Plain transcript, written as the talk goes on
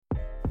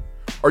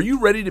Are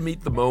you ready to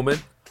meet the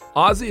moment?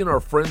 Ozzy and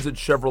our friends at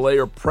Chevrolet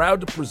are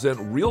proud to present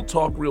Real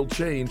Talk, Real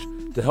Change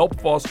to help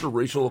foster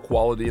racial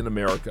equality in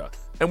America.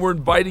 And we're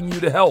inviting you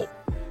to help.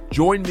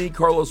 Join me,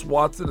 Carlos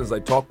Watson, as I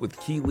talk with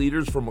key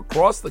leaders from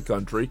across the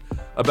country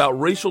about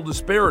racial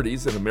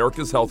disparities in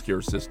America's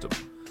healthcare system.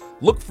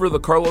 Look for The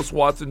Carlos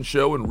Watson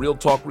Show and Real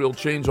Talk, Real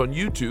Change on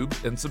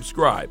YouTube and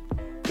subscribe.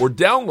 Or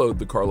download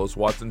The Carlos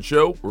Watson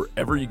Show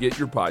wherever you get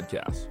your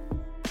podcasts.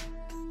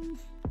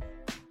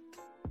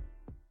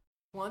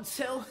 1,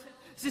 2,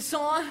 is this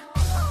on? Yo,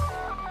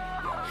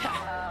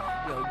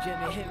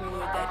 Jimmy, hit me with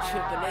that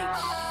Triple H.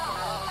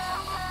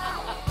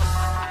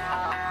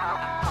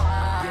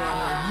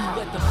 Yeah, you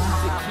let the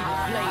music keep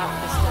playing,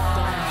 Mr.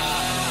 Dumb.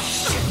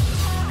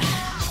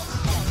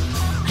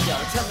 Yo,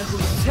 tell me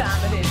whose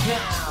time it is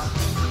now.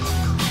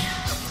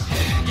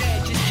 Yeah,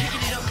 just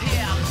kicking it up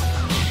here.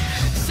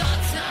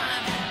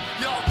 Sometime,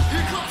 yo,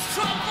 here comes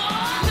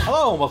trouble.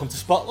 Hello and welcome to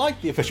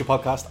Spotlight, the official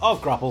podcast of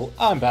Grapple.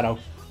 I'm Benno.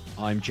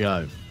 I'm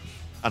Joe.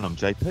 And I'm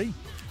JP.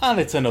 And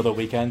it's another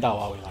weekend. How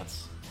are we,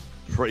 lads?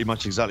 Pretty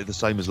much exactly the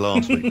same as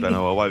last week,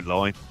 Benno, I won't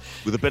lie.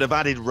 With a bit of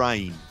added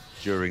rain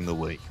during the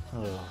week.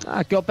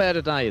 It got better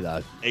today,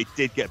 though. It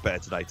did get better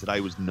today.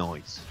 Today was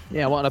nice.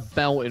 Yeah, I went on a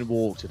belting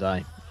walk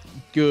today.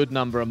 Good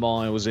number of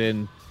miles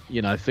in,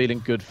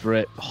 feeling good for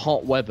it.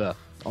 Hot weather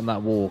on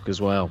that walk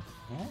as well.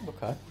 Oh,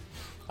 okay.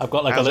 I've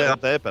got How's it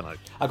up there, Benno?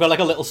 I've got like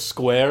a little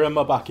square in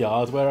my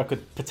backyard where I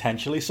could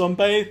potentially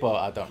sunbathe, but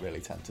I don't really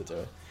tend to do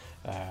it.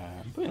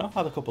 But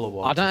had a couple of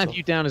walks. I don't have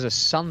you down as a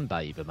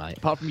sunbather, mate.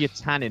 Apart from your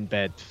tan in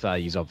bed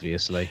phase,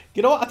 obviously.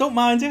 You know what? I don't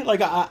mind it.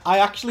 Like I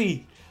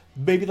actually,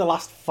 maybe the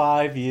last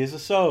 5 years or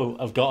so,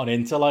 I've gotten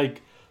into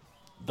like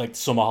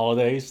summer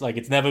holidays. Like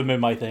it's never been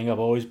my thing. I've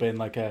always been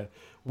like a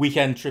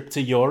weekend trip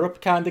to Europe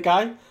kind of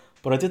guy.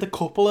 But I did a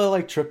couple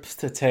of trips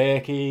to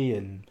Turkey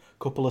and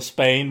a couple of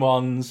Spain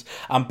ones.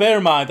 And bear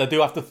in mind, I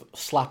do have to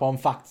slap on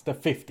factor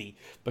 50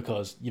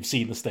 because you've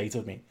seen the state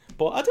of me.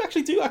 But I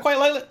quite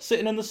like it,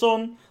 sitting in the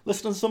sun,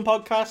 listening to some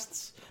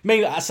podcasts.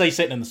 Mainly, I say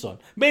sitting in the sun.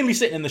 Mainly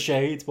sitting in the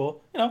shade, but,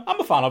 I'm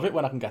a fan of it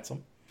when I can get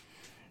some.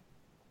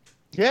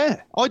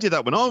 Yeah, I did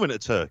that when I went to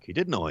Turkey,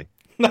 didn't I?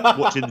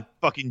 Watching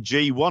fucking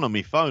G1 on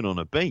my phone on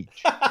a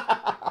beach.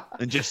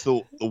 And just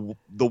thought,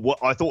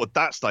 I thought at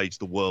that stage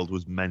the world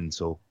was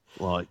mental.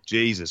 Like,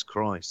 Jesus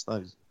Christ,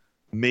 that was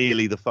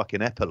merely the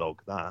fucking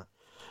epilogue, that.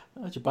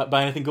 Did you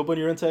buy anything good when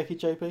you were in Turkey,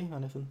 JP?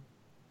 Anything?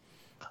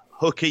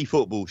 Hooky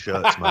football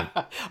shirts, mate.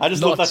 I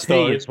just love that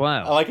story as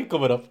well. I like it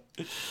coming up.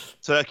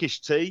 Turkish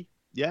tea,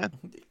 yeah,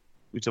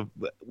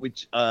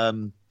 which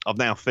I've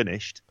now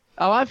finished.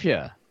 Oh, have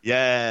you?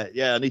 Yeah.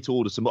 I need to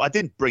order some. I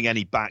didn't bring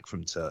any back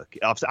from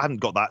Turkey. I hadn't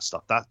got that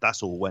stuff.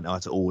 That's all went. I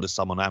had to order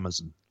some on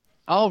Amazon.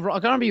 Oh, right.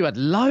 I remember you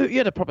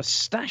had a proper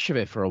stash of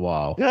it for a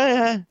while.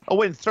 Yeah. I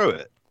went through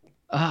it.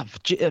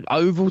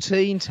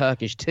 Ovaltine,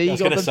 Turkish tea. I was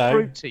going to say,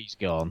 fruit tea's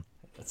gone.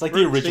 It's like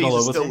the original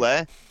Ovaltine. Ovaltine. Still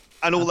there.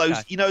 And all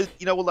those,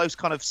 all those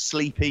kind of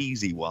sleep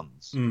easy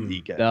ones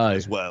you get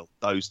as well.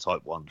 Those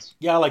type ones.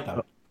 Yeah, I like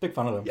that. Big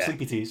fan of them. Yeah.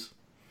 Sleepy teas.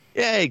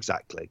 Yeah,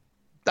 exactly.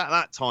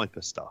 That type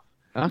of stuff.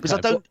 Okay. Because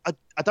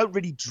I don't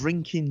really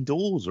drink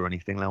indoors or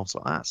anything else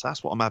like that. So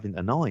that's what I'm having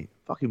tonight.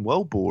 Fucking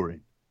well boring.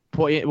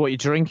 What are you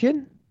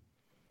drinking?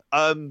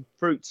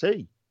 Fruit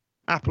tea,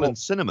 apple and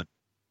cinnamon.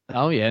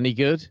 Oh yeah, any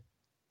good?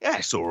 Yeah,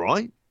 it's all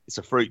right. It's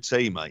a fruit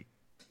tea, mate.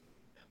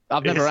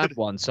 I've never had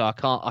one, so I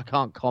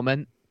can't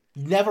comment.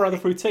 Never had a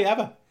fruit tea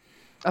ever.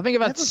 I think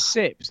I've had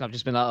sips. And I've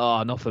just been like,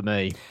 oh, not for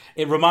me.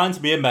 It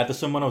reminds me of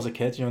medicine when I was a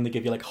kid. When they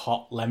give you like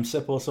hot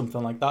Lemsip or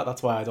something like that.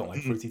 That's why I don't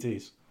like fruity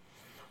teas.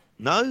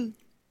 No,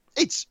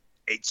 it's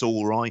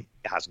all right.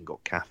 It hasn't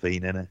got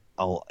caffeine in it.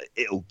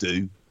 It'll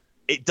do.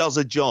 It does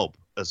a job,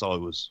 as I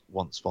was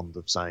once fond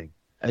of saying.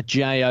 A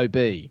job.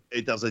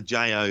 It does a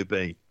job,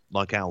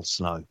 like Al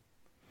Snow.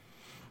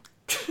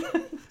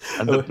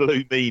 And the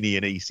blue meanie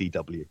in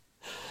ECW.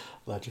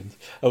 Legend.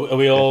 Are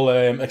we all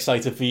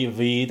excited for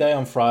VE Day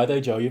on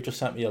Friday, Joe? You've just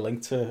sent me a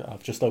link to.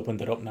 I've just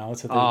opened it up now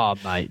to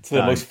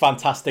the most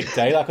fantastic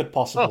day I could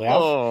possibly have.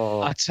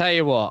 I tell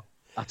you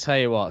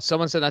what.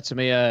 Someone said that to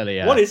me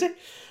earlier. What is it?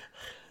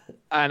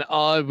 And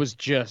I was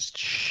just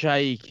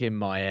shaking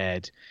my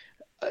head.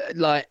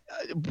 Right,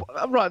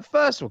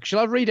 first of all, shall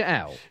I read it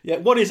out? Yeah,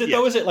 what is it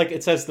though? Is it like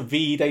it says the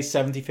VE Day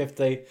 75th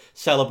Day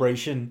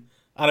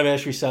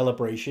anniversary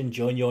celebration?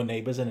 Join your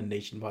neighbours in a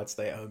nationwide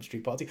stay-at-home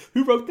street party.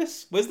 Who wrote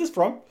this? Where's this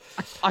from?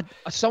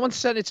 Someone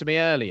sent it to me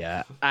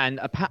earlier, and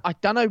I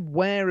don't know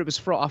where it was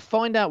from. I'll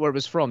find out where it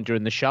was from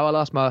during the show. I'll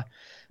ask my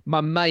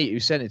mate who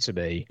sent it to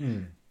me.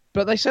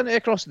 But they sent it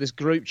across to this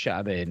group chat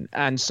I'm in,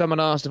 and someone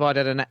asked if I'd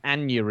had an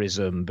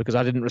aneurysm because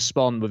I didn't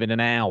respond within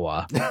an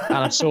hour. And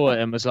I saw it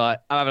and was like,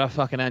 I'm having a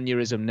fucking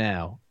aneurysm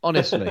now.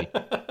 Honestly,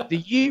 the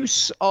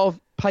use of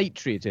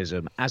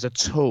patriotism as a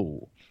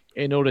tool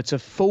in order to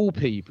fool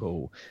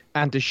people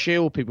and to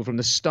shield people from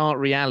the stark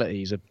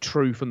realities of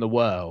truth and the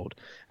world,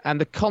 and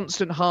the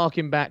constant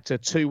harking back to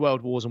 2 world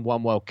wars and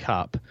 1 World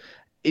Cup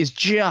is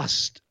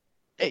just...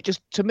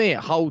 to me, it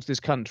holds this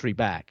country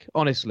back.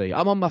 Honestly,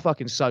 I'm on my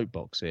fucking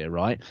soapbox here,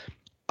 right?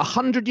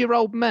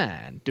 100-year-old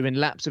man doing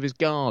laps of his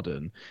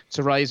garden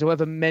to raise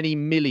however many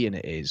million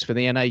it is for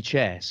the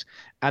NHS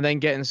and then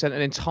getting sent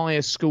an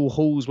entire school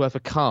hall's worth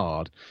of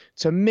card,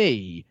 to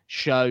me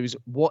shows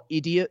what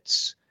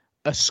idiots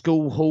a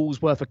school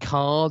hall's worth of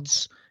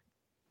cards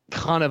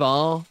kind of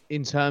are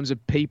in terms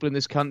of people in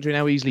this country and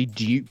how easily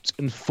duped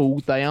and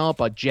fooled they are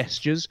by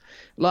gestures.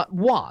 Like,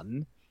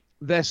 one,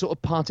 they're sort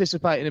of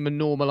participating in the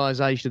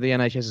normalisation of the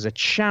NHS as a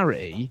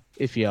charity,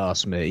 if you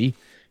ask me.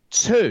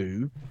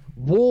 Two,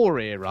 war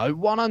hero,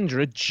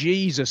 100,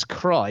 Jesus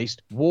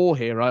Christ, war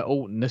hero,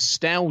 oh,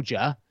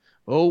 nostalgia.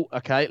 Oh,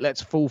 okay,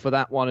 let's fall for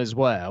that one as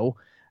well.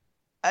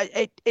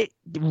 It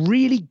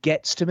really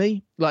gets to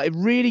me. Like, it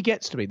really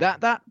gets to me.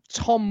 That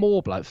Tom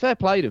Moore bloke, fair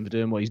play to him for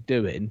doing what he's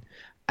doing.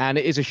 And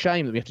it is a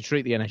shame that we have to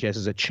treat the NHS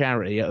as a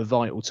charity at a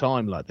vital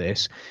time like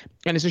this.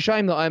 And it's a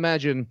shame that I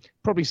imagine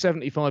probably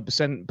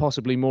 75%,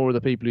 possibly more of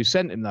the people who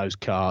sent him those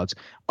cards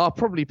are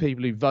probably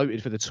people who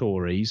voted for the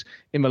Tories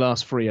in the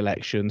last 4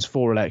 elections,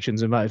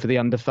 and voted for the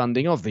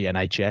underfunding of the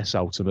NHS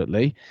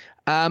ultimately.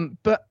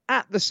 But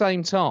at the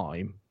same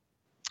time,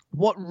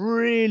 what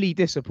really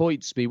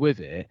disappoints me with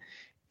it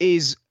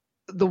is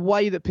the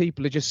way that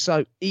people are just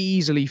so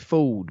easily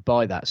fooled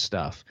by that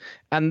stuff,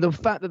 and the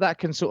fact that that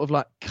can sort of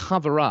like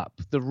cover up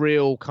the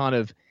real kind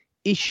of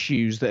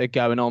issues that are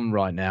going on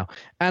right now.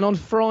 And on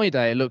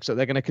Friday, it looks like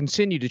they're going to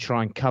continue to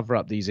try and cover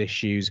up these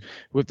issues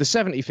with the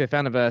 75th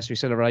anniversary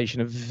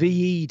celebration of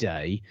VE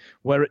Day,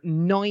 where at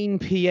 9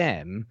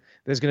 p.m.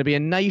 there's going to be a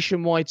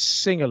nationwide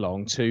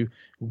sing-along to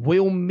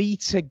 "We'll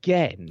Meet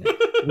Again"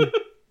 with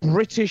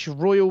British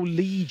Royal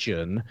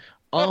Legion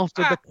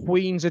after the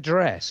Queen's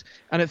address.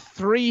 And at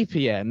 3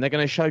 p.m, they're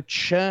going to show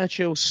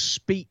Churchill's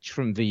speech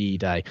from VE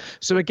Day.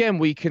 So again,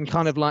 we can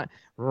kind of like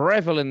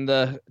revel in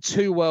the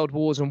 2 world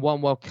wars and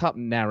 1 World Cup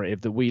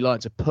narrative that we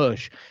like to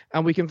push.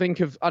 And we can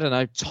think of, I don't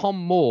know, Tom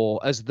Moore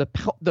as the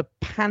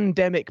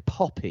pandemic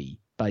poppy,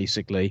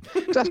 basically.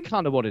 That's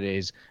kind of what it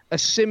is. A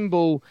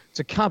symbol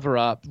to cover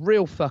up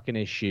real fucking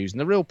issues and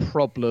the real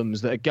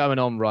problems that are going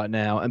on right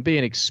now and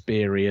being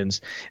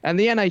experienced. And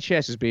the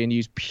NHS is being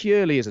used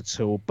purely as a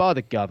tool by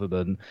the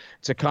government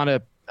to kind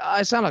of,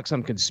 I sound like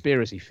some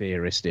conspiracy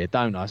theorist here,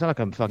 don't I? I sound like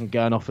I'm fucking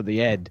going off at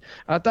the end.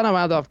 I don't know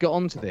how I've got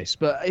onto this,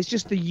 but it's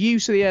just the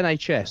use of the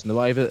NHS and the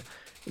way that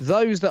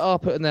those that are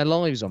putting their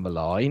lives on the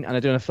line and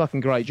are doing a fucking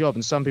great job,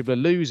 and some people are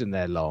losing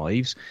their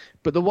lives,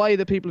 but the way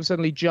that people have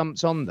suddenly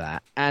jumped on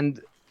that, and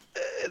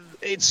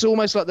it's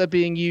almost like they're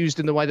being used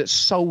in the way that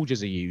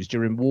soldiers are used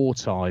during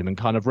wartime and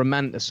kind of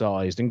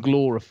romanticised and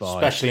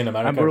glorified. Especially in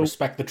America,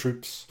 respect the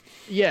troops.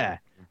 Yeah,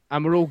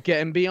 and we're all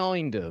getting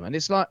behind them. And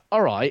it's like,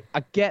 all right,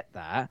 I get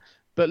that,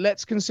 but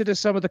let's consider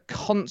some of the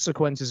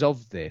consequences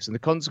of this and the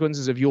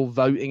consequences of your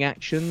voting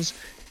actions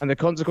and the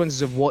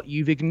consequences of what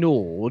you've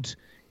ignored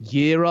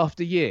year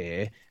after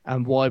year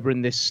and why we're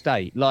in this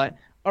state. Like,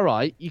 all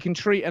right, you can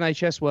treat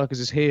NHS workers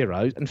as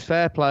heroes, and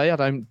fair play, I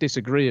don't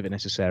disagree with it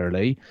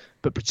necessarily,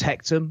 but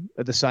protect them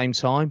at the same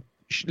time.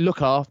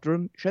 Look after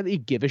them. Show that you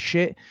give a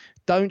shit.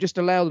 Don't just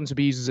allow them to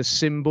be used as a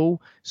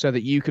symbol so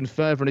that you can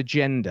further an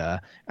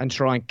agenda and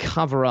try and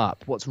cover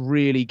up what's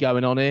really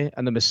going on here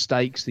and the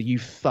mistakes that you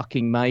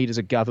fucking made as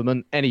a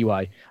government.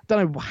 Anyway, I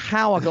don't know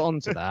how I got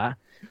onto that,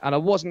 and I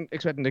wasn't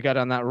expecting to go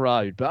down that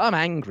road, but I'm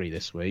angry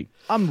this week.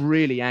 I'm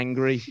really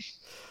angry.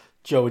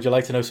 Joe, would you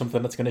like to know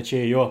something that's going to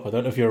cheer you up? I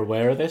don't know if you're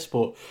aware of this,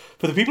 but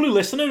for the people who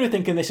listen and are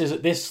thinking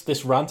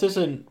this rant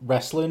isn't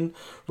wrestling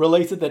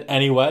related in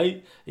any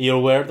way, you're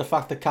aware of the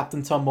fact that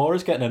Captain Tom Moore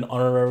is getting an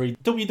honorary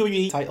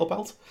WWE title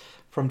belt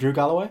from Drew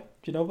Galloway?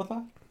 Do you know about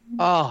that?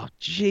 Oh,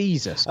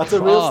 Jesus. That's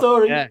a real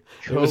story. Yeah,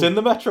 cool. It was in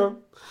the Metro.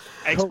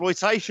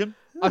 Exploitation.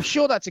 I'm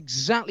sure that's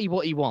exactly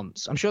what he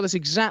wants. I'm sure that's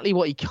exactly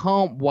what he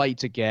can't wait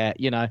to get.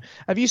 You know,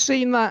 have you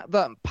seen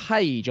that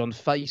page on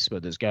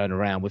Facebook that's going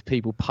around with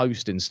people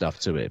posting stuff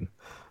to him?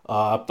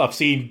 I've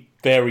seen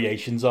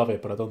variations of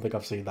it, but I don't think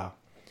I've seen that.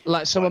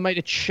 Like someone made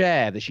a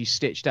chair that she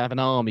stitched out of an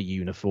army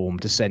uniform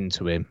to send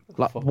to him.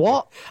 Like,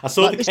 what? I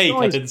saw the cake,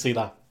 I didn't see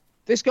that.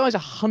 This guy's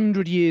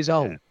 100 years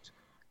old.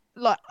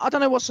 Like, I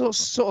don't know what sort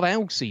of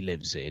house he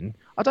lives in.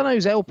 I don't know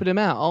who's helping him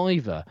out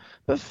either.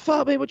 But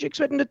fuck me, what do you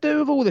expect him to do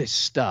with all this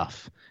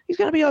stuff? He's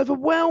going to be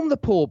overwhelmed, the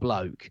poor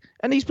bloke.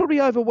 And he's probably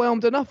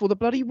overwhelmed enough with the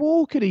bloody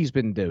walking he's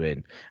been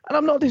doing. And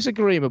I'm not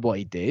disagreeing with what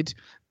he did,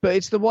 but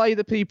it's the way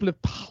that people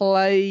have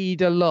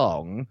played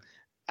along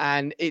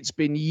and it's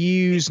been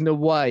used in a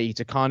way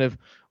to kind of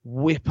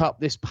whip up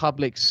this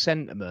public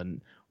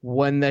sentiment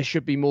when there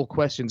should be more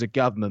questions of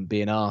government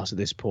being asked at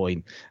this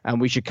point, and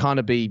we should kind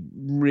of be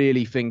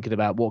really thinking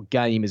about what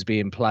game is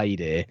being played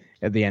here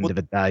at the end of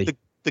the day.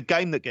 The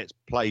game that gets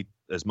played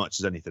as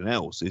much as anything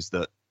else is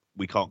that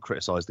we can't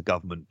criticise the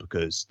government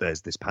because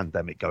there's this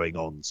pandemic going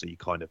on, so you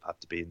kind of have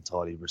to be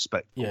entirely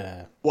respectful.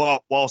 Yeah.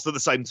 Whilst at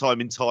the same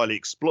time entirely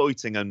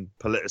exploiting and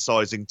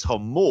politicising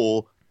Tom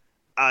Moore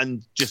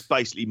and just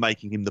basically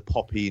making him the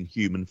poppy in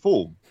human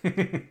form.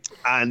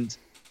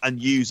 And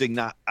using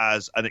that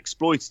as an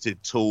exploitative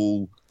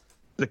tool,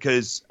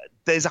 because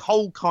there's a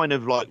whole kind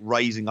of like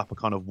raising up a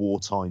kind of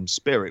wartime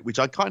spirit, which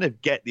I kind of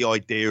get the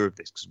idea of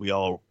this because we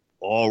are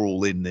are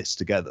all in this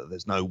together.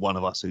 There's no one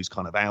of us who's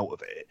kind of out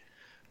of it.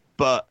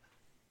 But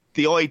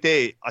the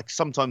idea, I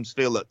sometimes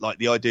feel that like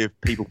the idea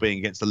of people being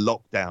against a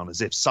lockdown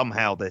as if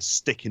somehow they're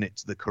sticking it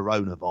to the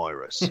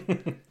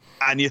coronavirus.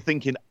 And you're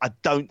thinking, I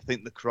don't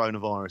think the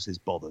coronavirus is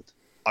bothered.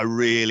 I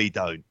really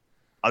don't.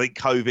 I think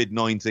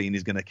COVID-19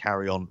 is going to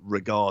carry on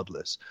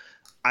regardless.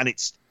 And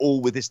it's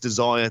all with this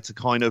desire to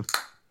kind of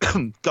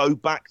go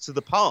back to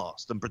the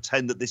past and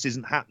pretend that this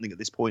isn't happening at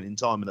this point in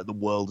time and that the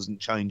world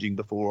isn't changing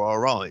before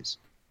our eyes.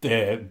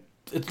 Yeah.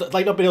 It's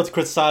like not being able to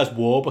criticise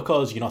war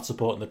because you're not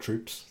supporting the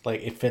troops.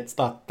 Like, it fits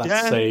that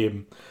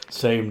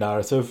same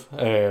narrative.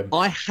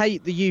 I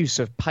hate the use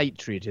of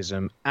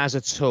patriotism as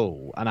a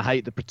tool, and I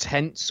hate the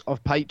pretense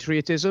of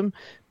patriotism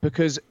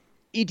because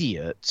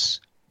idiots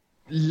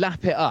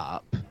lap it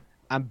up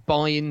and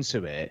buy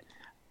into it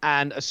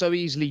and are so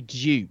easily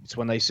duped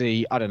when they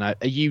see, I don't know,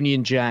 a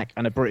Union Jack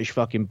and a British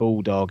fucking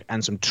bulldog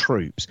and some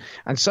troops.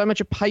 And so much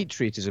of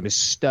patriotism is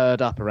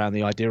stirred up around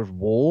the idea of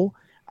war.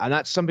 And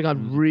that's something I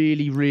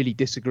really, really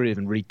disagree with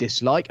and really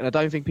dislike. And I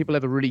don't think people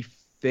ever really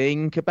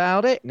think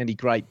about it in any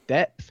great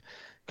depth.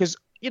 Because,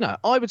 you know,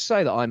 I would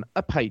say that I'm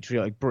a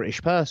patriotic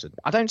British person.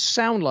 I don't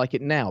sound like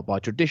it now by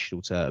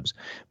traditional terms,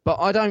 but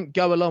I don't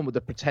go along with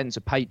the pretense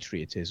of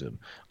patriotism.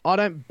 I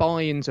don't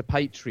buy into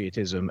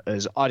patriotism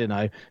as, I don't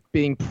know,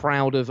 being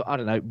proud of, I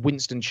don't know,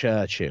 Winston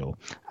Churchill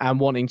and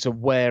wanting to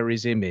wear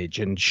his image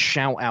and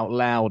shout out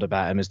loud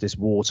about him as this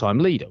wartime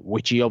leader,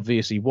 which he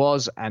obviously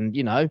was and,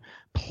 you know,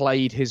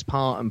 played his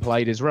part and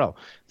played his role.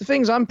 The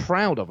things I'm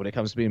proud of when it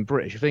comes to being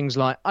British are things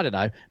like, I don't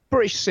know,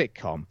 British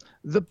sitcom,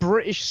 the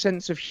British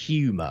sense of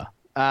humour,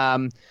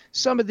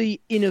 some of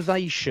the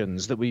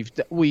innovations that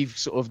we've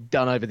sort of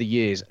done over the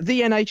years.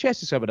 The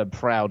NHS is something I'm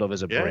proud of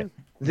as a Brit.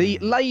 The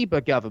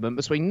Labour government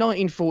between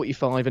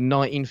 1945 and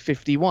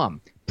 1951.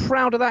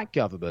 Proud of that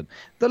government.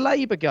 The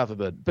Labour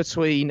government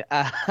between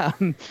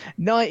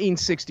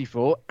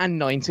 1964 and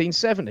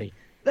 1970.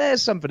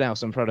 There's something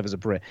else I'm proud of as a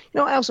Brit. You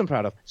know what else I'm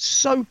proud of?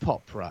 Soap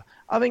opera.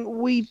 I think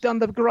we've done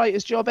the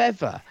greatest job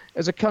ever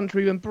as a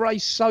country to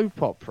embrace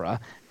soap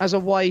opera as a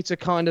way to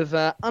kind of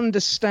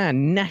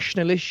understand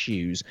national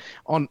issues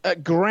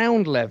at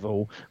ground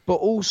level, but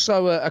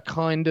also at a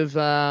kind of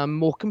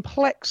more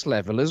complex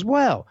level as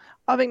well.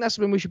 I think that's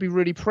something we should be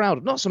really proud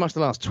of. Not so much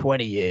the last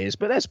 20 years,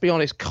 but let's be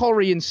honest,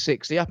 Corrie in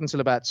 60 up until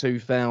about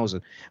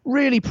 2000.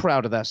 Really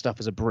proud of that stuff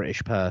as a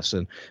British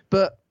person.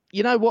 But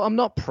you know what I'm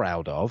not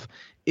proud of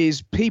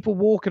is people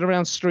walking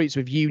around streets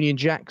with Union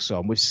Jacks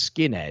on, with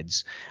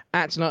skinheads,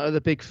 acting like they're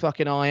the big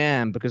fucking I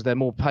am because they're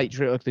more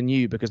patriotic than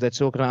you, because they're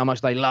talking about how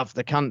much they love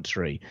the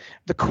country.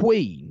 The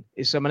Queen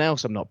is someone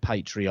else I'm not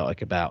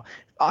patriotic about.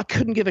 I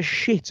couldn't give a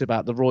shit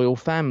about the royal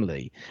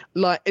family.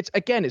 Like,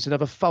 it's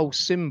another false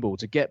symbol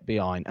to get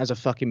behind as a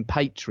fucking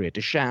patriot,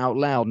 to shout out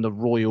loud on the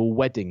royal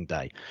wedding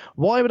day.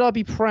 Why would I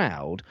be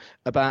proud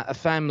about a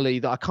family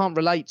that I can't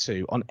relate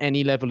to on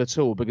any level at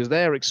all, because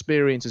their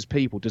experience as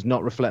people does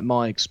not reflect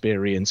my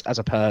experience as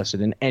a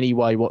person in any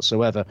way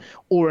whatsoever,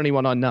 or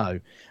anyone I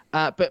know.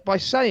 But by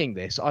saying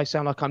this, I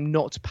sound like I'm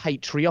not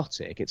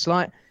patriotic. It's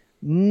like,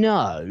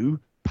 no,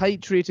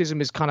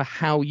 patriotism is kind of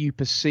how you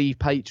perceive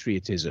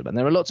patriotism. And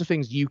there are lots of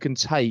things you can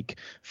take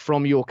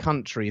from your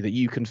country that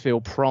you can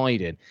feel pride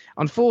in.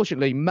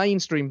 Unfortunately,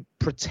 mainstream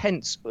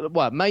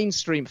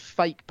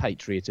fake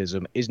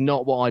patriotism is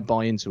not what I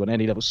buy into on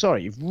any level.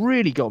 Sorry, you've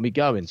really got me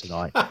going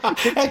tonight.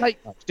 Didn't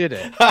take much, did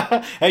it?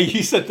 Hey,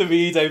 you said to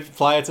me, don't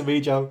fly it to me,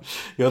 Joe.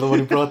 You're the one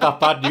who brought that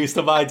bad news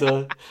to my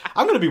door.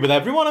 I'm going to be with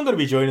everyone. I'm going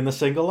to be joining the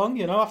sing-along,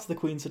 you know, after the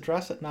Queen's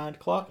address at 9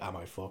 o'clock. Am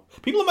I fuck?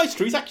 People in my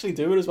street actually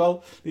do it as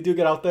well. They do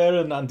get out there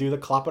and do the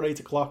clap at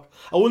 8 o'clock.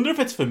 I wonder if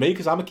it's for me,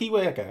 because I'm a key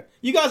worker.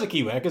 You guys are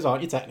key workers,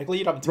 aren't you, technically?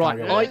 You're having to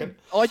carry on working.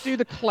 I do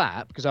the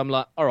clap because I'm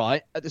like, all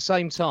right, at the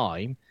same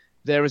time,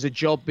 there is a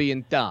job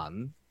being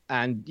done,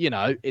 and, you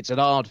know, it's an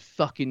hard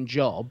fucking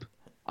job.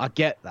 I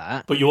get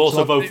that. But you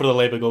also vote for the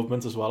Labour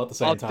government as well at the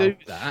same time. I'll do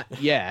that,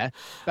 yeah.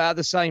 But at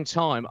the same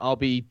time, I'll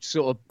be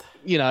sort of,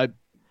 you know,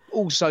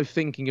 also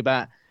thinking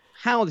about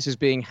how this is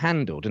being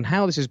handled and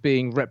how this is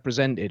being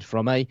represented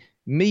from a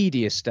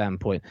media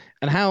standpoint,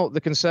 and how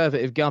the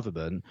Conservative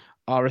government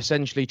are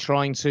essentially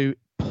trying to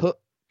put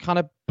kind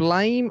of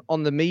blame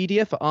on the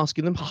media for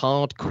asking them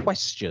hard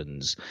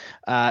questions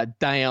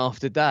day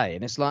after day.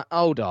 And it's like,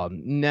 hold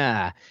on,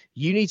 nah,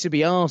 you need to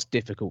be asked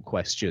difficult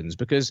questions,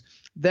 because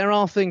there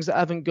are things that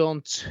haven't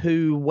gone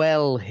too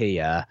well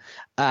here.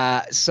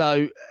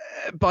 So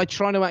by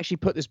trying to actually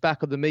put this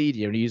back on the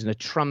media and using a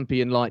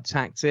Trumpian-like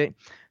tactic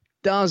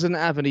doesn't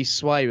have any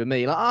sway with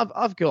me. Like,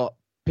 I've got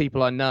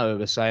people I know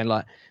who are saying,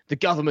 like, the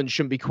government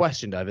shouldn't be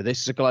questioned over this.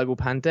 It's a global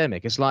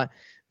pandemic. It's like,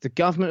 the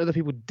government are the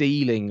people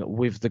dealing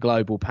with the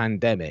global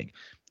pandemic.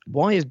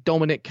 Why is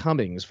Dominic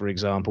Cummings, for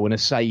example, in a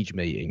SAGE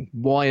meeting?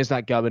 Why is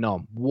that going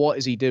on? What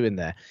is he doing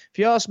there? If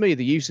you ask me,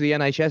 the use of the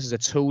NHS as a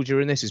tool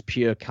during this is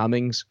pure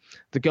Cummings.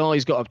 The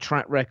guy's got a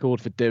track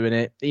record for doing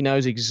it. He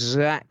knows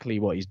exactly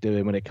what he's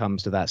doing when it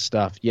comes to that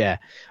stuff. Yeah,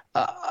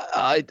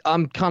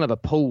 I'm kind of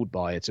appalled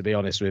by it, to be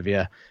honest with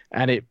you.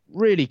 And it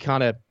really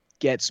kind of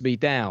gets me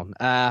down.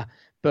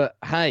 But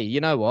hey,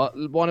 you know what?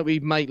 Why don't we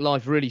make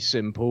life really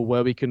simple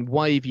where we can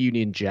wave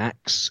Union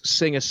Jacks,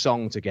 sing a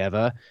song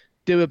together,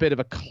 do a bit of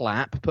a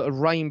clap, put a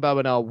rainbow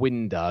in our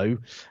window,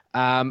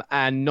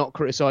 and not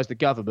criticise the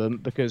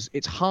government because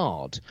it's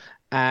hard.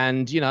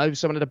 And,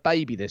 someone had a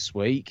baby this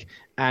week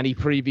and he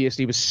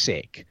previously was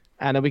sick.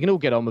 And then we can all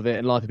get on with it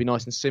and life will be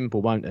nice and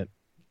simple, won't it?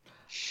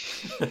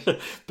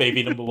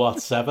 Baby number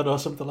 7 or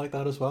something like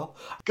that as well.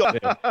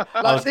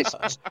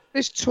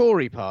 This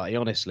Tory party,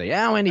 honestly,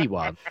 how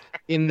anyone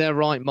in their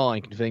right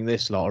mind can think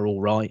this lot are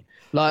all right?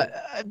 Like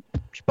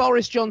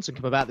Boris Johnson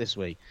come about this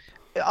week.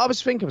 I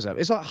was thinking to myself,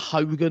 it's like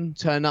Hogan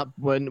turned up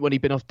when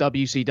he'd been off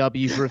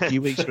WCW for a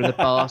few weeks for the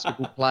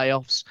basketball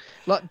playoffs.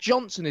 Like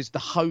Johnson is the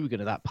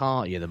Hogan of that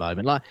party at the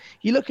moment. Like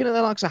you're looking at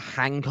the likes of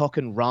Hancock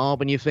and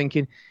Raab and you're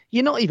thinking,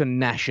 you're not even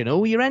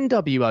national, you're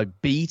NWO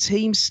B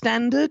team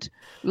standard.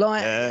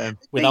 Like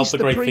without the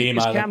great previous theme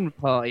either. Cameron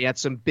party had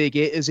some big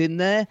hitters in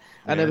there,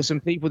 and there were some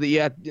people that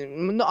you had.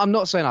 I'm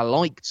not saying I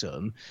liked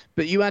them,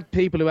 but you had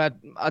people who had,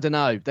 I don't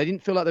know, they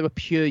didn't feel like they were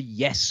pure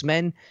yes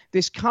men.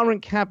 This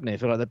current cabinet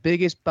feel like the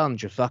biggest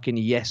bunch of fucking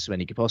yes men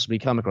you could possibly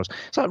come across.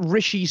 It's like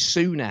Rishi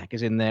Sunak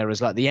is in there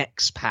as like the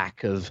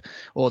X-Pac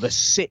or the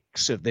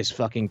six of this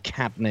fucking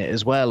cabinet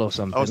as well or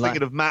something. I was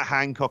thinking of Matt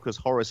Hancock as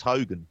Horace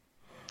Hogan.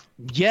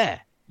 Yeah,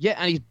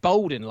 and he's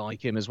balding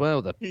like him as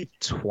well, the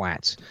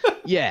twat.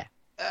 Yeah.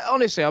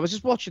 Honestly, I was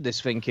just watching this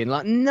thinking,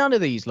 like, none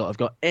of these lot have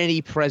got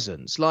any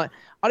presence. Like,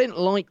 I didn't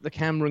like the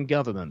Cameron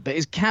government, but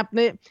his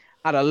cabinet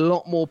had a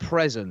lot more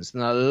presence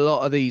than a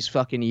lot of these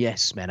fucking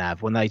yes men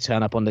have when they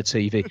turn up on the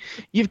TV.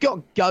 You've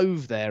got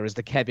Gove there as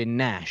the Kevin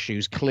Nash,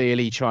 who's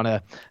clearly trying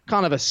to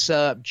kind of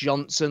usurp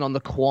Johnson on the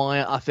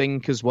quiet, I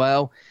think, as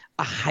well.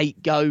 I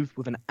hate Gove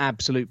with an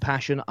absolute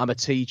passion. I'm a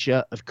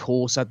teacher. Of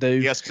course I do.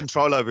 He has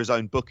control over his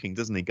own booking,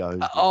 doesn't he, Gove?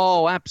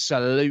 Oh,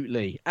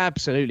 absolutely.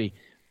 Absolutely.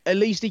 At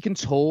least he can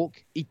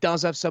talk. He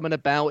does have something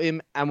about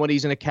him. And when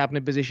he's in a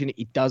cabinet position,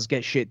 he does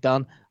get shit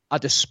done. I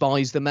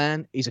despise the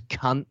man. He's a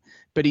cunt.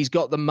 But he's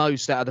got the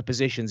most out of the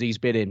positions he's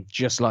been in,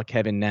 just like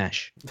Kevin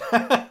Nash.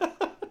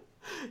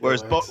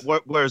 Whereas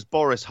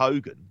Boris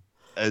Hogan,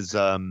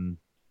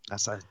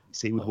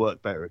 he would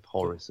work better if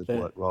Horace had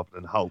worked rather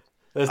than Hulk.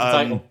 There's the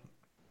title.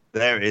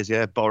 There it is,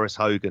 yeah, Boris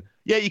Hogan.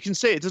 Yeah, you can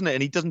see it, doesn't it?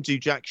 And he doesn't do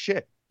jack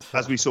shit.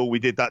 As we saw, we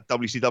did that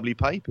WCW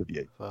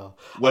pay-per-view,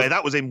 where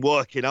that was him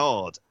working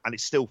hard, and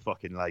it's still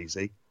fucking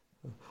lazy.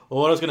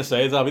 Well, what I was going to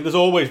say is, I mean, there's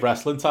always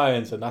wrestling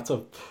tie-ins, and that's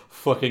a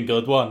fucking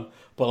good one.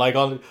 But like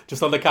on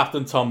the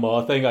Captain Tom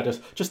Moore thing, I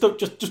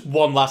just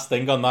one last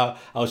thing on that.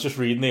 I was just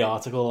reading the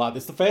article. Like,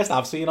 it's the first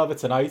I've seen of it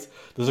tonight.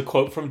 There's a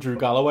quote from Drew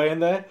Galloway in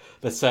there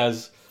that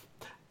says,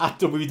 "At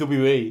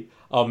WWE,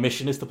 our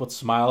mission is to put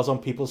smiles on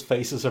people's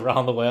faces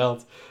around the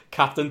world.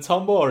 Captain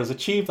Tom Moore has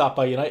achieved that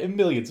by uniting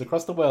millions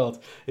across the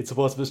world in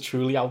support of his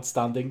truly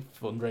outstanding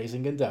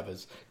fundraising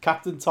endeavours.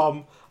 Captain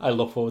Tom, I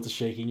look forward to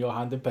shaking your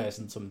hand in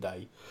person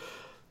someday."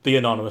 The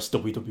anonymous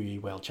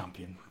WWE World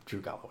Champion,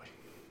 Drew Galloway.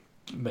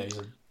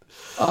 Amazing.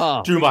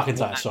 Oh, Drew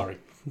McIntyre, sorry.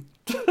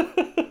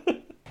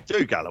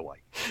 Drew Galloway.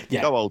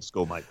 Yeah. Go old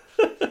school, mate.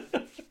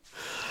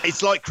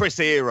 It's like Chris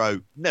Hero.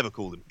 Never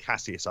called him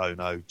Cassius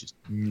Ohno. Just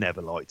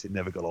never liked it.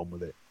 Never got on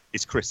with it.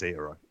 It's Chris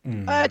Hero.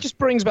 It just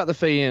brings back the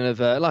feeling of,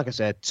 like I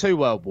said, 2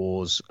 World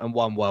Wars and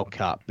 1 World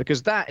Cup,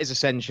 because that is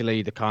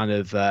essentially the kind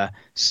of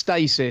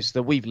stasis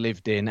that we've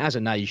lived in as a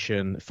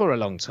nation for a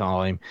long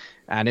time.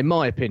 And in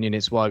my opinion,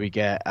 it's why we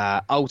get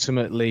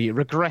ultimately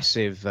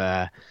regressive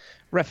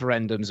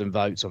referendums and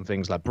votes on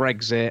things like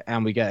Brexit,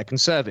 and we get a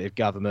conservative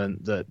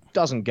government that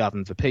doesn't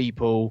govern for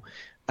people,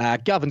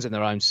 governs in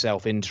their own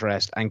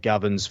self-interest, and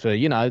governs for,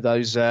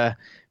 those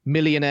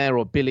millionaire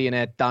or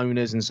billionaire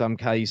donors in some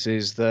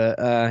cases that,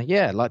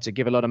 like to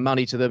give a lot of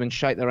money to them and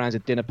shake their hands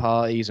at dinner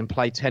parties and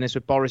play tennis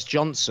with Boris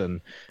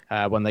Johnson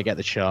when they get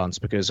the chance.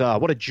 Because,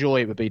 what a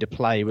joy it would be to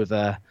play with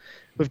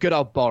good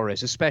old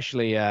Boris,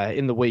 especially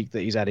in the week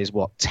that he's had his,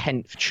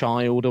 10th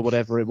child or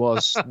whatever it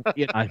was.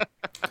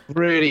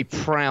 Really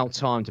proud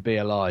time to be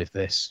alive,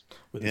 this.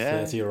 With the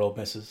 30-year-old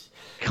missus.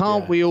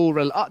 Can't we all...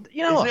 Isn't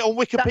it on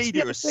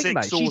Wikipedia as 6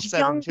 or 7 She's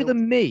younger children?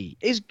 than me.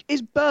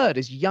 His bird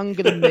is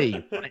younger than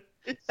me.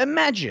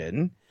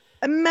 Imagine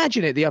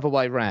it the other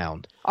way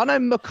round. I know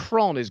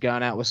Macron is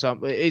going out with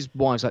his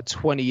wife's like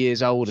 20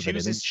 years older than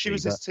him. She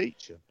was his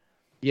teacher.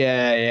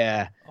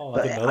 Yeah. Oh,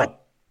 I didn't know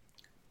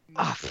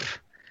that.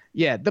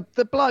 Yeah,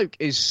 the bloke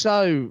is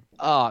so...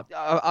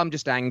 I'm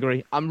just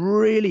angry. I'm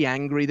really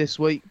angry this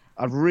week.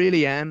 I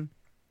really am.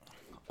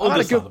 I had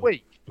a good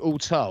week, all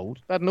told.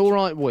 I had an all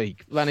right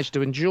week. Managed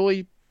to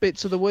enjoy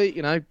bits of the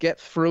week, get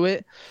through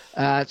it.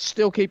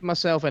 Still keeping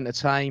myself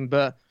entertained,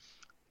 but...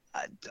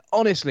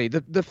 honestly,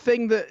 the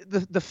thing that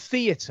the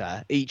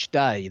theatre each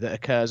day that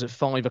occurs at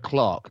 5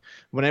 o'clock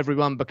when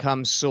everyone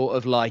becomes sort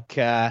of like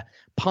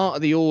part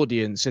of the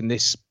audience in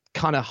this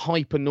kind of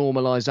hyper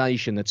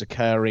normalization that's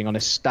occurring on a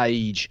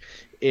stage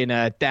in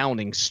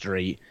Downing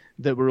Street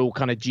that we're all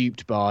kind of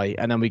duped by,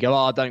 and then we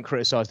go, don't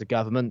criticize the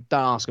government,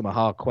 don't ask them a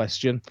hard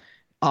question.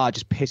 It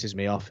just pisses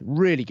me off. It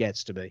really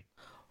gets to me.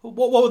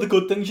 What were the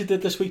good things you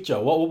did this week,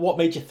 Joe? What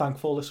made you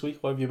thankful this week?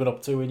 What have you been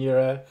up to in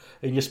your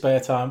spare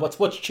time?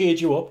 What's cheered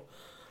you up?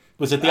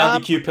 Was it the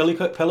anti-Q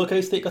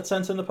pillowcase that got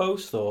sent in the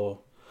post, or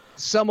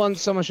someone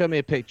showed me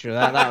a picture of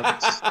that?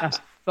 That's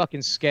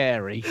fucking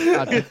scary.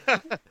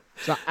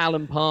 It's like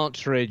Alan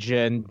Partridge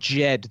and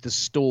Jed the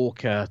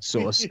Stalker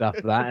sort of stuff,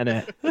 that, isn't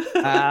it?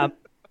 I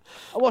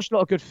watched a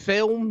lot of good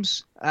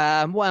films.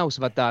 What else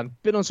have I done?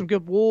 Been on some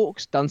good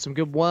walks, done some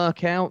good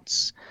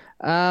workouts.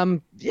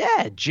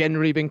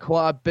 Generally been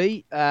quite a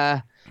beat.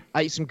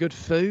 Ate some good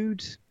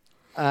food.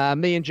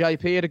 Me and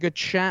JP had a good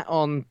chat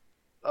on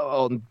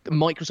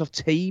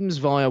Microsoft Teams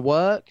via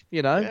work,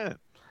 Yeah.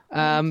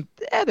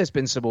 There's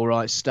been some all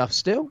right stuff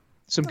still.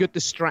 Some good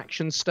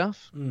distraction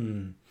stuff.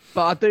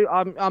 But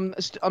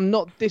I'm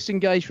not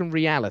disengaged from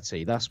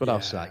reality. That's what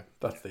I'll say.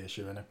 That's the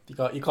issue, isn't it?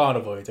 You can't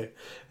avoid it.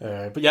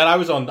 But yeah, I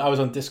was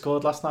on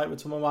Discord last night with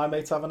some of my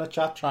mates having a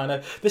chat,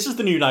 this is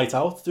the new night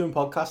out, doing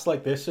podcasts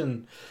like this,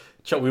 and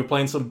we were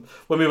playing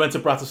when we went to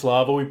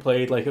Bratislava, we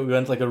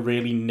went to a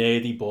really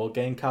nerdy board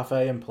game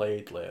cafe and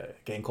played a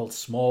game called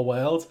Small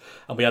World,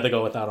 and we had to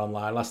go with that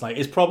online last night.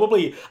 It's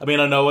probably, I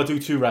know I do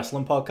 2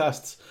 wrestling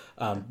podcasts,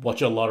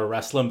 watch a lot of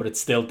wrestling, but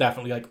it's still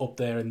definitely up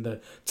there in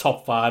the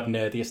top 5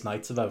 nerdiest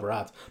nights I've ever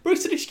had. But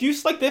it's an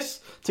excuse like this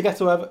to get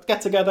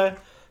together,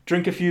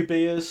 drink a few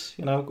beers,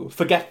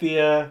 forget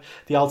the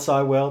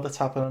outside world that's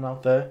happening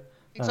out there.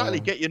 Exactly,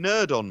 get your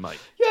nerd on, mate.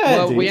 Yeah,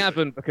 well, indeed. we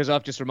haven't, because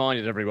I've just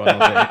reminded everyone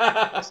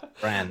of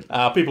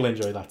it. People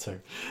enjoy that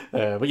too.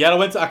 But yeah, I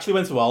went to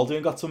Aldi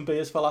and got some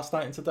beers for last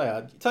night and today.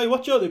 I tell you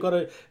what, Joe, they've got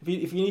if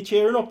you need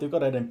cheering up, they've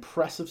got an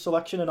impressive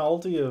selection in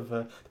Aldi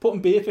of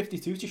putting Beer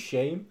 52 to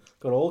shame.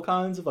 Got all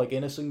kinds of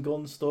innocent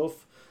gun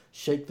stuff,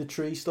 Shake the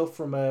Tree stuff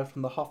from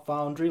the Hot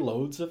Foundry,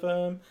 loads of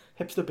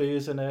hipster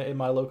beers in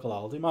my local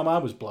Aldi. My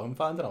mind was blown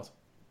finding out.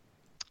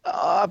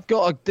 I've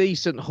got a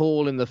decent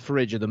haul in the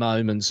fridge at the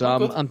moment, so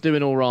I'm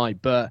doing all right.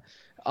 But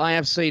I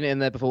have seen it in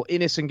there before.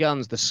 Innocent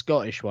Guns, the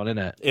Scottish one, isn't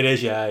it? It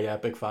is, yeah.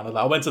 Big fan of that.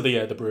 I went to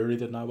the brewery,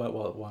 didn't I?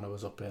 When I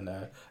was up in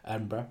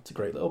Edinburgh. It's a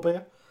great little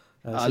beer.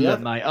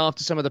 Look, mate,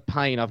 after some of the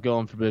pain I've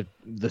gone through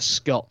the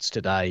Scots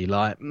today,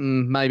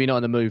 maybe not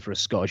in the mood for a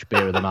Scottish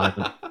beer at the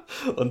moment.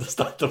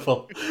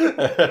 Understandable.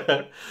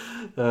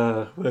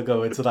 We'll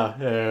go into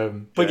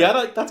that. But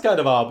yeah, that's kind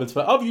of our bit.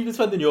 How have you been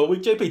spending your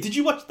week, JP? Did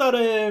you watch that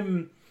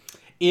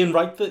Ian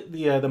Wright,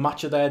 the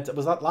match of their...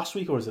 Was that last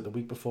week or was it the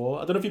week before?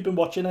 I don't know if you've been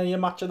watching any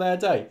match of their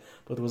day,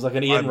 but there was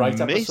an Ian Wright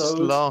episode. I missed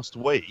last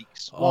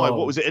week's. Why?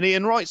 What was it, an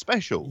Ian Wright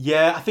special?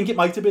 Yeah, I think it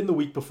might have been the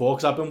week before,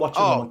 because I've been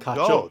watching them on catch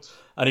up.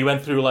 And he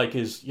went through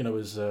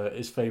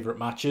his favourite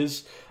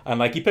matches,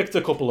 and he picked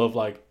a couple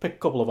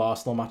of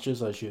Arsenal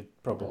matches, as you'd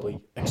probably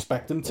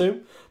expect him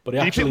to. But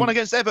Did he pick one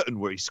against Everton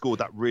where he scored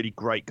that really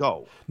great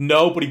goal?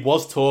 No, but he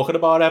was talking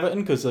about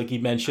Everton, because he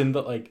mentioned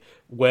that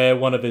where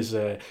one of his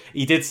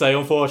he did say,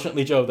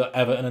 unfortunately, Joe, that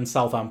Everton and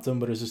Southampton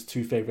were his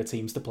 2 favourite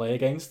teams to play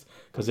against,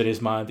 because in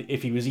his mind,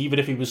 if he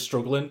was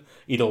struggling,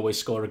 he'd always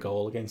score a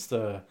goal against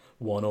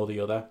one or the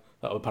other.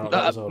 That apparently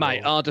was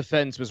mate, our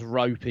defence was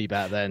ropey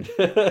back then.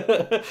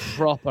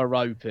 Proper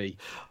ropey.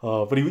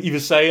 Oh, but he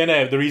was saying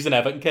the reason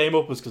Everton came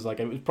up was because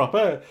it was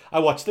proper. I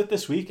watched it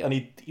this week, and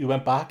he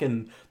went back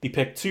and they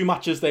picked 2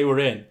 matches they were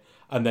in,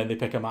 and then they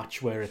pick a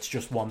match where it's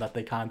just one that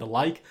they kind of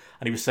like.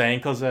 And he was saying,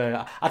 because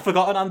I'd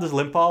forgotten Anders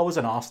Limpar was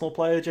an Arsenal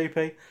player,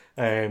 JP,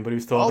 but he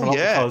was talking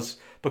about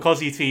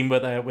because he teamed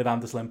with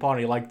Anders Limpar and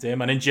he liked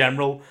him, and in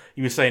general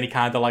he was saying he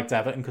kind of liked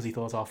Everton because he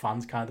thought our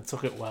fans kind of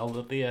took it well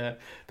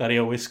that he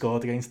always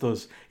scored against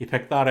us. He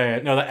picked that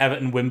that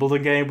Everton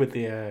Wimbledon game with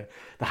the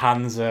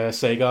Hans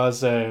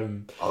Sagars.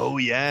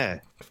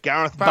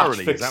 Gareth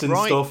Farrelly, is that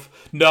right? Stuff.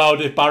 No,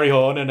 Barry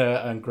Horn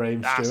and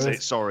Graham Stewart. That's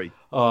it, sorry.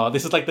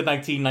 This is the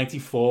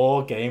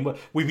 1994 game.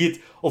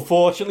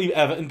 Unfortunately,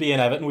 Everton being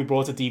Everton, we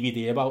brought a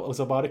DVD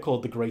about it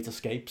called The Great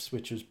Escapes,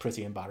 which was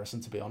pretty embarrassing,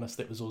 to be honest.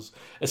 It was us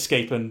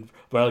escaping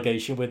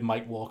relegation with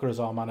Mike Walker as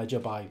our manager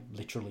by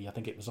literally, I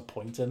think it was a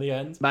point in the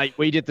end. Mate,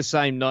 we did the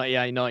same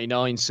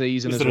 98-99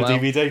 season as well. Was there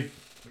a DVD?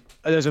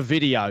 There's a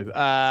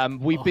video.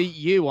 We beat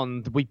you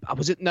on... it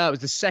was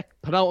the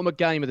penultimate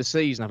game of the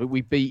season. I think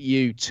we beat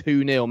you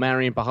 2-0.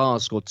 Marion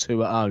Bahar scored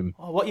 2 at home.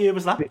 Oh, what year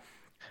was that?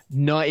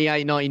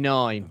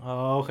 98-99.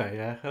 Oh, okay,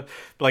 yeah.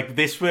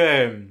 This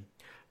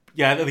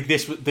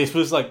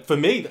was for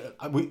me.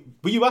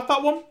 Were you at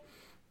that one?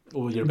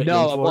 Or were you a bit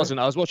No, I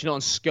wasn't. I was watching it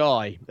on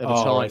Sky at the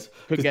time. Right.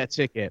 Couldn't get a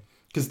ticket.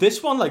 Because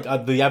this one,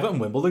 the Everton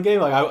Wimbledon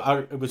game,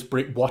 I was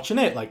watching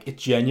it, it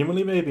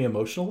genuinely made me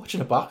emotional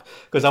watching it back.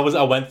 Because it was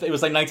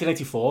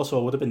 1984, so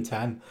I would have been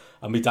 10,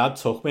 and my dad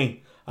took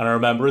me, and I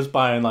remember us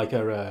buying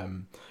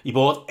he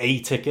bought a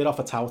ticket off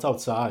a tout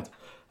outside,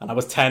 and I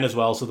was 10 as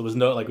well, so there was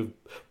no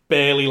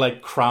barely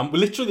like cramped. We're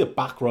literally the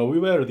back row we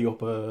were at the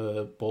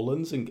upper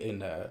Bullens in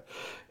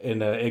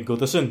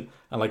Goodison,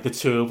 and like the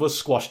two of us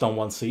squashed on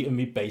one seat, and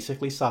me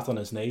basically sat on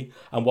his knee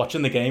and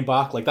watching the game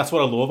back. Like that's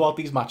what I love about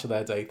these match of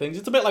their day things.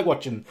 It's a bit like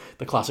watching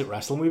the classic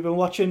wrestling we've been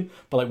watching,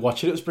 but like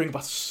watching it was bringing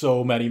back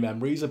so many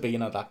memories of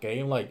being at that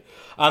game. Like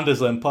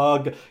Anders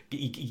Limpar,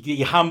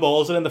 he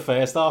handballs it in the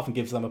first half and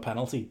gives them a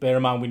penalty. Bear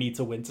in mind we need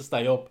to win to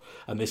stay up,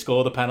 and they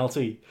score the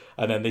penalty,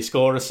 and then they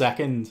score a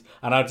second,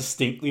 and I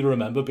distinctly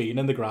remember being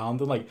in the ground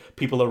and like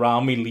people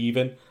around me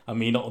leaving and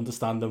me not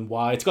understanding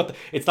why. It's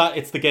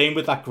the game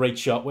with that great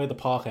shot where the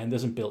park end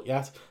isn't built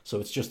yet, so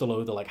it's just a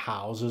load of like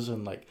houses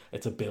and like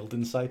it's a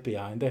building site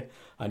behind it.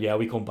 And yeah,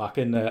 we come back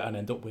and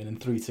end up winning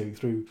 3-2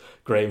 through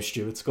Graham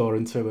Stewart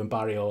scoring 2 and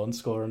Barry Horn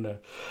scoring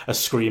a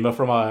screamer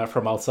from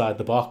outside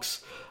the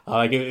box.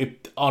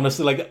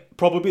 Honestly, like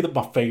probably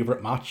my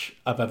favourite match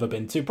I've ever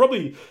been to.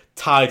 Probably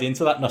tied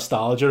into that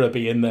nostalgia of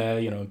being there,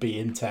 you know,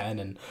 being 10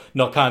 and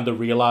not kind of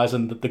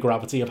realising the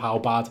gravity of how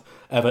bad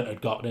Everton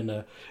had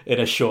gotten in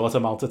a short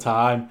amount of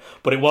time.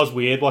 But it was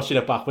weird watching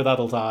it back with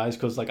adult eyes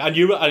because like I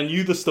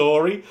knew the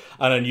story,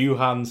 and I knew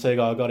Hans saying,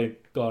 "Oh, I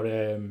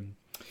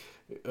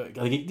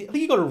think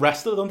he got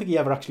arrested. I don't think he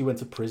ever actually went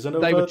to prison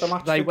over the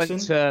match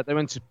fixing. They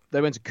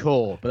went to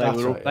court,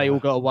 but they all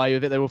got away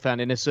with it. They were all found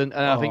innocent.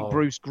 And I think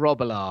Bruce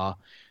Grobbelaar.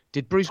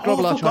 Did Bruce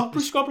Grobbelaar? I forgot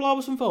Bruce Grobbelaar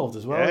was involved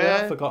as well.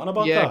 Yeah, I've forgotten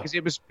about that. Yeah, because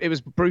it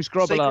was Bruce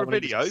Grobbelaar.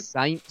 Video.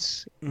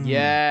 Saints.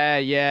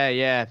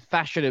 Yeah.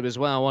 Fashionable as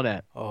well, wasn't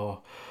it?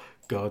 Oh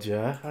God,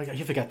 yeah.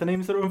 You forget the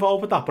names that are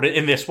involved with that. But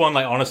in this one,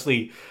 like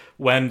honestly,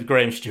 when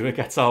Graham Stewart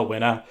gets our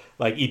winner,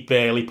 like he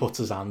barely puts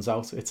his hands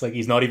out. It's like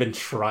he's not even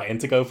trying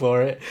to go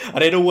for it.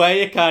 And in a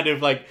way, it kind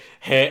of like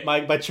hurt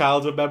my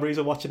childhood memories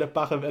of watching it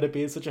back of it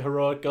being such a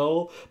heroic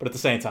goal. But at the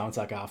same time, it's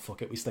like,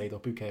 fuck it, we stayed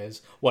up. Who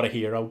cares? What a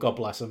hero. God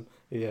bless him.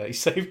 Yeah, he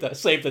saved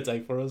the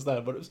day for us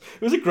there. But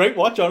it was a great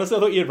watch. Honestly, I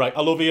thought Ian Wright.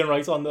 I love Ian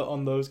Wright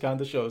on those kind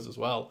of shows as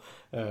well.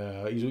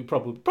 He's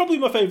probably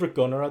my favourite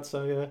gunner, I'd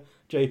say.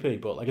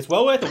 JP, but like it's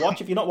well worth a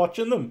watch if you're not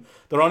watching them.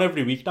 They're on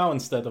every week now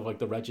instead of like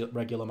the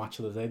regular match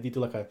of the day. They do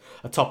like a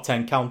top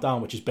 10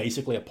 countdown, which is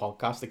basically a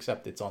podcast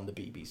except it's on the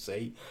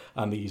BBC.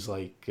 And these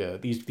like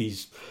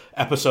these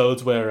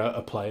episodes where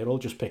a player will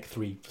just pick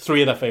three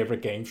of their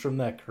favourite games from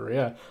their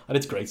career, and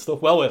it's great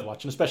stuff. Well worth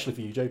watching, especially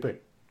for you, JP.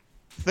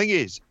 Thing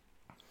is,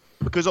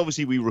 because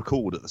obviously we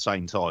record at the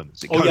same time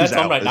as it goes it's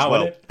out on right as now,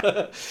 well. isn't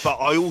it? But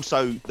I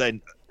also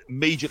then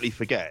immediately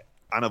forget.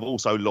 And I've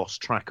also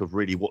lost track of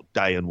really what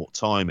day and what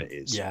time it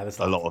is. Yeah, that's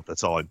a lot of the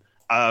time.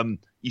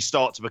 You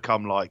start to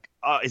become like,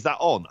 is that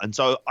on? And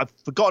so I've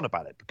forgotten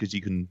about it because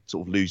you can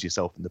sort of lose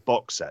yourself in the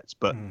box sets.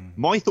 But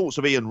my thoughts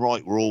of Ian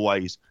Wright were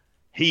always,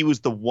 he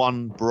was the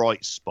one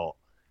bright spot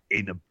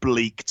in a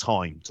bleak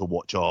time to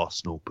watch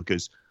Arsenal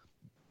because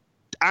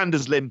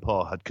Anders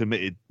Limpar had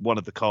committed one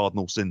of the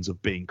cardinal sins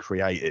of being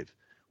creative,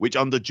 which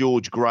under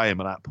George Graham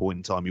at that point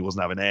in time, he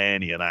wasn't having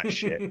any of that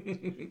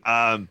shit.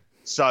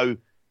 So...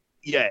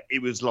 yeah,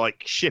 it was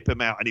like ship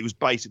him out, and it was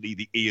basically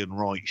the Ian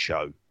Wright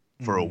show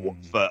for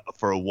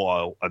a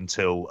while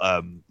until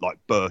like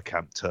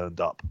Bergkamp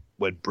turned up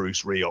when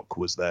Bruce Rioch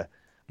was there,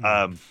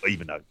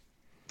 even though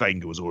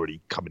Wenger was already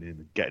coming in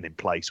and getting in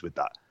place with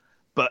that.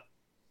 But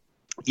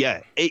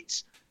yeah,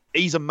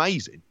 he's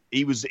amazing.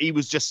 He was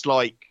just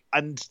like,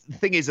 and the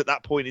thing is, at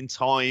that point in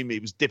time,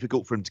 it was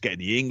difficult for him to get in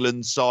the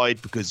England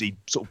side because he'd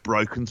sort of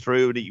broken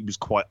through, and he was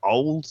quite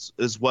old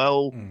as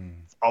well.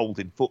 Old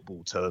in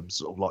football terms,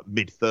 sort of like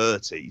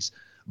mid-30s,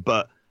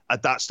 but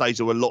at that stage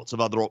there were lots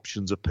of other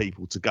options of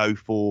people to go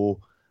for.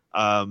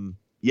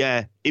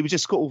 It was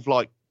just sort of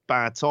like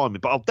bad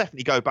timing, but I'll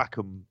definitely go back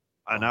and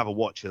have a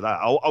watch of that.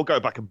 I'll go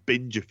back and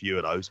binge a few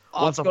of those.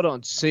 I've got it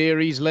on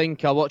Series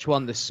Link. I watched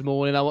one this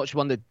morning. I watched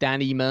one that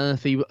Danny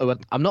Murphy,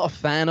 I'm not a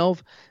fan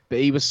of, but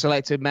he was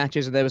selected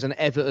matches, and there was an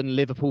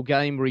Everton-Liverpool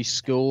game where he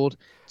scored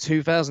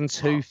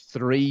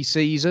 2002-03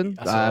 season.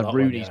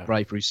 Rooney's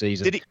breakthrough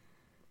season.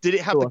 Did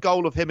it have the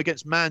goal of him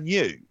against Man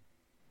U?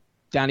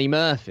 Danny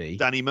Murphy.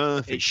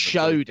 It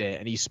showed it,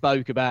 and he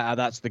spoke about how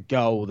that's the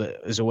goal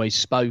that is always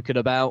spoken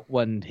about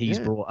when he's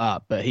brought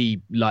up. But he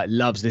like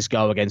loves this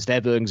goal against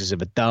Everton because it's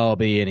of a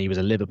derby, and he was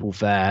a Liverpool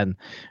fan,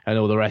 and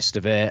all the rest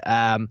of it.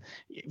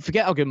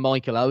 Forget how good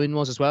Michael Owen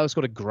was as well. He's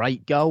got a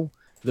great goal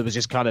that was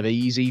just kind of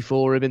easy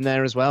for him in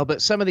there as well.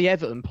 But some of the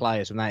Everton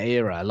players from that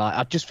era, like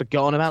I've just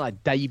forgotten about,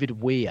 like David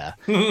Weir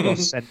got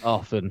sent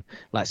off, and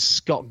like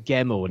Scott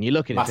Gemmell, and you're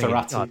looking at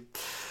thinking,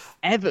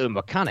 Everton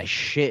were kind of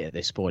shit at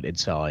this point in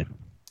time.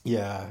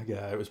 Yeah,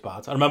 it was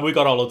bad. I remember we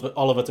got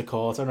Oliver to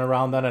Corton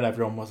around then, and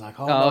everyone was like,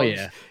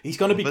 he's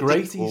going to be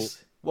great.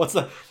 What's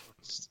that?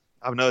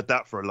 I haven't heard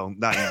that for a long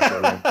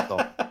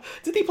time.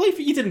 Did he play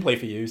for you? Didn't play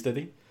for you, did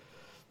he?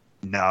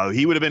 No,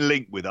 he would have been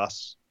linked with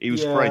us. He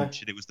was French,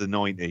 and it was the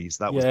 90s.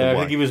 That was the I way.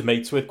 think he was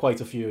mates with quite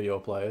a few of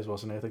your players,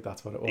 wasn't he? I think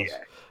that's what it was. Yeah.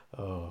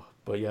 Oh,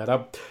 but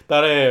yeah,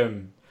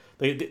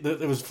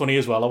 it was funny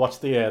as well. I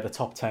watched the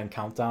top 10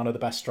 countdown of the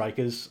best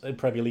strikers in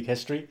Premier League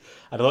history,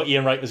 and I thought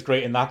Ian Wright was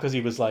great in that because he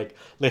was like,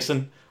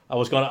 "Listen,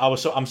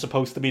 I'm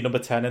supposed to be number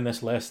 10 in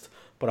this list,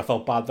 but I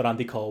felt bad that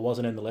Andy Cole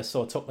wasn't in the list,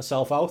 so I took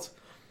myself out.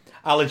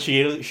 Alan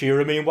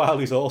Shearer, meanwall,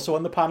 who's also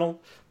on the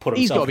panel,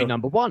 he's got to be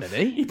number one, isn't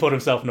he? He put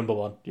himself number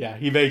one. Yeah,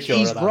 he made sure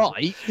he's of that.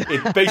 Right.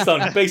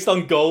 Based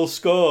on goals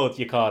scored,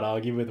 you can't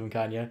argue with him,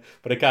 can you?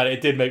 But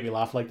it did make me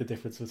laugh, like the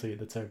difference between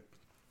the two.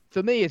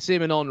 For me, it's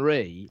him and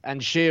Henry,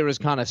 and Shearer's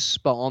kind of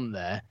spot on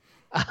there.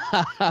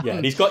 Yeah,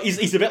 and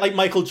he's a bit like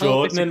Michael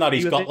Jordan in that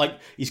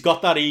he's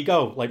got that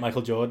ego like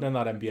Michael Jordan in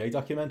that NBA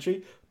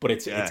documentary, but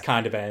it's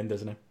kind of earned,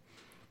 isn't it?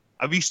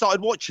 Have you started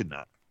watching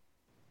that?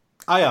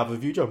 I have.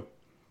 Have you, Joe?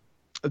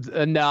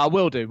 No, I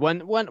will do.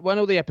 When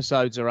all the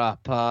episodes are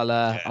up,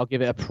 I'll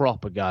give it a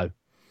proper go.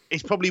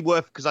 It's probably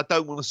worth, because I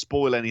don't want to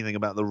spoil anything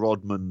about the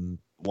Rodman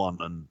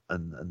one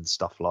and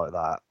stuff like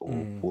that,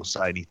 or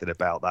say anything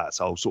about that.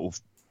 So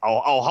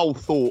I'll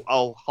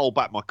hold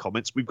back my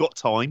comments. We've got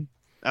time,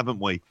 haven't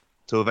we,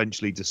 to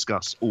eventually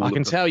discuss all. I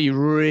can tell you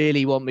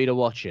really want me to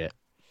watch it.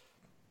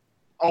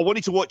 I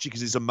wanted to watch it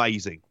because it's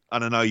amazing,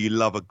 and I know you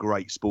love a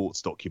great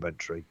sports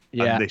documentary.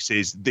 Yeah, and this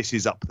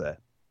is up there.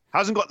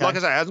 Hasn't got, like I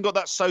say, hasn't got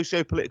that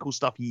socio-political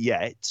stuff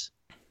yet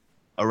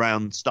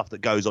around stuff that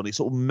goes on. It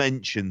sort of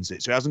mentions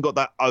it. So it hasn't got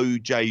that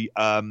OJ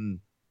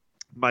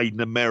Made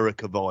in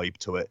America vibe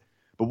to it.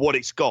 But what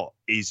it's got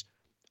is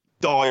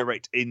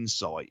direct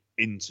insight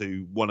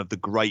into one of the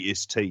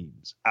greatest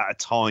teams at a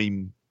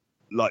time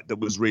like that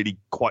was really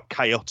quite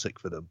chaotic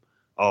for them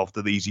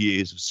after these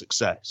years of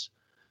success.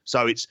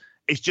 So it's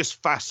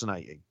just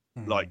fascinating,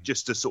 like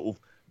just to sort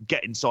of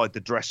get inside the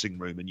dressing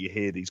room and you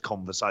hear these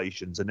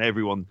conversations and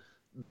everyone...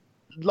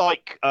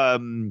 Like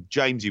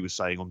Jamesy was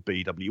saying on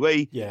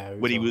BWE,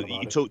 when he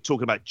was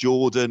talking about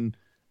Jordan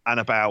and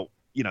about,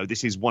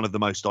 this is one of the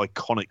most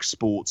iconic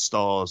sports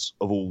stars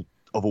of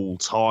all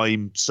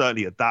time,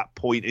 certainly at that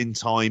point in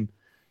time,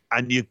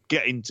 and you're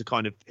getting to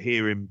kind of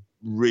hear him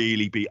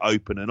really be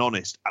open and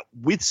honest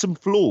with some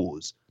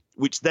flaws,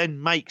 which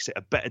then makes it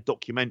a better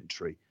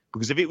documentary.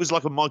 Because if it was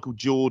like a Michael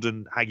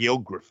Jordan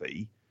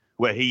hagiography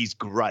where he's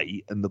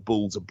great and the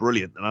Bulls are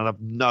brilliant, then I'd have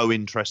no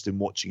interest in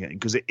watching it.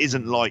 Because it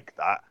isn't like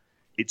that.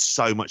 It's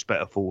so much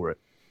better for it.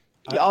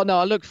 Oh, no,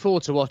 I look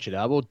forward to watching it.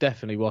 I will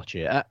definitely watch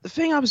it. The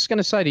thing I was going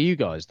to say to you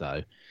guys,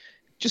 though,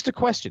 just a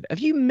question. Have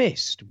you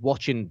missed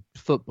watching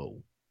football?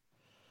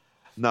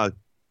 No.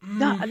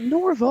 No,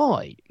 nor have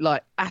I,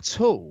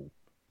 at all.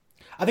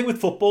 I think with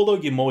football, though,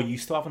 you're more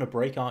used to having a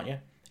break, aren't you?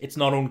 It's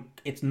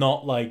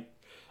not like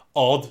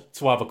odd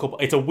to have a couple...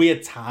 It's a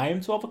weird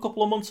time to have a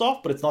couple of months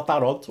off, but it's not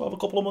that odd to have a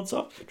couple of months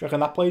off. Do you reckon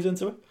that plays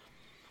into it?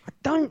 I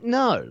don't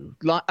know.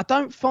 I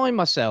don't find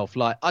myself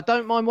I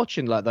don't mind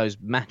watching those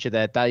match of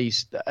their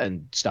days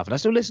and stuff, and I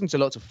still listen to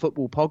lots of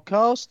football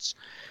podcasts,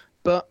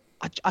 but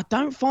I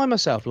don't find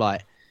myself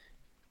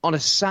on a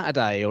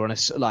Saturday or on a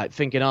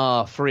thinking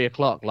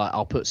 3:00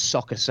 I'll put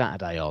Soccer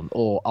Saturday on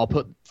or I'll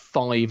put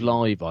 5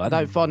 Live on. I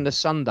don't find the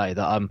Sunday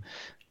that I'm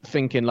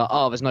thinking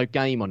there's no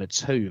game on at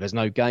 2, there's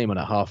no game on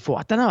at 4:30.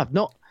 I don't know. I've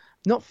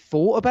not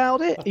thought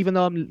about it, even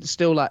though I'm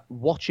still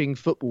watching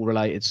football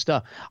related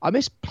stuff. I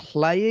miss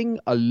playing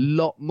a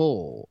lot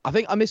more. I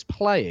think I miss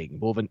playing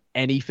more than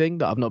anything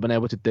that I've not been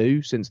able to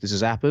do since this has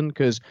happened,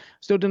 because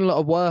I'm still doing a lot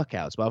of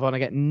workouts, but I find I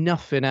get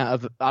nothing I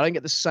don't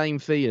get the same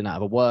feeling out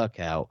of a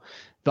workout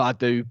that I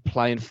do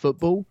playing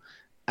football.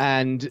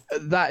 And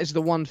that is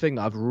the one thing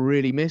that I've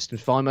really missed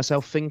and find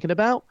myself thinking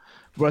about.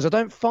 Whereas I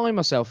don't find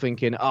myself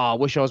thinking, I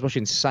wish I was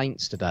watching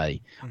Saints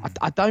today.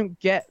 I don't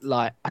get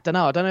I don't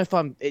know. I don't know if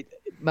I'm...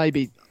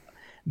 Maybe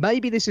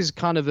this is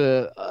kind of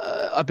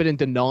I've been in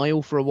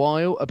denial for a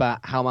while about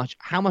how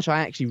much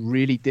I actually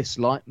really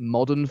dislike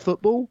modern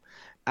football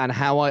and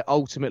how I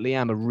ultimately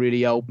am a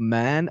really old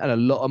man, and a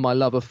lot of my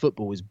love of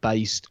football is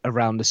based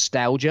around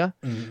nostalgia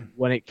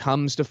when it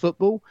comes to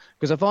football,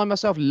 because I find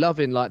myself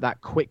loving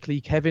that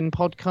Quickly Kevin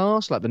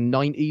podcast, the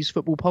 90s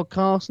football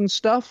podcast and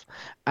stuff,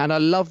 and I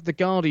love the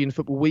Guardian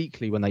Football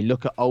Weekly when they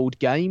look at old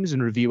games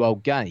and review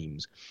old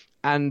games.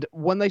 And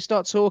when they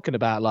start talking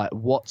about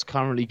what's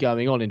currently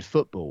going on in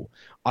football,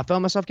 I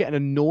found myself getting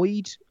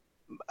annoyed,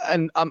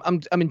 and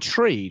I'm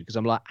intrigued, because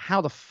I'm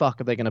how the fuck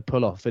are they going to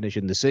pull off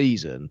finishing the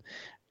season?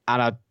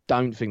 And I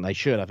don't think they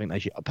should. I think they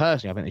should.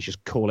 Personally, I think they should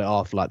just call it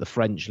off like the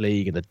French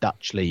league and the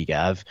Dutch league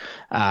have,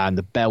 and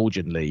the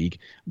Belgian league.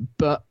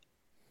 But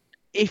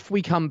if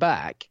we come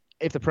back,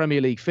 if the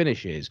Premier League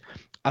finishes,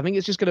 I think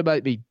it's just going to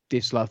make me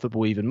dislike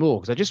football even more,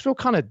 because I just feel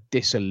kind of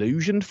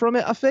disillusioned from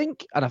it, I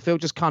think. And I feel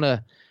just kind of...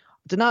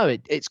 I don't know.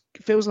 It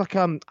feels like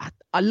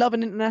I love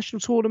an international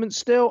tournament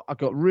still. I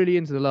got really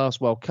into the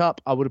last World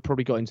Cup. I would have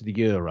probably got into the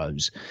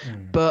Euros,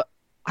 but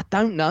I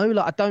don't know.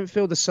 I don't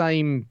feel the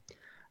same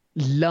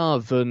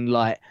love, and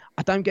I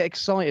don't get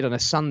excited on a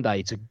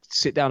Sunday to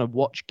sit down and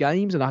watch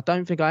games. And I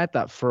don't think I had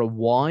that for a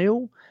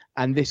while.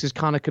 And this has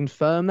kind of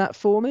confirmed that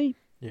for me.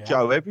 Yeah.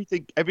 Joe,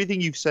 everything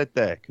you've said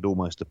there could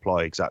almost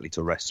apply exactly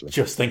to wrestling.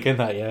 Just thinking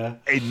that, yeah.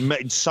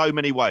 In so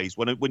many ways.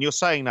 When you're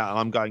saying that,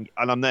 and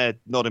I'm there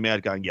nodding my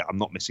head going, yeah, I'm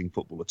not missing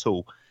football at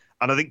all.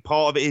 And I think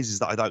part of it is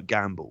that I don't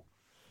gamble.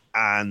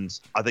 And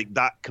I think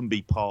that can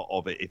be part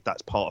of it if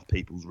that's part of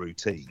people's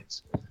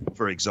routines,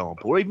 for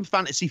example, or even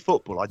fantasy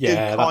football. I do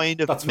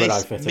kind of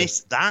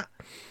miss that,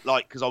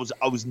 like, because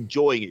I was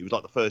enjoying it. It was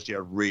like the first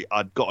year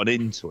I'd gotten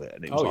into it,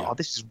 and it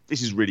was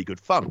this is really good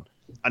fun,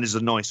 and it's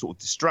a nice sort of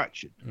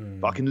distraction.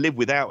 But I can live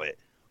without it.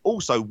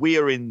 Also,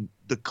 we're in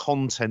the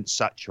content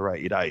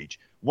saturated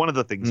age. One of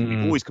the things that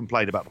we've always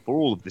complained about before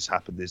all of this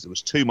happened is there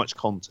was too much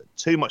content,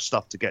 too much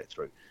stuff to get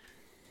through.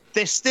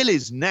 There still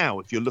is now,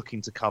 if you're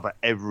looking to cover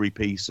every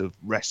piece of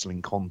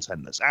wrestling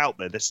content that's out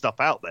there. There's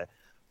stuff out there,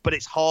 but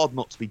it's hard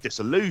not to be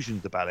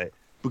disillusioned about it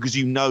because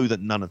you know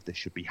that none of this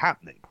should be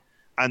happening.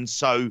 And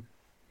so,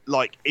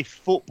 like, if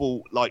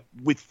football, like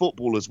with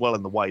football as well,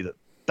 in the way that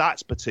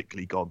that's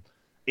particularly gone,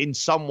 in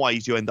some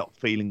ways you end up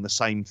feeling the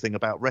same thing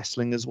about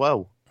wrestling as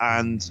well.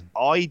 And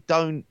I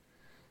don't,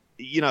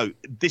 you know,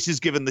 this is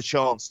given the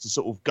chance to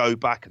sort of go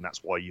back, and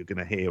that's why you're going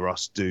to hear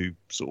us do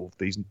sort of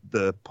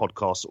the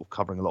podcast sort of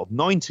covering a lot of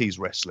 90s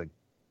wrestling.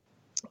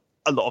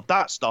 A lot of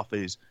that stuff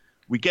is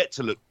we get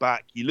to look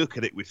back, you look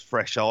at it with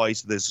fresh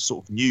eyes, there's a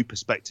sort of new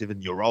perspective,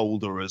 and you're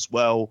older as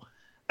well,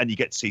 and you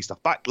get to see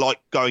stuff back, like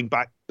going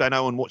back,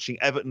 Benno, and watching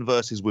Everton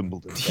versus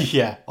Wimbledon.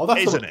 Yeah. Oh,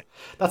 that's it?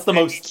 That's the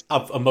most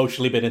I've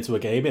emotionally been into a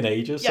game in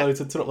ages. Yeah.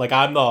 So it's like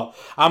I'm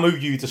who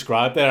you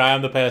described there. I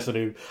am the person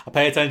who I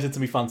pay attention to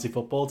my fancy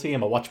football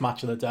team. I watch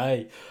Match of the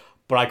Day,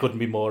 but I couldn't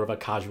be more of a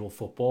casual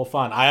football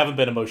fan. I haven't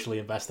been emotionally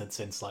invested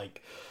since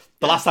like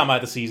the last time I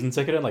had a season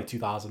ticket in like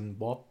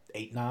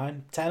 2008,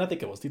 9, 10. I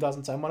think it was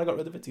 2010 when I got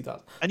rid of it.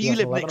 2000. And you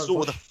live next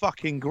door to the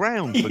fucking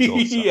ground, for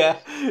God's sake. Yeah,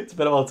 it's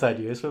been about 10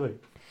 years for me.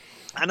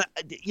 And,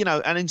 you know,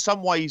 and in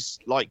some ways,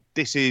 like,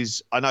 this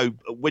is, I know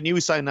when you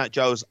were saying that,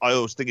 Joe, I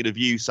was thinking of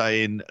you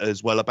saying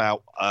as well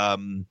about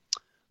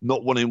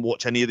not wanting to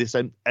watch any of this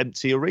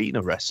empty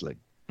arena wrestling.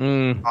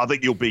 I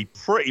think you'll be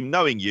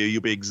knowing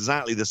you'll be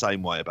exactly the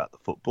same way about the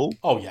football.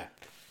 Oh, yeah.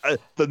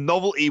 The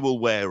novelty will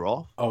wear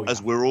off,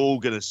 as we're all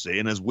going to see,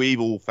 and as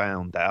we've all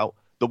found out,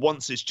 that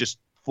once it's just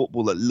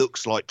football that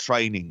looks like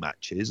training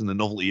matches, and the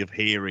novelty of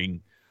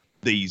hearing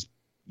these,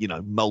 you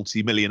know,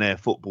 multi-millionaire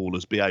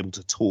footballers be able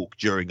to talk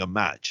during a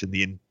match, and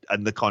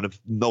the kind of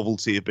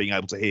novelty of being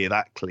able to hear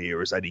that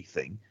clear as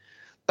anything,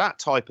 that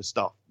type of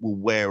stuff will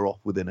wear off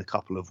within a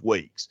couple of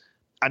weeks,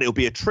 and it'll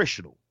be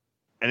attritional,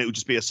 and it will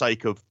just be a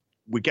sake of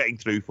we're getting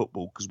through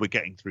football because we're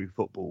getting through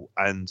football.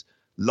 And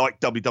like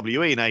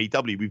WWE and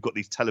AEW, we've got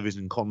these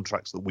television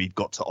contracts that we've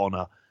got to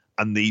honour,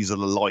 and these are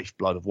the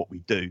lifeblood of what we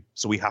do.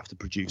 So we have to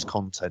produce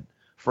content,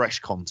 fresh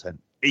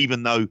content,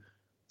 even though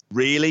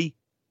really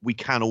we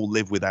can all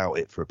live without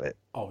it for a bit.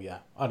 Oh, yeah.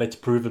 And it's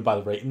proven by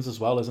the ratings as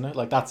well, isn't it?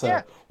 Like, that's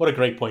what a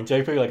great point,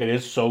 JP. Like,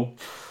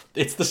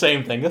 it's the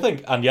same thing, I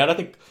think. And yet, I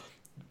think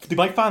they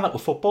might find that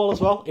with football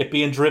as well. It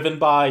being driven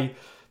by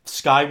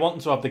Sky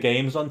wanting to have the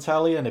games on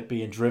telly, and it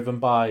being driven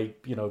by,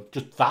 you know,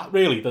 just that,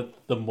 really,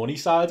 the money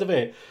side of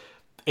it.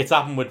 It's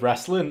happened with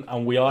wrestling,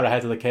 and we are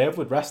ahead of the curve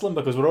with wrestling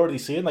because we're already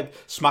seeing, like,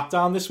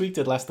 SmackDown this week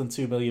did less than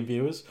 2 million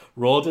viewers.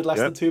 Raw did less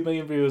than 2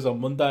 million viewers on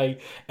Monday.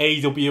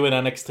 AEW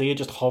and NXT are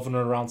just hovering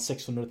around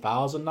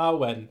 600,000 now,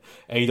 when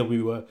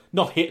AEW were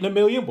not hitting 1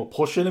 million, but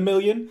pushing 1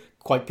 million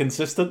quite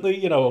consistently,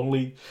 you know,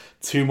 only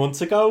 2 months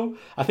ago.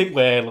 I think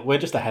we're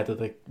just ahead of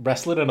the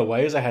wrestling, in a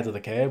way, is ahead of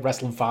the curve.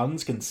 Wrestling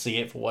fans can see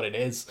it for what it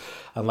is,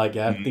 and like,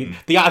 I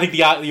think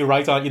you're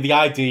right, aren't you? The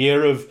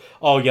idea of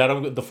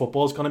the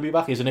football's going to be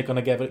back, isn't it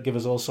going to give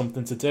us all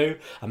something to do?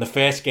 And the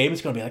first game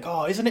is going to be like,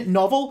 oh, isn't it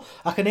novel?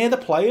 I can hear the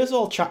players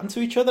all chatting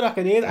to each other. I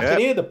can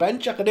hear the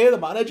bench. I can hear the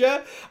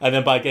manager. And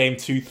then by game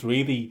 2,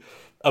 3, the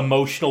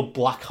emotional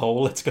black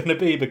hole it's going to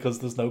be because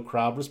there's no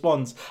crowd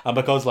response, and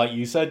because, like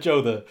you said,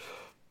 Joe,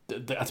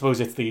 I suppose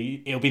it'll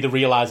be the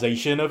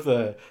realization of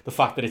the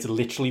fact that it's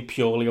literally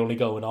purely only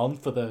going on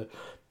for the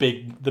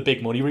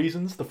big money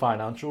reasons, the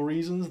financial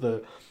reasons,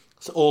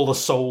 all the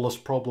soulless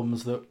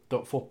problems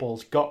that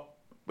football's got.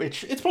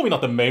 Which it's probably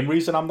not the main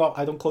reason.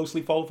 I don't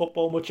closely follow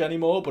football much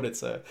anymore, but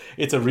it's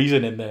a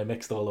reason in there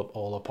mixed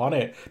all upon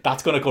it.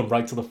 That's going to come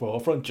right to the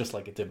forefront, just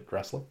like it did with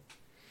wrestling.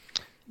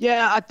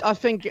 Yeah, I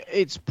think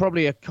it's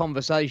probably a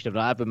conversation that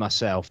I had with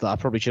myself that I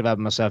probably should have had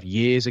with myself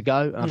years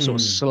ago, and I've sort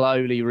of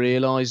slowly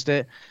realised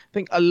it. I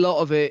think a lot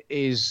of it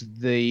is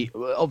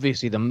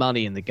obviously the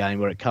money in the game,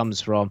 where it comes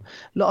from.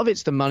 A lot of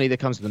it's the money that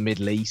comes from the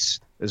Middle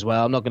East as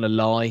well, I'm not going to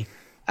lie.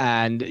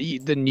 And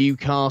the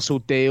Newcastle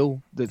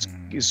deal that's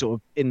sort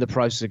of in the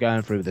process of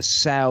going through, the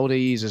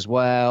Saudis as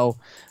well,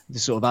 the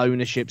sort of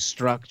ownership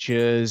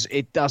structures.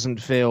 It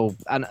doesn't feel,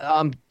 and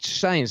I'm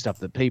saying stuff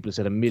that people have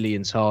said a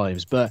million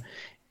times, but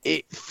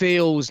it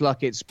feels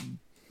like it's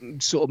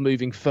sort of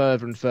moving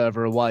further and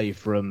further away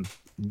from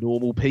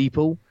normal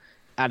people,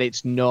 and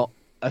it's not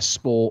a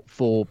sport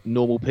for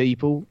normal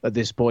people at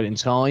this point in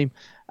time.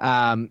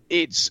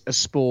 It's a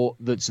sport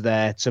that's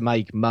there to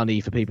make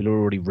money for people who are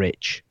already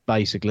rich,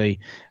 basically,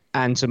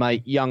 and to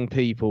make young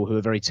people who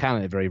are very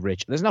talented very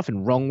rich. There's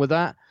nothing wrong with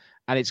that,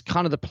 and it's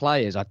kind of the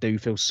players I do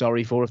feel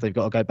sorry for if they've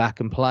got to go back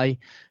and play,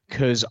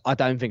 because I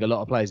don't think a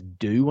lot of players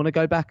do want to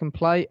go back and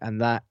play, and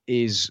that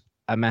is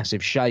a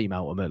massive shame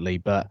ultimately.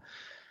 But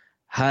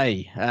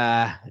Hey,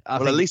 I Well,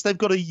 think, at least they've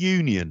got a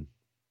union.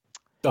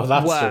 Oh,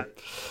 that's well,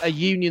 it. a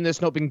union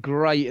that's not been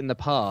great in the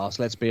past.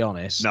 Let's be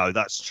honest. No,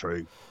 that's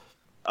true.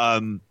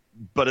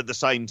 But at the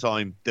same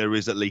time, there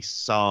is at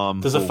least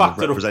some There's a form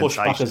factor of pushback,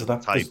 representation isn't there?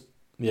 at the table.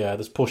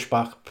 There's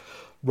pushback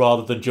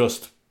rather than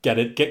just get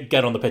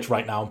on the pitch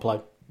right now and play.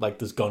 Like,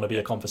 there's going to be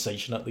a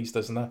conversation at least,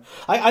 isn't there?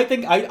 I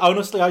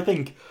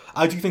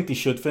do think they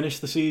should finish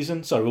the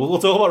season. Sorry, we'll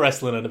talk about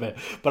wrestling in a bit,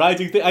 but I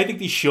think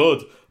they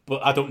should.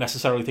 But I don't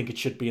necessarily think it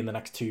should be in the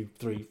next 2,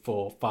 3,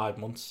 4, 5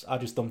 months. I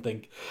just don't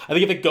think. I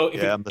think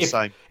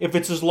if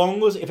it's as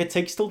long as if it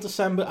takes till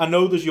December. I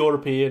know there's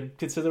European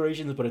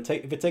considerations, but if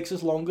it takes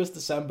as long as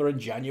December and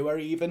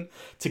January even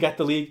to get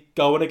the league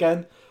going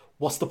again,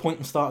 what's the point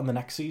in starting the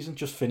next season?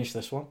 Just finish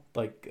this one.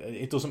 Like,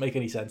 it doesn't make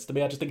any sense to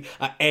me. I just think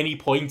at any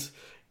point,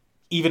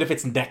 even if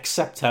it's next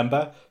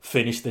September,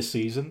 finish this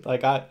season.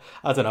 Like, I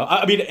don't know.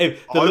 I mean,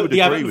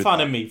 the Everton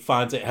fan in me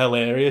finds it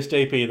hilarious,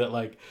 JP, that,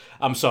 like,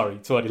 I'm sorry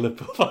to any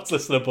Liverpool fans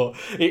listening, but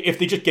if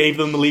they just gave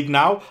them the league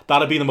now,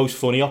 that'd be the most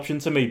funny option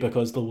to me,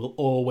 because there will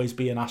always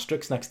be an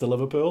asterisk next to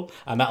Liverpool,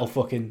 and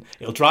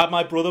it'll drive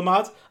my brother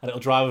mad, and it'll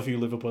drive a few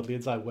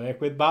Liverpoolians I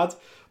work with mad.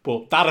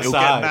 But that aside,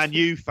 it'll get Man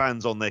U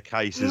fans on their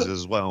cases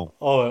as well.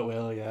 Oh, it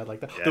will, yeah.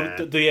 Like that.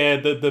 Yeah.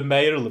 The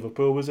mayor of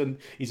Liverpool was in.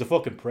 He's a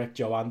fucking prick,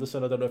 Joe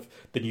Anderson. I don't know if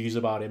the news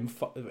about him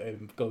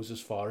goes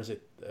as far as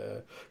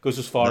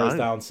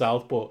down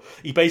south, but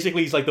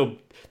he's like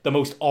the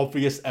most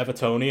obvious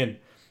Evertonian,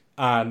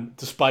 and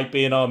despite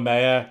being our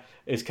mayor,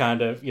 is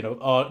kind of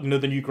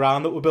the new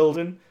ground that we're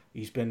building.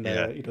 He's been,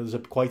 there's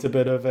quite a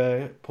bit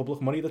of public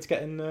money that's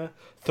getting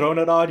thrown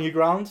at our new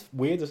ground.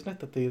 Weird, isn't it,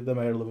 that the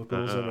mayor of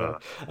Liverpool's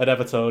at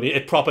Everton?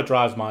 It proper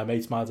drives my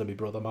mates mad and my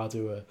brother mad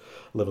who are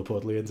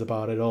Liverpoolians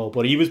about it all.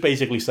 But he was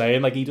basically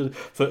saying, like, he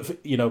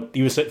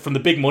was from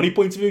the big money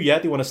point of view, yeah,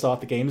 they want to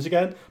start the games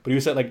again. But he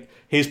was saying, like,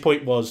 his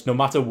point was, no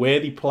matter where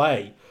they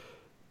play,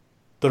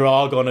 there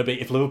are going to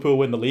be, if Liverpool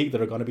win the league,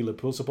 there are going to be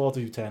Liverpool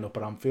supporters who turn up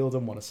at Anfield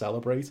and want to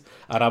celebrate.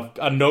 And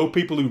I know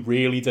people who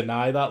really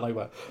deny that, like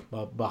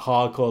my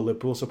hardcore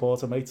Liverpool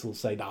supporter mates will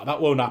say, "No,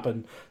 that won't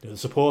happen." The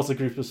supporter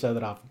group will say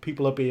that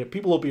people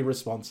will be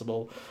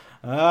responsible.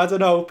 I don't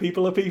know.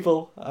 People are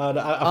people. And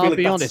I'll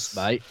be honest,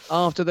 mate.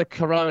 After the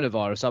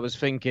coronavirus, I was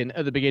thinking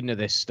at the beginning of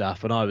this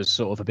stuff, and I was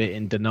sort of a bit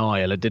in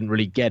denial. I didn't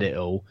really get it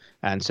all,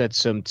 and said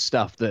some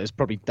stuff that is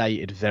probably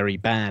dated very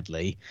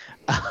badly.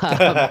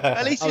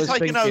 At least he's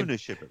taking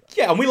ownership of that.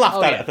 Yeah, and we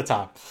laughed at it at the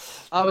time.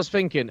 I was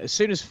thinking, as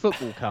soon as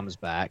football comes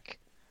back,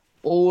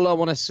 all I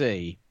want to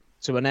see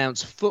to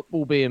announce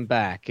football being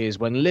back is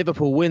when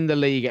Liverpool win the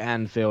league at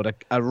Anfield,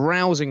 a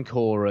rousing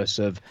chorus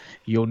of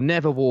 "You'll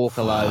never walk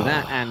alone"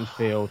 at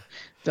Anfield,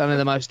 done in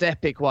the most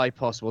epic way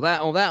possible.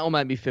 That'll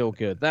make me feel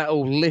good.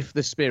 That'll lift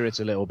the spirits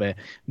a little bit.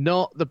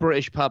 Not the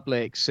British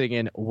public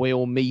singing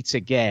 "We'll meet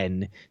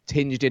again,"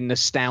 tinged in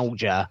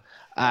nostalgia,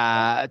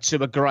 to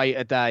a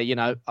greater day,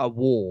 a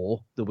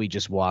war that we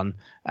just won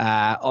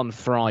on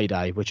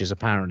Friday, which is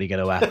apparently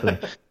going to happen.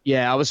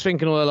 Yeah, I was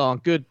thinking all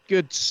along, good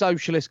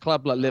socialist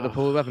club like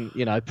Liverpool, who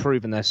haven't,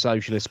 proven their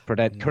socialist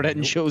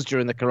credentials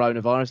during the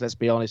coronavirus, let's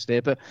be honest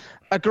here, but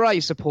a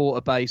great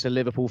supporter base of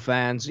Liverpool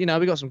fans. We've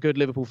got some good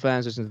Liverpool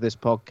fans listening to this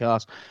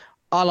podcast.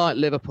 I like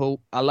Liverpool.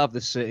 I love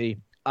the city.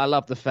 I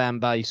love the fan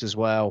base as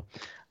well.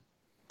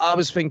 I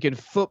was thinking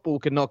football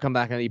could not come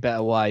back any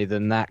better way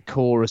than that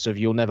chorus of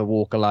 "You'll never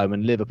walk alone"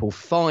 and Liverpool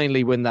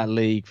finally win that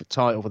league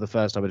title for the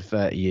first time in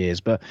 30 years.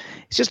 But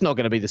it's just not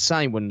going to be the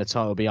same winning the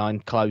title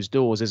behind closed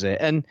doors, is it?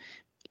 And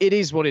it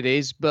is what it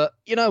is. But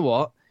you know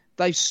what?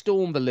 They've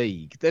stormed the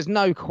league. There's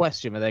no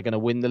question that they're going to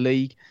win the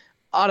league.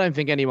 I don't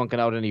think anyone can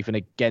hold anything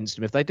against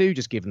them if they do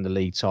just give them the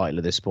league title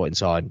at this point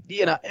in time.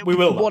 We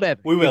will. Whatever.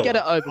 We will. We get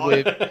it over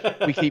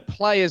with. We keep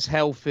players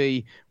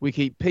healthy. We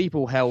keep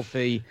people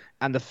healthy.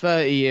 And the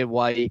 30-year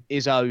wait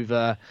is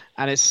over.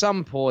 And at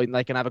some point,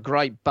 they can have a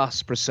great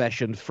bus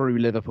procession through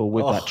Liverpool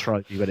with that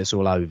trophy when it's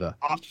all over.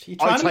 You're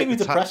trying to make me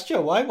depressed,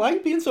 Joe. Why are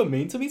you being so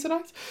mean to me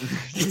tonight?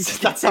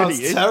 That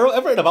sounds terrible.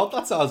 Everything about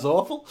that sounds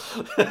awful.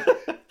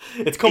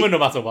 It's coming no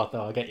matter what,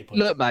 though. I get your point.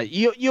 Look, mate,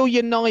 you'll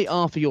unite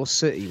after your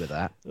city with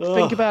that.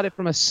 Think about it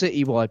from a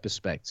city-wide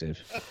perspective.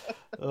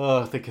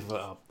 I'm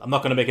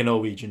not going to make a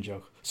Norwegian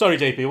joke. Sorry,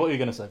 JP, what were you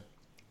going to say?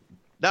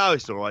 No,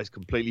 it's all right. It's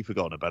completely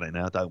forgotten about it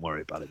now. Don't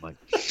worry about it, mate.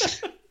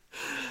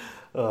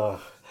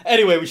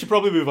 Anyway, we should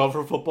probably move on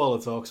from football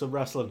and talk some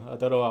wrestling. I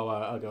don't know how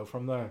I go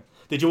from there.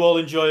 Did you all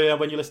enjoy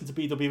when you listened to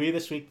BWE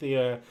this week,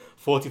 the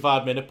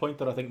 45-minute point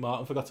that I think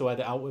Martin forgot to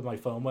edit out when my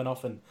phone went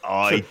off? And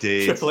I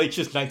did. Triple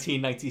H's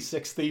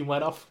 1996 theme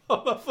went off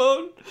on my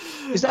phone.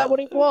 Is that what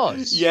it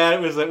was? Yeah,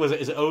 it was.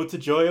 Is it Ode to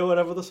Joy or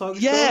whatever the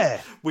song's called?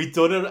 We'd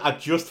done it. I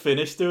just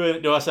finished doing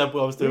it. No, I said I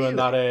was doing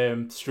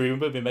that stream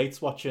with my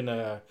mates watching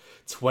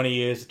 20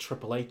 years of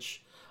Triple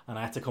H. And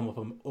I had to come up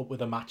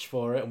with a match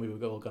for it, and we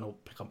were all going to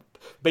pick up.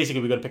 Basically,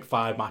 we were going to pick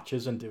 5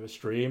 matches and do a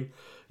stream.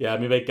 Yeah,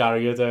 my mate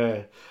Gary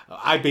had.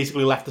 I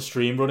basically left the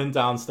stream running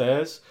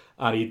downstairs,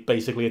 and he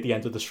basically at the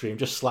end of the stream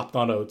just slapped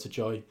on Ode to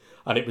Joy.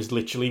 And it was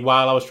literally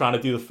while I was trying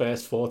to do the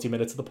first 40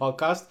 minutes of the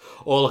podcast,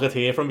 all I could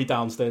hear from my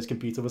downstairs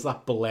computer was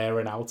that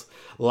blaring out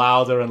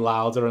louder and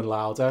louder and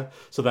louder.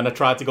 So then I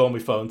tried to go on my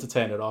phone to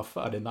turn it off,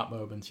 and in that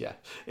moment, yeah,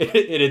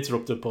 it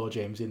interrupted poor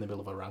James in the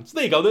middle of a rant. So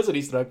there you go, there's an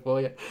Easter egg for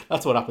you.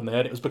 That's what happened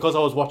there. It was because I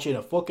was watching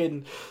a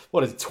fucking,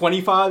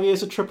 25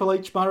 years of Triple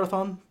H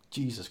marathon?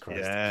 Jesus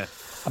Christ. Yeah.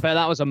 I bet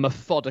that was a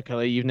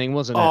methodical evening,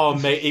 wasn't it? Oh,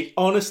 mate,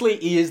 honestly,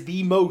 he is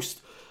the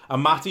most...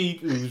 And Matty,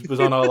 who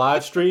was on our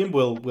live stream,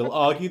 will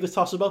argue the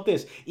toss about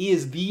this. He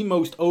is the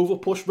most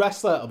overpushed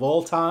wrestler of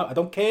all time. I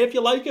don't care if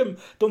you like him.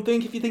 Don't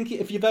think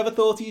if you've ever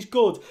thought he's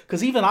good,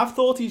 because even I've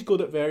thought he's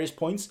good at various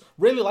points.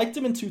 Really liked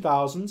him in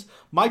 2000s.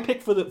 My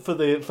pick for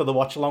the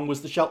watch along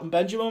was the Shelton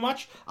Benjamin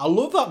match. I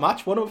love that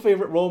match. One of my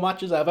favourite Raw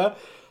matches ever.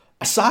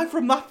 Aside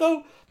from that,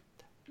 though.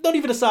 Not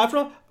even aside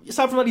from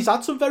that, he's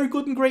had some very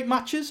good and great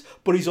matches,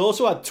 but he's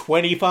also had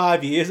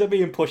 25 years of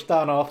being pushed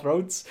down our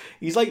throats.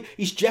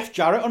 He's Jeff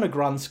Jarrett on a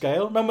grand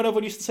scale. Remember when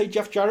everyone used to say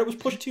Jeff Jarrett was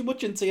pushed too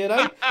much in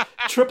TNA?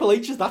 Triple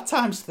H is that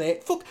times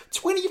 30. Fuck,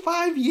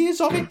 25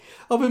 years of it,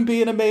 of him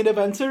being a main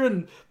eventer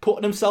and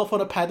putting himself on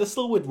a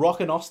pedestal with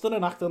Rock and Austin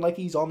and acting like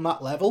he's on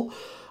that level.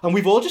 And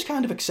we've all just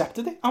kind of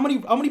accepted it. How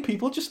many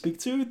people just speak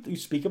to who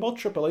speak about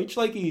Triple H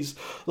like he's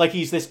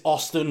this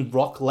Austin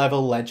Rock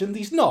level legend?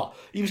 He's not.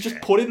 He was just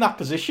put in that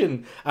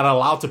position and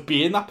allowed to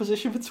be in that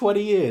position for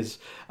 20 years.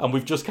 And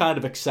we've just kind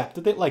of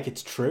accepted it like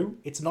it's true.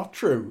 It's not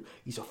true.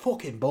 He's a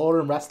fucking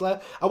boring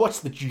wrestler. I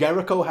watched the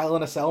Jericho Hell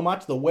in a Cell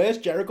match, the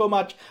worst Jericho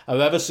match I've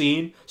ever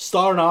seen.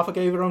 Star and a half I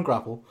gave it on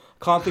Grapple.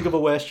 Can't think of a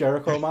worse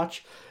Jericho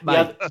match.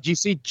 Mate, did you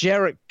see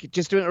Jericho?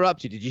 Just to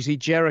interrupt you, did you see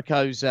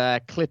Jericho's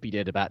clip he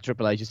did about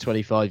Triple H's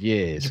 25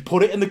 years? You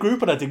put it in the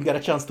group and I didn't get a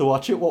chance to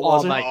watch it. What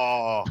was it? Mate,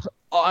 I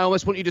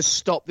almost want you to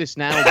stop this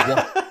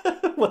now.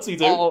 What's he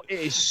doing? Oh, it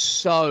is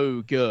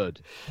so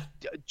good.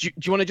 Do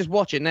you want to just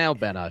watch it now,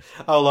 Benno?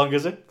 How long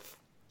is it?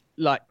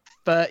 Like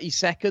 30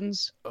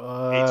 seconds.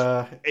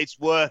 It's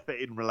worth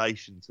it in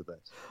relation to this.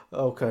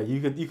 Okay,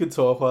 you can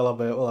talk while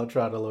I'm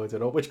trying to load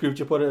it up. Which group did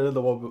you put it in?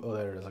 The one? Oh,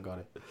 there it is. I got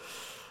it.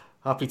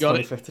 Happy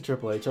 25th to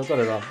Triple H. I've got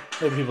it on.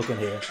 Maybe people can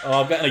hear.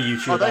 Oh, I'm getting a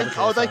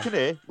YouTube. They can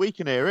hear. We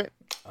can hear it.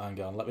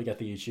 Hang on, let me get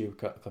the YouTube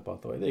clip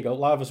out the way. There you go.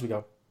 Live as we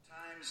go.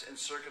 Times and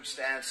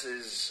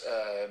circumstances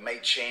may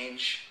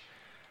change,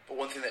 but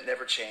one thing that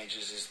never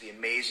changes is the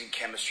amazing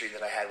chemistry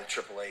that I had with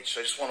Triple H. So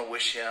I just want to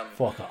wish him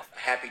Fuck off. a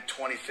happy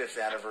 25th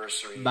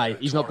anniversary. Mate,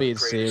 he's not being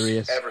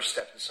serious. Ever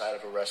stepped inside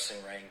of a wrestling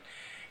ring,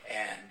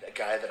 and a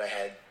guy that I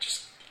had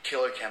just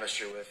killer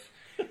chemistry with.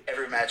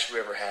 Every match we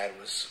ever had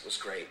was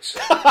great. So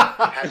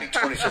happy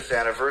 25th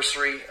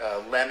anniversary.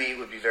 Lemmy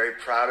would be very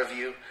proud of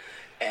you.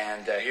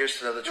 And here's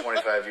to another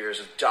 25 years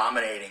of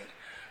dominating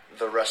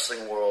the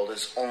wrestling world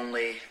as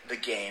only the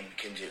game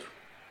can do.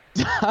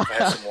 If I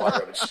had some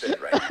water, I would spit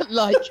it right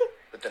now.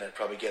 But then I'd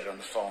probably get it on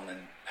the phone and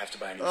have to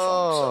buy a new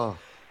phone. So.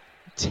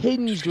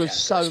 Tinged with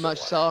so much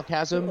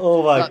sarcasm.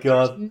 Oh my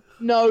God.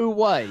 No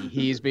way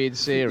he is being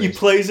serious. He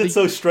plays it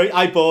so straight.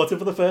 I bought it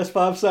for the first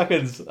 5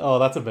 seconds. Oh,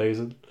 that's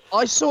amazing.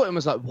 I saw it and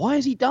was like, why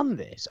has he done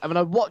this? I mean,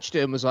 I watched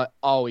it and was like,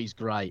 oh, he's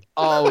great.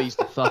 Oh, he's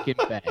the fucking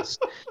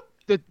best.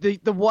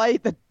 The way,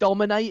 the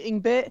dominating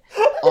bit,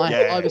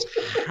 I was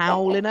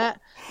howling at.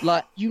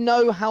 Like, you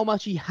know how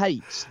much he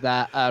hates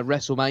that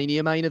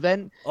WrestleMania main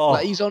event? Oh.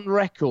 Like, he's on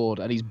record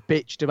and he's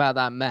bitched about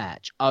that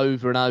match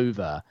over and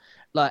over.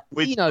 Like,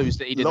 he knows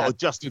that he didn't have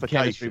good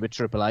chemistry with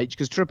Triple H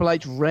because Triple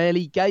H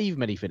rarely gave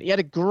him anything. He had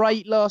a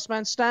great last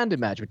man standing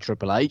match with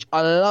Triple H.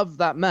 I love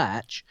that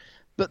match.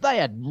 But they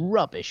had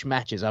rubbish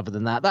matches other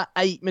than that. That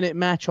 8-minute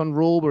match on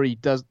Raw where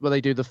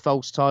they do the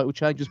false title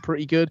change was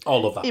pretty good. I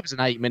love that. It was an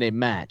 8-minute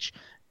match.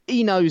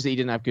 He knows that he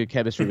didn't have good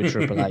chemistry with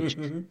Triple H.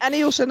 And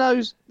he also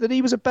knows that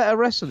he was a better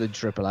wrestler than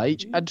Triple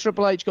H. And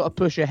Triple H got a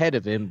push ahead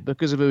of him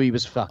because of who he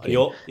was fucking.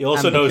 He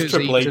also knows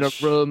Triple H. In a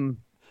room.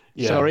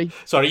 Yeah.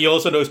 Sorry, he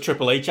also knows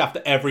Triple H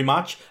after every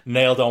match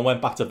nailed on,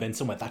 went back to Vince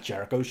and went, that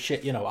Jericho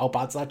shit, you know, how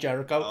bad's that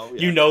Jericho? Oh,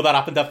 yeah. You know that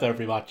happened after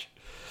every match.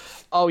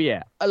 Oh,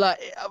 yeah. Like,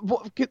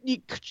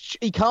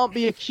 he can't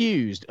be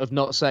accused of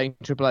not saying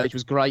Triple H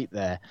was great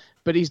there,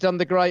 but he's done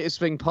the greatest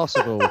thing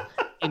possible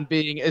in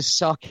being as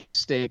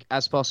sarcastic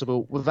as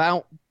possible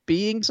without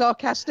being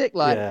sarcastic.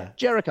 Like,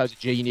 Jericho's a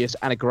genius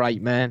and a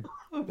great man.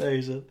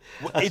 Amazing.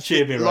 Like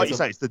you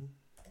say, it's the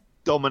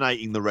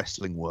dominating the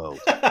wrestling world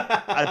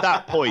at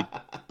that point,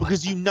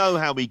 because you know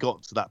how he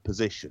got to that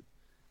position,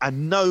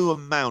 and no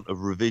amount of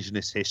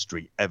revisionist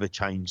history ever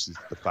changes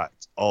the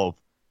fact of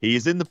he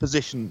is in the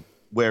position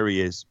where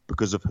he is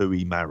because of who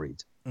he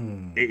married.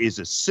 It is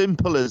as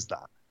simple as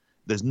that.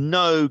 There's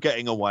no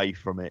getting away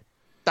from it.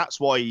 That's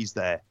why he's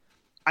there.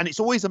 And it's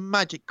always a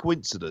magic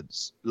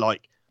coincidence,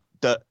 like,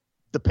 that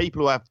the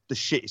people who have the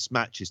shittest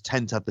matches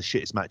tend to have the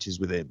shittest matches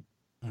with him.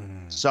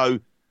 So,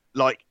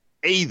 like,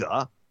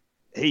 either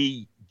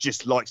he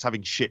just likes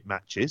having shit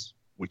matches,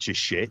 which is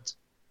shit,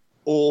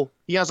 or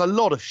he has a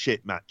lot of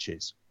shit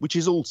matches, which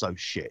is also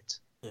shit.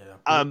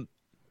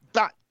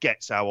 that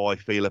gets how I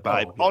feel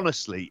about it. Yeah.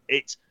 Honestly,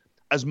 it's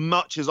as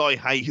much as I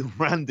hate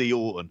Randy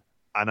Orton,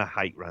 and I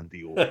hate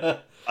Randy Orton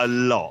a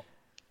lot.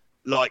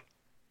 Like,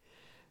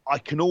 I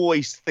can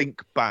always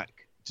think back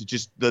to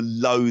just the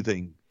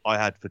loathing I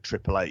had for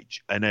Triple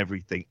H and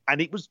everything,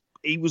 and he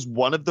was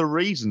one of the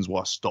reasons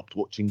why I stopped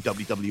watching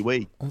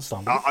WWE.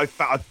 I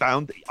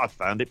found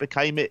it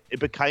became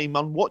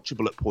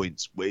unwatchable at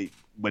points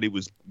when it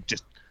was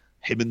just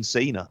him and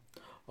Cena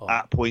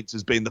at points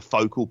as being the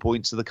focal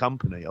points of the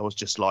company. I was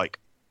just like,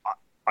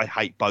 I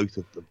hate both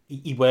of them.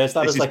 He wears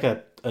that as like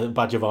a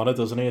badge of honor,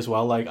 doesn't he? As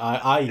well, like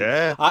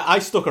I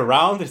stuck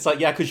around. It's like,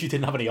 yeah, because you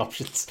didn't have any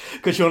options.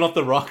 Because you're not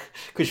The Rock.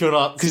 Because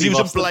he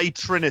was a Blade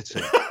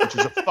Trinity, which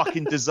is a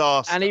fucking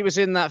disaster. And he was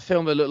in that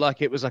film that looked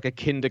like it was like a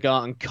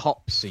kindergarten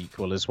cop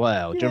sequel as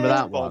well. Do you remember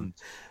that one?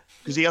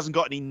 Because he hasn't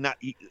got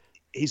any.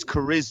 His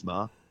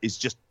charisma is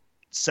just.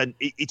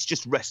 It's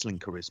just wrestling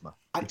charisma.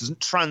 It doesn't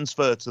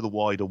transfer to the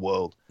wider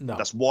world. No.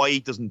 That's why he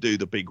doesn't do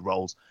the big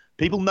roles.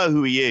 People know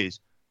who he is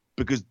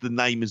because the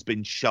name has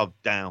been shoved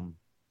down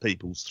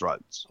people's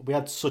throats. We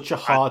had such a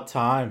hard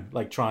time,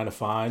 like, trying to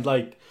find,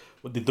 like,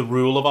 the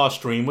rule of our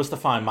stream was to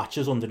find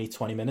matches underneath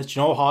 20 minutes. Do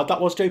you know how hard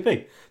that was,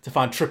 JP? To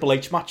find Triple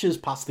H matches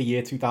past the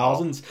year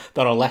 2000s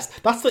that are less.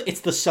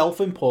 It's the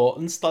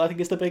self-importance that I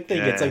think is the big thing.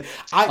 Yeah. It's like,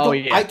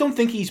 I don't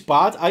think he's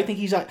bad. I think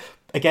he's,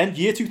 again,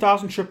 year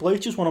 2000 Triple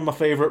H is one of my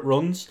favourite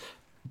runs.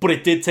 But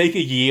it did take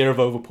a year of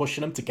over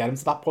pushing him to get him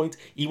to that point.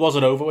 He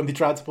wasn't over when they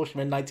tried to push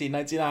him in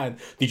 1999.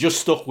 They just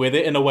stuck with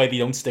it in a way they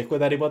don't stick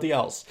with anybody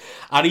else.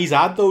 And he's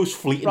had those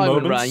fleeting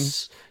moments.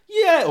 Reigns.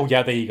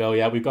 Yeah, there you go.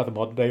 Yeah, we've got the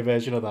modern day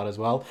version of that as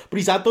well. But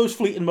he's had those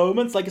fleeting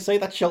moments, like I say,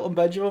 that Shelton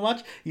Benjamin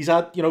match. He's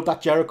had,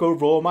 that Jericho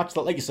Raw match.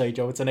 That, like you say,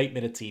 Joe, it's an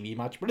 8-minute TV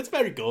match, but it's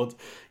very good.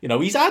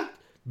 He's had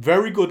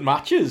very good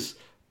matches,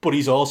 but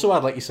he's also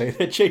had, like you say,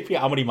 JP,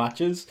 how many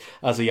matches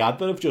has he had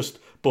that have just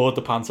bored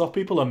the pants off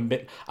people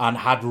and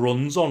had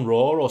runs on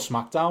Raw or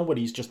SmackDown where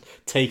he's just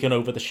taken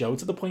over the show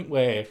to the point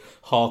where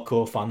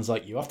hardcore fans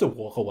like you have to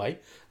walk away.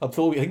 I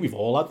think we've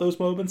all had those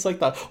moments like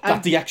that.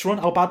 That DX run,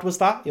 how bad was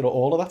that?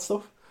 All of that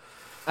stuff.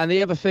 And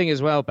the other thing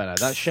as well, Benno,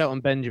 that Shelton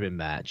Benjamin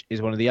match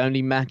is one of the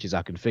only matches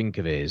I can think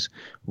of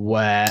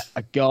where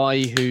a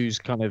guy who's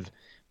kind of,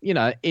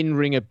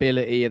 in-ring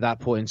ability at that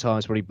point in time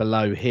is probably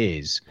below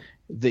his,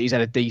 that he's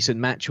had a decent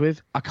match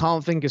with. I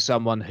can't think of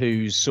someone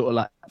whose sort of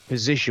like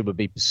position would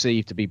be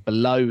perceived to be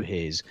below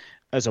his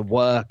as a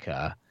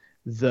worker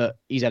that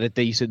he's had a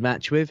decent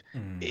match with.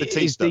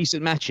 His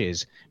decent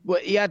matches. Well,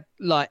 he had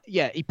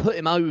he put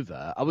him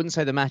over. I wouldn't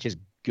say the match is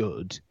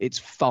good. It's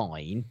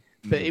fine.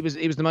 But it was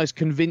the most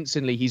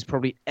convincingly he's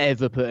probably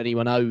ever put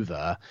anyone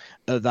over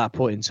at that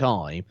point in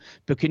time.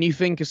 But can you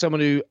think of someone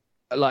who,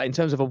 like, in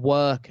terms of a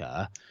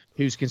worker,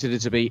 who's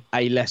considered to be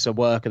a lesser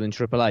worker than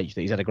Triple H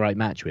that he's had a great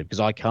match with? Because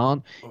I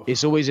can't.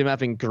 It's always him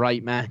having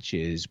great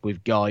matches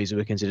with guys who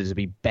are considered to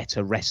be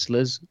better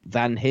wrestlers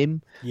than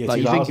him. Yeah,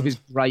 like, you think of his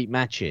great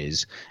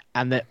matches,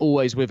 and they're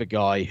always with a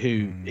guy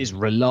who is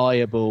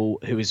reliable,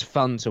 who is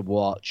fun to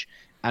watch,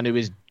 and who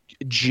is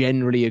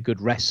generally a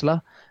good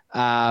wrestler.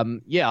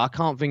 I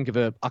can't think of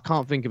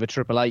a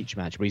Triple H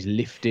match where he's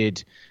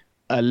lifted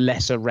a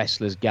lesser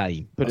wrestler's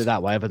game. Put it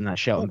that way, other than that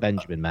Shelton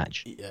Benjamin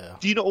match. Yeah.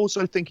 Do you not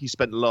also think he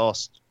spent the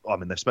last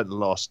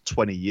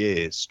 20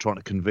 years trying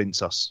to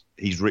convince us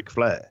he's Ric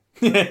Flair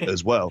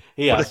as well?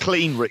 But a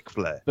clean Ric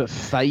Flair. But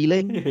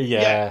failing?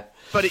 Yeah.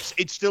 But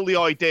it's still the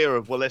idea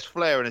of, well, there's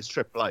Flair and there's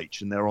Triple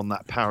H, and they're on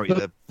that parity.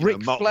 But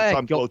Ric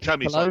Flair got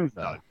people over.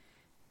 No.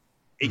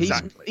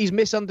 Exactly. He's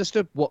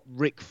misunderstood what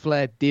Ric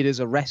Flair did as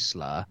a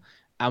wrestler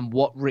and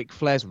what Ric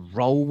Flair's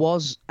role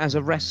was as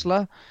a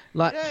wrestler.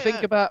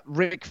 Think about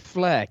Ric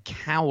Flair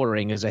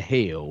cowering as a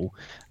heel,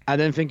 and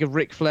then think of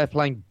Ric Flair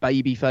playing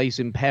babyface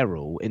in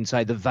peril in,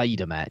 say, the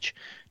Vader match.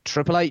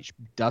 Triple H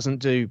doesn't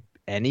do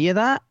any of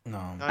that,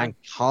 and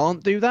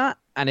can't do that.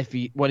 And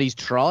when he's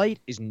tried,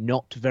 is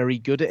not very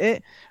good at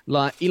it.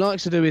 Like, he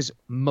likes to do his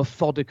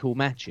methodical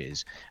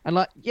matches,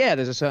 and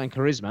there's a certain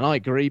charisma. And I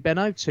agree,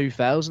 Benno.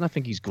 2000, I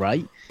think he's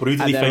great. But who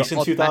did he face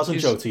in 2000,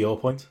 Joe? To your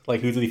point,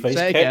 like, who did he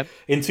face?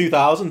 In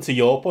 2000, to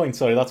your point.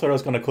 Sorry, that's where I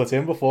was going to cut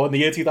in before. In the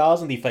year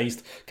 2000, he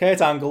faced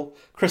Kurt Angle,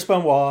 Chris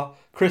Benoit,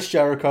 Chris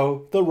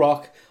Jericho, The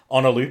Rock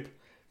on a loop,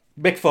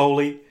 Mick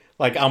Foley.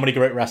 Like, how many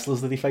great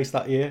wrestlers did he face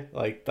that year?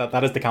 Like,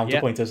 that is the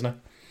counterpoint, isn't it?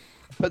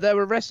 But there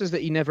were wrestlers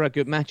that he never had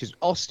good matches.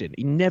 Austin,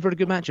 he never had a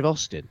good match of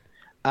Austin,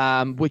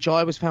 which I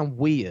always found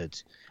weird.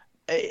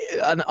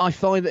 And I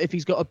find that if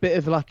he's got a bit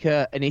of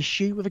an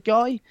issue with a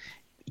guy,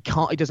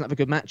 he doesn't have a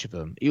good match of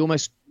them. He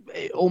almost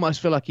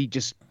feel like he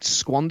just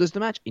squanders the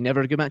match. He never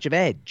had a good match of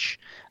Edge.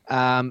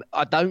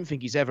 I don't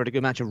think he's ever had a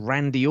good match of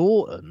Randy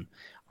Orton.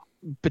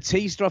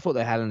 Batista, I thought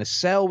the Hell in a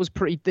Cell was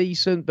pretty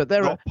decent, but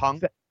they're not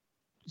Punk.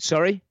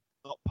 Sorry,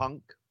 not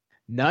Punk.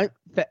 No,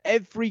 for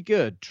every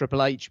good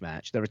Triple H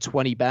match, there are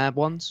 20 bad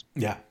ones.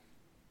 Yeah,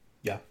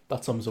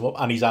 that sums him up.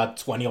 And he's had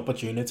 20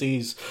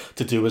 opportunities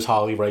to do his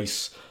Harley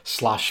Race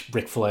 /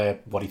 Ric Flair,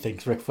 what he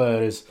thinks Ric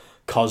Flair is,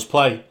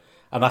 cosplay.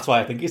 And that's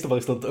why I think he's the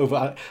most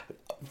over.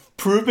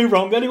 prove me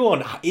wrong,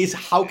 anyone, is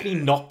how can he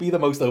not be the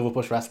most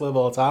overpushed wrestler of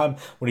all time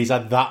when he's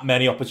had that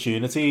many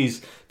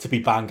opportunities to be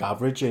bang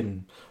average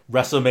in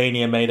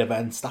WrestleMania main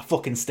events? That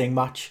fucking Sting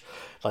match,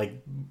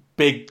 like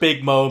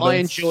big moments. I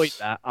enjoyed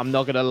that. I'm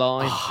not gonna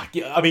lie.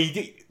 I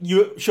mean,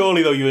 you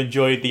surely though you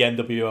enjoyed the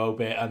NWO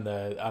bit and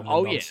the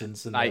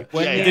nonsense, and Mate,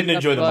 you didn't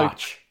enjoy the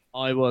match.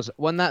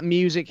 When that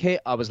music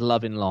hit, I was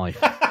loving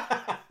life.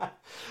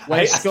 When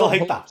I still Scott hate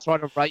Hall that. was trying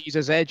to raise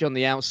his edge on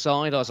the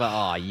outside, I was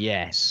like,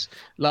 yes.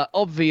 Like,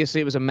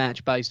 obviously, it was a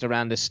match based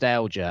around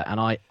nostalgia, and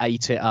I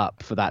ate it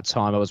up for that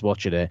time I was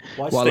watching it.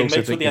 Why While Sting also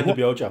mates with the thinking,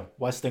 NWO, Joe?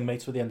 Why Sting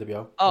mates with the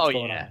NWO? Oh, What's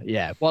going on?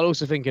 yeah. While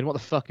also thinking, what the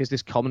fuck is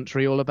this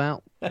commentary all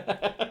about?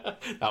 That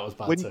was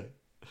bad too.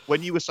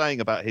 When you were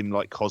saying about him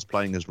like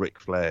cosplaying as Ric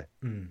Flair,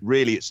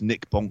 really it's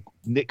Nick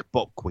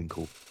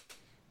Bockwinkel.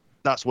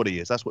 That's what he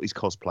is. That's what he's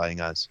cosplaying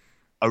as.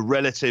 A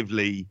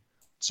relatively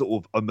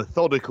sort of a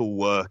methodical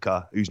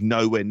worker who's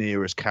nowhere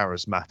near as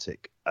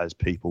charismatic as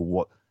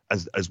people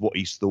as what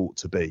he's thought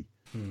to be,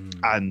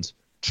 and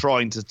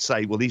trying to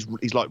say, well,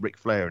 he's like Ric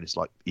Flair, and it's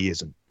like he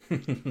isn't.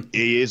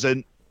 He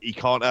isn't. He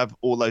can't have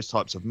all those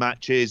types of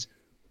matches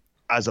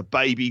as a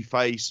baby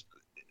face.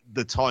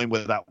 The time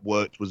where that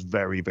worked was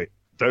very, very,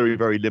 very,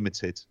 very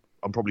limited.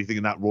 I'm probably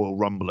thinking that Royal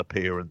Rumble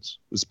appearance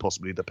was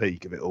possibly the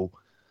peak of it all.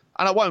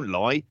 And I won't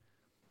lie,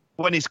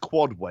 when his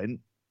quad went,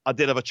 I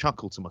did have a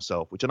chuckle to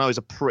myself, which I know is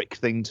a prick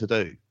thing to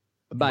do.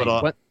 Mate,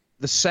 when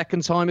the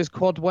second time his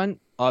quad went,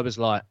 I was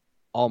like,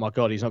 oh my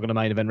God, he's not going to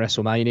main event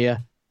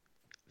WrestleMania.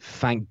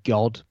 Thank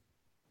God.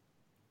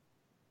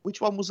 Which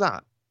one was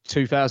that?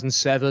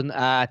 2007,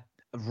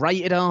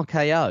 rated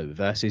RKO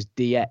versus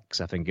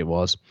DX, I think it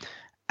was.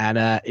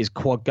 And his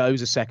quad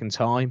goes a second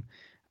time.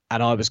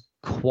 And I was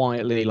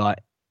quietly like,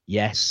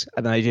 yes.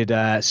 And then they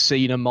did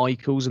Cena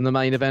Michaels in the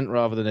main event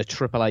rather than a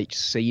Triple H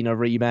Cena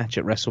rematch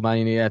at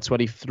WrestleMania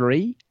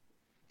 23.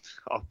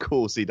 Of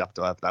course he'd have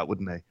to have that,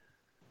 wouldn't he?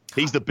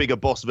 He's the bigger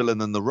boss villain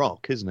than The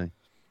Rock, isn't he?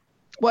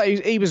 Well,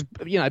 he was,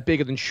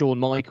 bigger than Shawn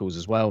Michaels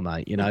as well,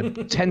 mate.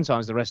 10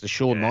 times the rest of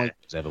Shawn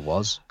Michaels ever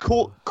was.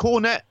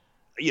 Cornette,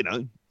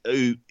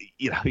 who,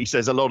 he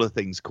says a lot of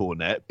things,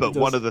 Cornette, but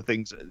one of the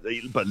things,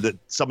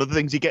 some of the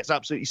things he gets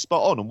absolutely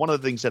spot on. And one of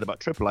the things said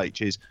about Triple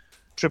H is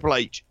Triple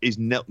H is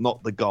not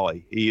the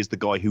guy. He is the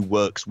guy who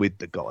works with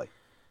the guy.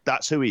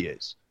 That's who he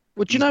is.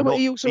 Well, do you know what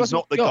he also He's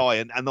not the got? guy,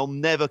 and they'll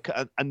never,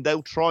 and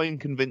they'll try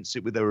and convince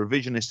it with their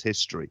revisionist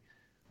history,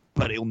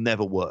 but it'll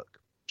never work.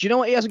 Do you know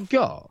what he hasn't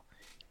got?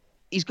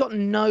 He's got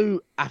no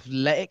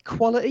athletic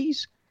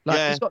qualities.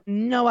 He's got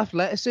no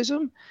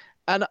athleticism.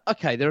 And,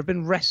 okay, there have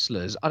been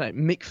wrestlers.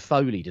 Mick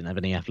Foley didn't have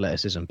any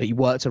athleticism, but he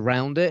worked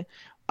around it.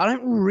 I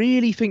don't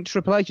really think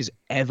Triple H has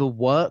ever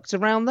worked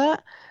around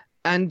that.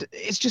 And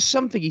it's just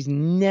something he's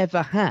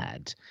never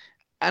had.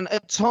 And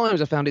at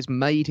times I found it's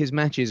made his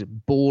matches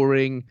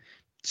boring,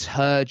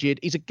 turgid.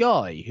 He's a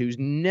guy who's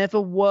never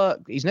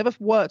worked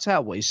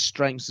out what his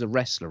strengths as a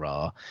wrestler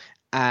are.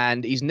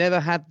 And he's never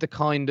had the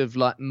kind of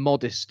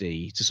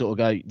modesty to sort of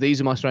go,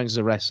 these are my strengths as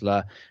a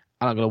wrestler,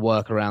 and I'm going to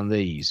work around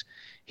these.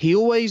 He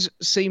always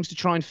seems to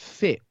try and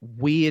fit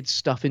weird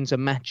stuff into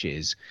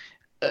matches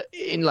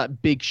in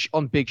big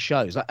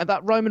shows. Like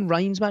that Roman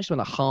Reigns match,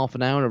 like half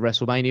an hour in a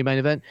WrestleMania main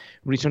event,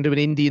 where he's trying to do an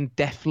Indian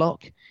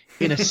deathlock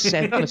in a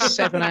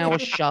 7-hour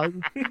show.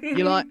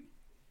 You're like,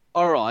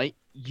 all right,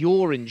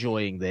 you're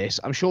enjoying this.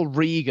 I'm sure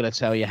Regal will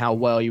tell you how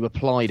well you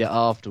applied it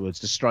afterwards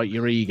to stroke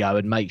your ego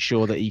and make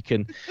sure that he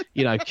can,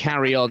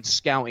 carry on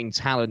scouting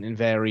talent in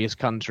various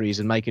countries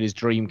and making his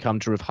dream come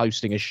true of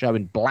hosting a show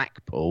in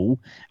Blackpool.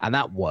 And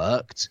that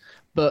worked.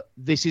 But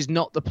this is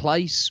not the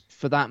place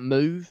for that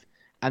move.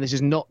 And this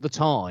is not the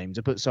time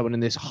to put someone in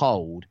this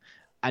hold.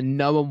 And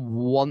no one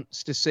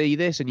wants to see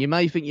this. And you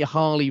may think you're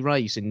Harley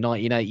Race in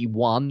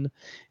 1981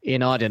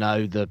 in, I don't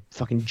know, the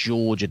fucking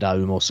Georgia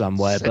Dome or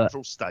somewhere.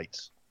 Central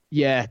States.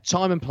 Yeah,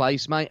 time and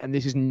place, mate, and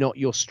this is not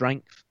your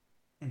strength.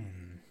 Do you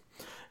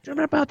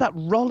remember about that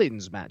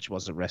Rollins match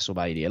was at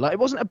WrestleMania? It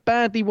wasn't a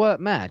badly worked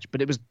match,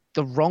 but it was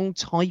the wrong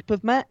type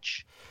of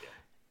match.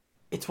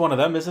 It's one of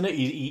them, isn't it?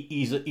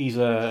 It's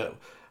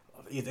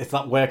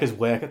that workers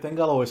worker thing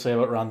I'll always say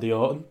about Randy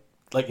Orton.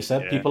 Like you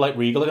said, people like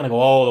Regal are going to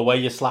go, oh, the way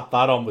you slapped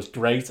that on was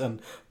great.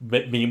 And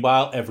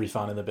meanwhile, every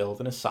fan in the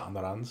building is sat on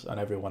their hands and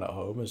everyone at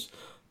home is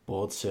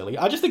bored silly.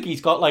 I just think he's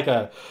got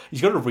a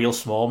real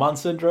small man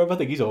syndrome. I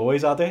think he's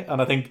always had it.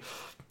 And I think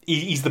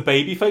he's the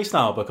baby face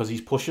now because he's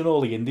pushing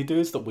all the indie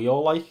dudes that we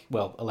all like.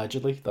 Well,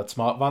 allegedly, that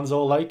smart fans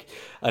all like.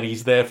 And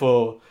he's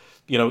therefore...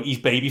 he's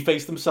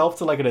baby-faced himself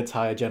to an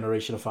entire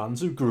generation of fans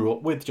who grew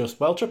up with just,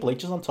 well, Triple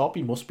H is on top.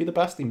 He must be the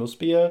best. He must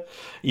be a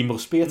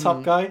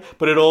top guy.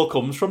 But it all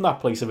comes from that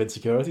place of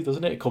insecurity,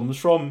 doesn't it? It comes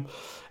from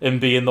him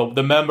being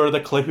the member of the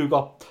clique who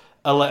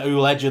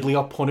allegedly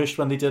got punished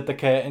when they did the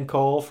curtain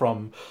call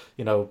from,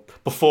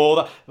 before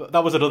that.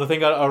 That was another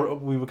thing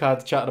we were kind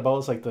of chatting about.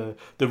 It's like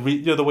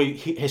the way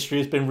history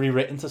has been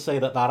rewritten to say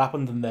that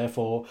happened and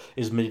therefore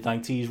his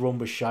mid-90s run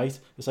was shite.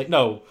 It's like,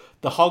 no,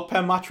 the hog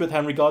pen match with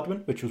Henry Godwin,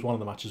 which was one of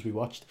the matches we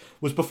watched,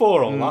 was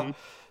before all that.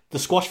 The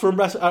squash from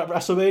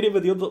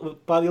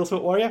WrestleMania by the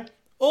Ultimate Warrior,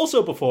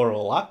 Also, before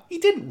all that, he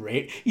didn't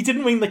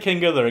win the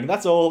King of the Ring.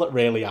 That's all that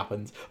really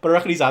happened. But I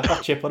reckon he's had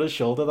that chip on his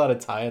shoulder that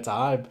entire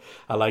time.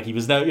 And like he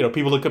was now,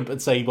 people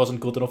would say he wasn't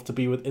good enough to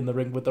be in the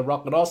ring with The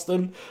Rock and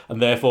Austin,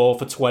 and therefore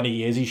for 20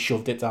 years he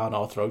shoved it down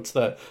our throats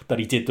that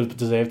he did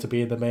deserve to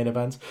be in the main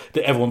event.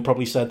 That everyone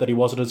probably said that he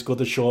wasn't as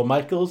good as Shawn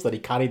Michaels, that he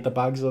carried the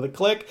bags of the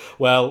Clique.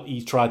 Well,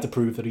 he tried to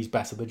prove that he's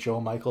better than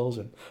Shawn Michaels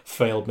and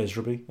failed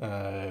miserably.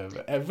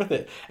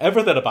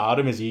 Everything about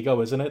him is ego,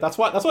 isn't it? That's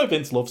why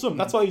Vince loves him.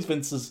 That's why he's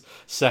Vince's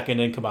second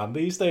in command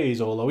these days.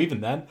 Although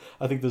even then,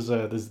 I think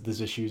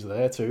there's issues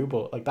there too.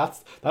 But like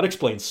that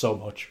explains so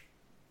much.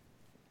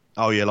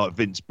 Oh yeah, like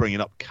Vince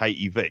bringing up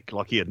Katie Vick,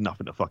 like he had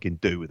nothing to fucking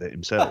do with it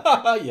himself.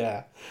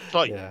 Yeah,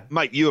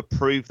 mate, you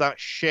approve that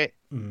shit.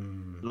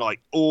 Like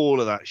all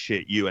of that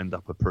shit, you end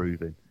up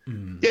approving.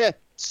 Yeah,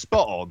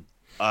 spot on.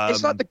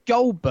 It's like the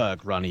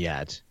Goldberg run he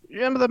had. You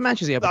remember the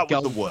matches he had with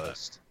Goldberg? That was the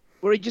worst.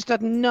 Where he just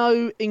had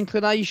no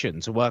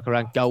inclination to work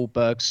around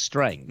Goldberg's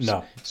strengths.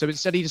 No. So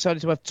instead he decided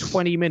to have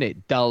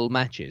 20-minute dull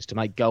matches to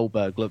make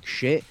Goldberg look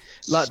shit.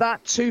 Like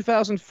that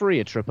 2003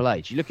 at Triple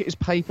H. You look at his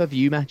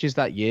pay-per-view matches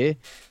that year,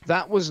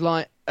 that was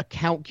like a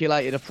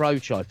calculated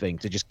approach, I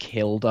think, to just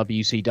kill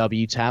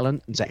WCW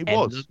talent. And to it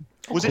was.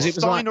 Was it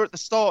Steiner at the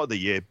start of the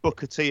year,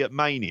 Booker T at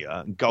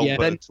Mania, and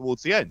Goldberg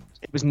towards the end?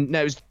 It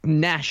was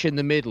Nash in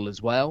the middle as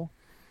well.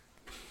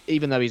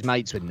 Even though he's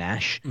mates with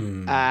Nash.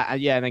 And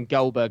then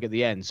Goldberg at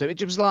the end. So it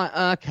just was like,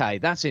 okay,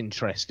 that's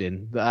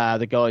interesting,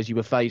 the guys you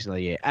were facing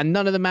that year. And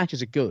none of the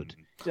matches are good.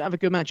 He didn't have a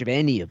good match of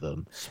any of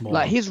them. Small.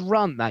 Like, his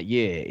run that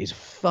year is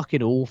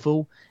fucking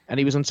awful. And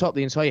he was on top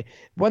the entire year.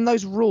 When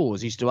those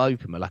Raws used to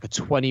open with like a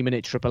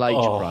 20-minute Triple H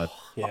program.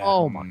 Yeah.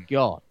 Oh, my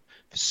God.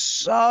 For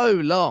so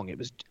long. It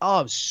was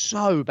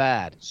so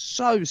bad.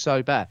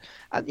 So bad.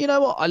 And you know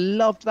what? I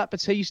loved that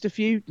Batista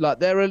feud. Like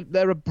there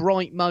are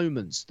bright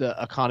moments that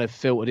are kind of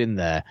filtered in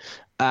there.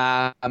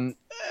 And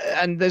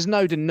there's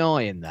no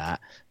denying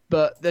that.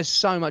 But there's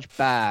so much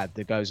bad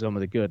that goes on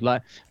with the good.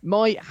 Like,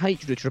 my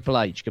hatred of Triple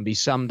H can be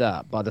summed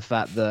up by the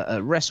fact that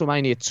at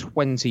WrestleMania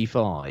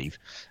 25,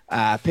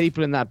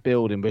 people in that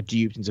building were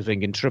duped into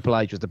thinking Triple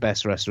H was the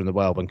best wrestler in the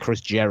world when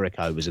Chris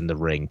Jericho was in the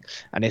ring.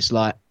 And it's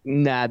like,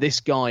 nah, this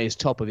guy is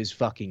top of his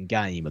fucking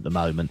game at the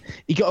moment.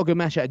 He got a good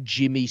match out of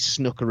Jimmy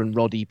Snooker and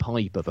Roddy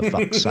Piper, for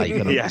fuck's sake,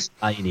 at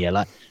WrestleMania.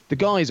 Like, the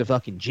guy's a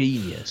fucking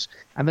genius.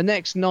 And the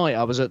next night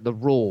I was at the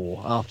Raw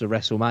after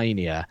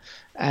WrestleMania,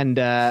 and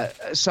a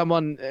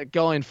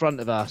guy in front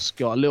of us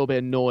got a little bit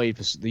annoyed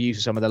for the use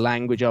of some of the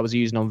language I was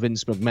using on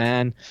Vince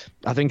McMahon.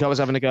 I think I was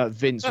having a go at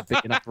Vince for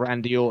beating up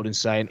Randy Orton,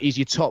 saying, he's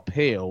your top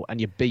heel and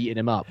you're beating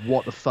him up.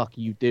 What the fuck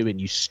are you doing,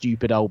 you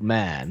stupid old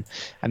man?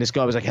 And this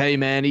guy was like, hey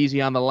man,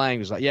 easy on the language.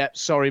 I was like, yeah,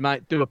 sorry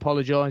mate, do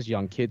apologise,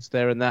 young kids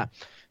there and that.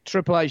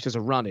 Triple H does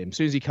a run him. As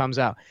soon as he comes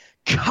out,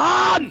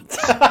 cunt!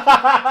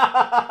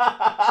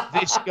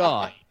 This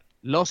guy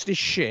lost his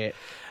shit,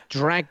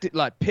 dragged it,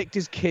 like picked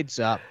his kids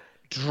up,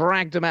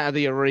 dragged them out of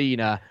the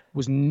arena,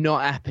 was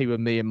not happy with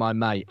me and my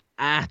mate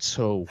at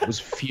all, was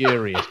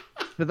furious.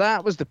 But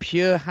that was the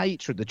pure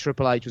hatred that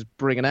Triple H was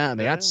bringing out of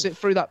me. I had to sit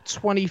through that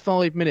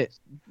 25-minute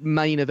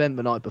main event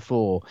the night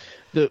before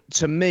that,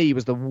 to me,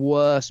 was the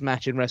worst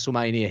match in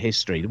WrestleMania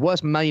history, the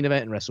worst main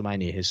event in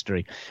WrestleMania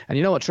history. And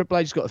you know what? Triple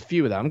H's got a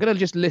few of them. I'm going to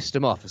just list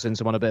them off since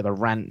I'm on a bit of a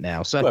rant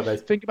now. So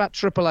think about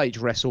Triple H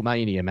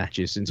WrestleMania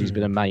matches since he's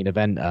been a main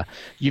eventer.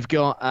 You've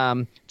got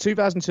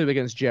 2002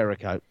 against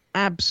Jericho.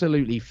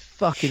 Absolutely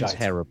fucking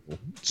terrible.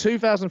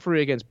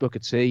 2003 against Booker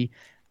T.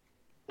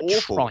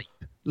 Awful. Tripe.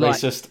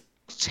 Racist.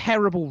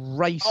 Terrible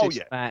racist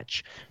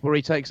match where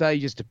he takes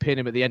ages to pin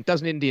him at the end.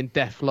 Does an Indian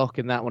deathlock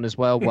in that one as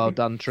well. Well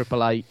done,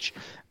 Triple H.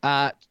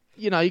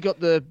 You got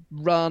the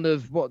run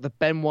of the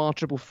Benoit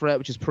triple threat,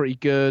 which is pretty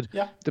good.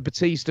 Yeah. The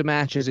Batista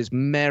matches, its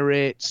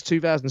merits.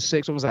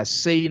 2006, what was that?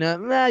 Cena.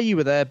 Nah, you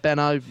were there,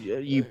 Benno.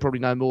 You probably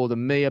know more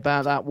than me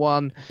about that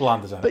one.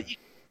 Bland as that. But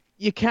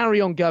you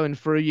carry on going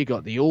through. You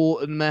got the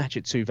Orton match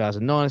at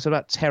 2009. It's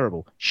about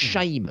terrible.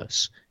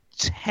 Sheamus.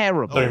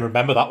 Terrible. I don't even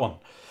remember that one.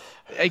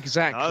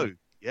 Exactly. No.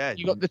 Yeah.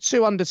 You got the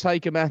two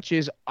Undertaker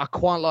matches. I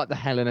quite like the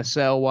Hell in a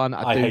Cell one.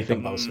 I do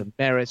think there was some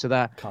merit to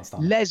that. Can't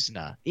stand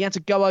Lesnar. He had to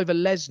go over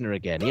Lesnar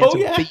again. He had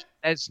to beat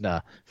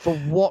Lesnar. For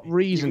what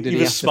reason did he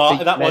have to beat smart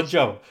in that Lesnar? one,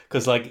 Joe.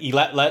 Because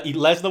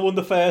Lesnar won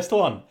the first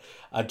one,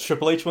 and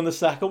Triple H won the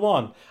second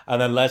one,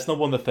 and then Lesnar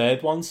won the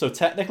third one. So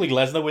technically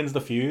Lesnar wins the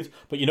feud.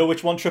 But you know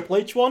which one Triple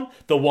H won?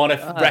 The one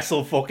at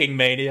Wrestle fucking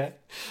Mania.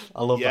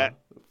 I love that.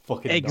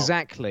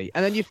 Exactly.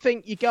 And then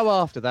you go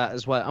after that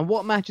as well. And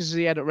what matches has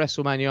he had at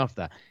WrestleMania after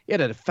that? He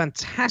had a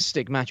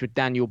fantastic match with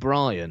Daniel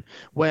Bryan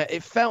where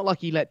it felt like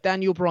he let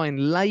Daniel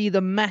Bryan lay the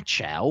match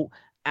out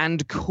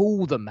and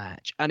call the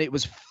match. And it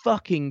was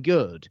fucking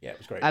good. Yeah, it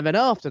was great. And then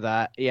after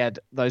that, he had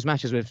those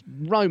matches with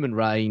Roman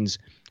Reigns,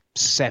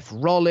 Seth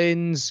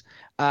Rollins.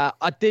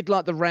 I did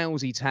like the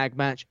Rousey tag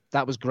match.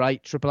 That was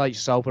great. Triple H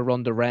sold for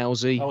Ronda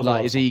Rousey. That was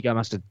Like his awesome. ego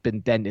must have been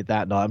dented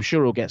that night. I'm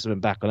sure he'll get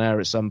something back on air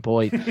at some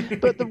point.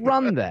 But the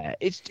run there,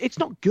 it's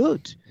not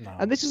good. No.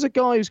 And this is a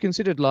guy who's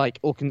considered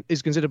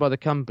is considered by the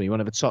company one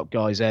of the top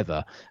guys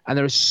ever. And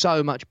there is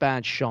so much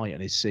bad shite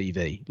on his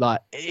CV. Like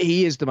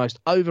he is the most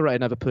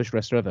overrated, overpushed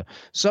wrestler ever.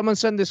 Someone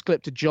send this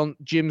clip to Jim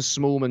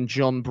Smallman,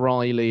 John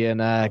Briley, and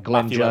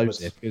Glenn Matthew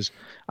Joseph, because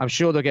I'm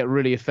sure they'll get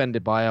really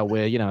offended by how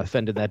we're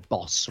offending their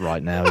boss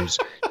right now, who's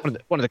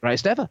one of the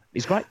greatest ever.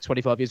 He's great.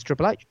 25 years of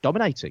Triple H,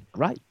 dominating,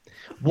 great.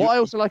 What I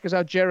also like is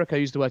how Jericho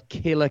used the word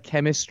killer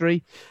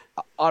chemistry.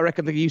 I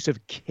reckon the use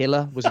of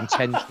killer was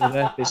intentional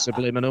there. It's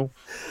subliminal.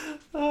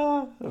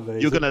 Amazing.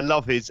 You're going to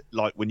love his,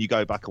 like, when you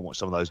go back and watch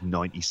some of those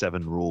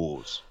 97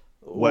 Raws,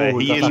 where Ooh,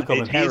 he got is, that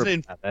coming. he isn't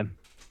in, Then.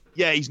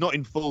 yeah, he's not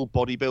in full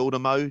bodybuilder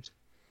mode.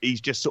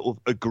 He's just sort of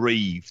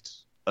aggrieved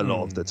a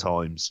lot of the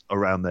times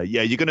around there.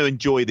 Yeah, you're going to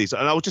enjoy these.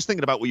 And I was just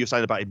thinking about what you're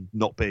saying about him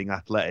not being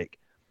athletic.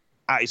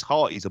 At his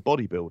heart, he's a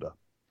bodybuilder.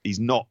 He's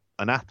not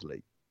an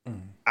athlete.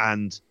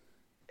 And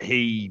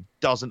he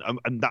doesn't,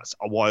 and that's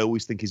why I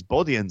always think his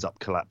body ends up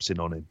collapsing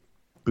on him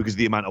because of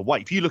the amount of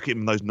weight. If you look at him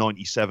in those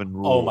 97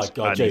 Raws, Oh my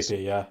God,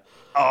 JP,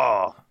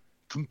 yeah.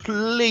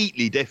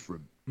 Completely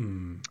different.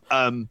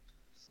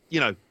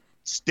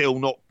 Still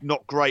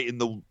not great in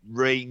the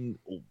ring.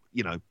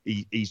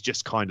 He's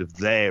just kind of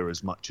there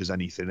as much as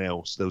anything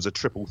else. There was a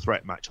triple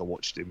threat match I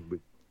watched him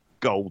with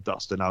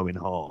Goldust and Owen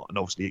Hart, and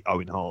obviously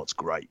Owen Hart's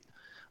great.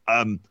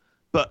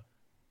 But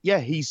yeah,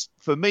 he's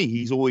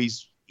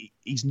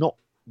not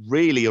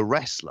really a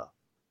wrestler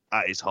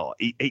at his heart.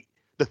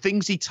 The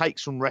things he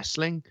takes from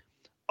wrestling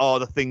are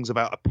the things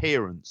about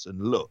appearance and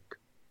look,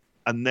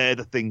 and they're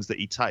the things that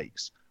he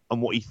takes,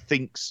 and what he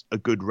thinks a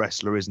good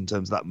wrestler is in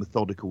terms of that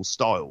methodical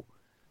style.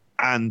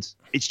 And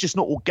it's just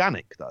not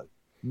organic, though.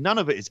 None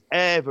of it has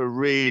ever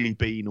really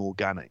been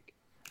organic.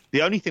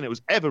 The only thing that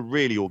was ever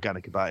really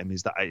organic about him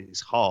is that at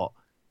his heart,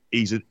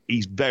 he's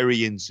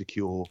very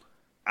insecure,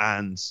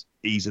 and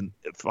he's a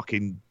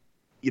fucking,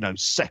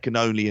 second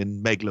only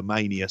in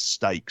megalomania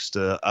stakes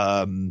to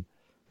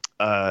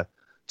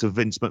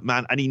Vince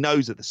McMahon, and he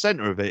knows at the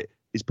center of it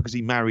is because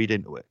he married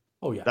into it.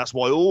 Oh yeah, that's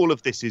why all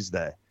of this is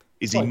there.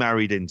 He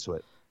married into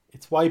it.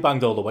 It's why he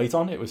banged all the weight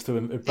on. It was to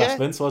impress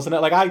Vince, wasn't it?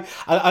 Like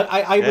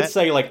I would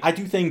say, like, I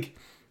do think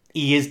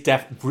he is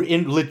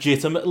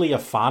legitimately a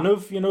fan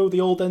of, the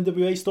old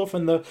NWA stuff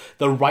and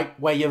the right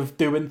way of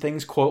doing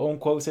things, quote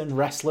unquote, in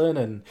wrestling.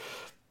 And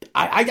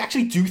I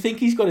actually do think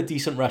he's got a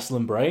decent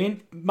wrestling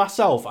brain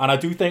myself. And I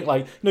do think,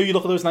 like, you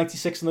look at those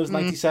 96 and those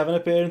 97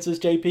 appearances,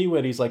 JP,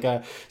 where he's like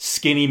a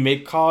skinny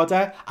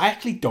mid-carder. I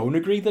actually don't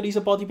agree that he's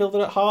a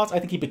bodybuilder at heart. I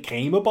think he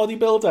became a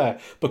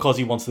bodybuilder because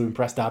he wants to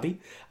impress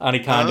Daddy. And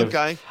he kind of...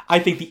 I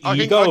think the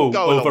ego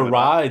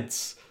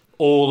overrides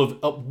all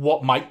of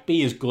what might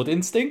be his good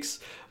instincts.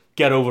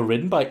 Get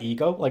overridden by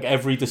ego. Like,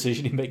 every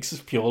decision he makes is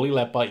purely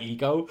led by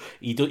ego.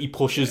 He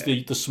pushes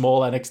the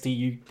small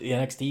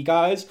NXT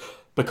guys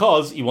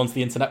because he wants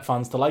the internet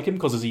fans to like him,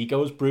 because his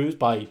ego is bruised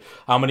by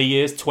how many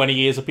years? 20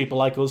 years of people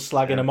like us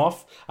slagging him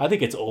off. I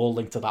think it's all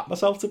linked to that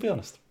myself, to be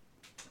honest.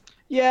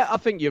 Yeah, I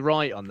think you're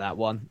right on that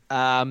one.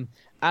 And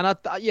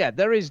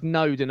there is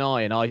no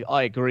denying,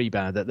 I agree,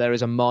 Banner, that there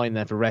is a mind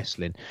there for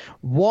wrestling.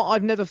 What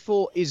I've never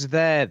thought is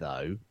there,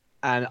 though,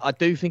 and I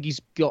do think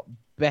he's got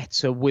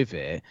better with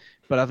it,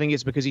 but I think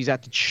it's because he's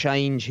had to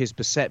change his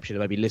perception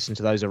and maybe listen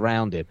to those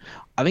around him.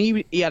 I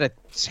think he had a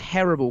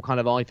terrible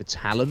kind of eye for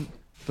talent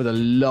for the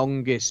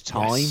longest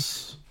time.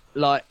 Yes.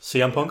 Like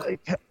CM Punk?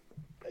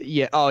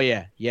 Yeah, oh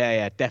yeah,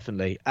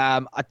 definitely.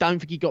 I don't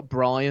think he got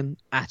Bryan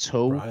at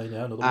all. Bryan,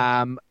 yeah, another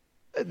one.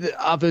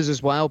 Others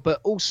as well, but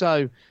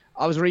also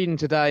I was reading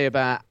today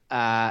about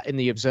in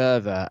the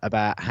Observer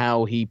about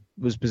how he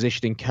was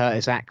positioning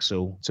Curtis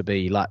Axel to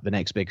be like the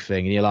next big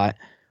thing, and you're like,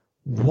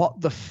 what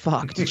the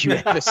fuck did you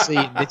ever see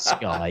in this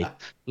guy?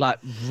 Like,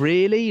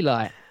 really?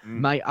 Like,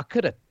 mate, I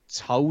could have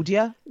told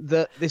you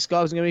that this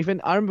guy wasn't going to be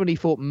anything. I remember when he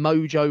thought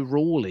Mojo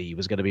Rawley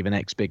was going to be the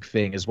next big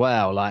thing as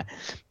well. Like,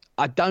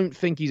 I don't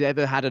think he's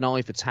ever had an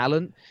eye for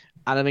talent,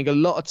 and I think a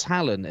lot of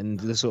talent in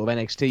the sort of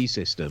NXT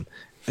system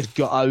has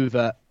got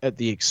over at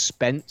the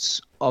expense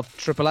of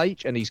Triple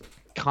H, and he's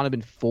kind of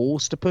been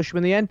forced to push him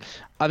in the end.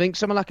 I think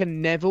someone like a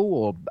Neville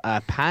or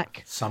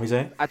Pac Sami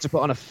Zayn had to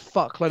put on a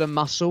fuckload of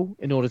muscle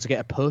in order to get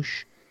a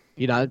push.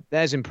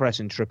 There's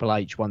impressing Triple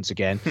H once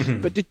again.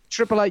 But did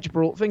Triple H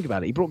think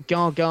about it, he brought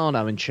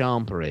Gargano and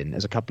Ciampa in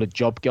as a couple of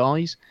job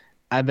guys,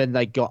 and then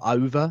they got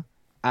over,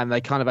 and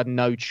they kind of had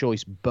no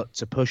choice but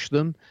to push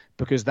them,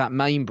 because that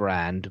main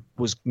brand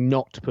was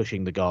not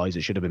pushing the guys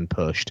that should have been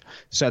pushed.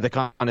 So the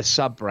kind of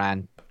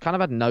sub-brand kind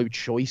of had no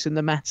choice in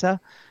the matter.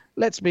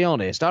 Let's be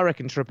honest, I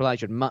reckon Triple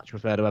H would much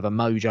prefer to have a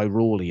Mojo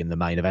Rawley in the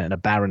main event and a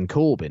Baron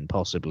Corbin,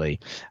 possibly.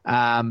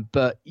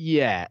 But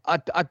yeah,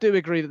 I do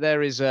agree that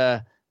there's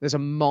a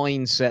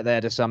mindset there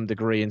to some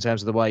degree in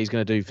terms of the way he's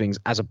going to do things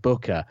as a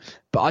booker.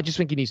 But I just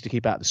think he needs to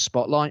keep out the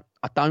spotlight.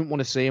 I don't want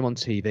to see him on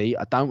TV.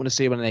 I don't want to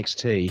see him on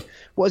NXT.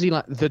 What is he,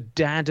 like, the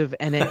dad of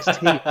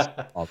NXT?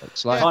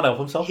 Like, can't help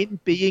himself. Him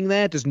being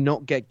there does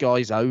not get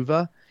guys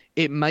over.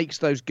 it makes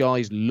those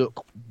guys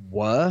look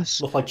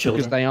worse. Look like children.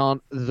 Because they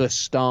aren't the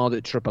star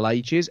that Triple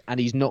H is, and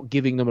he's not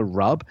giving them a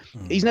rub.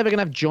 He's never going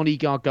to have Johnny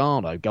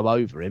Gargano go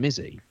over him, is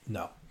he?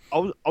 No.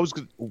 I was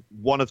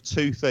one of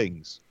two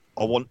things.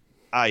 I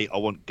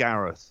want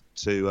Gareth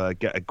to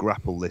get a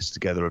grapple list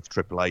together of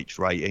Triple H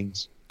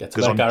ratings,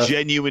 because I'm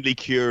genuinely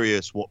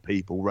curious what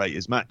people rate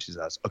his matches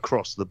as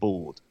across the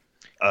board,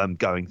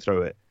 going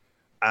through it.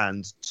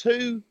 And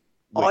two,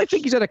 I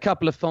think he's had a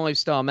couple of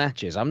 5-star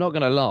matches. I'm not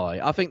going to lie.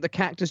 I think the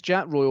Cactus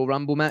Jack Royal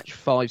Rumble match,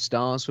 5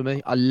 stars for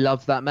me. I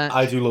love that match.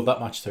 I do love that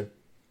match too.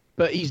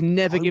 But he's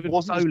never given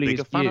Foley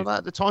his fan due. of that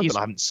at the time, but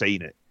I haven't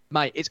seen it.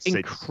 Mate, it's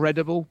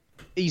incredible.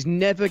 He's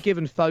never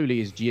given Foley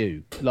his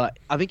due. Like,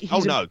 I think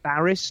he's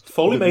embarrassed.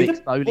 Foley made him.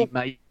 Foley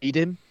made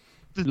him.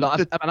 And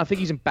I think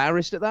he's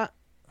embarrassed at that.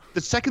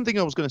 The second thing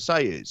I was going to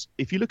say is,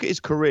 if you look at his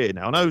career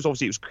now, I know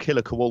obviously it was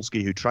Killer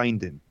Kowalski who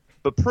trained him,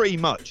 but pretty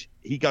much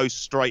he goes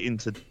straight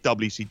into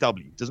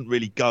WCW. Doesn't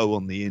really go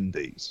on the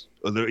indies.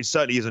 Although it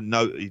certainly isn't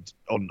noted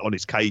on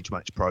his cage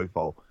match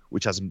profile,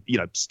 which has him,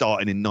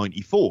 starting in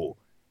 '94,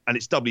 and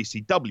it's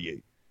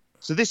WCW.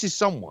 So this is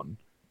someone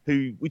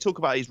who, we talk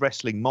about his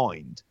wrestling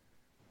mind.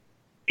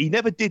 He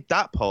never did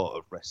that part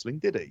of wrestling,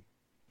 did he?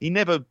 He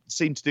never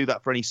seemed to do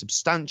that for any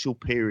substantial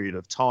period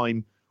of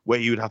time where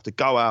he would have to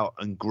go out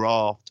and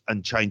graft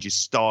and change his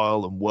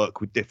style and work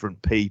with different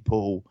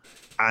people.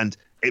 And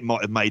it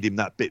might have made him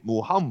that bit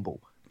more humble.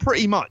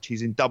 Pretty much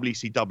he's in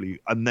WCW,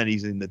 and then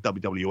he's in the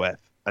WWF,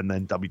 and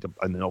then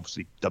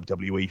obviously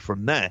WWE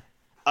from there.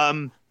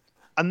 And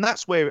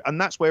that's where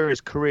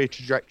his career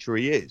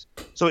trajectory is.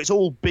 So it's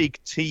all big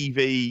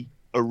TV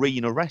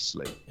arena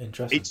wrestling.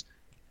 Interesting.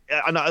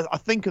 And I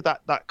think of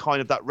that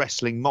kind of that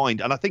wrestling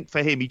mind, and I think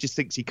for him, he just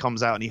thinks he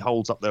comes out and he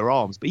holds up their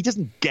arms, but he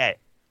doesn't get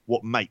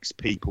what makes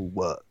people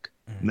work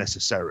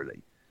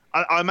necessarily.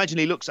 I imagine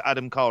he looks at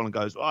Adam Cole and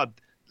goes,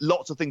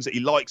 lots of things that he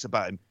likes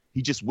about him.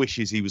 He just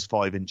wishes he was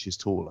 5 inches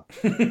taller.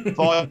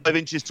 5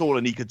 inches taller,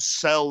 and he could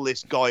sell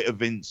this guy to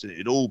Vince, and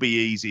it'd all be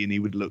easy, and he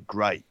would look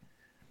great.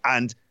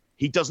 And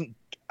he doesn't.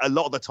 A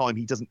lot of the time,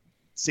 he doesn't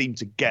seem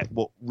to get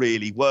what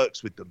really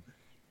works with them.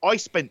 I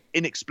spent,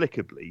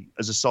 inexplicably,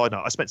 as a side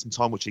note, I spent some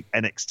time watching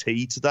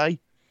NXT today,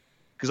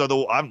 because I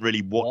thought I haven't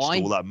really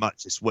watched all that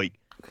much this week.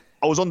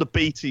 I was on the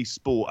BT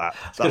Sport app.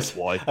 That's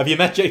why. Have you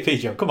met JP,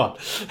 John? Come on.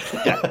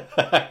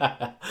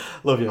 Yeah.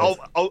 Love you.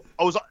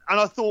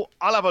 I thought,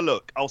 I'll have a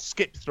look. I'll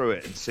skip through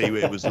it and see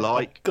what it was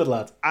like. Good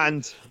lad.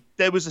 And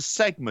there was a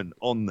segment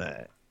on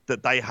there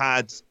that they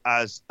had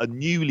as a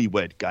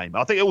newlywed game.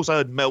 I think I also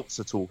heard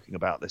Meltzer talking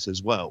about this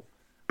as well.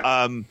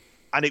 And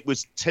it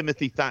was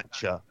Timothy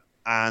Thatcher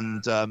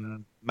and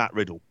Matt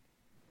Riddle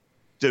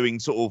doing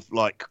sort of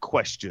like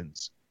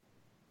questions.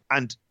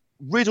 And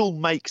Riddle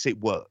makes it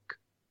work,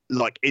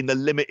 like in the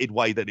limited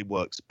way that it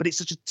works. But it's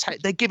such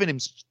they're giving him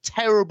such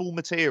terrible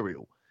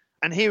material.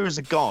 And here is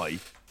a guy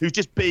who's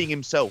just being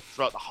himself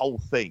throughout the whole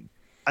thing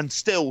and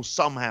still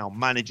somehow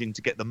managing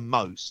to get the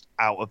most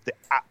out of the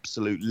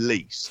absolute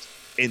least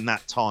in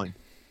that time.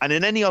 And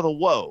in any other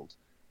world,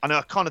 and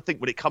I kind of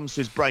think when it comes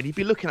to his brain, he'd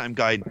be looking at him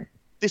going,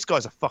 this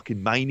guy's a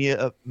fucking main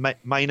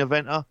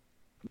eventer.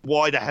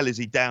 Why the hell is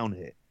he down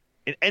here?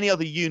 In any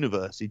other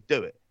universe, he'd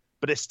do it.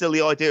 But it's still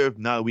the idea of,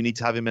 no, we need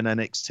to have him in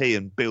NXT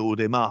and build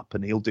him up,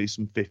 and he'll do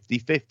some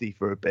 50-50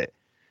 for a bit.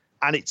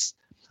 And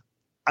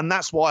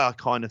that's why I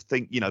kind of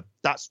think,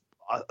 that's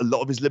a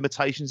lot of his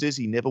limitations is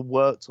he never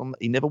worked on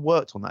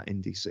that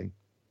indie scene.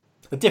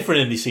 A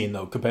different indie scene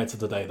though compared to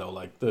today though,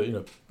 like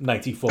the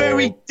 94.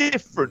 Very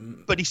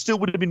different, but he still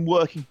would have been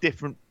working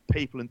different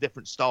people and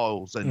different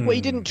styles. And well,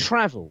 he didn't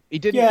travel. He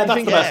didn't. Yeah,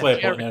 that's the best way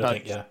of putting it. I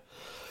think. Yeah.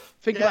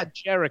 Think about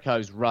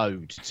Jericho's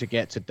road to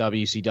get to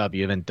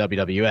WCW and then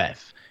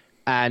WWF.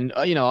 And,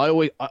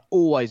 I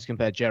always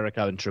compare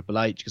Jericho and Triple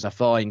H because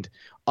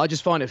I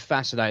just find it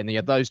fascinating that you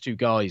have those two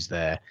guys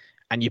there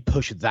and you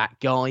push that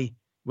guy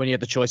when you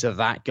have the choice of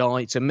that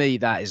guy. To me,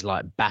 that is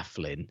like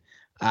baffling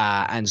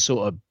and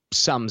sort of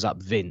sums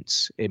up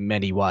Vince in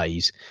many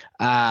ways.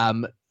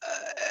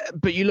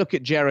 But you look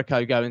at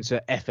Jericho going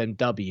to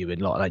FMW in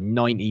like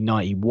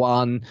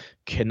 1991,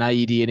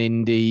 Canadian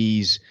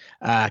Indies,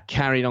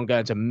 carrying on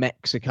going to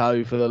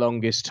Mexico for the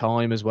longest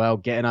time as well,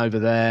 getting over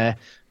there,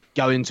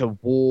 going to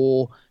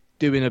war,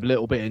 doing a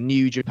little bit of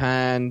New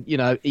Japan,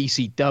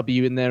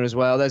 ECW in there as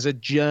well. There's a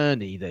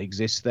journey that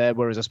exists there,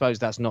 whereas I suppose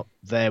that's not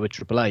there with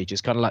Triple H.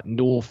 It's kind of like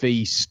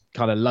Northeast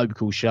kind of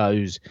local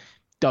shows,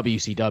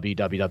 WCW,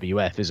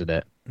 WWF, isn't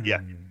it?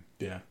 Yeah.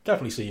 Yeah,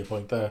 definitely see your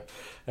point there.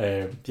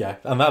 Yeah,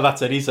 and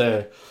that's it. He's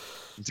to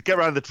get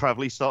around the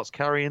travel, he starts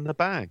carrying the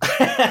bag.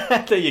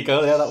 There you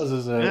go. Yeah, that was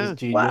his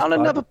genius. Well, on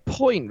another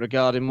point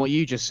regarding what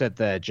you just said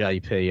there,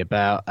 JP,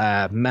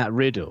 about Matt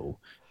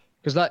Riddle,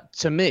 because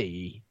to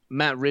me,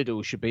 Matt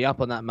Riddle should be up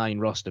on that main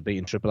roster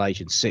beating Triple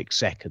H in 6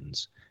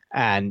 seconds.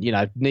 And,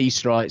 knee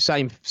strike,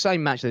 same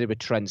match they did with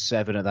Trent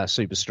Seven at that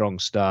super strong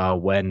star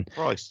when...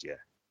 Christ, yeah.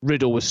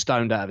 Riddle was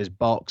stoned out of his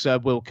box.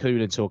 Will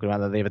Coonan talking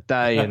about that the other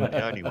day, and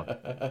The only one.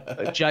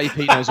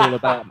 JP knows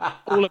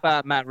all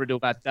about Matt Riddle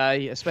that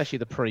day, especially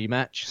the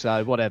pre-match.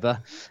 So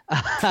whatever.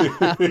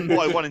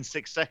 Why 1 in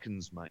 6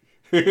 seconds, mate?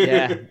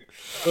 Yeah,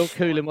 Will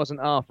Coonan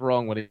wasn't half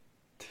wrong when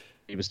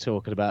he was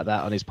talking about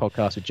that on his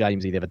podcast with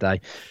Jamesy the other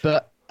day.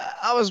 But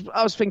I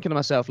was thinking to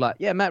myself, like,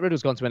 yeah, Matt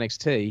Riddle's gone to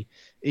NXT.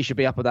 He should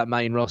be up at that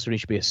main roster and he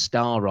should be a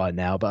star right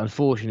now. But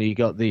unfortunately, you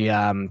got the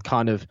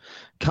kind of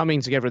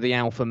coming together of the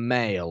alpha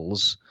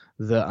males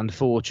that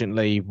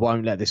unfortunately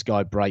won't let this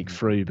guy break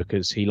through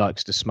because he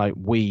likes to smoke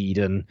weed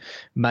and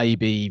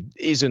maybe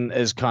isn't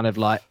as kind of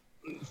like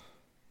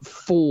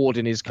forward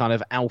in his kind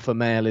of alpha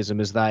maleism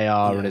as they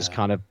are and is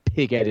kind of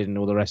pig-headed and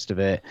all the rest of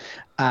it.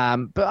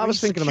 But I was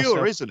thinking secure,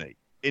 to myself, isn't he,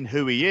 in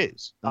who he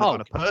is and the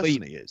kind of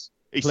person he is.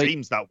 He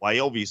seems that way.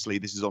 Obviously,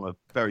 this is on a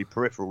very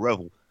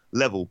peripheral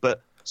level,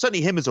 but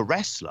certainly him as a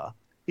wrestler,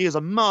 he has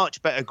a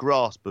much better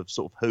grasp of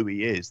sort of who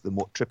he is than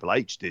what Triple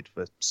H did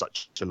for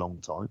such a long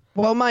time.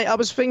 Well, mate, I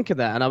was thinking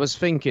that, and I was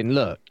thinking,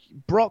 look,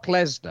 Brock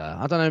Lesnar,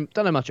 I don't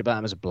know much about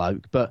him as a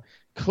bloke, but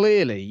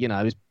clearly, you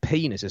know, his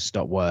penis has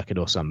stopped working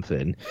or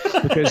something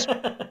because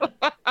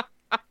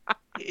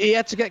he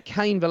had to get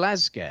Cain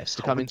Velasquez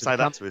to come into the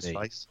company to his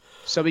face,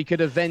 so he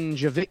could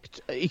avenge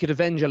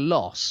a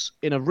loss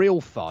in a real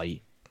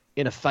fight.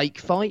 In a fake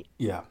fight?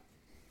 Yeah.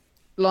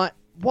 Like,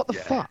 what the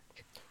fuck?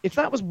 If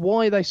that was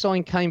why they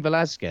signed Cain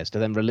Velasquez to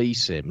then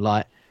release him,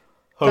 like...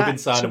 Hogan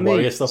signing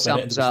Warrior stuff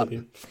in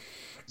WCW.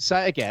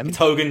 Say it again. It's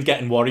Hogan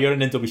getting Warrior in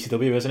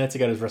WCW, isn't it, to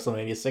get his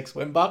WrestleMania 6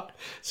 win back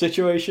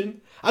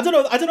situation? I don't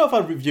know if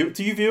I review...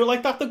 Do you view it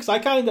like that, though? Because I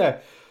kind of...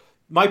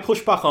 My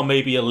pushback on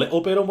maybe a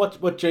little bit on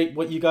what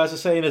you guys are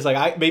saying is like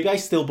I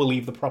still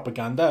believe the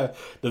propaganda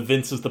that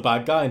Vince is the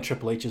bad guy and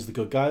Triple H is the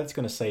good guy that's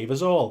going to save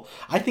us all.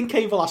 I think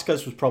Cain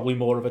Velasquez was probably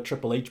more of a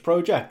Triple H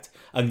project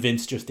and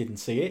Vince just didn't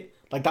see it.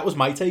 Like that was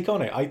my take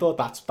on it. I thought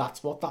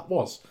that's what that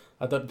was.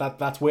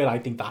 That's where I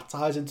think that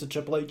ties into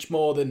Triple H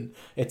more than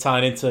it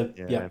tying into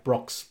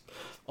Brock's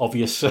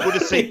obvious.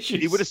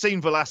 He would have seen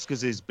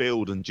Velasquez's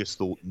build and just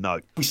thought, no.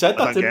 We said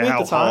that, didn't we, at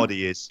the time? How hard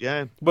he is,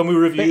 yeah. When we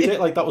reviewed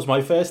it, like that was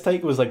my first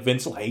take. It was like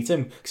Vince will hate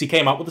him because he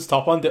came out with his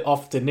top on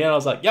off, didn't he? And I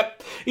was like,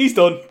 yep, he's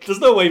done. There's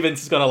no way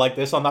Vince is gonna like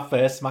this on that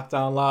first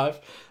SmackDown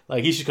Live.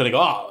 Like he's just gonna go,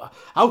 oh,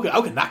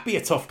 how can that be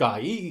a tough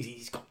guy?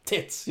 He's got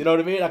tits, you know what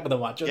I mean? I can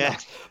imagine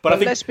that. But I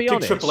think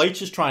Triple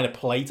H is trying to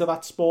play to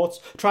that sport,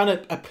 trying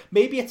to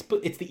maybe it's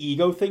the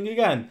ego thing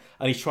again,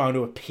 and he's trying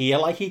to appear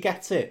like he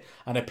gets it,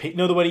 and you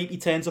know the way he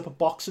turns up at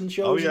boxing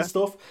shows and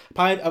stuff,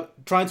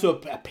 trying to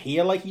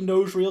appear like he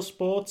knows real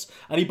sports,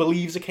 and he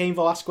believes that Cain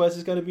Velasquez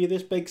is going to be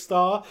this big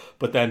star,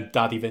 but then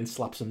Daddy Vince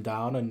slaps him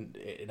down, and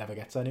it never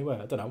gets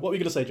anywhere. I don't know. What were you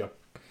going to say, Joe?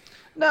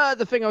 No,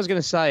 the thing I was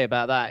going to say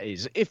about that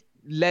is if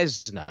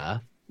Lesnar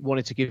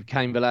wanted to give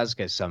Cain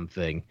Velasquez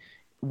something,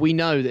 we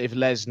know that if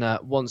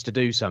Lesnar wants to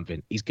do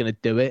something, he's going to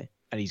do it,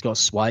 and he's got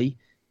sway.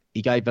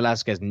 He gave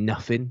Velasquez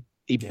nothing.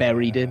 He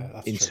buried him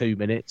in 2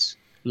 minutes.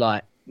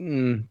 Like,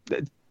 to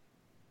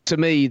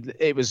me,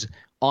 it was,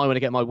 I want to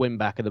get my win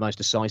back in the most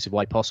decisive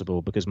way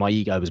possible because my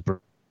ego was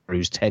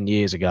bruised 10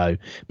 years ago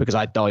because I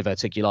had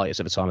diverticulitis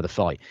at the time of the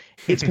fight.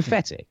 It's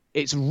pathetic.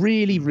 It's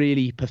really,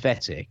 really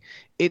pathetic.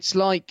 It's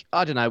like,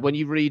 I don't know, when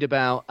you read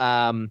about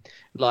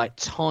like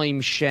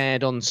time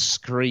shared on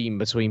screen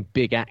between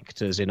big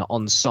actors in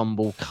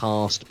ensemble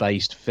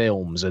cast-based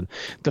films and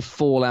the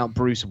fallout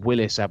Bruce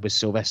Willis had with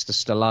Sylvester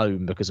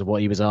Stallone because of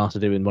what he was asked to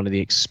do in one of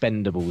the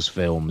Expendables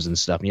films and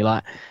stuff. And you're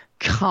like,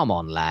 come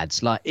on,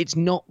 lads. Like, it's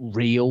not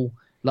real.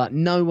 Like,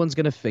 no one's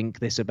going to think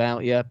this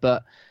about you,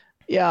 but...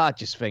 Yeah, I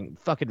just think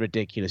fucking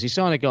ridiculous. You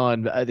sign a guy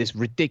on this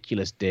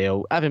ridiculous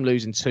deal, have him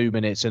lose in 2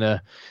 minutes in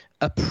a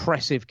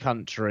oppressive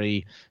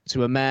country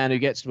to a man who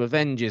gets to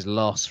avenge his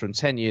loss from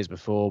 10 years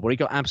before, where he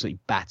got absolutely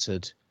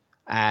battered.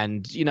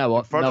 And you know what?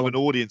 In front of an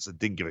audience that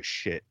didn't give a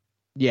shit.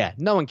 Yeah,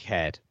 no one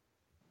cared.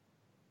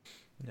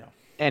 No.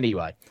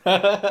 Anyway.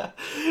 Well,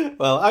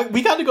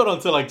 we kind of got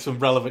onto like some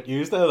relevant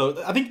news there,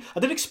 though. I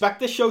didn't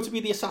expect this show to be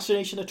the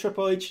assassination of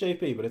Triple H,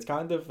 JP, but it's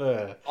kind of...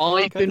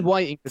 I've been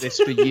waiting for this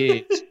for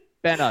years.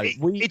 Benno,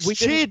 it's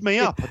cheered me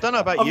up. I don't know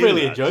about you. I've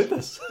really enjoyed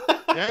this.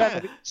 Yeah.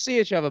 We see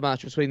each other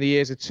match between the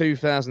years of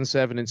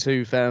 2007 and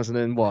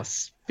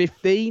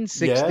 2015,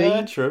 16.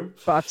 Yeah, true.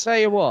 But I tell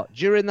you what,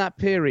 during that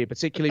period,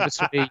 particularly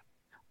between,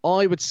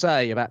 I would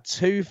say about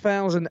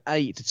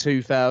 2008 to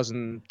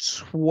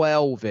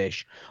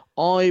 2012-ish,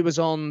 I was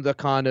on the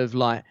kind of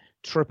like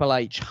Triple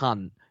H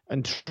hunt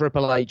and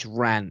Triple H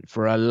rant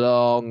for a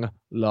long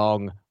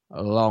time.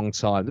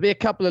 There'll be a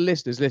couple of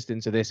listeners listening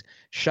to this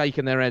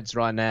shaking their heads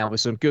right now with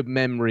some good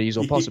memories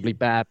or possibly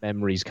bad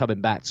memories coming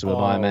back to them,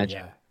 I imagine.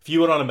 Yeah. If you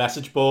were on a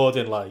message board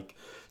in like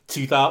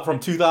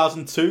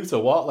 2002 to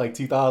what, like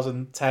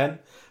 2010,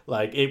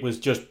 like it was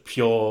just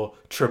pure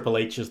Triple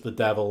H is the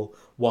devil.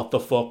 What the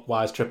fuck?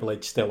 Why is Triple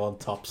H still on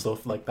top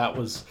stuff? Like that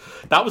was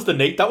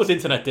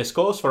internet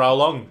discourse for how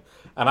long?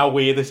 And how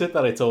weird is it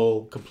that it's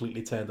all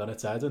completely turned on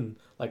its head? And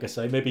like I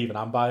say, maybe even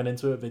I'm buying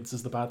into it. Vince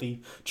is the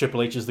baddie,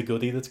 Triple H is the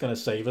goodie that's going to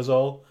save us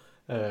all.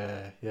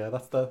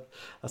 That's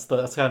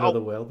kind of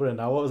the world we're in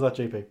now. What was that,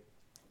 JP?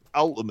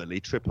 Ultimately,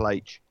 Triple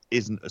H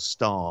isn't a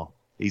star;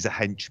 he's a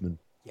henchman.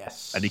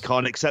 Yes, And he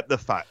can't accept the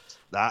fact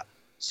that.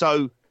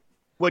 So,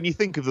 when you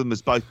think of them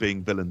as both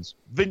being villains,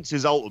 Vince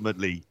is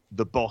ultimately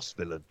the boss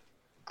villain,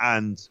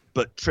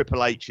 but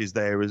Triple H is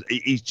there as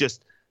he's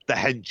just the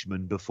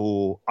henchman.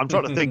 Before I'm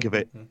trying to think of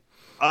it.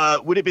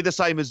 Would it be the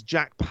same as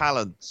Jack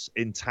Palance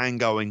in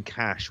Tango and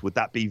Cash? Would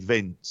that be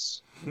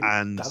Vince?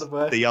 And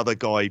the other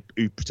guy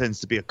who pretends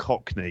to be a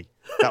Cockney,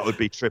 that would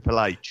be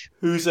Triple H.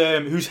 Who's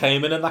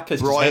Heyman in that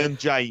case? Brian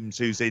James,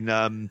 who's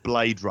in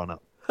Blade Runner,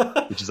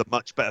 which is a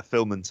much better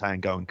film than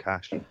Tango and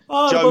Cash.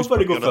 Joe's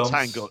very good on a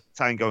films.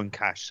 Tango and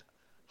Cash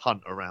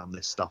hunt around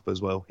this stuff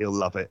as well. He'll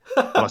love it.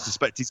 But I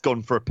suspect he's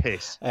gone for a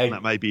piss. And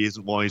that maybe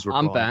isn't why he's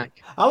replying. I'm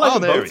back. I like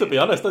them both, to be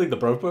honest. I think they're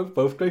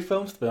both great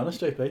films, to be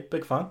honest, JP.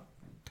 Big fan.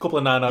 Couple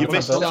of 9 out of 10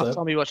 missed films. Last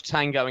time you watched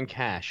Tango and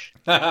Cash.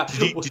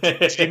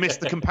 Did you miss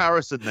the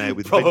comparison there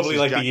with Probably Vince's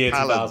like Jack the year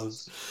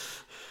Palance?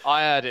 2000s.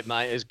 I heard it,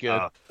 mate. It's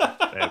good.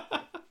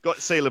 Got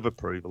seal of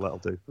approval. That'll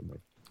do for me.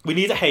 We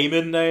need a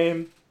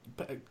Heyman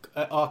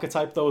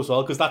archetype though as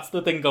well, because that's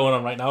the thing going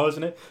on right now,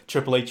 isn't it?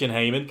 Triple H and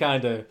Heyman,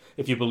 kind of,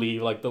 if you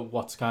believe like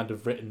what's kind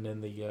of written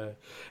in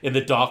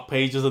the dark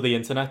pages of the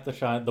internet,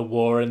 the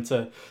war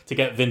into to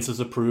get Vince's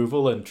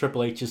approval, and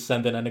Triple H is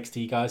sending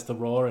NXT guys to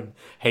Raw, and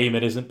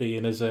Heyman isn't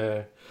being as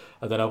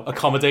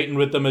accommodating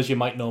with them as you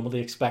might normally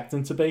expect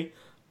him to be.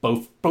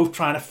 Both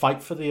trying to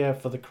fight for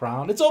the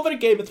crown. It's over in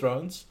Game of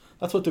Thrones.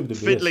 That's what WWE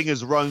Fiddling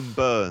is. as Rome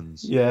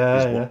Burns.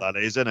 Yeah, is what that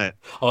is, isn't it?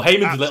 Oh,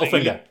 Heyman's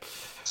Littlefinger.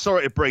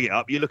 Sorry to bring it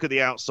up. You look at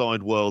the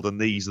outside world, and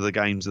these are the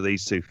games that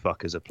these two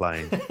fuckers are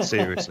playing.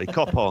 Seriously,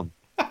 cop on.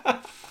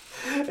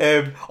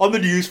 On the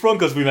news front,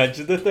 because we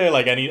mentioned it there,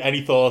 like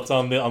any thoughts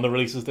on the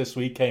releases this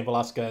week? Cain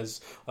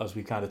Velasquez, as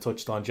we kind of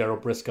touched on,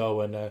 Gerald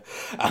Briscoe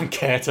and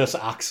Curtis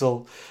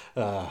Axel.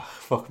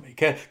 Fuck me.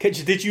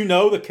 Did you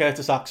know that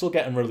Curtis Axel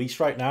getting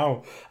released right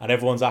now, and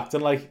everyone's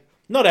acting like,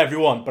 not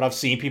everyone, but I've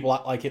seen people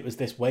act like it was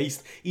this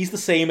waste. He's the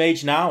same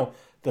age now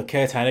that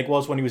Kurt Hennig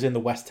was when he was in the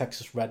West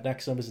Texas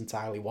Rednecks and was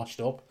entirely washed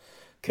up.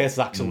 Curtis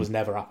Axel was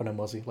never happening,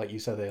 was he? Like you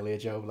said earlier,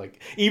 Joe.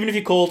 Like, even if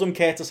you called him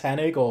Curtis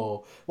Hennig,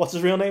 or what's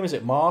his real name? Is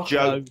it Mark?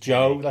 Joe.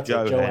 That's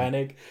Joe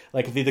Hennig.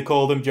 Like, if they'd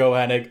called him Joe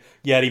Hennig,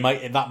 yeah,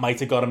 that might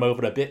have got him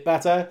over a bit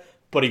better,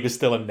 but he was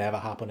still a never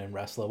happening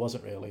wrestler,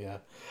 wasn't really?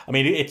 I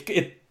mean,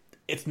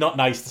 it's not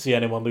nice to see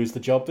anyone lose the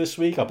job this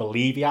week. I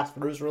believe he asked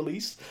for his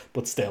release,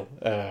 but still,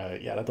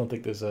 I don't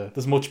think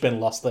there's much been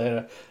lost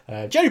there.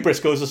 Jerry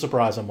Briscoe's a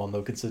surprising one,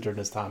 though, considering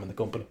his time in the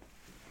company.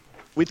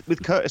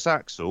 With Curtis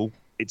Axel,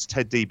 it's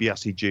Ted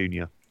DiBiase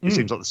Jr. It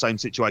seems like the same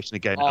situation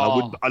again,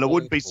 and I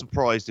wouldn't be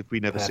surprised if we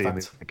never see him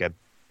again.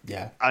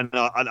 Yeah, and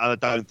I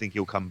don't think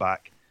he'll come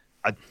back.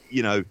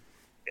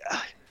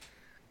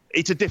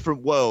 It's a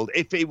different world.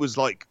 If it was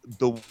like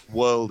the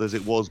world as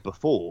it was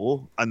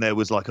before, and there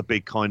was like a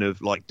big kind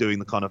of like doing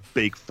the kind of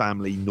big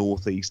family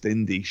Northeast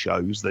indie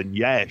shows, then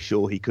yeah,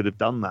 sure, he could have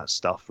done that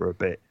stuff for a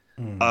bit.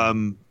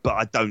 But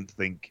I don't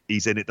think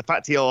he's in it. The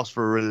fact he asked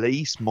for a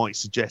release might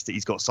suggest that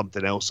he's got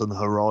something else on the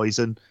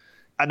horizon.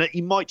 And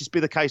it might just be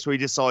the case where he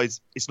decides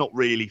it's not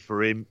really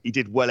for him. He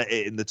did well at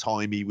it in the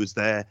time he was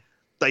there.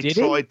 They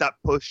tried that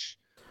push.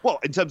 Well,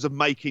 in terms of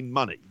making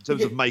money, in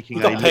terms of making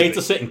he got paid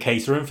to sit in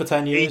catering for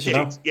 10 years, he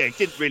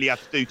didn't really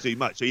have to do too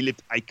much. So he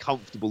lived a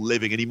comfortable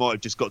living, and he might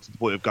have just got to the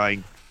point of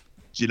going,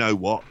 do you know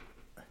what?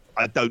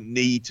 I don't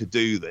need to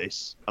do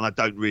this, and I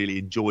don't really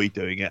enjoy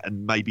doing it.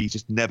 And maybe he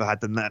just never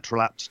had the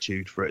natural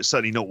aptitude for it.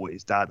 Certainly not what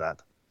his dad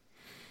had.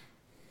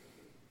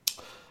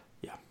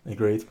 Yeah,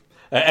 agreed.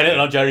 Anything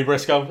on Jerry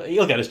Briscoe?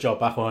 He'll get his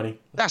job back, won't he?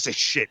 That's a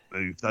shit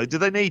move, though. Do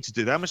they need to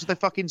do that? How much are they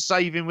fucking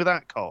saving with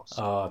that cost?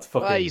 Oh, it's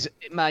fucking...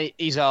 Well,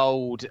 he's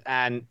old,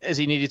 and has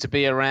he needed to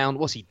be around?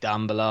 What's he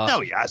done the last...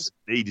 No, he hasn't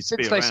needed to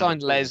be around. Since they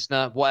signed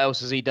Lesnar, what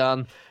else has he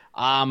done?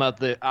 I'm at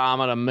the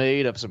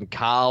meet of some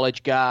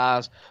college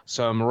guys,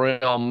 some real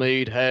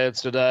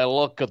meatheads today.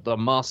 Look at the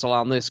muscle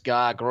on this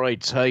guy, great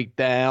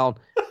takedown.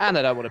 And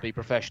they don't want to be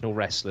professional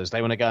wrestlers. They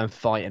want to go and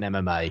fight in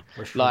MMA.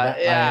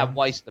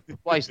 Waste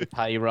the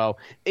payroll.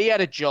 He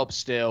had a job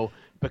still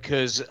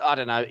because, I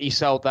don't know, he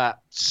sold that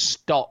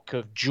stock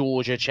of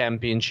Georgia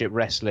Championship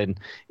Wrestling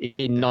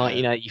in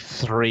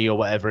 1983 or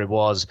whatever it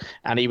was.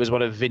 And he was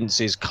one of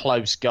Vince's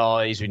close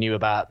guys who knew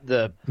about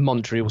the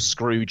Montreal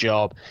screw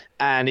job.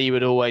 And he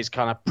would always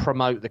kind of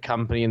promote the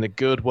company in the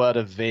good word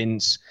of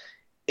Vince.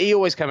 He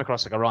always came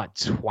across like a right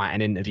twat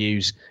in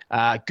interviews.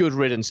 Good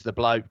riddance to the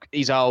bloke.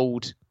 He's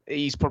old.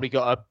 He's probably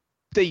got a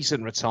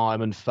decent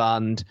retirement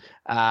fund.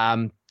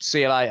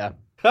 See you later.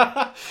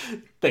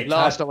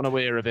 Last I want to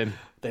hear of him.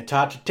 They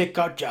tried to take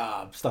our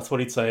jobs. That's what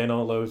he'd say in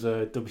all those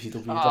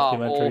WCW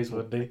documentaries,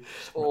 wouldn't he?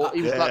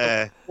 He was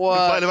like,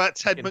 playing about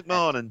Ted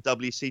McMahon and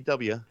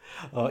WCW.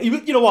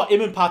 You know what?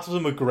 Him and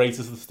Patterson were great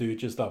as the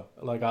Stooges, though.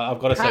 Like I've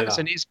got to say that.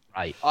 Patterson is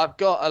great. I've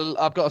got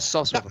a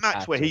sauce that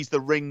match where he's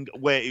the ring,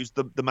 where it was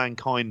the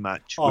Mankind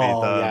match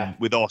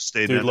with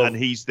Austin, and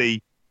he's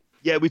the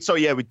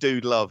with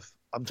Dude Love.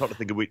 I'm trying to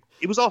think of it.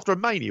 It was after a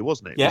Mania,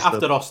 wasn't it? Yeah,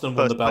 after Austin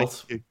won the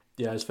belt.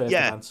 Yeah, his first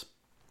defense.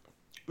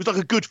 was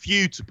like a good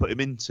feud to put him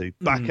into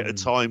back at a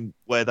time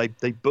where they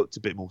booked a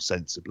bit more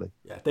sensibly.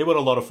 Yeah, they were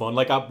a lot of fun.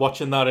 Like, I'm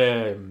watching that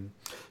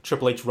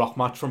Triple H Rock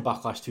match from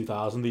Backlash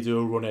 2000. They do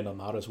a run in on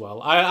that as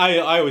well. I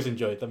always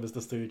enjoyed them as the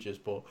Stooges,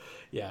 but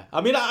yeah,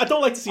 I mean, I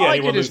don't like to see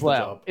anyone lose the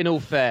job. In all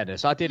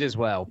fairness, I did as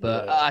well,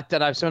 but I don't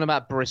know, something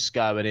about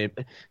Briscoe and him,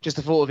 just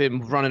the thought of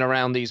him running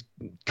around these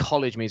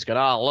college meets going,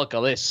 oh, look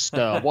at this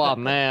stuff, what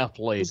an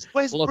athlete.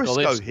 Where's look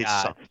Briscoe, at this his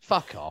guy. son?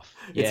 Fuck off.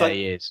 It's Yeah, like,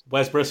 he is.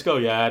 Where's Briscoe?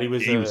 Yeah, he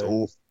was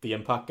awful. the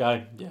Impact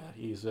guy. Yeah,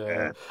 he's.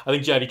 I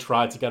think Jerry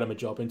tried to get him a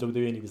job in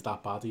WWE, and he was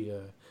that bad. He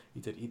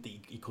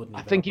couldn't.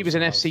 I think he was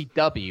an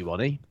FCW,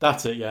 wasn't he?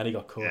 That's it. Yeah, and he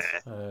got cut.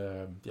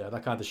 Yeah,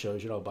 that kind of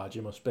shows you how bad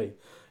you must be.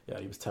 Yeah,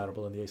 he was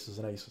terrible in the Aces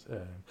and Aces.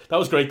 That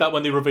was great. That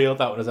when they revealed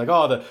that one, it was like,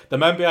 oh, the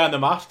man behind the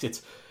mask.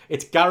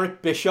 It's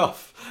Garrett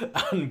Bischoff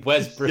and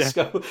Wes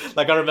Briscoe. Yeah.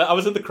 Like, I remember, I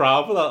was in the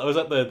crowd for that. I was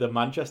at the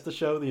Manchester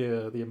show,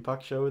 the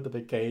Impact show with the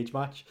big cage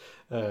match.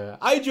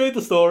 I enjoyed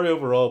the story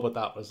overall, but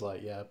that was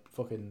like, yeah,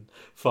 fucking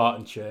fart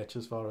in church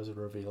as far as a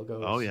reveal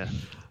goes. Oh yeah,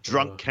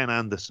 drunk Ken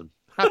Anderson.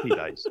 Happy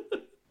days.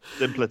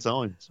 Simpler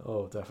times.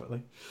 Oh,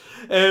 definitely.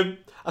 I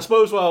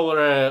suppose while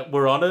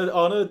we're on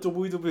a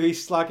WWE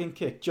slagging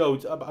kick, Joe,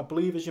 I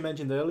believe as you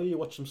mentioned earlier, you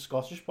watched some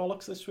Scottish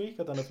Bollocks this week.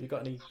 I don't know if you've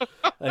got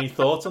any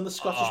thoughts on the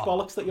Scottish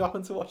Bollocks that you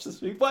happened to watch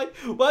this week.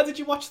 Why did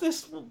you watch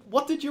this?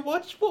 What did you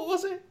watch? What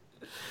was it?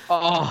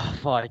 Oh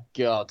my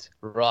God!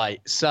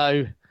 Right,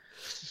 so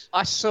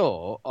I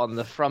saw on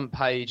the front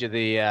page of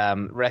the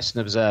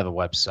Wrestling Observer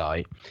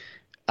website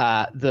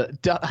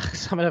that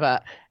something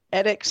about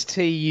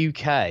NXT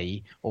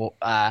UK or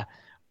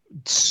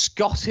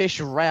Scottish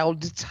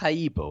Round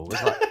Table.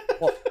 Was like,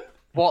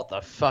 what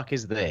the fuck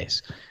is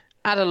this?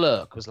 Had a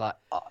look. Was like,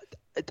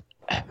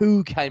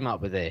 who came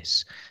up with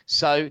this?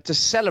 So to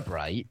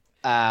celebrate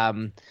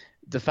the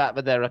fact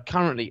that there are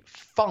currently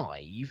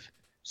 5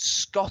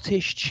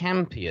 Scottish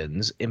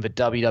champions in the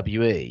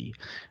WWE,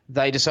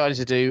 they decided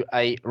to do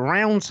a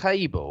round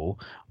table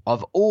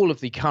of all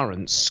of the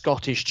current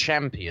Scottish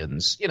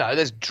champions. You know,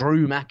 there's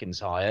Drew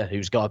McIntyre,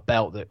 who's got a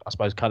belt that I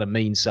suppose kind of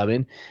means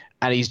something,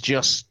 and he's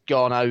just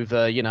gone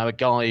over, you know, a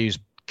guy whose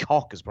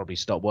cock has probably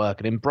stopped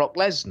working in Brock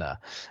Lesnar.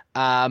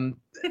 And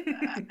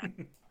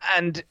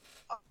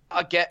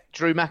I get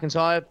Drew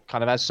McIntyre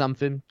kind of has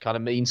something, kind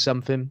of means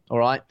something, all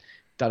right,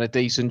 done a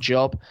decent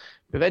job.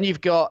 But then you've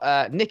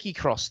got Nikki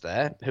Cross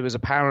there, who is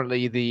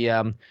apparently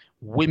the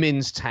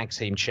women's tag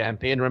team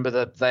champion. Remember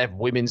that they have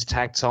women's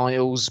tag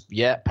titles?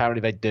 Yeah, apparently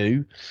they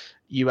do.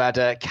 You had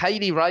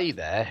Kaylee Ray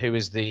there, who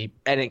is the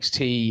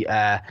NXT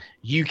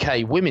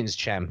UK women's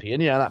champion.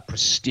 You know, that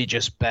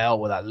prestigious belt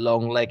with that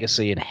long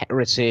legacy and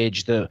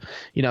heritage that,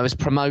 you know, is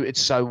promoted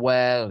so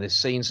well and is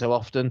seen so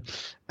often.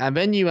 And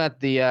then you had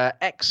the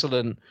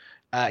excellent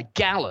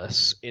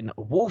Gallus in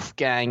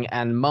Wolfgang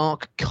and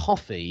Mark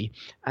Coffey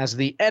as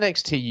the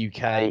NXT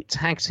UK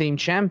tag team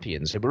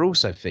champions, who were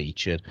also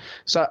featured.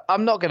 So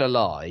I'm not going to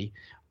lie,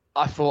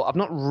 I thought I've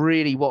not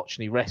really watched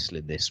any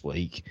wrestling this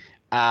week.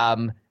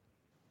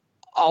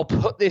 I'll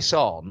put this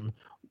on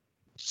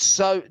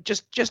so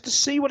just to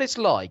see what it's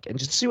like and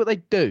just to see what they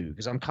do,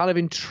 because I'm kind of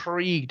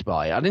intrigued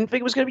by it. I didn't think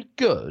it was going to be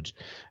good,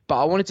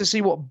 but I wanted to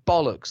see what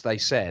bollocks they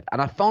said.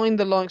 And I find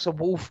the likes of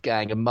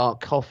Wolfgang and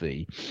Mark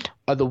Coffey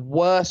are the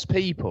worst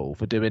people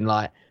for doing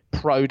like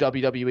pro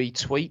WWE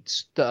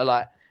tweets that are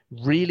like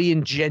really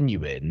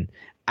ingenuine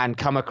and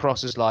come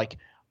across as like,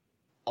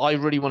 I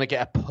really want to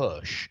get a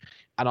push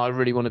and I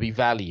really want to be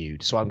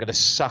valued, so I'm going to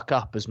suck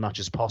up as much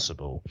as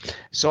possible.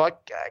 So I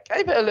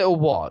gave it a little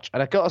watch,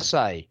 and I've got to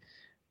say,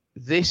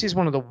 this is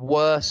one of the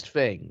worst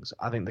things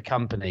I think the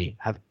company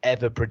have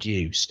ever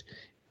produced.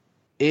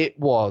 It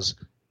was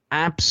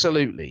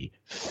absolutely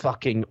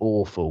fucking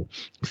awful.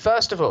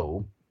 First of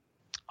all,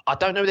 I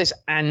don't know who this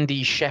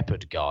Andy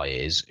Shepherd guy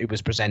is who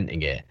was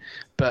presenting it,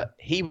 but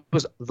he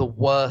was the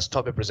worst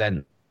type of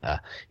presenter.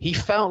 He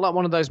felt like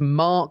one of those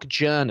Mark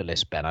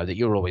journalists, Benno, that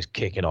you're always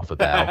kicking off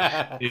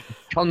about. Who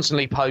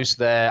constantly post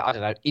their, I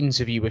don't know,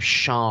 interview with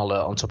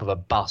Charlotte on top of a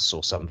bus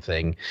or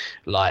something,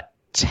 like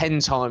 10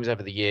 times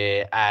over the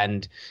year,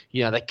 and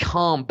you know they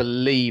can't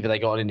believe they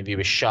got an interview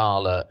with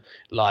Charlotte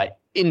like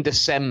in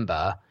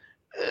December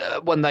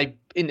when they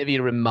interviewed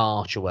her in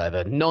March or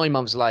whatever. 9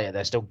 months later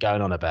they're still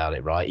going on about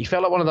it, right? He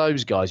felt like one of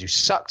those guys who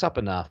sucked up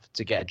enough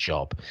to get a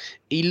job.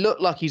 He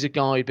looked like he's a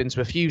guy who'd been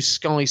to a few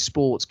Sky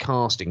Sports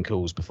casting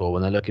calls before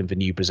when they're looking for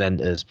new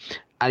presenters,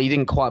 and he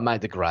didn't quite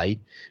make the grade,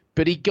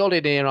 but he got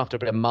in here after a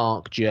bit of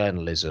Mark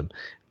journalism,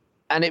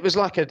 and it was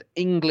like an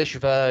English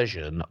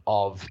version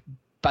of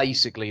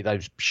basically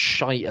those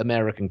shite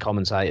American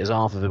commentators,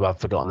 half of whom I've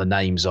forgotten the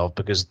names of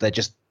because they're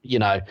just, you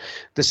know,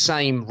 the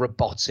same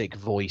robotic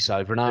voice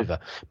over and over.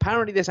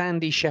 Apparently this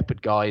Andy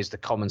Shepherd guy is the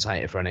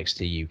commentator for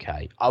NXT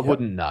UK. I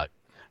wouldn't know.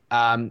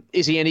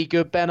 Is he any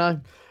good,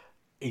 Benno?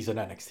 He's an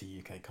NXT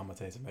UK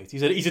commentator, mate.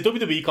 He's a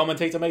WWE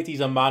commentator, mate. He's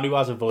a man who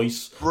has a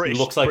voice. British,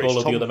 who looks like all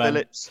of Tom the other men.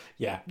 Phillips.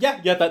 Yeah.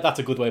 That's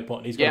a good way of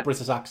putting it. He's got a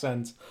British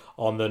accent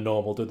on the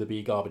normal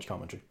WWE garbage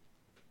commentary.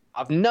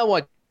 I've no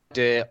idea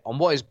idea on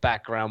what his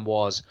background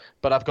was,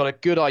 but I've got a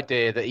good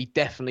idea that he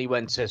definitely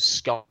went to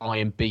Sky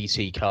and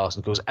BT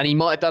casting calls, and he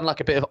might have done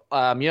like a bit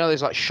of,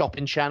 there's like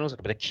shopping channels, like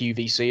a bit of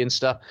QVC and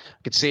stuff.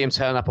 I could see him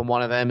turn up on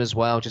one of them as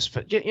well, just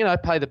for,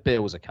 pay the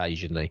bills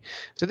occasionally.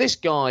 So this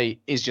guy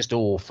is just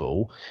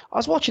awful. I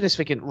was watching this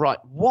thinking, right,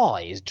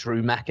 why is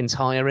Drew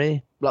McIntyre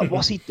here? Like,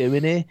 what's he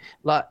doing here?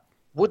 Like,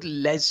 would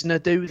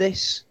Lesnar do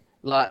this?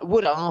 Like,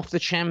 would half the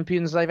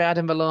champions they've had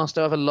in the last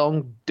however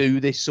long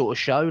do this sort of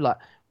show? Like,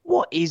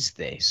 what is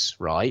this,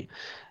 right?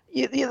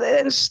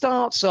 Then it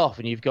starts off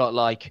and you've got,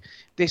 like,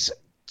 this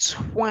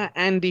twat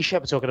Andy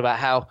Shepherd talking about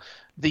how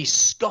the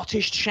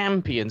Scottish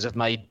champions have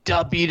made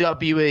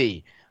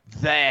WWE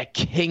their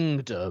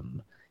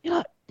kingdom. You're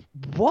like,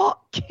 what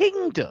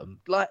kingdom?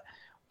 Like,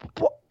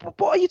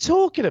 what are you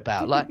talking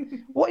about? Like,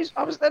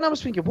 I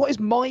was thinking, what is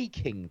my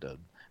kingdom?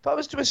 If I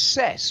was to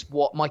assess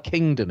what my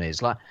kingdom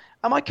is, like,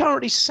 am I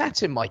currently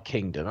sat in my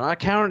kingdom? Am I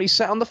currently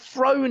sat on the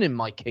throne in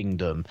my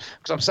kingdom?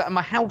 Because I'm sat in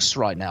my house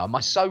right now, on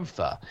my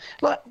sofa.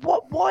 Like,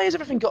 why has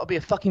everything got to be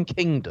a fucking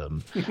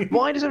kingdom?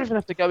 Why does everything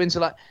have to go into,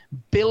 like,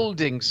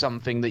 building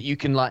something that you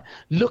can, like,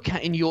 look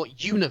at in your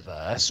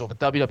universe, or the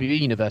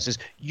WWE universe, as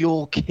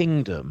your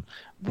kingdom?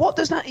 What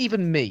does that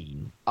even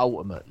mean,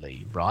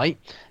 ultimately, right?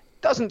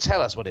 Doesn't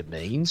tell us what it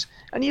means.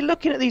 And you're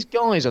looking at these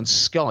guys on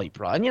Skype,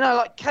 right? And,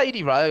 like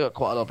Katie Ray, I've got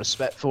quite a lot of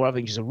respect for. I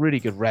think she's a really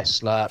good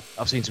wrestler.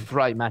 I've seen some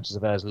great matches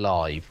of hers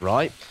live,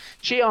 right?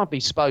 She hardly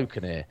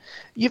spoken here.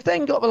 You've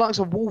then got the likes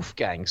of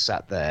Wolfgang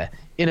sat there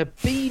in a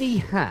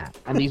beanie hat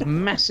and these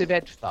massive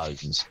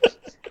headphones.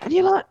 And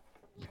you're like,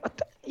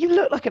 you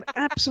look like an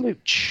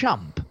absolute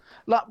chump.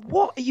 Like,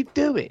 what are you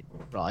doing,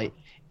 right?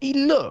 He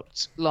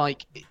looked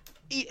like...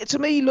 to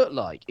me, he looked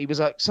like he was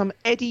like some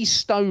Eddie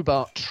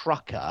Stobart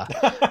trucker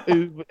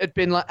who had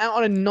been like out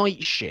on a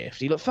night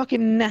shift. He looked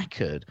fucking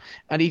knackered,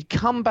 and he'd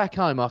come back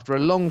home after a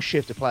long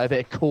shift to play a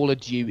bit of Call of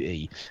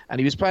Duty, and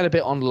he was playing a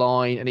bit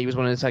online, and he was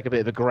wanting to take a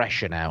bit of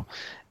aggression out.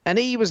 And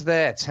he was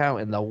there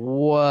touting the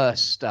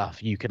worst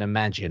stuff you can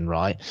imagine,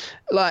 right?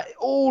 Like,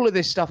 all of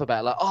this stuff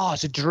about, like, oh,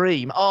 it's a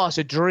dream, oh, it's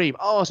a dream,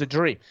 oh, it's a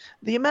dream.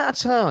 The amount of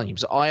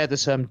times I had the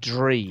term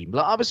dream,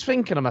 like, I was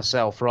thinking to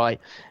myself, right,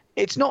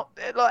 it's not,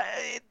 like,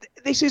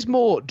 this is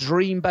more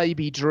Dream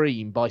Baby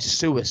Dream by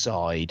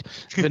Suicide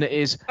than it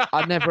is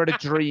I Never Had a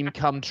Dream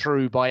Come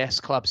True by S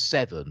Club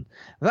 7.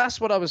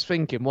 That's what I was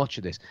thinking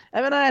watching this.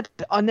 And then I had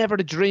I Never Had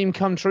a Dream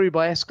Come True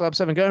by S Club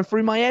 7 going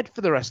through my head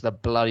for the rest of the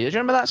bloody... Do you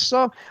remember that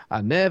song?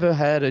 I never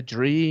had a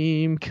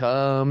dream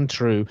come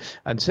true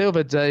until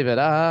the day that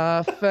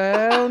I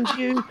found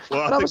you.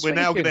 Well, I think we're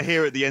now going to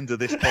hear at the end of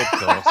this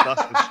podcast,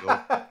 that's for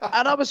sure.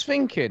 And I was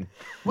thinking,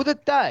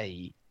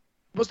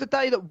 was the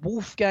day that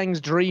Wolfgang's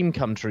dream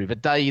come true, the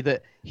day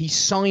that he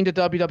signed a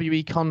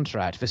WWE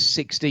contract for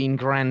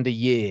 $16,000 a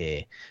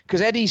year? Because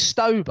Eddie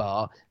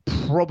Stobart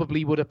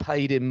probably would have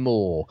paid him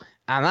more,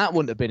 and that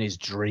wouldn't have been his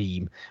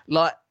dream.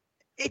 Like,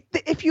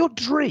 if your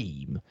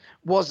dream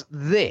was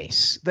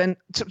this, then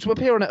to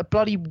appear on a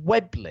bloody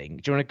web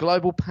link during a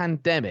global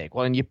pandemic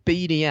while in your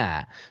beanie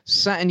hat,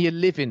 sat in your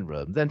living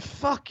room, then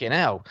fucking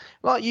hell.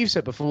 Like you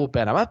said before,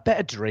 Ben, I've had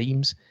better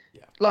dreams.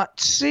 Yeah. Like,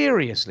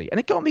 seriously. And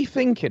it got me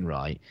thinking,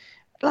 right?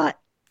 Like,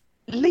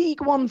 League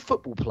One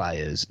football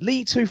players,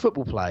 League Two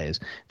football players,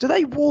 do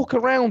they walk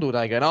around all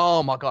day going,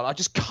 oh my God, I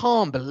just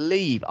can't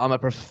believe I'm a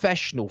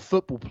professional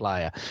football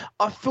player.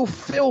 I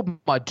fulfilled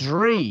my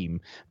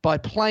dream by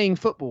playing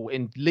football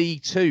in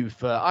League Two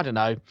for, I don't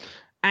know,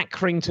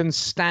 Accrington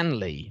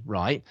Stanley,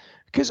 right?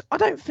 Because I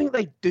don't think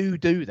they do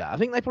that. I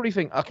think they probably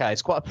think, okay,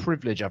 it's quite a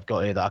privilege I've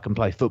got here that I can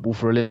play football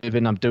for a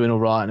living, I'm doing all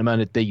right, and I'm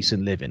earning a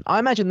decent living. I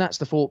imagine that's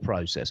the thought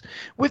process.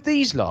 With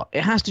these lot,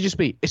 it has to just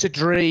be, it's a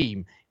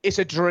dream. It's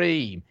a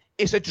dream.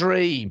 It's a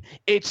dream.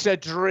 It's a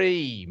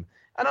dream.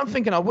 And I'm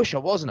thinking, I wish I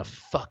wasn't a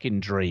fucking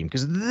dream,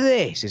 because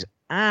this is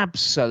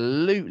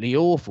absolutely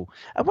awful.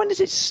 And when does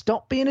it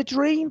stop being a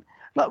dream?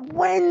 Like,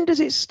 when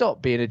does it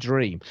stop being a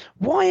dream?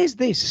 Why is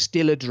this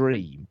still a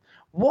dream?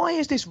 Why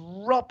is this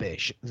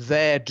rubbish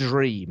their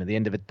dream at the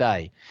end of the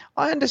day?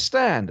 I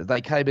understand that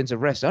they came into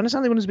wrestling. I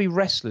understand they wanted to be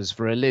wrestlers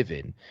for a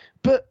living.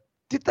 But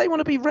did they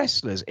want to be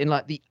wrestlers in,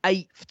 like, the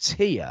 8th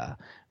tier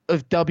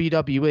of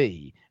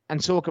WWE?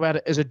 And talk about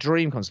it as a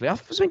dream constantly. I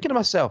was thinking to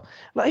myself,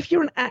 like, if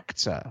you're an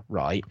actor,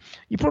 right,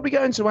 you probably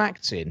go into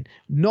acting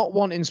not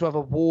wanting to have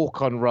a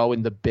walk-on role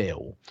in The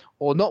Bill,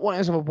 or not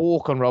wanting to have a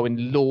walk-on role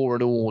in Law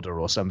and Order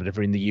or something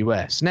over in the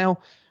US. Now,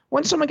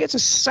 when someone gets a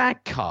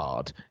SAG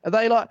card, are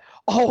they like,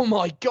 oh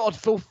my God,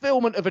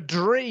 fulfillment of a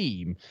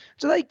dream?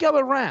 Do they go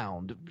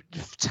around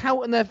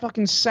touting their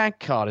fucking SAG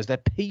card as their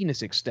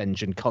penis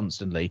extension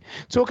constantly,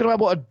 talking about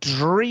what a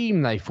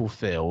dream they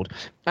fulfilled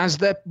as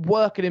they're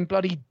working in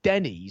bloody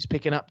Denny's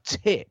picking up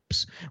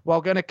tips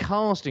while going to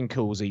casting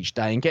calls each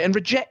day and getting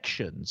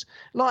rejections?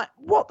 Like,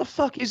 what the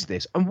fuck is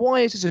this? And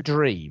why is this a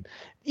dream?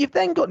 You've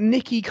then got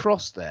Nikki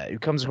Cross there, who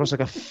comes across like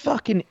a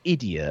fucking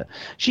idiot.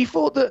 She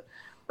thought that,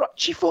 Right,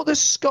 she thought that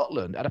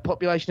Scotland had a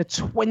population of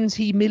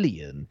 20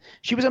 million.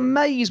 She was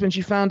amazed when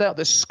she found out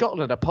that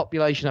Scotland had a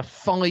population of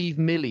 5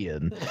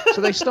 million. So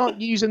they start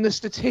using the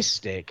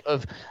statistic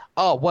of,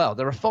 oh, well,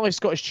 there are 5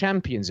 Scottish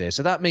champions here.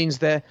 So that means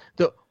that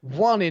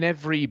 1 in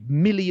every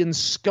million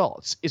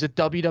Scots is a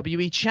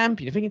WWE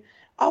champion. You're thinking,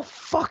 oh,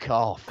 fuck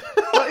off.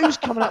 Like, who's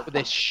coming up with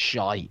this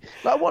shite?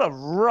 Like, what a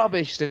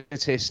rubbish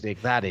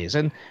statistic that is.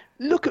 And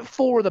look at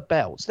 4 of the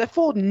belts. They're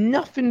 4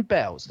 nothing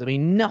belts. That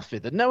mean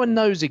nothing, that no one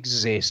knows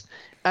exist,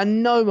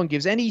 and no one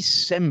gives any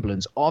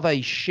semblance of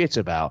a shit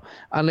about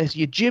unless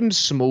you're Jim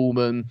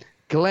Smallman,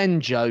 Glenn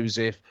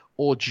Joseph,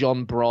 or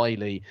John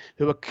Briley,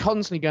 who are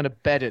constantly going to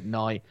bed at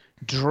night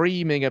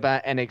dreaming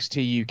about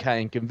NXT UK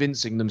and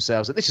convincing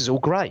themselves that this is all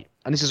great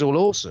and this is all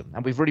awesome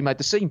and we've really made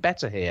the scene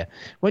better here,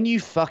 when you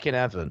fucking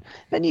haven't.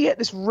 Then you get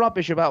this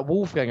rubbish about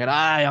Wolfgang and,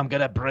 I'm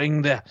going to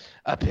bring a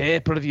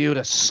pay-per-view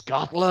to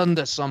Scotland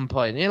at some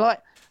point. And you're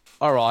like,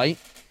 all right,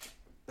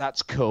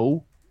 that's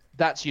cool.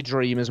 That's your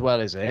dream as well,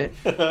 is it?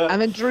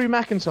 And then Drew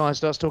McIntyre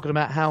starts talking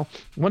about how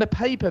when a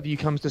pay-per-view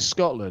comes to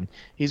Scotland,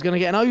 he's going to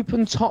get an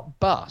open-top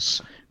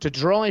bus to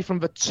drive from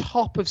the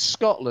top of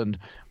Scotland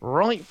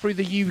right through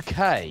the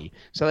UK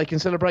so they can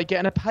celebrate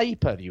getting a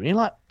pay-per-view. And you're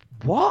like,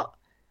 what?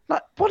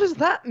 Like, what does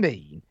that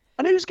mean?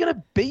 And who's going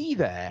to be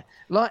there?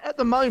 Like, at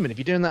the moment, if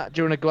you're doing that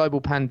during a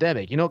global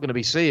pandemic, you're not going to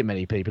be seeing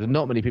many people, and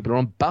not many people are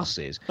on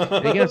buses. And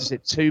you're going to have to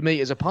sit 2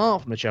 meters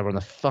apart from each other on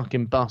the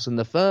fucking bus in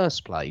the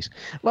first place.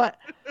 Like,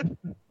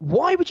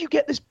 why would you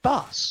get this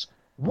bus?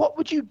 What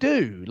would you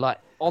do, like,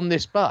 on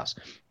this bus?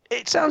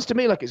 It sounds to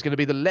me like it's going to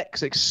be the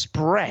Lex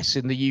Express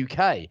in the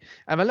UK.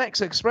 And the Lex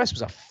Express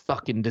was a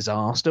fucking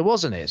disaster,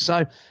 wasn't it?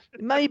 So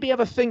maybe have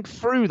a think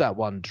through that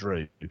one,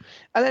 Drew.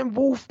 And then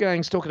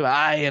Wolfgang's talking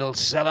about, it'll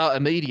sell out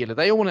immediately.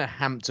 They all want a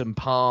Hampton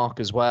Park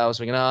as well.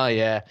 So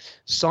thinking,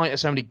 site of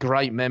so many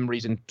great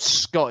memories in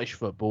Scottish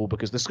football,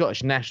 because the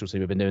Scottish national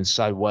team have been doing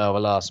so well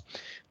the last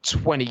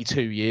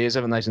 22 years,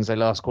 haven't they, since they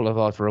last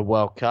qualified for a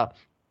World Cup.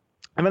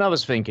 I mean, I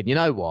was thinking, you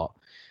know what?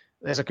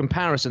 There's a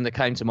comparison that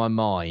came to my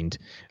mind.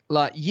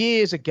 Like,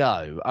 years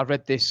ago, I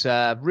read this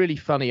really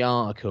funny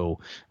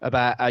article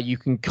about how you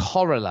can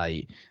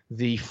correlate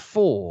the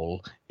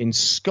fall in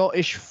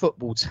Scottish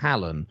football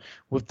talent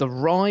with the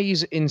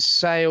rise in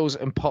sales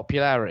and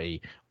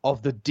popularity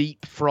of the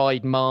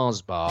deep-fried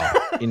Mars bar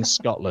in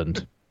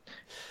Scotland.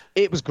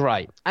 It was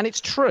great. And it's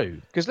true,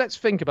 because let's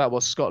think about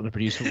what Scotland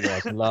produced for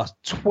us in the last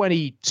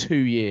 22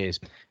 years.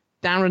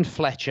 Darren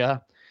Fletcher,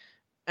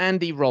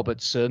 Andy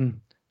Robertson.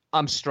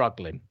 I'm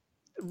struggling.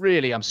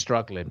 Really, I'm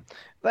struggling.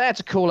 They had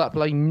to call up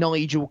like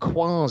Nigel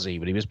Quasi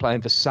when he was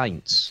playing for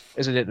Saints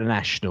as an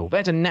international. They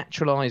had to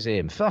naturalise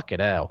him. Fucking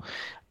hell.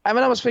 I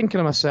mean, I was thinking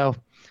to myself,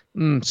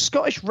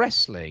 Scottish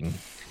wrestling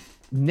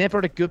never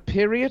had a good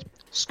period.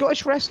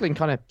 Scottish wrestling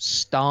kind of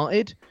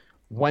started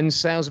when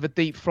sales of a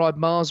deep-fried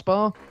Mars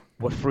bar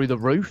were through the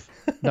roof.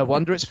 No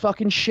wonder it's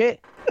fucking shit,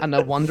 and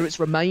no wonder it's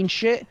remained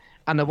shit,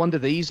 and no wonder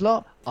these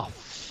lot are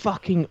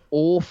fucking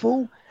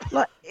awful.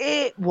 Like,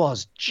 it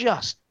was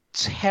just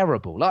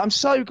terrible. Like, I'm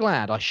so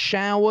glad I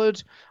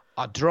showered,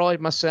 I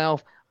dried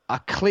myself, I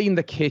cleaned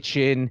the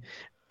kitchen,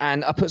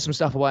 and I put some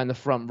stuff away in the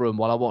front room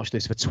while I watched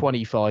this for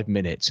 25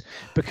 minutes,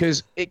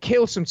 because it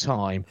killed some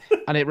time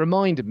and it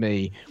reminded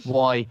me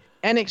why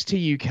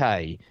NXT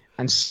UK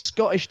and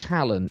Scottish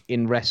talent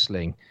in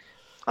wrestling,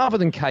 other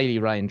than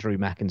Kaylee Ray and Drew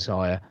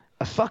McIntyre,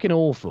 are fucking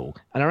awful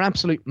and are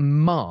absolute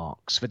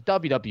marks for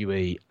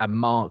WWE and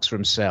marks for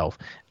himself,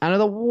 and are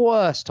the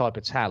worst type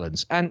of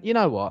talents. And you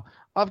know what?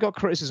 I've got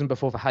criticism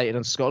before for hating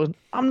on Scotland.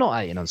 I'm not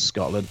hating on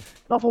Scotland.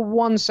 Not for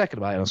 1 second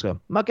about hating on Scotland.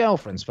 My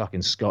girlfriend's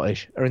fucking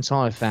Scottish. Her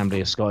entire family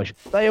is Scottish.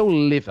 They all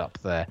live up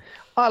there.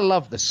 I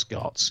love the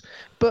Scots.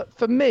 But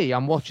for me,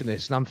 I'm watching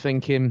this and I'm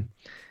thinking,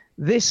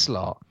 this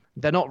lot,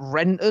 they're not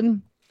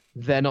Renton,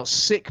 they're not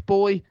Sick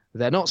Boy,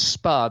 they're not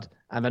Spud,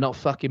 and they're not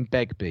fucking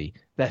Begbie.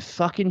 They're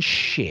fucking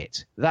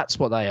shit. That's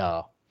what they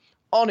are.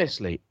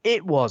 Honestly,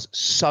 it was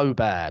so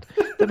bad.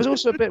 There was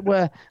also a bit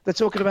where they're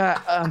talking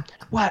about,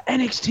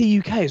 NXT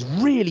UK has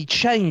really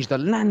changed the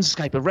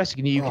landscape of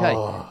wrestling in the UK.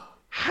 Oh.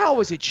 How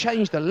has it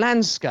changed the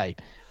landscape?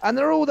 And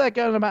they're all there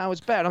going about how it's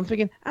better. I'm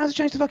thinking, how's it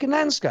changed the fucking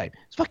landscape?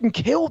 It's fucking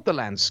killed the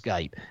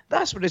landscape.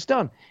 That's what it's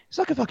done. It's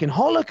like a fucking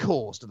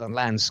holocaust of the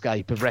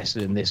landscape of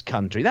wrestling in this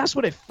country. That's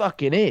what it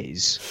fucking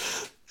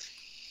is.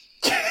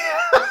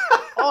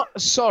 Oh,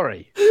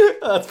 sorry.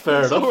 That's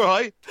fair enough. All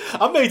right.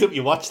 I made up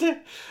you watched it.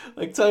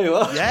 I tell you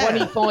what. Yeah.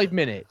 25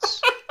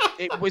 minutes.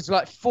 It was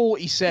like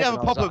 47. You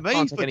have a pop of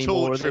me for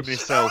torturing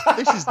myself.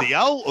 This is the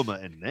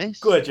ultimate in this.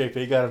 Go ahead,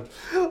 JP. Go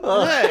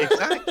on. Yeah,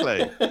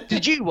 exactly.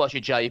 Did you watch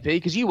it, JP?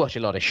 Because you watch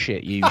a lot of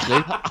shit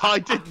usually. I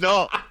did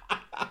not.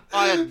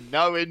 I had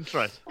no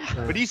interest.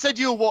 When he said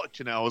you were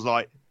watching it, I was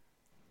like,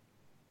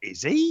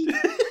 is he?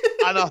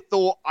 And I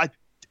thought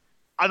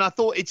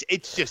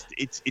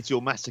it's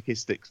your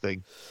masochistic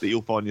thing that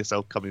you'll find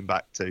yourself coming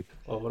back to.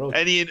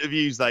 Any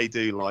interviews they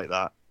do like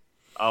that,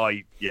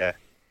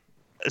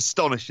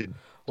 astonishing.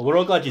 Well, we're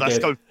all glad you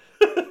did.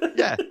 Yeah,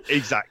 Yeah,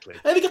 exactly.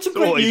 Hey, they got some It's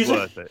great always music.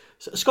 worth it.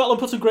 Scotland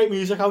put some great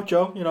music out,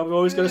 Joe. You know, we've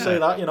always got to say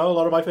that. You know, a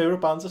lot of my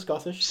favourite bands are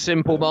Scottish.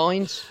 Simple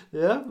Minds,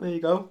 Yeah, there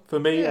you go. For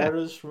me, Yeah.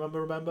 Errors,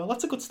 Remember.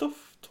 Lots of good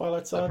stuff.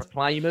 Twilight the Side.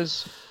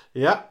 Proclaimers.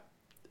 Yeah.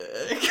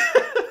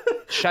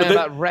 Shame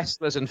about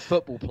wrestlers and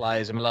football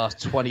players in the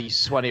last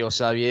 20 or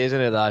so years,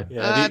 isn't it, though?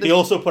 Yeah, they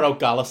also put out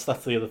Gallus.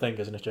 That's the other thing,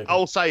 isn't it, Jacob?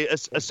 I'll say,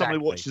 as someone who Exactly.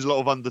 watches a lot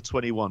of under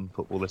 21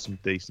 football, there's some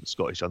decent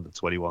Scottish under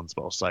 21s,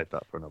 but I'll save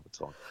that for another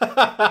time.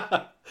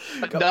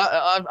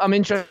 No, I'm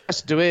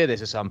interested to hear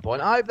this at some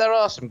point. I hope there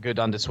are some good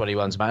under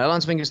 21s, mate. I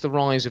don't think it's the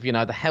rise of,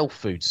 the health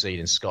food scene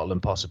in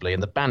Scotland, possibly,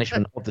 and the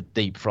banishment of the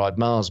deep fried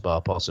Mars bar,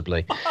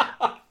 possibly.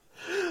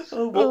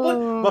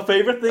 My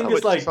favourite thing How is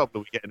much like, trouble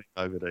are we getting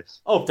over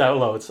this? oh,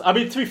 downloads. I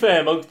mean, to be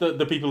fair, most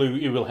the people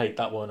who will hate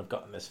that one have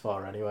gotten this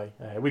far anyway.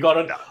 We got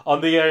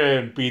on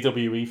the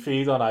BWE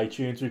feed on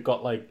iTunes. We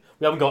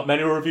haven't got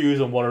many reviews,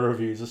 and one of the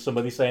reviews is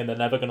somebody saying they're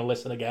never going to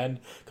listen again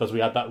because we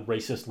had that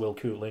racist Will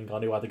Cooling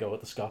on who had to go with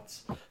the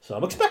Scots. So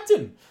I'm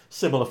expecting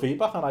similar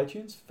feedback on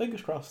iTunes.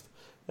 Fingers crossed.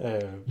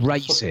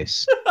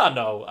 Racist. I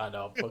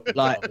know.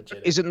 Like,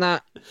 isn't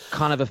that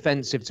kind of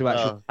offensive to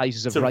actual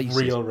cases of It's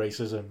racism? real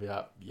racism.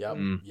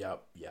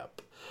 Yep.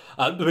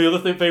 The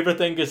other favourite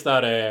thing is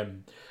that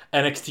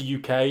NXT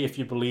UK, if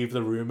you believe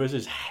the rumours,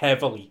 is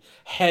heavily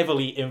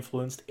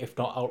influenced, if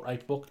not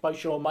outright booked by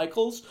Shawn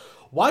Michaels.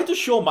 Why does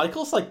Shawn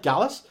Michaels like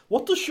Gallus?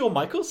 What does Shawn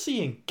Michaels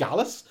see in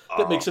Gallus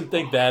that makes him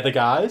think they're the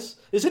guys?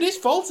 Is it his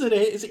fault?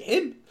 Is it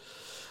him?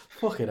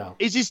 Fuck it out.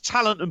 Is his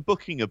talent and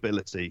booking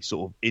ability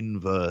sort of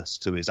inverse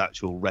to his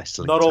actual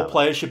wrestling Not all talent?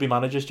 players should be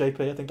managers,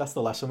 JP. I think that's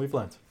the lesson we've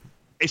learned.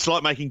 It's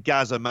like making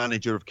Gaz a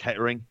manager of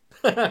Kettering.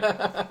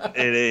 It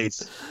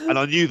is. And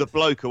I knew the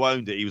bloke who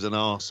owned it, he was an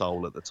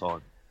arsehole at the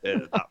time.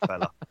 That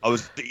fella.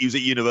 He was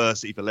at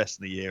university for less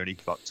than a year and he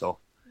fucked off.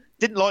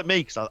 Didn't like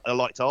me because I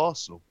liked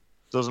Arsenal.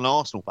 So I was an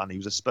Arsenal fan. He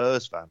was a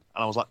Spurs fan. And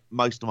I was like,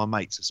 most of my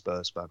mates are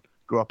Spurs fan.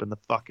 Grew up in the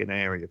fucking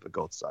area, for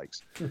God's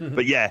sakes.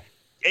 But yeah,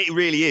 it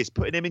really is.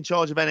 Putting him in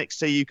charge of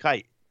NXT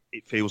UK,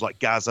 it feels like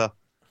Gaza.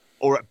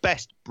 Or at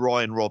best,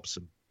 Brian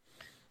Robson.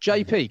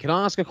 JP, can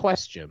I ask a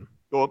question?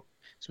 Go on.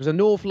 So it was a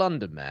North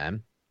London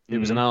man who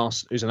was an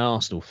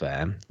Arsenal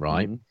fan,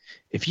 right?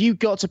 If you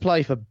got to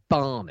play for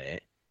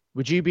Barnet,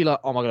 would you be like,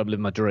 oh my God, I'm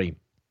living my dream?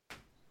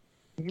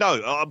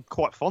 No, I'm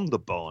quite fond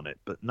of Barnet,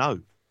 but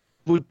no.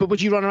 But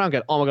would you run around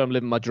going, oh my God, I'm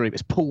living my dream?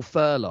 It's Paul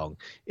Furlong.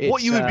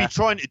 What you would be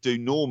trying to do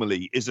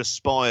normally is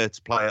aspire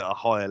to play at a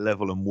higher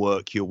level and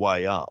work your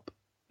way up.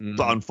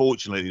 But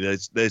unfortunately,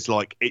 there's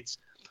like,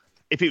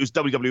 if it was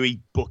WWE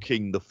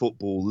booking the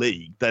Football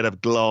League, they'd have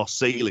glass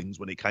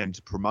ceilings when it came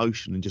to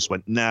promotion and just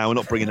went, no, we're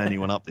not bringing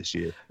anyone up this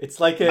year. It's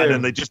like and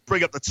then they just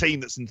bring up the team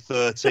that's in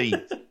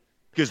 13th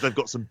because they've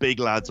got some big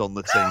lads on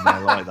the team. They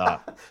like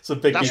that. some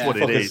big That's what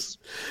it fuckers. is.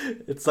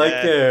 It's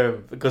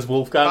like because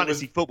Wolfgang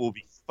Fantasy football would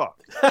be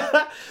fucked.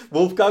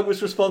 Wolfgang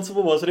was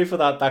responsible, wasn't he, for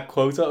that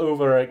quota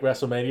over at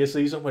WrestleMania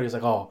season where he was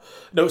like, oh,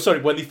 no,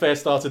 sorry, when they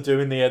first started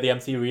doing the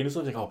empty arenas,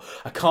 I was like, oh,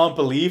 I can't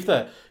believe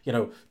that,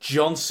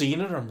 John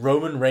Cena and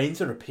Roman Reigns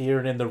are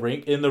appearing in the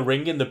ring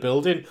in the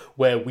building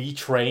where we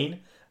train.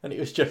 And it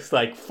was just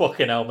like,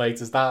 fucking hell, mate,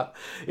 is that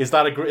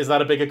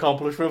a big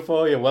accomplishment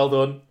for you? Well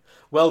done.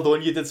 Well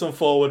done. You did some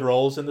forward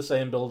rolls in the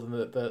same building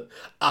that the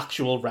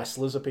actual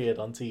wrestlers appeared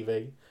on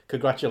TV.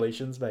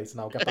 Congratulations, mate.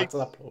 And I'll get back to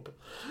that pub.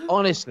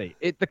 Honestly,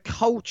 the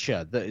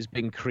culture that has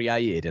been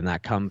created in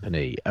that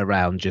company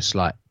around just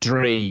like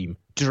dream.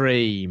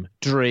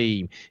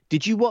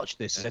 Did you watch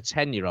this as a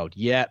 10-year-old?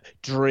 Yep.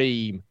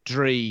 Dream.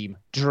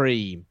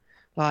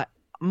 Like,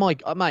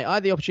 mate, I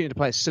had the opportunity to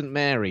play at St.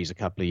 Mary's a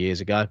couple of years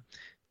ago.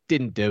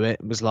 Didn't do it.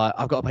 It was like,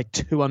 I've got to pay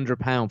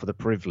 £200 for the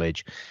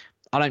privilege.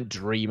 I don't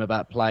dream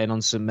about playing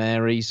on St.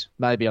 Mary's.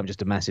 Maybe I'm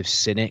just a massive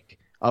cynic.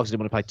 I obviously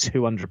didn't want to pay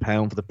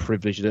 £200 for the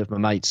privilege of my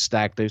mate's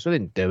stag do, so I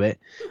didn't do it.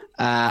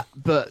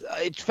 But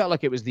it felt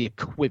like it was the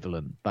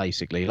equivalent,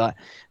 basically. Like,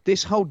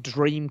 this whole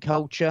dream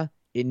culture,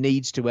 it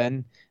needs to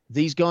end.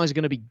 These guys are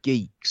going to be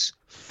geeks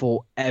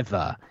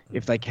forever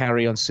if they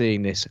carry on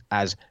seeing this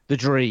as the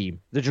dream.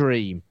 I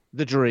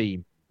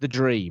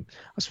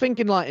was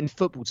thinking, like, in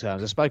football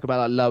terms, I spoke about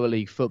like lower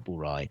league football,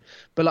 right?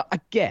 But like, I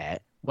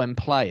get when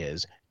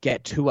players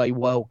get to a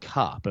World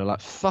Cup and are like,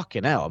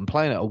 fucking hell, I'm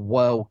playing at a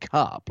World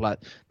Cup. Like,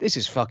 this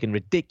is fucking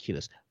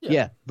ridiculous.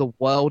 Yeah, the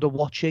world are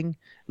watching.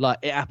 Like,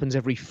 it happens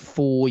every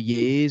 4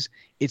 years.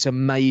 It's a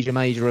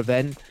major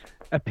event.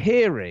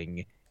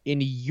 Appearing in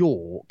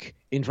York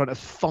in front of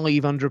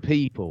 500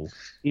 people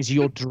is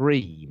your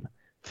dream.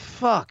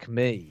 Fuck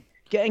me.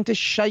 Getting to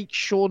shake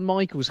Shawn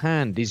Michaels'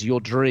 hand is your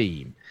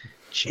dream.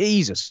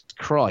 Jesus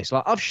Christ.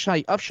 Like, I've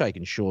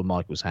shaken Shawn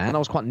Michaels' hand. I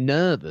was quite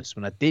nervous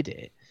when I did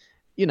it.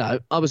 I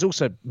was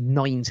also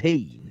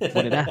 19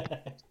 when it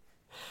happened.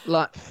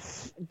 Like,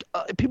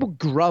 people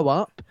grow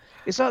up.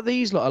 It's like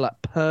these lot are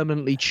like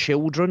permanently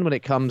children when it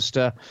comes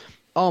to,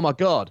 oh my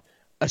God,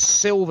 a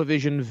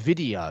Silvervision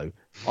video.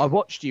 I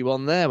watched you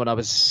on there when I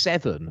was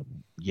 7.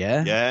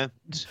 Yeah? Yeah.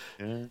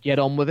 Get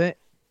on with it.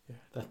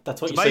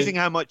 That's what It's you amazing say.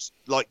 how much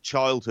like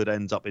childhood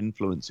ends up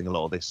influencing a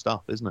lot of this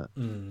stuff, isn't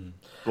it?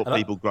 What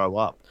people grow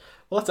up.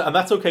 Well,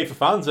 that's okay for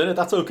fans, isn't it?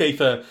 That's okay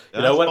for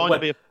That's fine to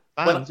be a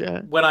fan,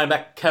 yeah. when I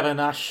met Kevin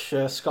Nash,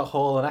 Scott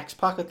Hall, and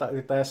X-Pac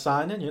at their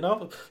signing,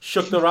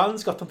 shook their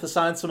hands, got them to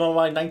sign some of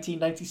my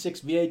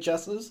 1996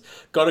 VHSs,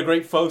 got a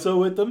great photo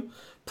with them.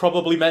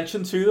 Probably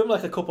mentioned to them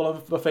like a couple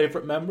of my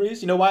favourite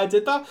memories. You know why I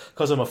did that?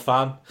 Because I'm a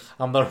fan.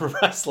 I'm not a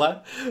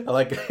wrestler.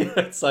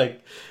 It's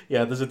like,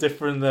 yeah, there's a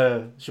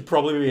different, should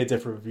probably be a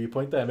different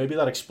viewpoint there. Maybe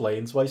that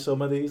explains why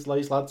some of these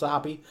lads are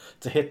happy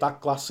to hit that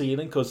glass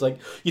ceiling. Because like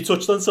you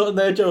touched on something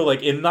there, Joe.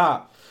 Like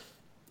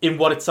in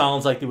what it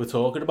sounds like they were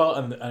talking about,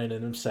 and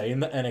in them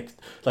saying that NXT,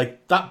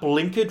 like that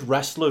blinkered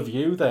wrestler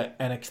view that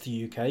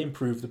NXT UK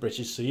improved the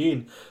British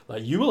scene,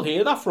 like you will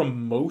hear that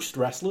from most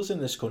wrestlers in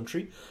this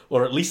country,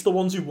 or at least the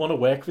ones who want to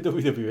work for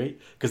WWE,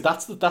 because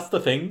that's the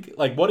thing.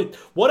 Like what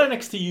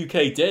NXT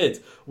UK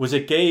did was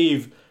it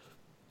gave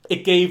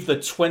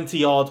the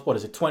 20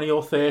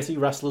 or 30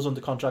 wrestlers under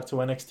contract to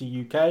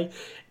NXT UK.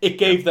 It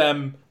gave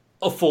them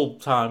a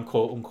full-time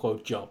quote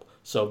unquote job.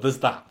 So there's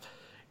that.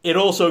 It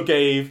also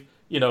gave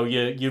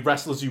your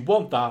wrestlers who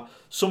want that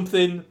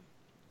something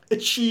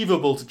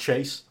achievable to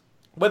chase.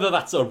 Whether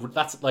that's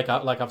like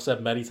I've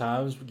said many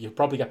times, you'll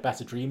probably get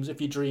better dreams if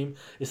your dream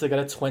is to get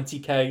a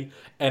 20k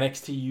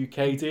NXT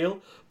UK deal.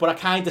 But I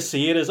kind of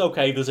see it as,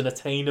 okay, there's an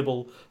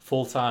attainable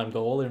full-time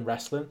goal in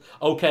wrestling.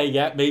 Okay,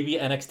 yeah, maybe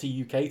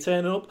NXT UK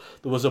turning up.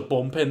 There was a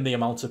bump in the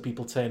amount of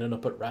people turning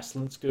up at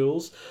wrestling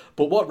schools.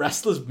 But what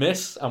wrestlers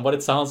miss, and what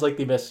it sounds like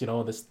they miss,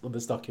 in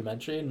this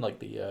documentary, and like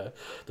the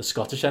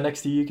Scottish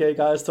NXT UK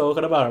guys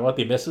talking about it, what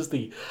they miss is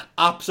the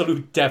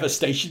absolute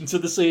devastation to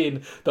the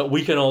scene that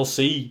we can all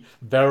see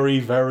very,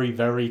 very,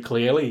 very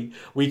clearly.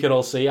 We can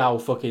all see how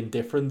fucking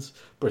different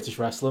British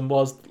wrestling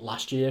was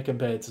last year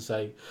compared to,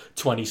 say,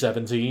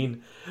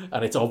 2017.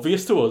 And it's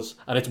obvious to us.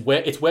 And it's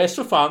worse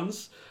for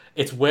fans.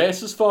 It's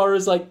worse as far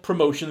as like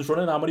promotions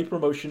running, how many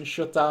promotions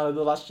shut down in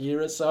the last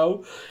year or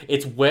so.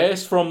 It's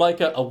worse from like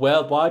a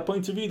worldwide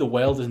point of view. The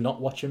world is not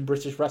watching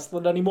British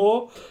wrestling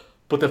anymore.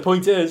 But the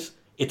point is,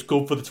 it's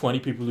good for the 20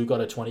 people who got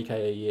a 20k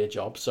a year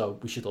job, so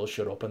we should all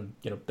shut up and,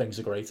 things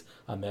are great,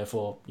 and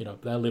therefore,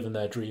 they're living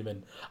their dream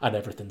and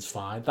everything's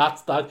fine.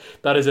 That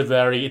is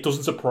it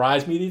doesn't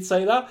surprise me they'd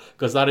say that,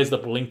 because that is the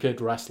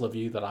blinkered wrestler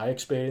view that I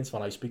experience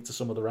when I speak to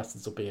some of the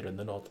wrestlers up here in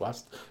the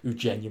Northwest who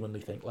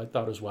genuinely think like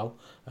that as well.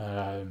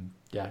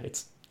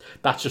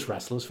 That's just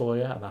wrestlers for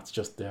you, and that's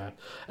just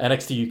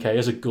NXT UK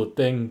is a good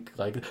thing.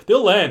 Like,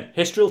 they'll learn.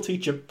 History will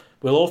teach them.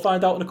 We'll all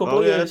find out in a couple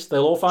of years.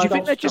 They'll all find out. Do you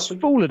think they're just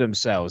fooling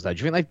themselves, though? Do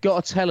you think they've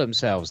got to tell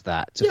themselves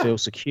that to feel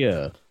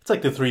secure? It's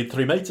like the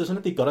three mates, isn't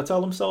it? They've got to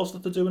tell themselves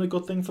that they're doing a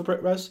good thing for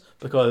BritRes,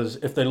 because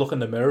if they look in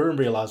the mirror and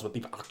realise what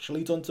they've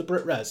actually done to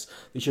BritRes,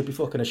 they should be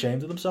fucking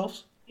ashamed of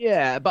themselves.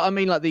 Yeah, but I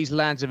mean, like these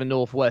lands of the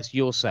Northwest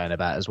you're saying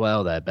about as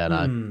well there,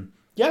 Benno.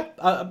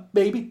 Yeah,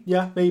 maybe.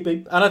 Yeah,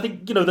 maybe. And I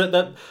think,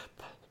 that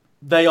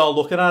they are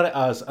looking at it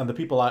as, and the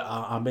people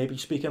I maybe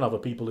speaking of are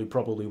people who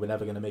probably were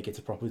never going to make it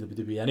to proper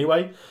WWE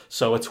anyway.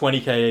 So a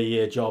 20k a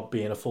year job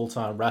being a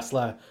full-time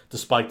wrestler,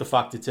 despite the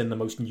fact it's in the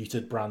most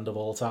neutered brand of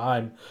all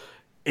time,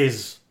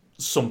 is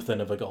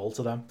something of a goal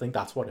to them. I think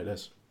that's what it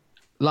is.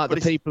 Like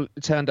the people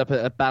who turned up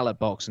at a ballot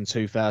box in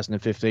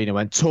 2015 and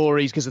went,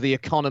 Tories because of the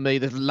economy,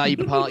 the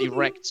Labour Party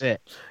wrecked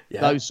it.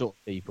 Yeah. Those sort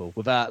of people,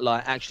 without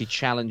like actually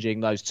challenging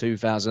those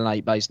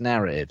 2008 based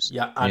narratives.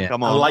 Yeah, and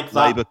come on, like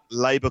that.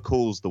 Labour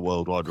caused the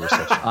worldwide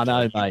recession. I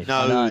know, mate.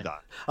 Know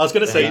that. I was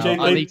going to say, Jake,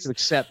 I need to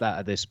accept that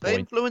at this point. They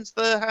influenced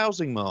the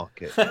housing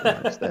market.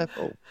 It's their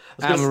fault.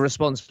 And we're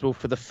responsible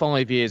for the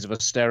 5 years of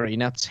austerity,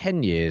 now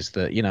 10 years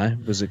that,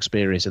 was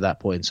experienced at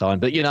that point in time.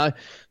 But,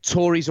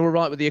 Tories are all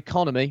right with the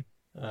economy.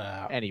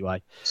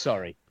 Anyway,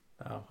 sorry.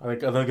 I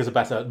think there's a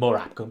better, more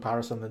apt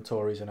comparison than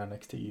Tories and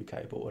NXT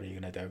UK, but what are you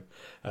going to do?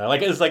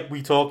 It's like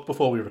we talked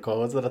before we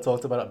recorded that I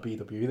talked about at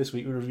BW this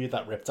week. We reviewed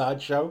that Riptide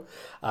show.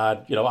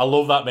 I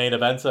love that main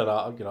event,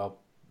 and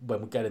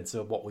when we get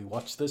into what we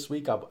watched this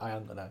week, I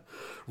am going to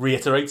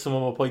reiterate some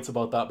of my points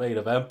about that main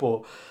event,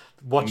 but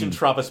watching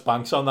Travis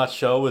Banks on that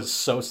show was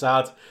so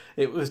sad.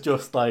 It was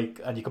just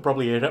like, and you could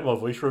probably hear it in my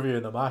voice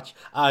reviewing the match,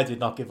 I did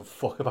not give a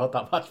fuck about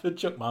that match with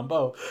Chuck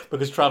Mambo,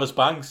 because Travis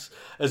Banks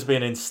has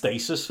been in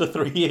stasis for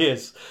 3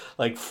 years,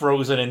 like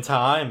frozen in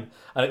time,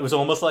 and it was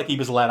almost like he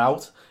was let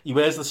out. He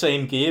wears the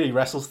same gear, he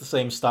wrestles the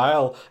same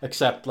style,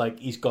 except like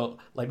he's got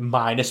like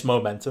minus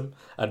momentum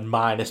and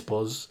minus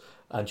buzz,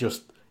 and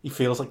just he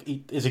feels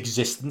like his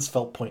existence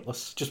felt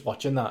pointless just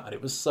watching that. And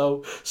it was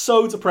so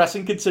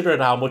depressing, considering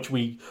how much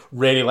we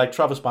really liked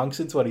Travis Banks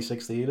in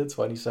 2016 and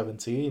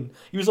 2017.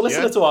 He was a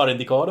listener to our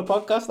Indie Corner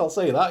podcast, I'll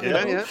say that.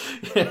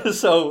 Yeah.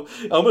 So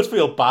I almost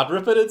feel bad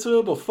ripping into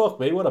him, but fuck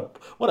me, what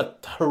a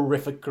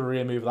horrific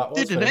career move that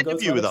was. Did an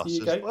interview with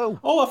us as well.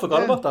 Oh, I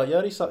forgot about that.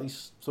 Yeah, he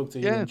spoke to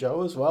you and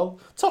Joe as well.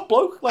 Top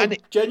bloke,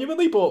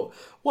 genuinely, but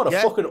what a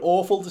fucking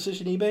awful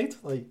decision he made.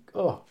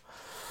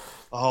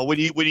 Oh, when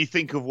you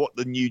think of what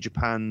the New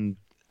Japan,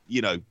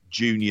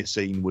 junior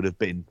scene would have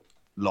been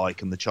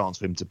like, and the chance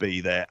for him to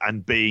be there,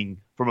 and being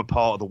from a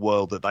part of the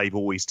world that they've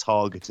always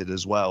targeted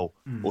as well,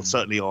 or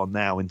certainly are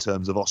now in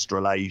terms of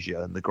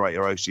Australasia and the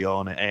Greater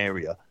Oceania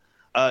area.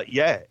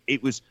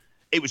 It was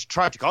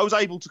tragic. I was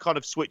able to kind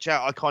of switch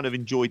out. I kind of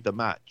enjoyed the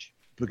match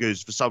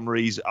because for some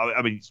reason,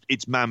 I mean,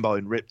 it's Mambo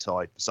and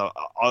Riptide, so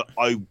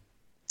I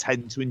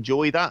tend to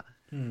enjoy that.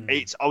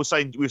 We were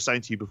saying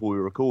to you before we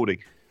were recording,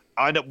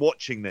 I end up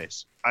watching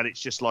this, and it's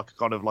just like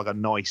a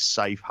nice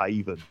safe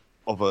haven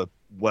of a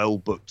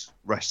well-booked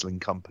wrestling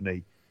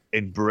company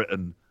in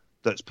Britain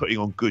that's putting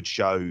on good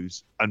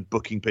shows and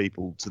booking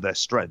people to their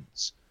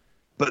strengths.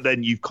 But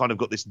then you've kind of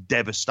got this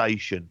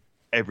devastation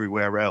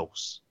everywhere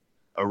else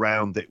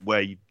around it,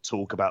 where you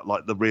talk about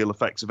like the real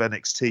effects of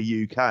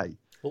NXT UK,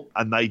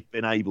 and they've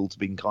been able to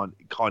be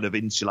kind of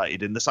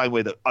insulated in the same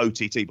way that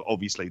OTT, but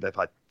obviously they've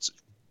had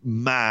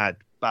mad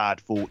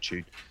bad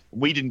fortune.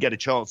 We didn't get a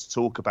chance to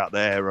talk about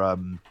their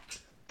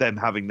them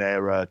having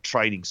their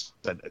training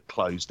centre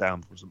closed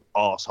down from some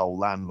arsehole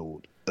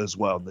landlord as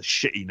well, and the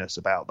shittiness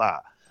about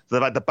that. So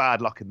they've had the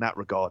bad luck in that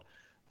regard.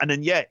 And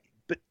then,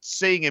 but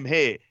seeing him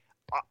here,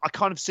 I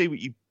kind of see what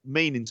you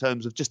mean in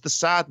terms of just the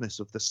sadness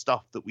of the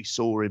stuff that we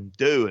saw him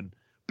do, and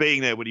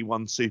being there when he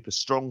won Super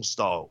Strong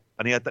Style.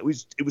 And he had that.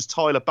 It was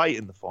Tyler Bate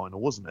in the final,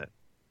 wasn't it?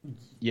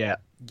 Yeah.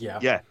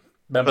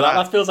 Remember that?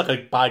 That feels like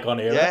a bygone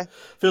era. Yeah.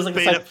 Feels like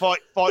being at Fight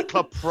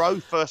Club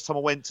Pro, first time I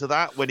went to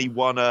that, when he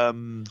won.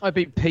 I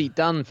beat Pete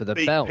Dunne for the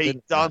belt.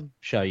 Pete Dunne.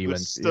 Show you went.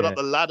 Stood up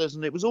the ladders,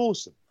 and it was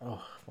awesome.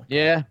 Oh,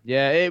 yeah.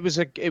 It was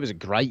a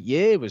great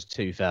year. It was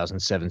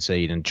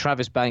 2017, and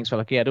Travis Banks felt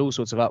like he had all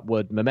sorts of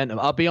upward momentum.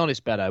 I'll be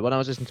honest, Beto. When I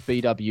was listening to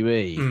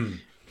BWE,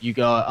 you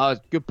guys,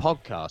 good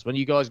podcast. When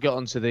you guys got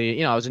onto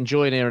the, I was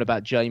enjoying hearing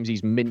about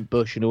Jamesy's mint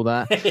bush and all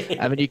that.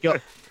 And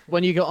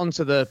when you got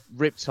onto the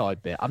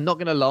Riptide bit, I'm not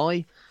going to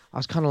lie, I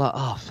was kind of like,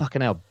 oh,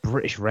 fucking hell,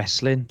 British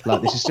wrestling.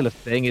 Like, this is still a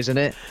thing, isn't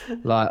it?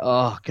 Like,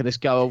 oh, can this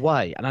go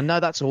away? And I know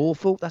that's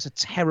awful. That's a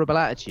terrible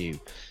attitude.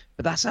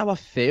 But that's how I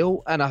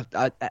feel. And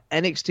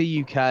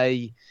NXT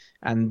UK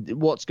and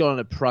what's gone on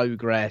at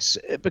Progress,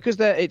 because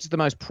it's the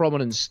most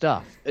prominent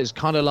stuff, is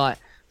kind of like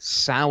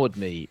soured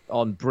me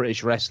on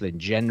British wrestling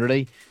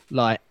generally.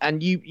 Like,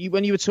 and you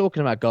when you were talking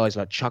about guys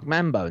like Chuck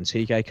Mambo and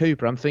TK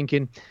Cooper, I'm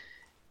thinking,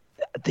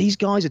 these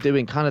guys are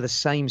doing kind of the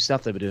same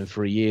stuff they were doing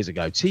 3 years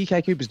ago.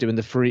 TK Cooper's doing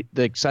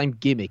the same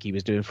gimmick he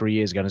was doing 3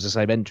 years ago, and it's the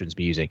same entrance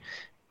music,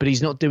 but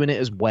he's not doing it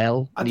as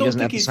well. I don't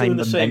think he's doing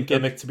the same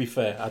gimmick, to be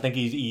fair. I think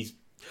he's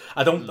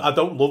I don't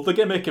love the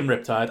gimmick in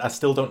Riptide. I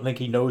still don't think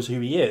he knows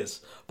who he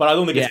is. But I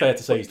don't think it's fair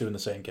to say he's doing the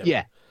same gimmick.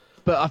 Yeah.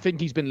 But I think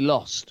he's been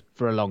lost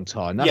for a long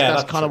time.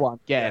 That's kind of what I'm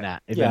getting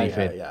at, if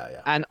anything.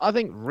 Yeah. And I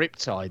think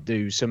Riptide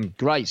do some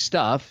great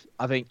stuff.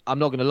 I'm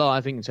not going to lie,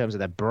 I think in terms of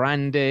their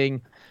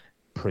branding,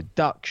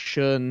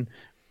 production,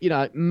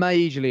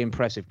 majorly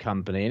impressive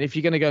company. And if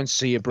you're going to go and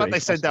see a British... But they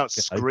send out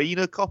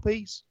screener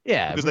copies?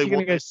 Yeah. Because they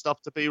want their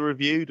stuff to be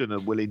reviewed and are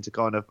willing to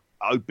kind of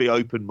be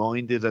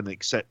open-minded and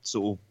accept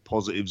sort of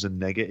positives and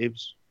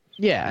negatives.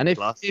 Yeah, and if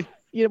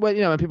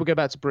when people go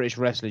back to British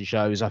wrestling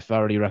shows, I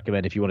thoroughly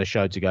recommend, if you want a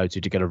show to go to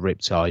get a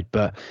Riptide.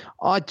 But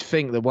I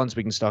think that once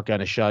we can start going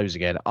to shows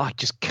again, I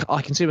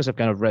can see myself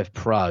going to Rev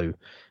Pro.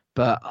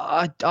 But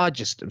I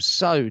just am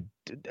so,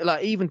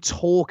 like, even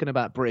talking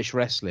about British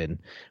wrestling,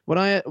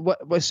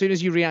 as soon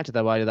as you reacted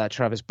that way to that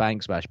Travis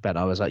Banks match, Ben,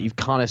 I was like, you've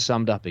kind of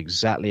summed up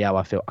exactly how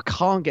I feel. I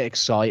can't get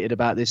excited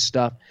about this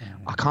stuff.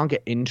 I can't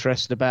get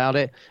interested about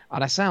it.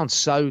 And I sound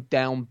so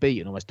downbeat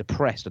and almost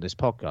depressed on this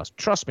podcast.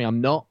 Trust me,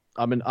 I'm not.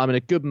 I'm in a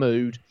good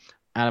mood,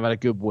 and I've had a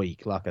good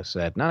week, like I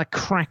said. And I had a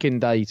cracking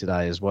day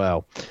today as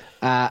well.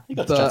 You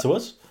got to chat to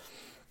us.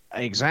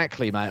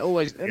 Exactly, mate.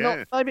 Always,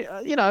 not maybe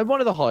one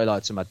of the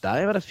highlights of my day.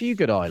 I've had a few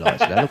good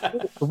highlights today.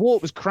 The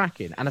walk was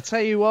cracking, and I tell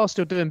you who are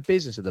still doing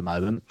business at the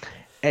moment,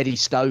 Eddie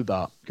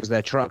Stobart, because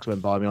their trucks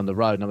went by me on the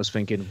road, and I was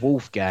thinking,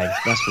 Wolfgang,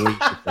 that's what he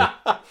should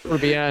do.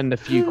 Probably earned a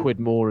few quid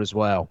more as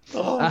well.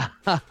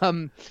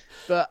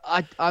 But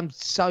I'm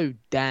so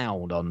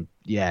down on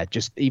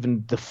just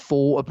even the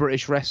thought of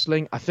British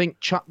wrestling. I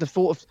think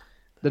the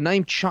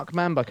name Chuck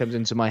Mambo comes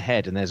into my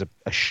head, and there's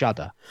a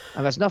shudder.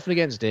 And that's nothing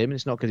against him, and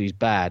it's not because he's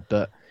bad,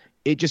 but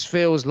it just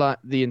feels like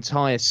the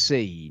entire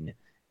scene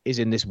is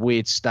in this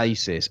weird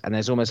stasis, and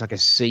there's almost like a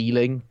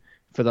ceiling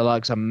for the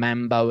likes of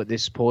Mambo at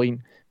this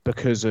point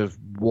because of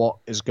what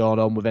has gone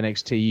on with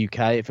NXT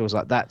UK. It feels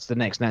like that's the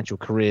next natural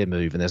career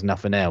move, and there's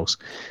nothing else.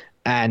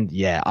 And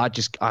I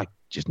just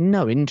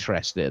no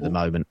interest there at the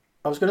moment.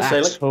 I was going to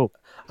say,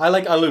 I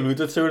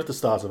alluded to it at the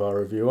start of our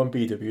review on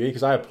BWE,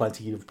 because I had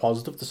plenty of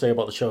positive to say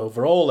about the show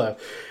overall. It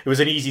was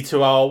an easy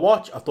 2-hour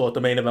watch. I thought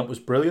the main event was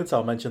brilliant.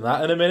 I'll mention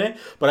that in a minute.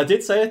 But I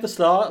did say at the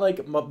start,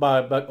 like, my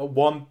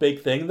one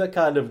big thing that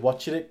kind of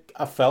watching it,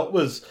 I felt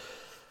was,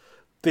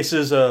 this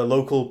is a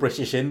local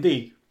British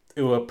indie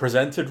who are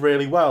presented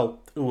really well,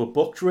 who are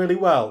booked really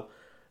well.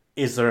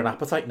 Is there an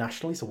appetite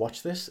nationally to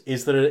watch this?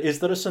 Is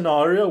there a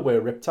scenario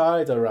where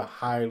Riptide are a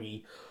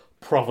highly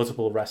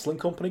profitable wrestling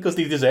company, because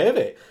they deserve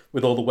it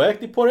with all the work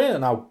they put in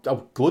and how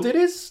good it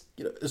is,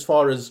 as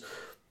far as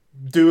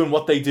doing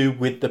what they do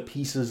with the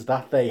pieces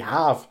that they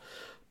have.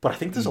 But I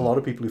think there's a lot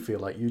of people who feel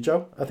like you,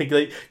 Joe. I think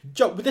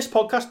Joe, this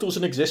podcast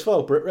doesn't exist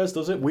without BritRes,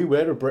 does it? We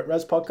were a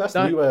BritRes podcast.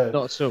 No, We were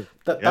not at all.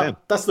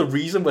 That's the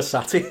reason we're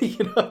sat here.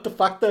 The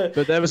fact that.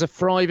 But there was a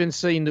thriving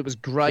scene that was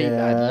great. It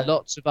had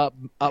lots of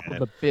upward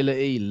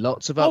mobility,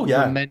 lots of upward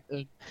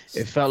momentum.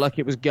 It felt like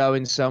it was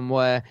going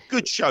somewhere.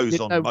 Good shows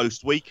on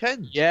most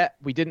weekends. Yeah,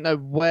 we didn't know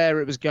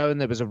where it was going.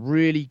 There was a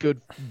really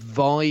good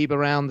vibe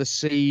around the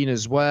scene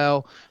as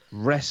well.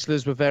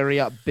 Wrestlers were very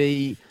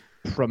upbeat.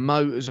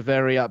 Promoters were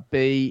very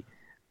upbeat.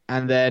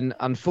 And then,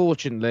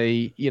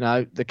 unfortunately,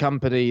 the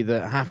company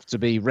that have to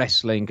be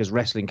wrestling, because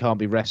wrestling can't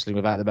be wrestling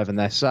without them having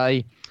their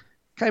say,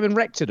 came and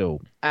wrecked it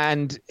all.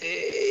 And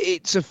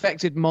it's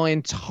affected my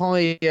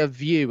entire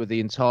view of the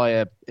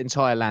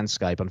entire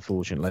landscape,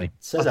 unfortunately.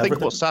 I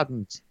think what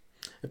saddens...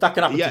 If that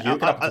can happen to you, it can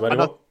happen to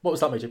anyone. What was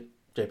that, Major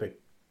JP?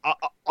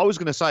 I was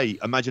going to say,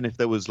 imagine if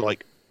there was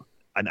like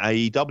an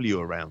AEW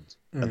around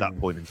at that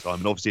point in time,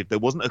 and obviously if there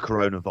wasn't a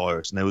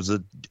coronavirus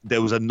and there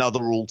was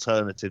another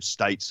alternative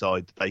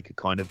stateside that they could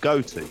kind of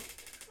go to,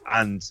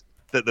 and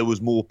that there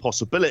was more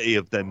possibility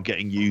of them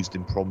getting used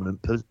in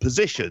prominent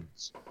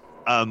positions.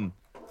 And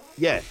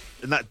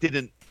that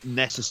didn't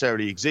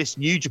necessarily exist.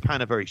 New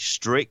Japan are very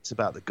strict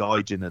about the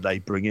gaijin that they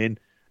bring in,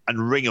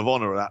 and Ring of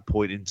Honor at that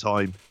point in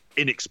time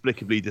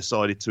inexplicably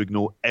decided to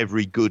ignore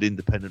every good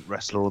independent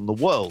wrestler on the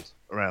world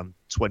around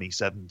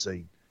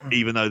 2017,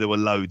 even though there were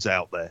loads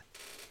out there.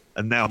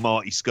 And now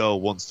Marty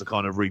Scurll wants to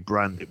kind of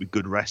rebrand it with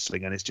good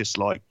wrestling, and it's just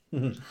like,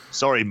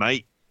 sorry,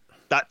 mate,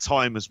 that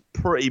time has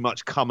pretty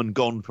much come and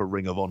gone for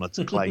Ring of Honor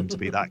to claim to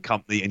be that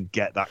company and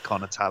get that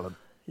kind of talent.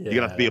 You're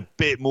going to have to be a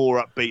bit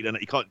more upbeat, and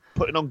you can't.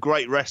 Putting on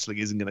great wrestling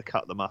isn't going to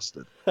cut the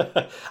mustard,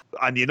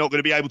 and you're not going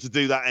to be able to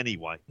do that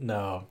anyway.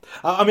 No,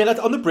 I mean,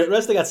 on the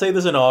BritRes thing, I'd say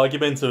there's an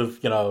argument of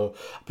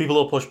people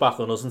will push back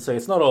on us and say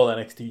it's not all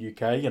NXT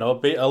UK.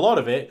 A lot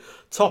of it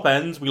top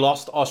ends. We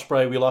lost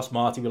Ospreay, we lost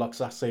Marty, we lost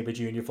Zack Sabre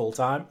Jr. full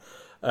time.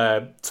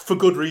 For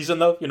good reason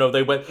though.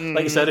 They went,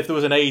 like you said, if there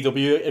was an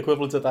AEW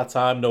equivalent at that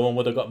time, no one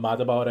would have got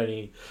mad about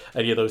any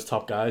of those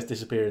top guys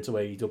disappearing to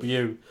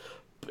AEW.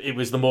 It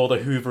was the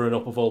hoovering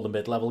up of all the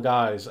mid-level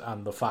guys,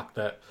 and the fact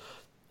that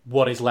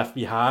what is left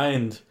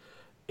behind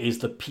is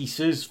the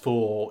pieces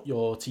for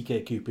your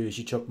TK Coopers,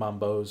 your Chuck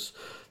Mambos,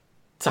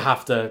 to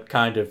have to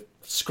kind of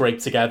scrape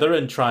together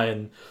and try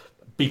and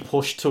be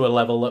pushed to a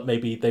level that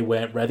maybe they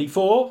weren't ready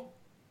for,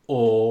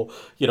 or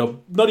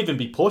not even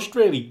be pushed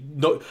really,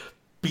 not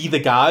be the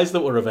guys that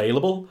were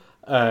available.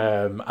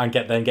 And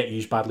get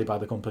used badly by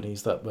the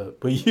companies that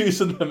were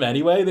using them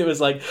anyway. There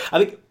was I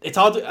think it's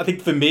hard. I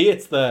think for me,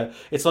 it's not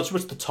so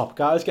much the top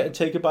guys getting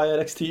taken by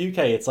NXT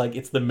UK.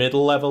 It's the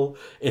middle level,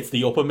 it's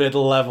the upper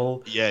middle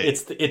level. Yeah,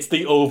 it's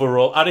the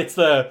overall, and it's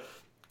the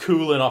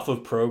cooling off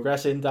of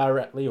Progress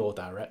indirectly or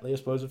directly, I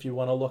suppose, if you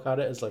want to look at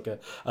it as like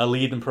a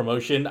lead and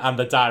promotion, and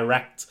the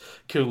direct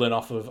cooling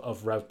off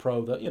of Rev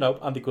Pro that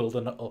Andy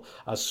Quilden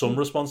has some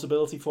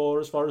responsibility for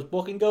as far as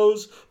booking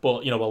goes,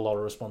 but a lot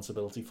of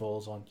responsibility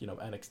falls on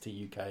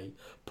NXT UK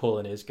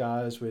pulling his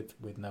guys with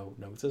no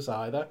notice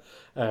either,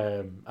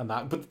 and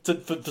that.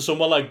 But for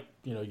someone like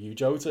you,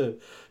 Joe,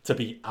 to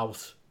be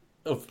out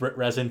of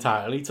BritRes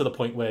entirely, to the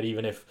point where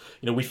even if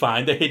we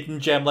find a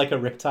hidden gem like a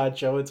Riptide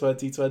show in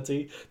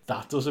 2020,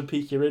 that doesn't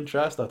pique your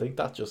interest. I think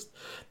that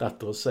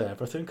does say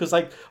everything, because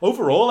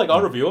overall,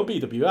 our review on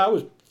BW, I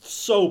was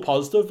so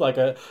positive.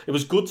 It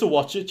was good to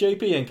watch it,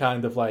 JP, and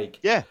kind of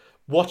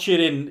watch it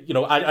in,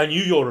 I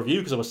knew your review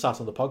because I was sat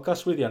on the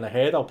podcast with you and I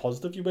heard how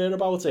positive you were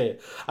about it,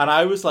 and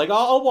I was like,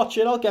 I'll watch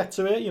it, I'll get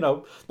to it,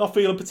 not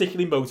feeling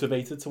particularly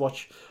motivated to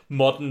watch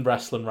modern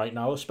wrestling right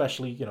now,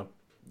 especially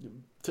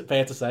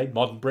fair to say,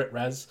 modern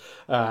BritRes.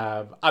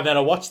 And then I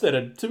watched it,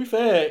 and to be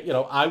fair,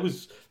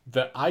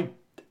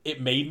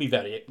 it made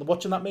me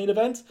watching that main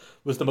event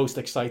was the most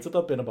excited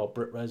I've been about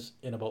BritRes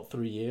in about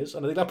 3 years.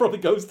 And I think that probably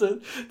goes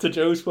to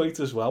Joe's point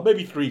as well.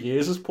 Maybe 3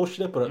 years has pushed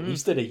it, but at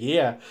least in a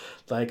year.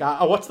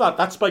 I watched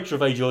that Spike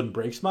Trivet Jordan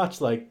Breaks match,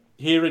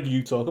 hearing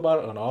you talk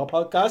about it on our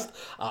podcast,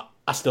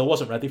 I still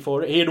wasn't ready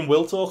for it. Hearing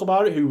Will talk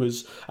about it,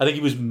 I think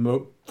he was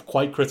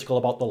quite critical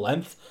about the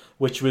length,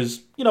 which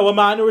was, a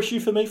minor issue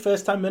for me.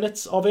 First 10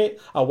 minutes of it,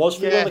 I was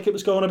feeling like it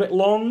was going a bit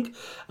long.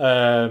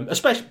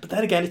 Especially, but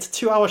then again, it's a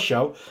 2-hour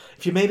show.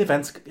 If your main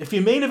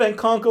event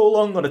can't go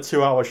long on a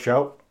 2-hour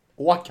show,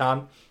 what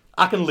can?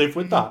 I can live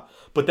with that.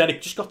 But then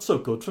it just got so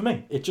good for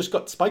me. It just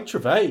got Spike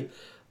Trivet,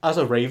 as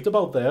I raved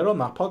about there on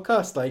that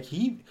podcast.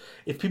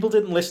 If people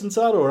didn't listen to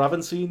that or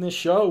haven't seen this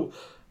show,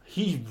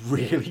 he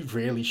really,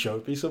 really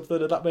showed me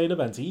something at that main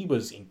event. He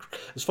was,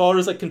 as far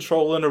as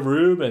controlling a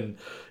room and,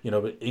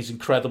 his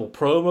incredible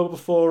promo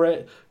before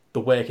it,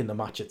 the work in the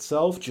match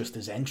itself, just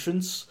his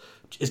entrance,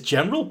 his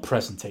general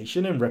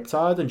presentation in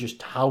Riptide, and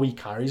just how he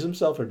carries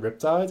himself in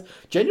Riptide,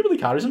 genuinely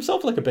carries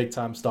himself like a big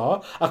time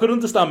star. I could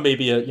understand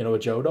maybe a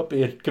Joe not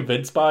being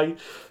convinced by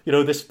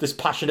this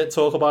passionate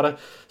talk about a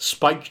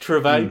Spike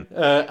Trivet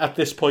at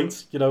this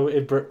point in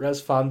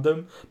BritRes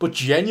fandom, but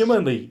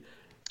genuinely,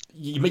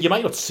 you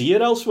might not see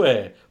it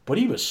elsewhere, but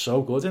he was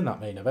so good in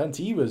that main event.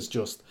 He was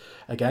just,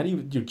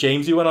 again,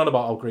 James, you went on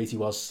about how great he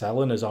was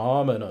selling his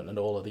arm and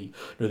all of the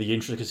the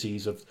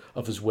intricacies of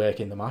his work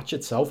in the match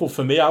itself. Well,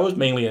 for me, I was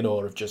mainly in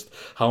awe of just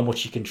how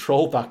much he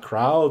controlled that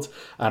crowd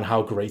and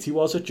how great he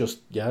was at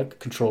just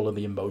controlling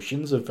the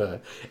emotions of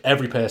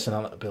every person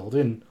out of the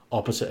building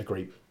opposite a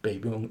great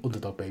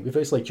underdog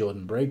babyface like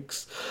Jordan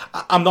Briggs.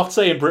 I'm not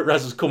saying Britt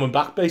Rez is coming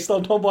back based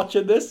on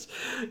watching this,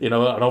 and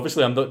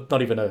obviously I'm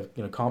not even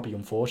can't be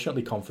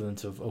unfortunately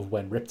confident of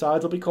when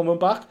Riptide will be coming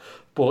back,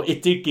 but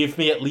it did give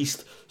me at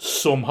least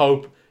some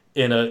hope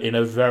in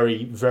a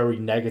very, very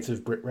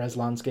negative Brit Res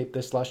landscape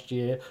this last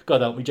year. God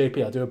help me,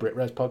 JP, I do a Brit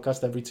Res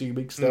podcast every 2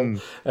 weeks still.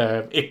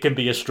 It can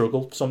be a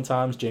struggle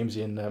sometimes.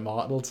 Jamesy and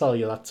Martin will tell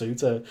you that too,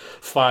 to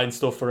find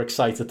stuff we're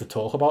excited to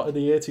talk about in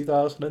the year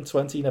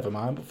 2020, never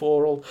mind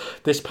before all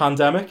this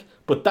pandemic.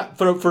 But that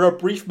for a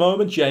brief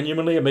moment,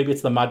 genuinely, and maybe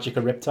it's the magic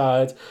of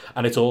Riptide,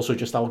 and it's also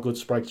just how good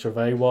Spike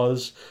Trevay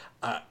was,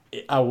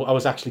 I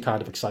was actually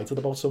kind of excited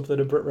about something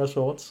in Brit Res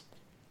for once.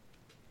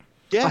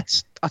 Yeah.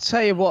 I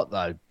tell you what,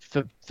 though,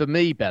 for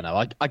me, Benno,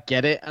 I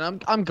get it,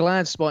 and I'm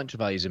glad Spike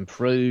Trevay's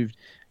improved,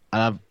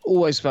 and I've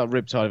always felt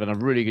Riptide have done a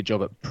really good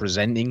job at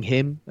presenting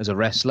him as a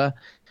wrestler,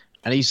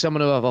 and he's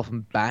someone who I've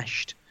often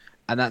bashed,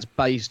 and that's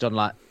based on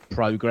like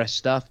progress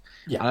stuff.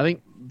 Yeah. And I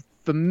think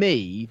for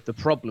me, the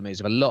problem is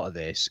of a lot of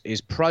this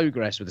is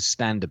Progress with a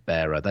standard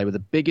bearer. They were the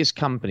biggest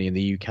company in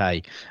the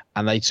UK,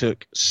 and they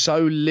took so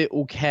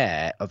little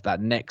care of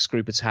that next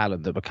group of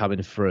talent that were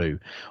coming through.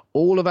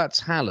 All of that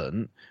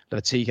talent, the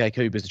TK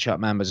Coopers, the Chuck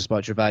Mambas, the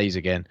Spike Trevay's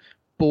again,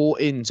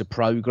 bought into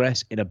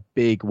Progress in a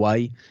big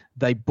way.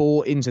 They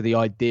bought into the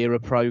idea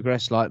of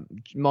Progress. Like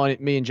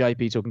me and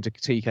JP talking to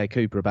TK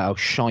Cooper about how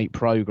shite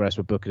Progress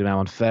were booking him, how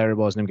unfair it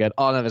was, and him going,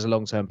 "Oh no, there's a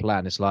long-term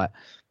plan." It's like,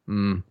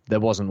 there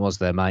wasn't, was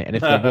there, mate? And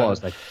if there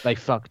was, they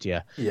fucked you.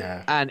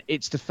 Yeah. And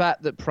it's the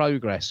fact that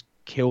Progress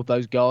killed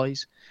those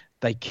guys.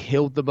 They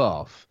killed them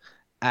off.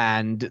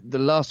 And the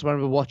last time I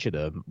remember watching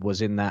them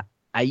was in that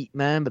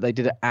 8-man, but they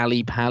did it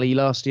Ali Pally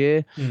last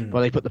year,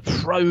 where they put the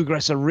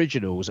Progress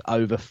originals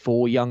over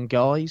 4 young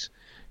guys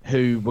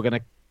who were going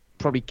to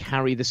probably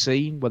carry the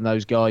scene when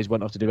those guys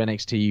went off to do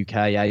NXT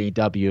UK,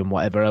 AEW, and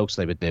whatever else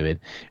they were doing.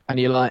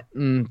 And you're like,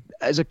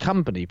 as a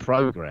company,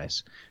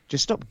 Progress,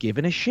 just stop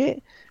giving a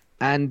shit.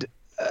 And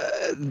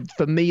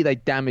for me, they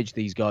damaged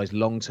these guys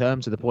long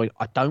term to the point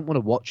I don't want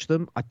to watch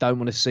them. I don't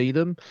want to see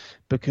them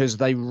because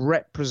they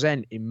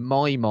represent, in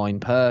my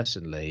mind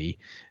personally,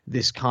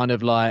 this kind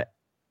of like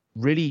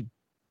really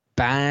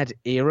bad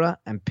era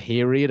and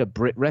period of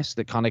Brit Rest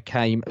that kind of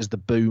came as the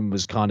boom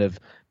was kind of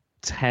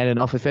tailing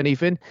off, if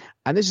anything.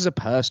 And this is a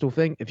personal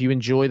thing. If you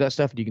enjoy that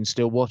stuff and you can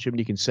still watch them and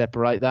you can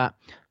separate that,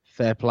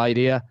 fair play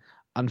to you.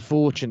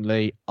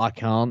 Unfortunately, I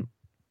can't.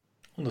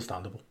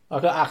 Understandable. I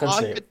can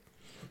see it.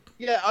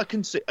 Yeah, I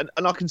can see, and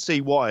I can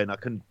see why, and I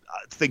can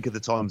think of the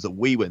times that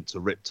we went to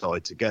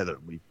Riptide together,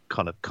 and we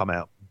kind of come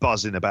out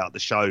buzzing about the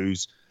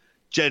shows,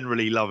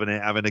 generally loving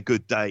it, having a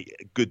good day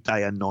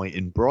and night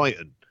in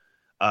Brighton,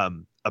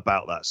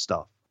 about that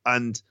stuff.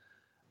 And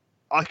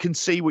I can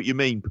see what you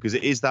mean, because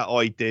it is that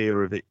idea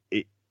of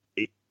it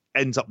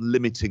ends up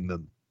limiting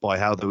them by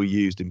how they were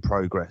used in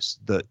Progress,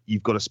 that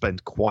you've got to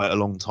spend quite a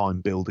long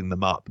time building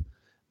them up.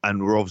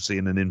 And we're obviously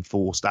in an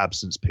enforced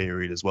absence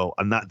period as well.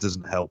 And that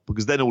doesn't help,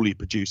 because then all you're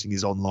producing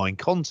is online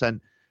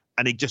content,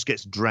 and it just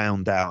gets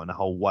drowned out in a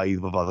whole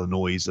wave of other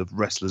noise of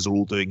wrestlers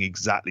all doing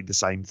exactly the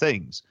same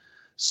things.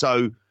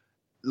 So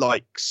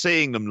like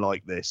seeing them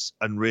like this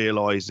and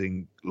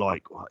realizing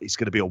like it's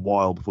going to be a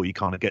while before you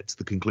kind of get to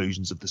the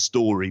conclusions of the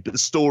story, but the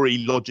story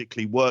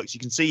logically works. You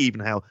can see even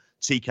how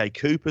TK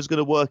Cooper's going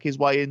to work his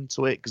way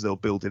into it, because they're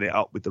building it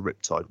up with the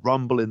Riptide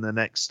Rumble in the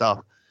next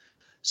stuff.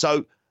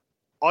 So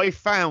I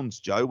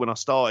found, Joe, when I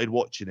started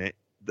watching it,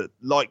 that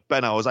like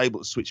Ben, I was able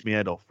to switch my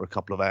head off for a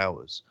couple of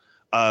hours.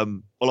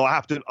 Well,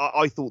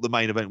 I thought the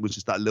main event was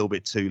just that little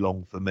bit too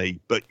long for me,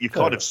 but you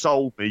kind of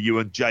sold me, you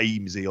and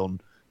Jamesy,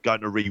 on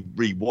going to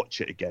re-watch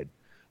it again.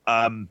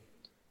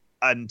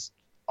 And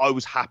I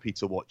was happy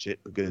to watch it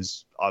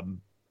because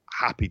I'm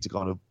happy to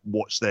kind of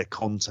watch their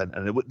content,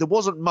 and there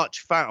wasn't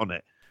much fat on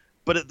it.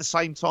 But at the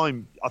same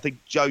time, I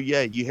think, Joe,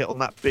 yeah, you hit on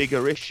that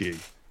bigger issue.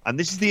 And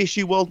this is the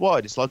issue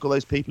worldwide. It's like all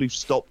those people who've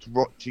stopped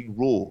watching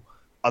Raw.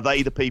 Are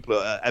they the people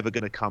that are ever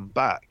going to come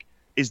back?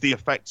 Is the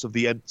effects of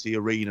the empty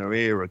arena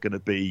era going to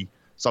be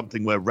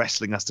something where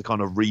wrestling has to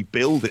kind of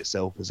rebuild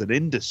itself as an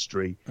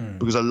industry?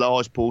 Because a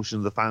large portion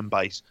of the fan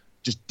base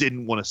just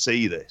didn't want to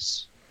see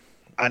this.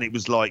 And it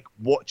was like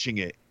watching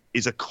it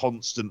is a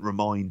constant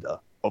reminder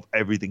of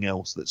everything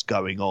else that's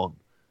going on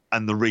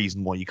and the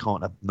reason why you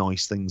can't have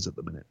nice things at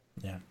the minute.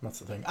 Yeah, that's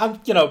the thing.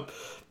 And,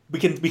 we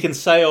can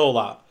say all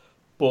that,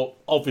 but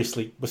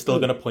obviously, we're still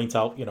going to point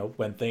out,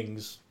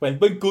 when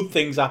good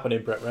things happen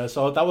in Brit Rest.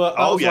 So that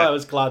was why I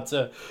was glad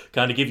to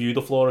kind of give you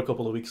the floor a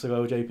couple of weeks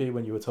ago, JP,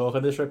 when you were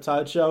talking this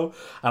Riptide show.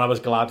 And I was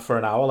glad for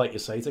an hour, like you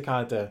say, to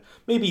kind of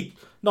maybe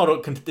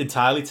not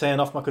entirely turn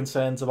off my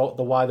concerns about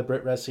the wider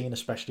Brit Rest scene,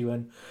 especially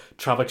when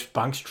Travis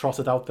Banks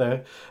trotted out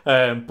there.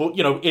 But,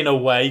 in a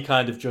way,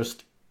 kind of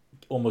just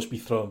almost be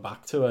thrown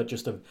back to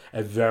just a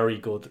very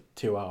good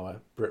 2-hour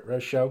Brit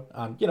Rest show.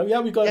 And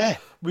we've got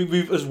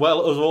we've as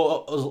well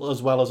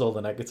as all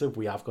the negative,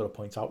 we have got to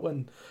point out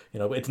when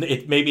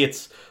maybe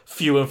it's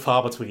few and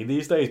far between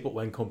these days, but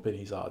when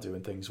companies are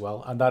doing things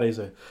well, and that is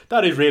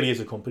really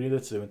a company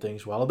that's doing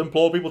things well. I'd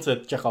implore people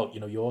to check out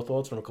your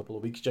thoughts from a couple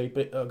of weeks ago,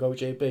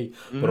 JP,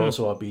 but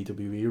also our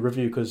BWE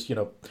review, because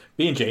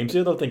me and James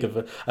here, I don't think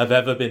I've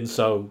ever been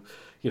so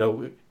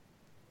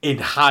in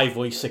high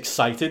voice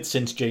excited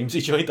since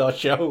Jamesy joined our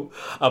show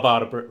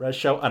about a Brit Rest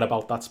show and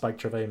about that Spike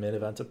Trivet main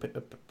event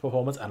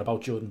performance, and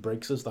about Jordan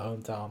Briggs as the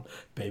hometown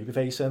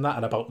babyface in that,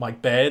 and about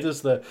Mike Baird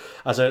as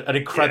an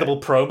incredible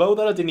promo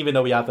that I didn't even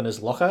know he had in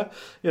his locker,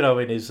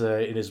 in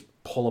his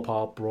pull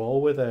apart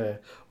brawl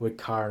with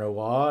Cara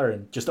Noir,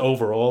 and just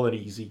overall an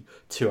easy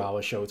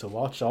 2-hour show to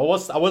watch. So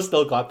I was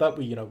still glad that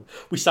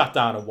we sat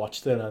down and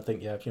watched it, and I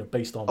think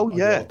based on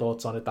your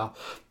thoughts on it, that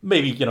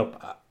maybe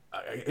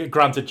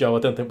granted, Joe,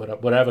 I don't think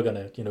we're ever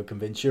going to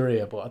convince you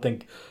here, but I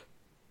think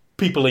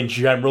people in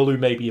general who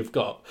maybe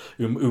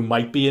who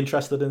might be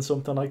interested in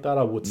something like that,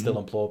 I would still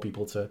implore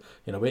people to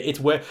it's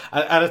where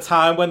at a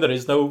time when there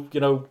is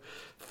no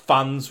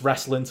fans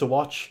wrestling to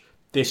watch,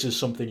 this is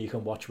something you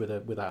can watch with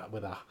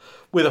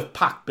a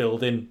packed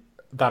building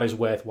that is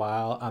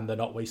worthwhile, and they're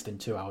not wasting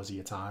 2 hours of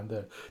your time.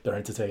 They're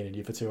entertaining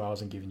you for 2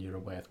 hours and giving you a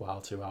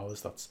worthwhile 2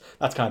 hours.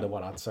 That's kind of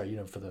what I'd say,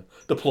 for the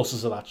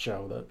pluses of that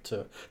show.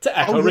 To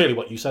echo really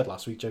what you said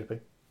last week, JP.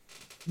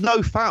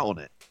 No fat on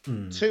it.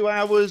 2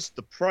 hours,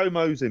 the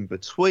promos in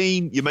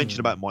between. You mentioned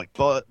about Mike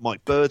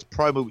Bird's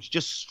promo, which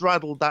just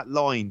straddled that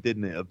line,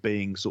 didn't it, of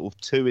being sort of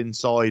too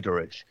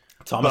insider-ish.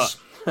 Thomas,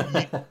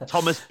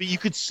 but you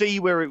could see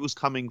where it was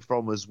coming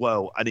from as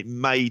well, and it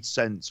made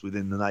sense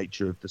within the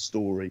nature of the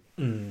story.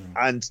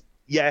 And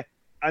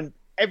and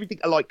everything,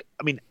 a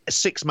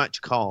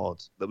 6-match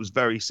card that was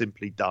very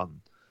simply done,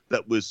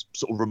 that was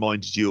sort of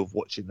reminded you of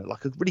watching a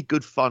really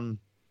good fun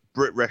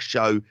Brit Rest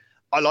show.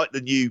 I like the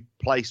new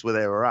place where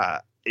they were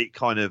at. It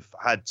kind of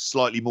had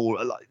slightly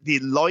more, the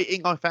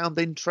lighting I found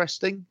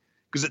interesting,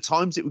 because at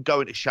times it would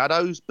go into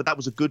shadows, but that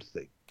was a good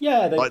thing.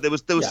 Yeah, there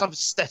was something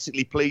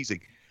aesthetically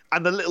pleasing.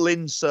 And the little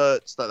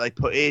inserts that they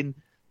put in,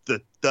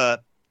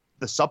 the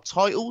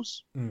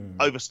subtitles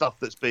over stuff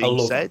that's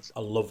being said. I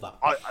love that.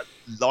 I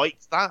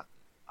liked that.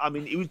 I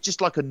mean, it was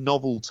just like a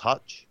novel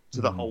touch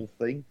to the whole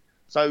thing.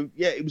 So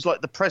yeah, it was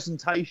like the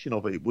presentation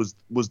of it was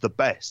the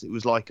best. It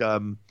was like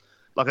an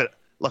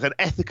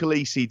ethical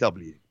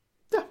ECW.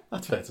 Yeah,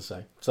 that's fair to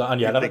say. So, and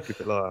yeah, I think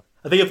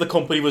if the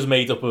company was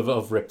made up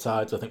of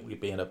Riptides, I think we'd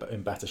be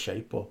in better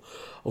shape. But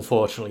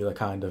unfortunately, they're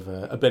kind of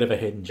a bit of a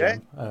hidden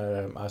gem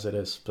as it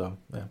is. So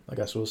yeah, I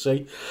guess we'll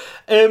see.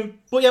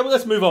 But yeah,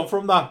 let's move on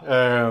from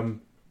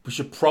that. We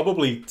should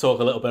probably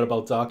talk a little bit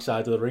about Dark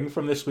Side of the Ring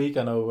from this week.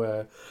 I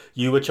know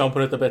you were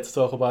chomping at the bit to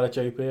talk about it,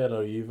 JP. I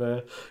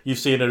know you've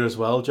seen it as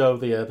well, Joe.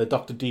 The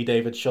Dr. D.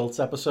 David Schultz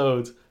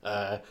episode.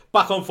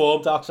 Back on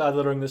form, Dark Side of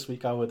the Ring this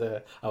week. I would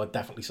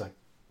definitely say.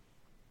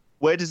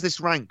 Where does this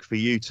rank for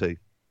you two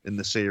in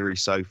the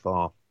series so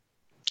far?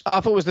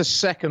 I thought it was the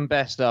second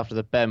best after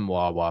the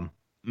Benoit one.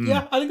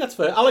 Yeah, I think that's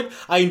fair.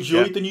 I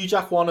enjoyed the New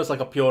Jack one as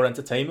a pure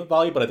entertainment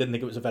value, but I didn't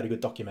think it was a very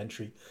good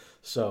documentary.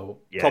 So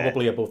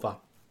probably above that.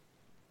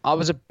 I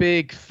was a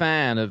big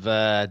fan of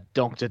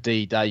Dr.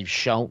 D. Dave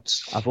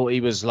Schultz. I thought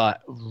he was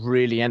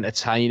really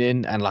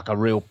entertaining and a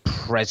real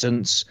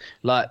presence.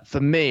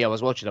 For me, I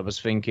was watching, I was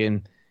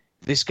thinking,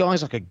 this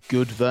guy's a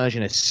good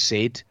version of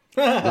Sid.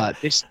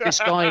 This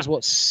guy is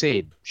what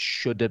Sid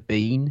should have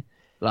been.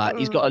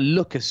 He's got a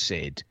look of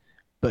Sid,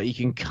 but he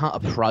can cut a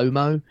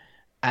promo,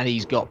 and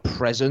he's got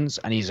presence,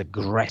 and he's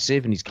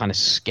aggressive, and he's kind of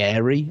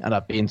scary, and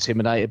I'd be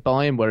intimidated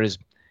by him. Whereas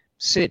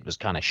Sid was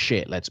kind of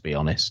shit. Let's be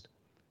honest.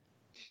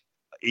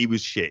 He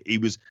was shit.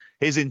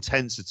 His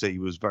intensity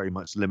was very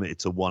much limited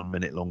to 1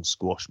 minute long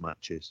squash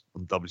matches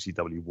on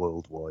WCW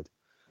Worldwide.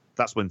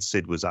 That's when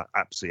Sid was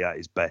absolutely at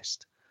his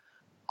best.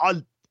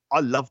 I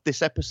loved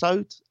this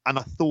episode, and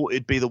I thought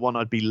it'd be the one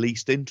I'd be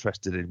least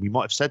interested in. We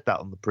might have said that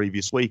on the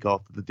previous week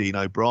after the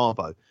Dino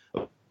Bravo.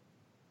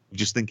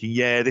 Just thinking,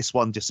 this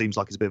one just seems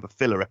like it's a bit of a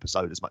filler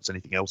episode as much as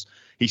anything else.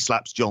 He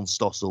slaps John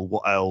Stossel.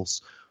 What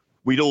else?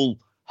 We'd all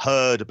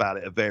heard about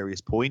it at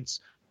various points.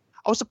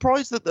 I was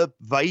surprised that the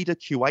Vader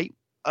Q8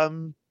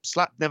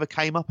 slap never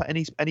came up at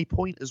any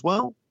point as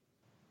well.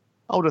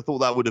 I would have thought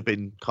that would have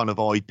been kind of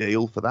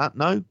ideal for that.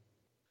 No?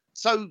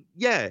 So,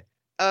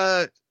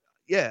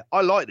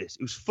 I like this.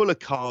 It was full of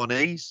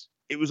carnies.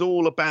 It was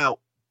all about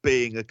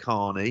being a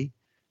carny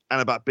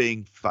and about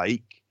being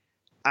fake.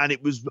 And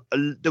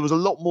there was a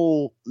lot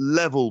more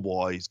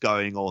level-wise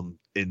going on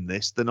in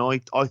this than I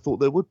thought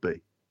there would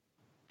be.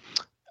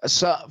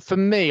 So for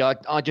me,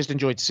 I just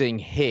enjoyed seeing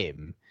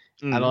him,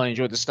 and I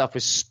enjoyed the stuff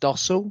with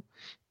Stossel.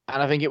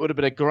 And I think it would have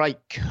been a great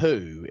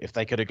coup if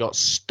they could have got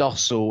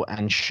Stossel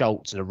and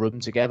Schultz in a room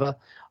together.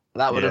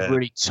 That would have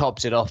really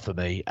topped it off for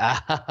me.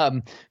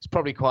 It's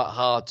probably quite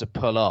hard to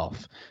pull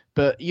off.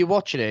 But you're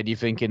watching it and you're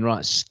thinking,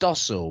 right,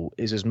 Stossel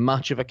is as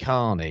much of a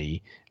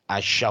carny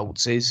as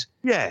Schultz is.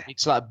 Yeah.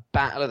 It's like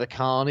Battle of the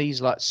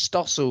Carnies. Like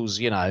Stossel's,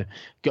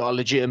 got a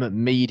legitimate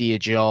media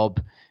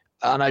job.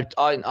 I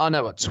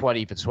know what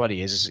 20 for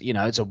 20 is.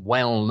 It's a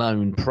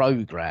well-known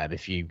program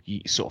if you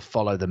sort of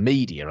follow the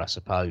media, I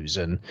suppose,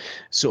 and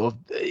sort of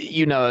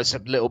it's a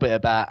little bit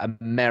about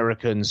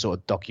American sort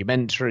of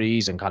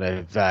documentaries and kind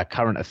of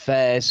current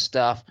affairs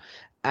stuff.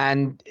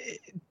 And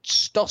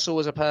Stossel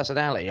as a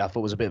personality, I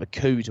thought was a bit of a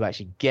coup to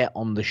actually get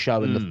on the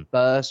show in the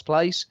first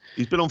place.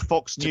 He's been on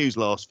Fox News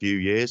last few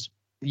years.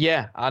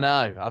 Yeah, I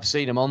know. I've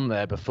seen him on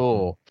there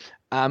before.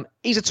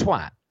 He's a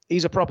twat.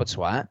 He's a proper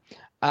twat.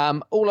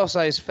 All I'll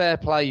say is fair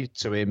play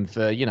to him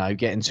for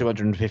getting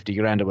 250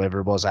 grand or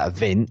whatever it was out of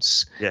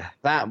Vince. Yeah,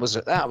 that was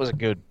a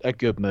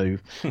good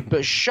move.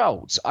 But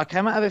Schultz, I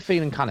came out of it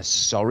feeling kind of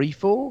sorry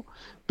for,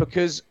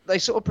 because they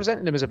sort of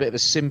presented him as a bit of a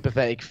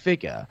sympathetic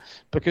figure.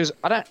 Because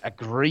I don't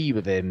agree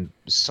with him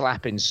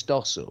slapping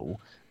Stossel,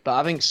 but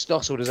I think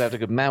Stossel deserved a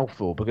good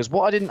mouthful. Because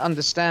what I didn't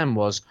understand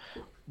was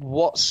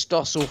what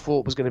Stossel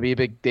thought was going to be a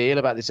big deal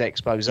about this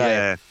expose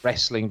of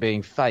wrestling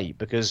being fake,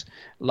 because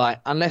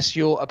unless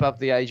you're above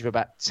the age of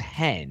about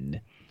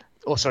 10,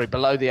 or sorry,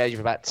 below the age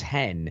of about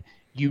 10,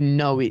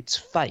 it's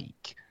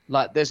fake.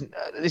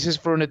 This is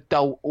for an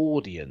adult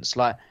audience.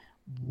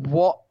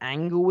 What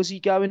angle was he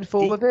going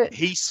for with it?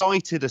 He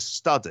cited a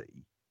study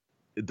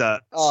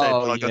that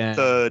said a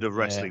third of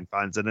wrestling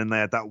fans, and then they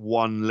had that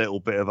one little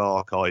bit of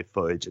archive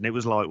footage, and it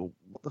was like, well,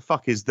 what the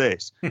fuck is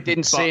this?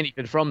 Didn't see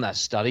anything from that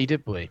study,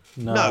 did we?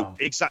 No,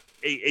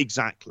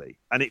 exactly.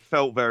 And it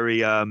felt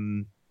very,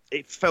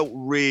 it felt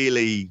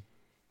really,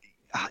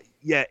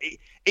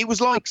 it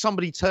was like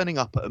somebody turning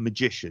up at a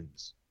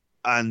magician's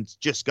and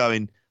just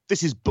going,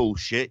 this is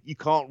bullshit. You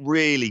can't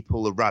really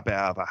pull a rabbit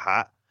out of a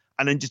hat,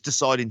 and then just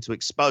deciding to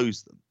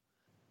expose them.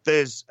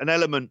 There's an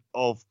element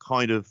of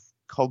kind of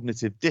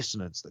cognitive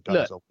dissonance that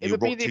goes on when you're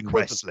watching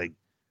wrestling.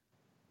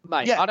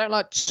 Mate, I don't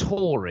like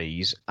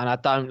Tories, and I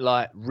don't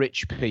like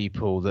rich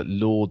people that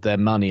lord their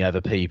money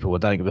over people or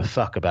don't give a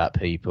fuck about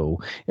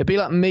people. It'd be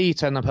like me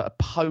turning up at a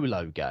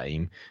polo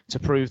game to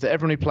prove that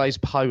everyone who plays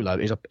polo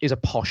is a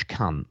posh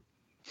cunt.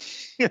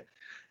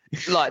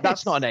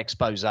 That's not an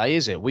expose,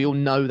 is it? We all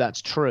know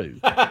that's true.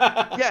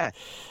 Yeah.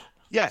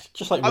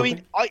 Just like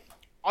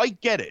I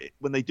get it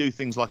when they do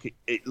things like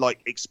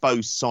like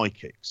expose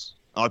psychics.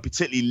 I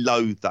particularly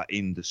loathe that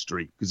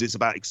industry because it's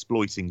about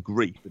exploiting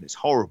grief and it's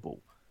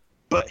horrible.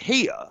 But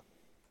here,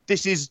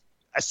 this is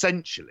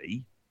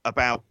essentially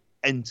about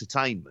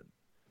entertainment.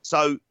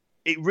 So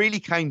it really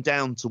came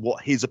down to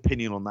what his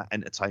opinion on that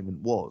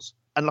entertainment was.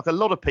 And a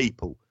lot of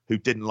people who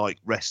didn't like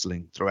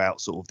wrestling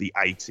throughout sort of the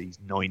 80s,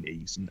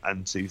 90s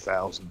and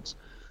 2000s,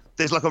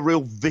 there's a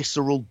real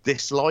visceral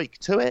dislike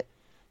to it,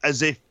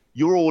 as if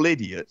you're all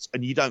idiots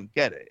and you don't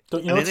get it.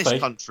 And in this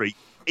country,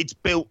 it's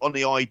built on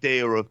the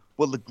idea of,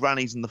 well, the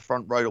grannies in the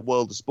front row at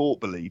World of Sport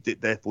believed it,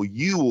 therefore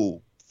you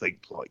all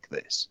think like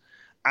this.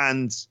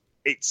 And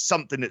it's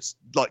something that's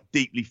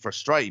deeply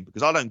frustrating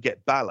because I don't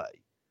get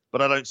ballet,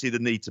 but I don't see the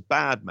need to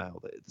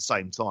badmouth it at the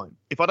same time.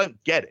 If I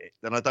don't get it,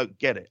 then I don't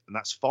get it. And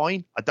that's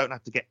fine. I don't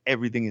have to get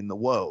everything in the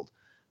world.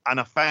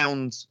 And I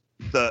found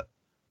that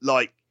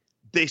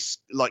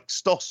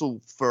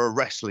Stossel for a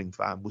wrestling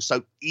fan was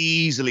so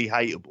easily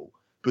hateable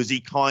because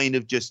he kind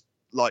of just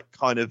that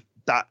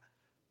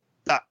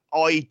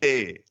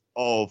idea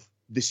of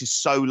this is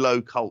so low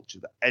culture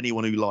that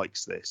anyone who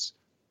likes this,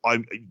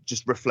 it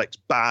just reflects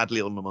badly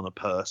on them, on a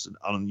person,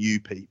 on you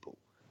people.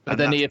 But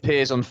then he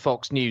appears on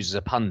Fox News as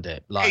a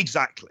pundit.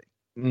 Exactly.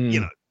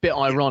 Bit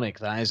ironic,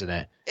 that, isn't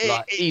it?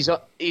 He's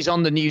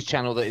on the news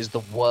channel that is the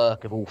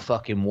work of all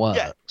fucking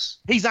works.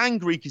 Yeah. He's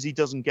angry because he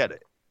doesn't get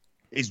it.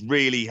 Is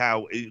really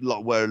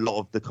where a lot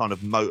of the kind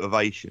of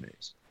motivation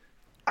is.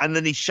 And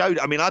then he showed,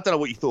 I don't know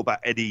what you thought about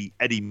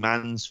Eddie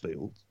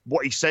Mansfield.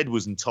 What he said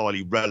was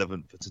entirely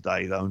relevant for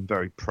today, though, and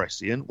very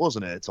prescient,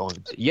 wasn't it, at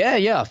times?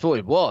 Yeah, I thought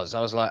it was. I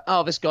was like,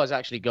 oh, this guy's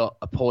actually got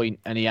a point,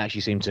 and he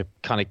actually seemed to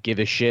kind of give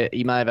a shit.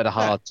 He may have had a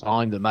hard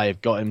time that may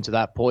have got him to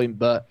that point,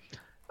 but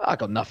I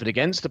got nothing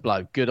against the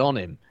bloke. Good on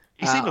him.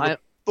 He seemed like a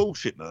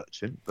bullshit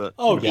merchant, but...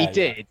 He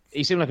did.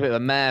 He seemed like a bit of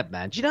a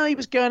madman. Do you know he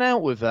was going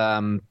out with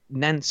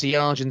Nancy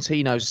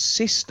Argentino's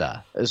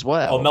sister as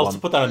well? Oh, Meltzer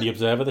put that on The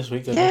Observer this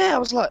week, didn't he? Yeah, I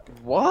was like,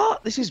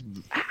 what? This is...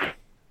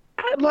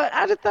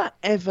 how did that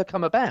ever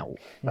come about?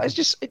 It's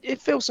just,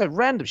 it feels so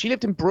random. She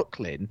lived in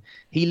Brooklyn.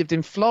 He lived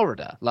in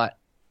Florida. But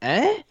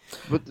I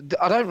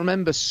don't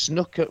remember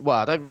snooker. Well,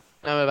 I don't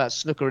know about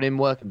snooker and him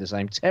working the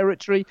same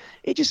territory.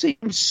 It just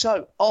seems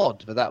so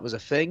odd that was a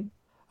thing.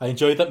 I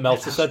enjoyed that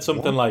Meltzer said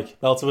something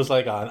Meltzer was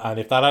like, and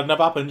if that hadn't have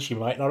happened, she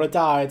might not have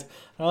died.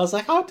 And I was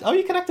like, how are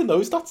you connecting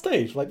those dots,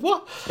 Dave?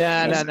 What?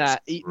 No. I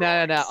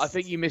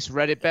think you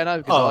misread it, Benno,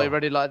 because I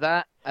read it like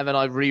that, and then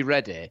I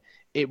reread it.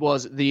 It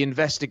was the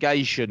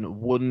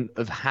investigation wouldn't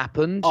have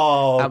happened,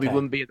 and we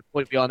wouldn't be at the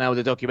point we are now with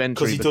the documentary.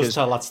 Because he does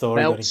tell that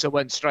story. Meltzer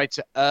went straight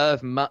to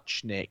Irv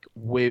Muchnick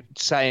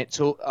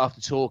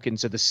after talking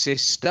to the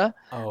sister,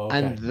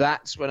 and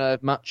that's when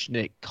Irv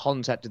Muchnick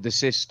contacted the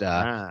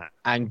sister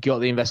and got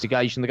the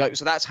investigation to go.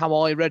 So that's how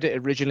I read it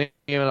originally,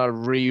 and I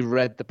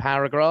reread the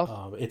paragraph.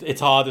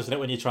 It's hard, isn't it,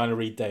 when you're trying to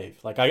read Dave?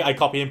 Like, I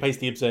copy and paste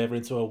the Observer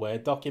into a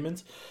Word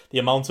document. The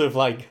amount of,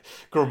 like,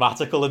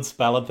 grammatical and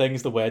spelling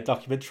things the Word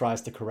document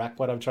tries to correct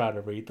when I'm trying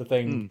to read the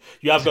thing.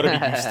 You have got to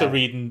be used to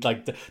reading,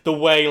 like, the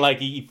way, like,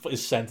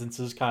 his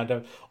sentences kind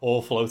of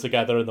all flow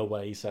together and the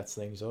way he sets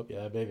things up.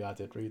 Yeah, maybe I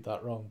did read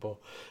that wrong, but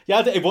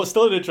yeah, it was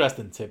still an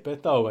interesting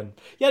tidbit, though. And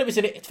yeah,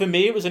 for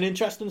me, it was an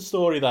interesting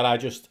story that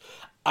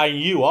I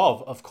knew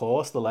of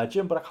course, the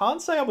legend, but I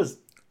can't say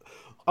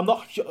I'm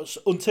not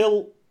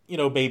until,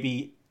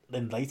 maybe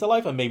in later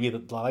life, and maybe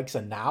the likes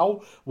are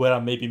now, where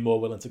I'm maybe more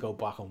willing to go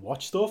back and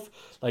watch stuff.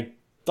 Like,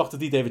 Dr.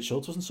 D. David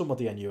Schultz wasn't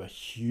somebody I knew a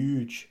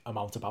huge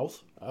amount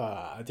about.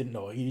 I didn't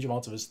know a huge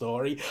amount of his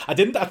story. I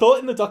thought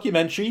in the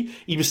documentary,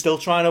 he was still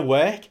trying to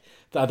work.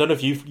 I don't know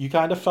if you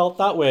kind of felt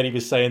that, where he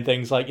was saying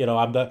things like,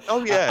 I'm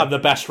the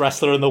best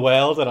wrestler in the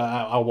world, and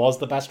I was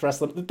the best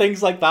wrestler.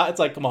 Things like that. It's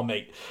like, come on,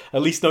 mate.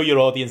 At least know your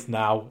audience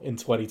now in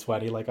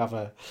 2020. Like,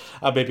 I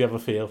maybe have a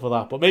feel for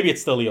that. But maybe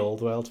it's still the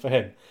old world for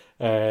him.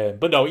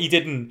 But no, he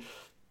didn't,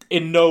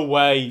 in no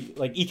way,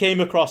 like, he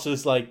came across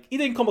as, like, he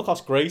didn't come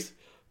across great,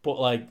 but,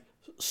 like,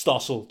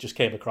 Stossel just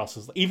came across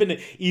as, even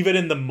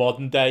in the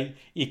modern day,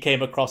 he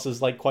came across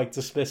as, like, quite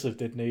dismissive,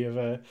 didn't he,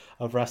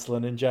 of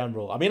wrestling in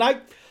general. I mean,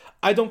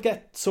 I don't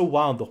get so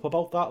wound up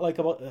about that, like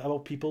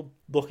about people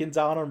looking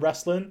down on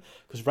wrestling,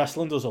 because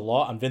wrestling does a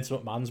lot, and Vince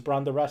McMahon's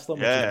brand of wrestling,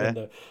 which has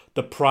been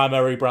the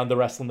primary brand of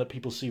wrestling that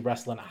people see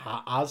wrestling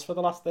as for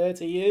the last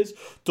 30 years,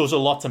 does a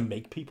lot to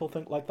make people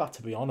think like that,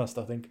 to be honest.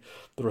 I think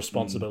the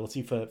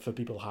responsibility for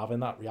people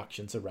having that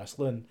reaction to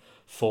wrestling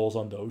falls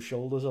on those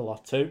shoulders a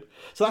lot too.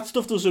 So that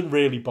stuff doesn't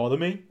really bother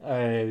me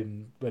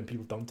when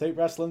people don't take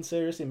wrestling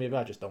seriously. Maybe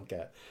I just don't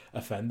get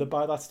offended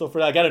by that stuff.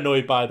 I get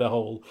annoyed by the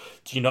whole,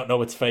 do you not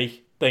know it's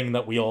fake thing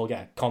that we all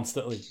get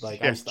constantly.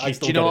 Like, I still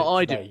do you know get what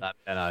I today. do?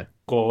 That,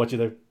 Go on, what do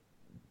you do?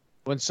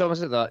 When someone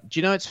said that, do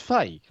you know it's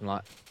fake? I'm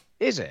like,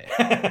 is it?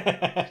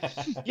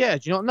 Yeah,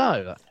 do you not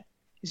know? Like,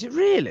 is it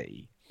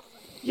really?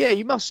 Yeah,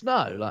 you must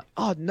know. Like,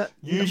 oh no,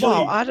 Usually,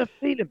 well, I had a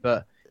feeling,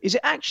 but is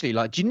it actually?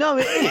 Like, do you know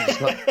it is?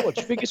 Like, what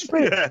do you think it's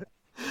real?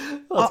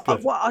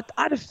 I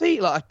had a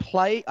feeling. Like,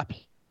 I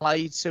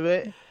played to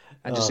it.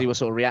 And to see what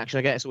sort of reaction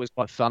I get, it's always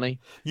quite funny.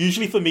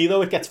 Usually for me,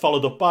 though, it gets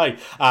followed up by,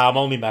 I'm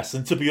only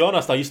messing. To be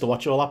honest, I used to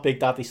watch all that Big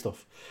Daddy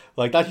stuff.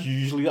 Like, that's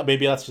usually,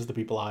 maybe that's just the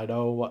people I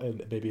know,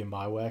 maybe in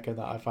my work, and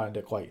that I find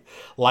it quite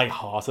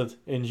light-hearted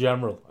in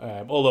general.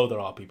 Although there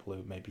are people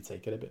who maybe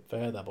take it a bit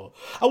further. But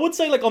I would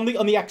say, like, on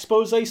the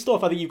expose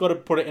stuff, I think you've got to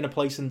put it in a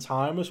place and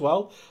time as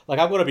well. Like,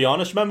 I've got to be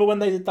honest, remember when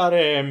they did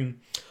that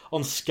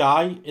on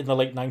Sky in the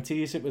late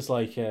 90s, it was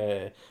like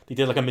they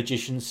did like a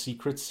Magician's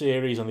Secret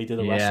series, and they did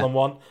a wrestling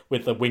one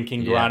with the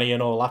winking granny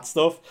and all that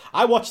stuff.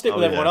 I watched it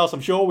with everyone else.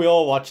 I'm sure we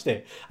all watched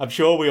it. I'm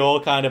sure we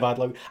all kind of had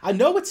like, I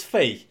know it's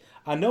fake,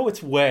 I know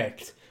it's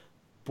worked,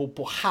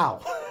 but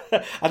how?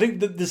 I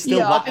think that there's still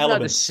that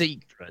element. The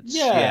secrets.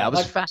 Yeah, I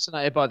was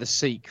fascinated by the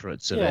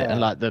secrets of it,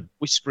 and like the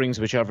whisperings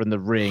of each other in the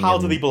ring. How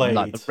do they blade?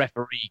 Like the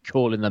referee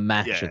calling the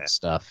match and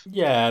stuff.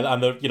 Yeah,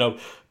 and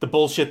the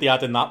bullshit they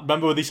had in that.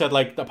 Remember when they said,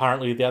 like,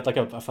 apparently they had like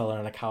a fella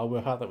in a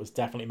cowboy hat that was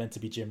definitely meant to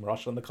be Jim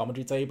Ross on the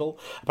commentary table.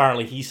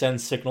 Apparently he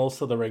sends signals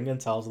to the ring and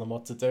tells them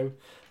what to do.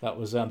 That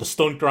was the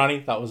stunt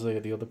granny. That was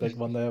the other big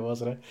one there,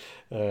 wasn't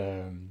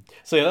it?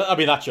 So yeah, I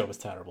mean, that show was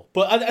terrible.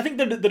 But I think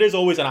there is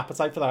always an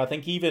appetite for that. I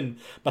think even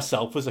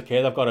myself as a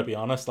kid, I've got to be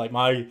honest, like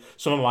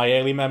some of my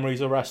early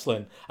memories of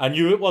wrestling, I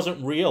knew it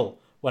wasn't real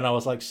when I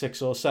was like 6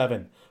 or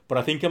 7. But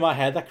I think in my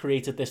head that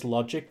created this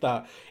logic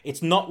that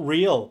it's not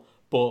real,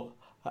 but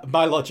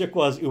my logic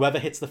was whoever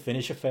hits the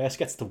finisher first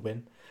gets to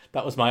win.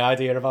 That was my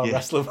idea of how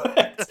wrestling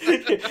worked.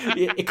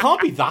 It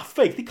can't be that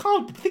fake. They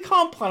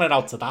can't plan it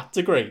out to that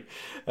degree.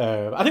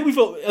 I think we've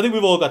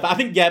all got that. I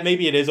think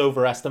maybe it is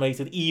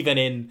overestimated, even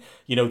in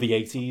the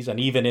 80s and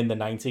even in the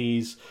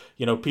 90s.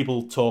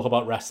 People talk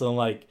about wrestling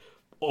like,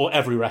 or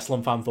every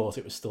wrestling fan thought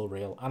it was still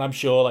real. And I'm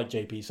sure, like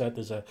JP said,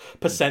 there's a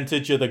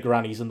percentage of the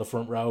grannies in the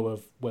front row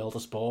of World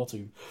of Sport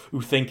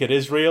who think it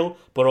is real,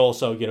 but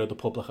also, the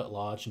public at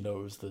large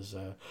knows there's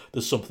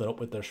something up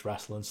with this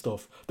wrestling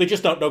stuff. They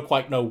just don't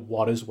quite know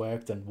what has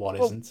worked and what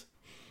isn't.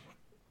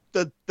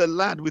 The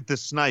lad with the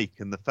snake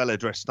and the fella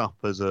dressed up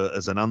as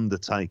an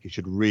undertaker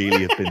should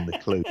really have been the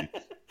clue,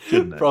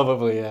 shouldn't it?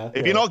 Probably, yeah.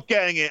 If you're not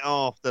getting it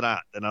after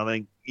that, then I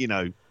think,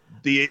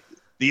 the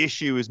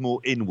issue is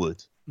more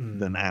inward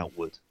than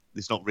outward.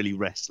 It's not really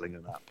wrestling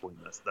at that point.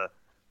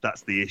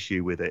 That's the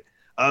issue with it.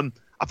 I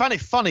found it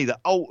funny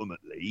that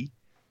ultimately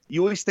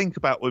you always think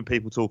about when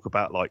people talk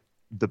about like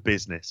the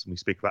business and we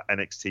speak about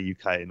NXT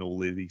UK and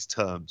all of these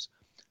terms.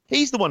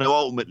 He's the one who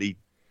ultimately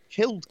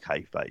killed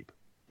kayfabe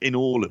in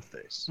all of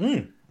this.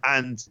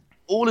 And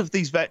all of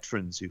these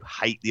veterans who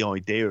hate the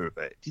idea of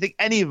it, do you think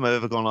any of them have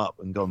ever gone up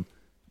and gone,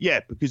 yeah,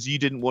 because you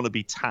didn't want to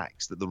be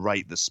taxed at the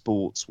rate the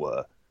sports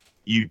were,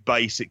 you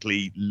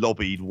basically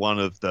lobbied one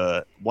of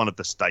the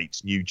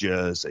states, New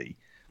Jersey,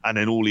 and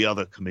then all the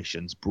other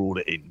commissions brought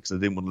it in because they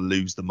didn't want to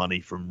lose the money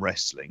from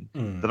wrestling.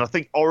 That I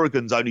think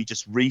Oregon's only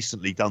just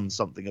recently done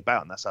something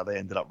about, and that's how they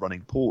ended up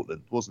running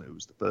Portland, wasn't it? It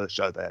was the first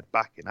show they had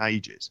back in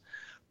ages.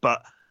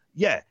 But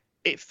yeah,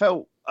 it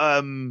felt I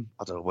don't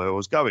know where I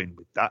was going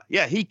with that.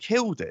 Yeah, he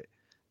killed it,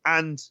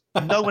 and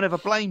no one ever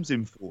blames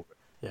him for it.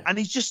 Yeah. And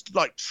he's just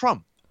like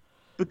Trump,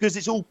 because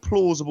it's all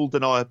plausible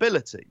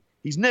deniability.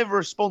 He's never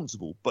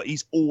responsible, but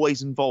he's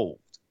always involved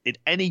in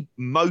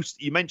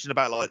you mentioned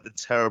about like the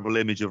terrible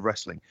image of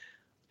wrestling.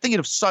 Thinking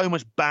of so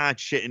much bad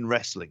shit in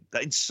wrestling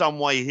that in some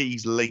way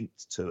he's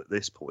linked to at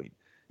this point.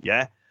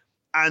 Yeah.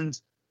 And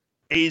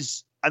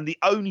the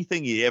only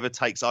thing he ever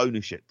takes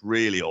ownership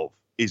really of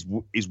is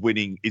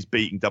beating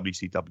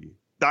WCW.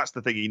 That's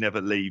the thing he never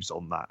leaves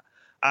on that.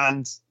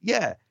 And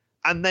yeah.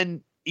 And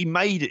then he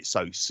made it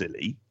so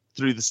silly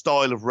through the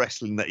style of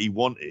wrestling that he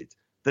wanted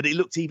that it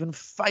looked even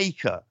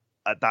faker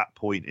at that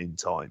point in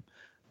time.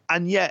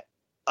 And yet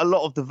a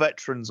lot of the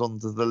veterans on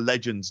the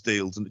Legends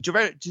deals, and do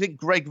you think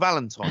Greg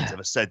Valentine's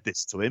ever said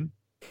this to him?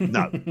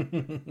 No.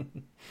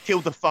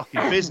 Killed the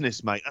fucking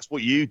business, mate. That's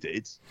what you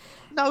did.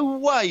 No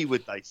way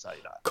would they say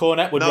that.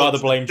 Cornette would rather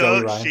blame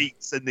Joey Ryan.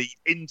 Sheets and the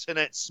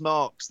internet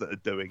smarks that are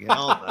doing it,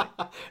 aren't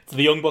they? It's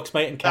the Young Bucks,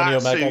 mate, and Kenny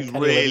Omega. That's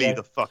really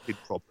the fucking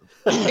problem.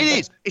 It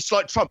is. It's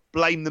like Trump,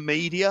 blame the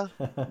media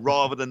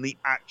rather than the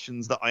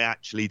actions that I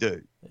actually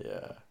do.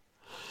 Yeah.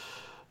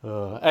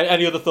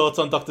 Any other thoughts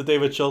on Dr.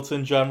 David Schultz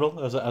in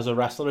general as a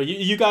wrestler?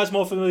 You guys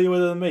more familiar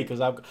with it than me?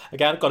 Because I've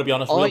got to be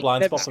honest, real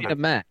blind spot. I've never seen a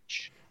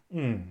match.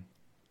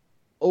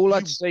 All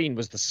I'd seen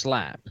was the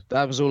slap.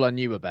 That was all I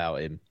knew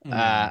about him.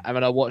 And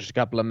then I watched a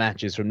couple of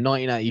matches from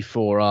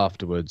 1984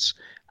 afterwards,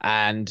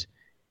 and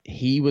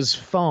he was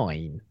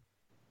fine.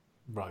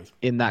 Right.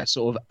 In that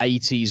sort of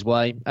 80s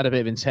way. Had a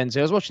bit of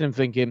intensity. I was watching him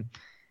thinking,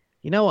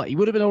 you know what? He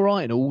would have been all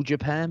right in All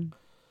Japan.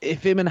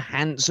 If him and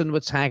Hansen were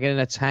tagging in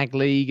a tag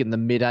league in the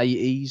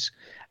mid-80s,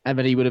 and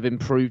then he would have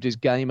improved his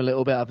game a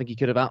little bit. I think he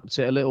could have upped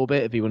it a little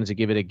bit if he wanted to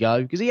give it a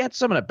go, because he had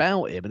something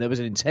about him, and there was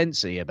an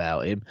intensity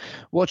about him.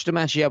 Watched a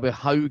match he had with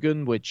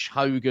Hogan, which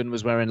Hogan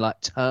was wearing like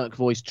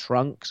turquoise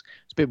trunks.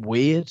 It's a bit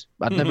weird.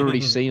 I'd never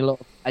really seen a lot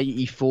of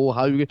 84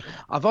 Hogan.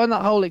 I find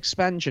that whole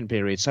expansion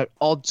period so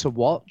odd to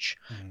watch,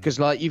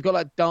 because like you've got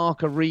like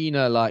dark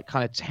arena, like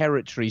kind of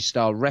territory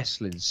style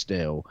wrestling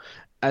still.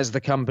 As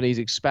the companies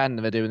expand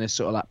and they're doing this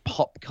sort of like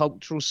pop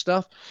cultural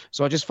stuff.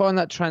 So I just find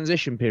that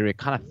transition period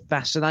kind of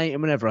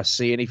fascinating whenever I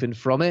see anything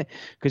from it,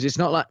 because it's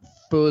not like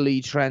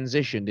fully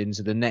transitioned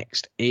into the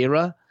next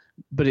era,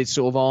 but it's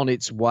sort of on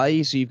its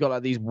way. So you've got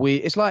like these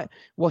weird, it's like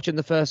watching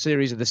the first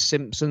series of The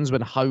Simpsons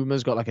when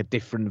Homer's got like a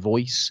different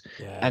voice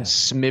and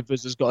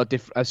Smithers has got a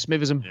different,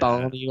 Smithers and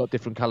Barney got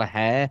different colour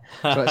hair.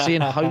 So like seeing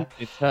Homer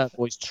in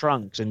turquoise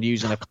trunks and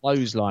using a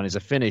clothesline as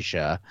a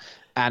finisher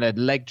and a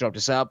leg drop to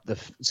set up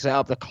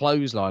the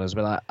clothesline, as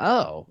we're like,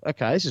 oh,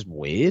 okay, this is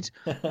weird.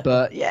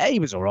 But yeah, he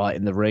was all right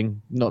in the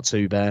ring, not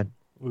too bad.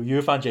 Were you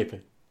a fan, JP?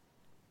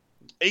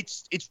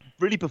 It's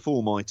really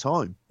before my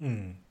time,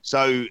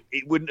 so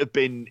he wouldn't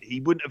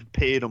have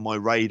appeared on my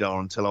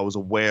radar until I was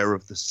aware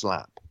of the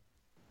slap.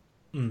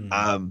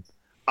 Cracking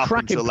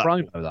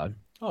promo though.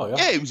 Oh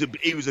yeah,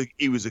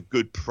 it was a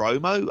good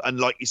promo, and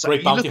like you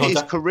say,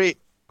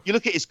 you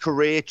look at his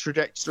career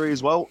trajectory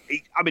as well.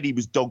 He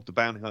was Dog the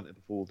Bounty Hunter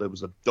before there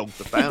was a Dog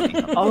the Bounty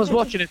Hunter. I was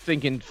watching it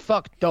thinking,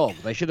 fuck Dog.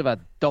 They should have had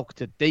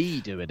Dr.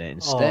 D doing it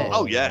instead.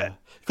 Oh yeah.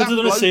 Because they've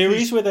done a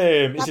series with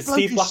him. Is it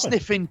Steve Blackman?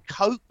 Sniffing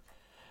coke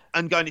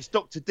and going, it's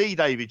Dr. D,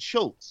 David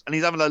Schultz. And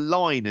he's having a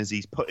line as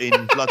he's putting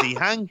bloody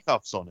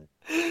handcuffs on him.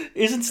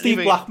 Isn't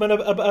Steve Blackman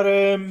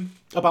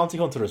a bounty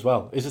hunter as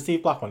well? Is it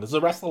Steve Blackman? There's a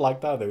wrestler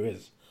like that who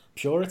is. I'm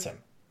sure it's him.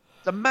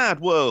 It's a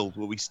mad world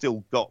where we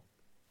still got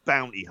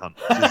bounty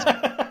hunters, isn't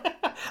it?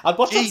 I'd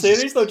watch that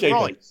series though,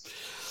 JP.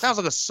 Sounds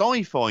like a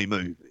sci-fi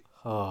movie.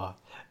 Oh,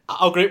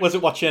 how great was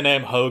it watching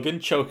Hogan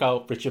choke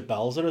out Richard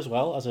Belzer as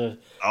well as a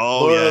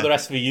another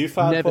SVU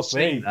fan? Never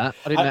seen that.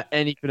 I didn't know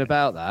anything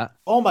about that.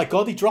 Oh my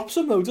god, he drops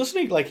him though, doesn't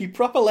he? Like he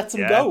proper lets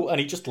him go, and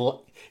he just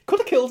could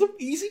have killed him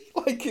easy.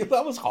 Like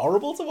that was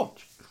horrible to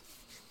watch.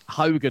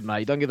 Hogan,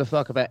 mate, don't give a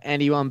fuck about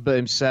anyone but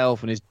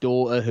himself and his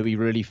daughter, who he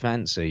really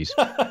fancies.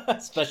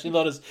 Especially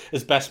not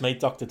his best mate,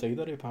 Dr. D,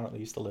 that he apparently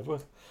used to live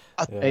with.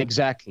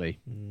 Exactly.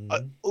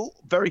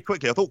 Very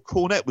quickly, I thought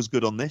Cornette was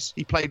good on this.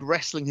 He played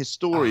wrestling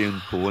historian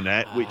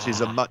Cornette, which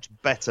is a much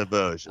better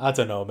version. I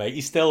don't know, mate.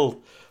 He's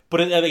still... But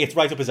I think it's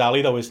right up his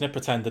alley, though, isn't it?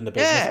 Pretending the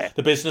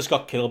business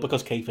got killed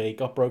because kayfabe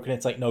got broken.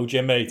 It's like, no,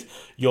 Jim, mate.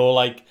 You're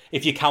like,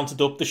 if you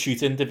counted up the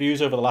shoot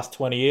interviews over the last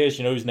 20 years,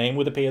 you know whose name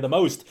would appear the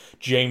most?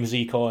 James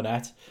E.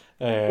 Cornette.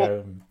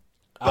 I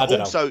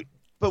don't know.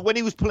 But when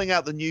he was pulling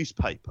out the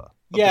newspaper,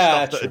 the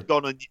stuff that had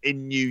gone on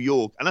in New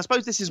York, and I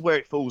suppose this is where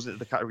it falls into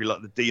the category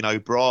like the Dino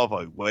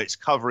Bravo, where it's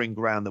covering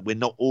ground that we're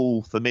not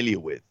all familiar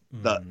with.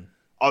 That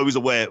I was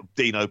aware of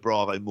Dino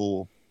Bravo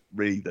more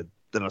really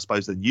than I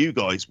suppose than you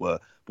guys were.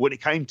 But when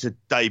it came to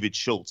David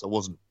Schultz, I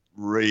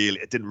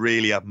didn't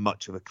really have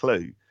much of a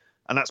clue.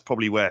 And that's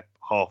probably where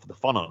half of the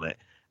fun on it.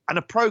 And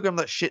a program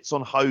that shits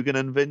on Hogan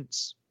and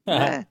Vince,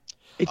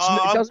 It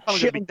I'm doesn't gonna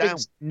shit be on down.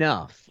 Vince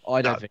enough,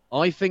 I don't No. think.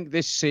 I think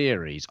this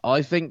series,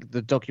 I think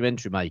the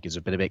documentary makers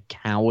have been a bit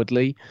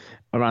cowardly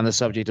around the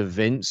subject of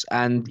Vince.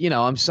 And,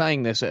 I'm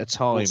saying this at a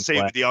time We'll see it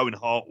where, with the Owen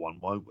Hart one,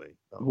 won't we?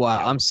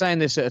 I'm saying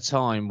this at a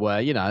time where,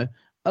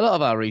 a lot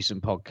of our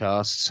recent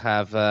podcasts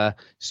have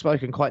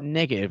spoken quite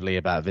negatively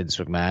about Vince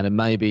McMahon, and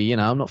maybe,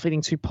 I'm not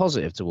feeling too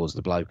positive towards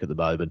the bloke at the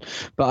moment.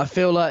 But I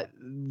feel like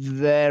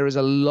there is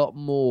a lot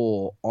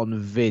more on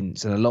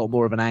Vince and a lot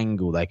more of an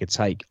angle they could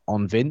take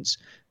on Vince,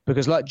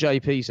 because like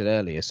JP said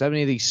earlier, so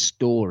many of these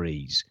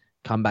stories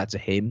come back to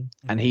him,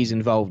 and he's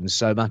involved in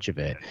so much of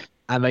it,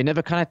 and they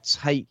never kind of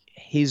take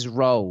his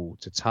role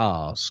to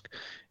task.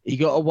 He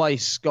got away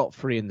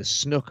scot-free in the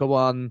snooker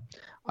one.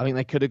 I think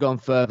they could have gone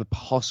further,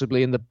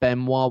 possibly in the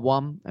Benoit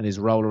one and his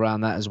role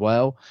around that as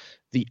well.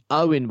 The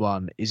Owen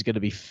one is going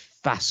to be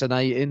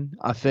fascinating,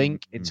 I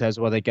think, in terms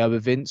of where they go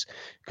with Vince,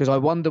 because I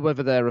wonder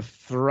whether they're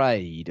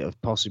afraid of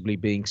possibly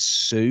being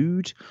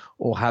sued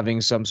or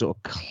having some sort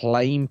of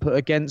claim put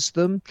against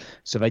them,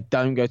 so they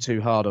don't go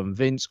too hard on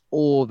Vince,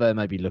 or they're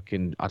maybe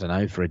looking, I don't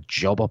know, for a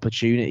job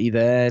opportunity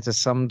there to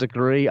some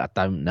degree. I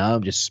don't know.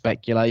 I'm just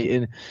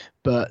speculating.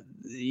 But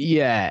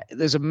yeah,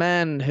 there's a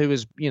man who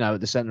is,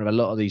 at the center of a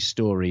lot of these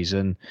stories,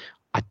 and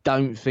I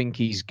don't think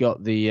he's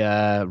got the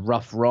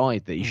rough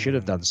ride that he should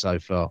have done so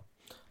far.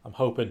 I'm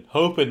hoping,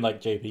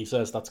 like JP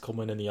says, that's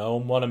coming in the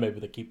own one, and maybe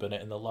they're keeping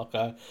it in the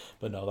locker.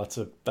 But no, that's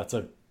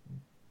a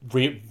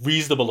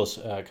reasonable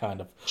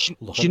kind of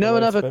look. Do you know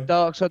another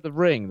dark side of the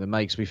ring that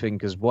makes me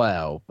think as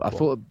well? I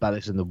thought about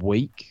this in the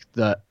week,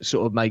 that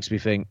sort of makes me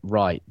think,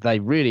 right, they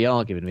really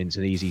are giving Vince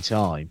an easy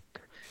time.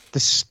 The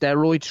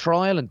steroid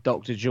trial and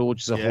Dr.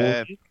 George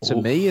Zahorgi, to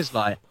me, is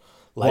like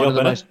one of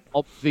the most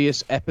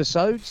obvious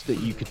episodes that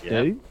you could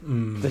do.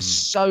 There's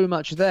so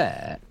much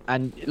there.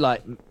 And,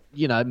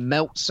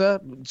 Meltzer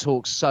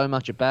talks so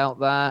much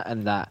about that,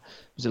 and that,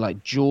 was it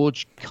like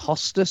George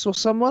Costas or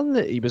someone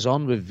that he was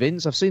on with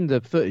Vince? I've seen the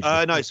footage.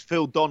 No, it's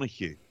Phil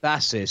Donahue.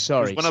 That's it,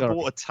 sorry. When I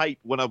bought a tape,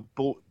 when I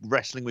bought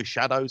Wrestling with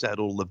Shadows, it had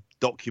all the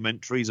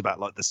documentaries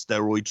about, like, the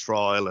steroid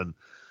trial and,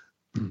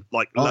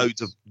 loads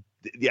of...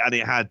 Yeah, and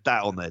it had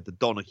that on there, the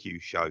Donahue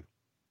show.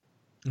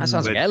 That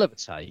sounds like a hell of a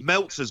tape.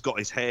 Meltzer's got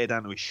his hair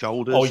down to his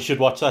shoulders. Oh, you should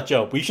watch that,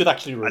 Joe. We should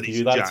actually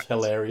review that. It's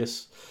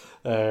hilarious.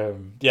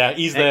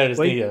 He's there as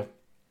the...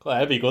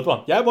 that'd be a good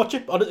one. Yeah, watch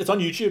it. It's on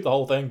YouTube, the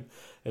whole thing.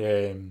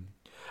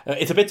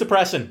 It's a bit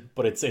depressing,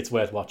 but it's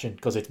worth watching,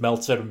 because it's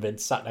Meltzer and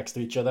Vince sat next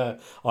to each other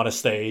on a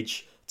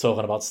stage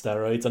talking about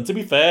steroids. And to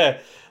be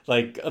fair,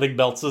 I think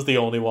Meltzer's the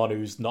only one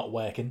who's not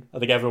working. I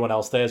think everyone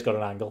else there's got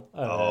an angle.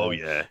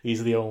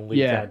 He's the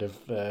only kind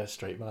of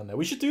straight man there.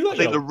 We should do that. I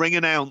think the ring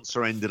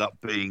announcer ended up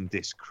being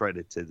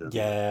discredited.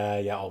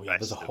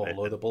 There's a whole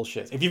load of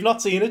bullshit. If you've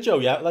not seen it, Joe,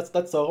 let's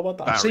talk about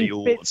that. I've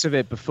seen bits of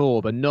it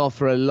before, but not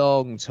for a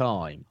long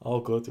time. Oh,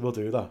 good. We'll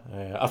do that.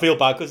 I feel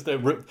bad because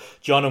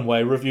John and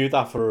Way reviewed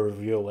that for a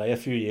review away a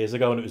few years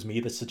ago, and it was me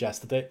that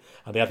suggested it,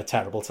 and they had a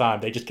terrible time.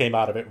 They just came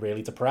out of it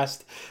really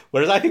depressed.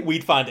 Whereas I think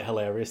we'd find it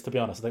hilarious, to be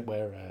honest. I think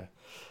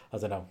I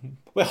don't know,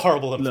 we're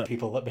horrible enough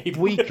people that maybe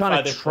we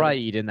kind of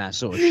trade in that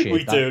sort of shit.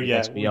 We do,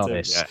 let's be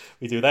honest. Yeah.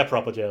 We do. They're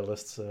proper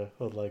journalists,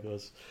 unlike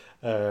us.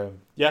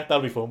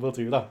 That'll be fun. We'll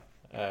do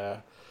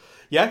that.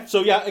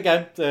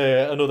 Again,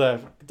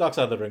 another Dark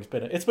Side of the Ring's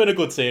it's been a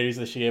good series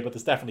this year, but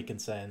there's definitely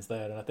concerns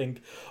there. And I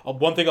think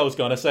one thing I was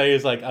going to say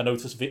is, I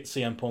noticed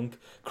CM Punk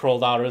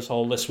crawled out of his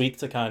hole this week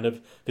to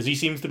because he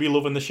seems to be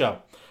loving the show.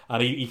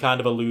 And he kind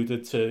of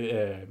alluded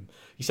to,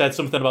 he said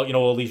something about,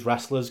 all these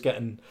wrestlers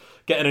getting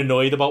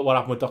annoyed about what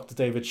happened with Dr.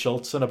 David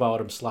Schultz, and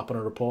about him slapping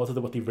a reporter, that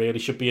what they really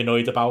should be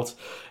annoyed about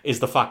is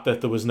the fact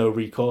that there was no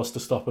recourse to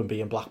stop him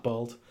being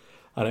blackballed.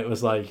 And it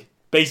was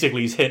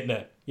basically he's hinting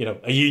at,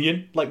 a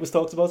union, like was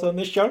talked about on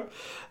this show.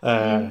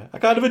 I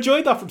kind of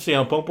enjoyed that from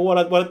CM Punk, but what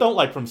I don't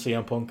like from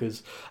CM Punk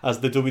is, as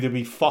the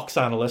WWE Fox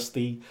analyst,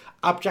 the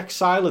abject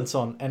silence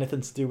on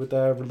anything to do with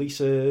their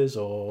releases,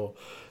 or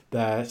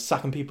they're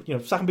sacking people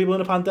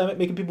in a pandemic,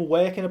 making people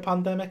work in a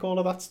pandemic, all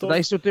of that stuff. Are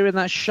they still doing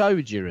that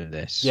show during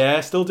this? Yeah,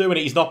 still doing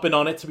it. He's not been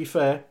on it, to be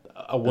fair.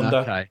 I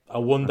wonder.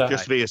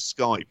 Just via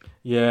Skype.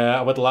 Yeah,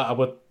 I would.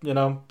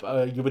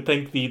 You would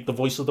think the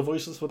voice of the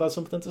voiceless would have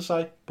something to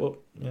say, but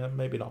yeah,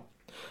 maybe not.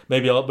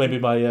 Maybe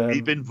my.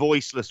 He's been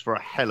voiceless for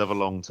a hell of a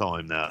long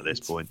time now. At this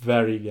point,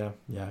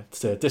 it's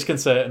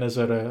disconcerting as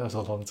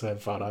a long-term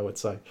fan, I would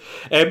say.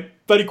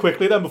 Very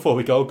quickly then, before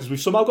we go, because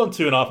we've somehow gone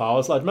 2.5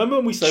 hours. Remember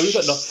when we say we've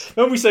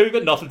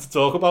got nothing to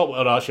talk about,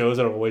 when our shows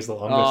are always the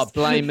longest.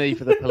 Oh, blame me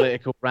for the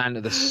political rant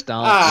at the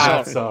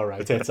start. It's all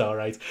right. It's all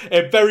right.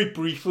 Very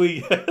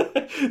briefly,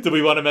 do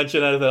we want to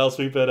mention anything else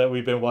we've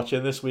been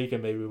watching this week,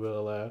 and maybe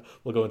we'll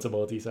go into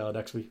more detail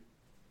next week.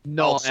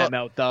 Not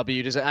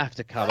MLW. Does it have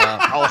to come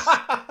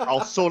up?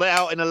 I'll sort it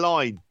out in a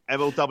line.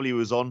 MLW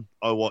was on.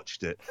 I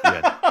watched it.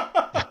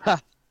 Yeah.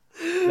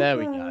 There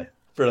we go.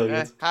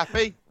 Brilliant.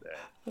 Happy?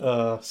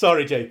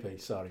 Sorry, JP.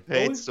 Sorry.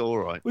 It's all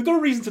right. We've got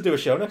a reason to do a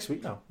show next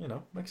week now.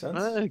 Makes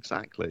sense.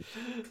 Exactly.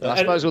 I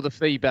suppose all the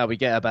feedback we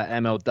get about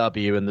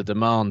MLW and the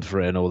demand for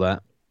it and all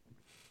that.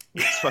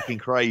 It's fucking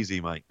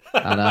crazy, mate.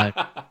 I know.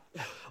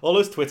 All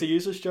those Twitter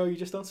users, Joe, you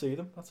just don't see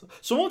them.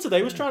 Someone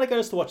today was trying to get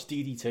us to watch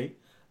DDT.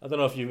 I don't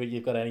know if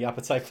you've got any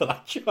appetite for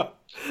that show.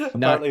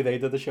 Apparently they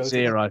did the show.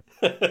 Zero.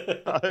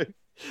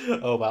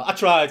 Oh well, I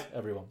tried,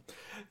 everyone.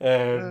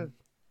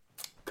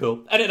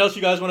 Cool. Anything else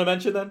you guys want to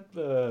mention then?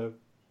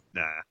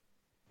 Nah.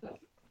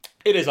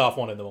 It is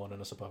 1:30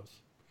 I suppose.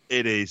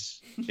 It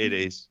is. It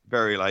is.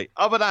 Very late.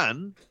 Other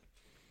than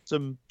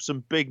some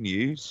big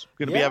news.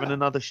 We're going to be having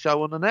another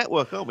show on the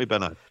network, aren't we,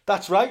 Benno?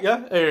 That's right,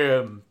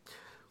 yeah.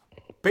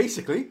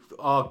 Basically,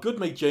 our good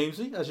mate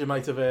Jamesy, as you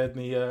might have heard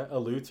me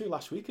allude to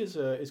last week, is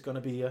going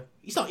to be.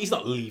 He's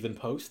not leaving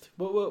post,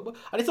 and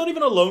it's not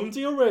even a loan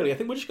deal really. I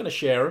think we're just going to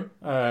share him.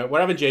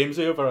 We're having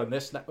Jamesy over on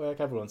this network.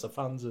 Everyone's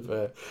fans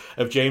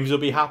of James will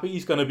be happy.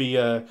 He's going to be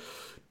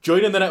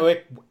joining the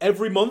network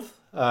every month.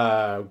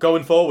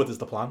 Going forward is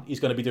the plan. He's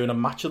going to be doing a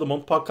Match of the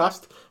Month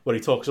podcast where he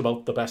talks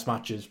about the best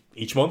matches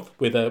each month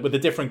with a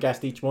different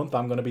guest each month.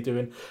 I'm going to be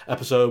doing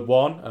episode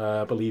 1.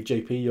 I believe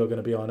JP, you're going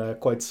to be on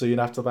quite soon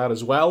after that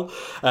as well.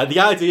 The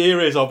idea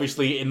is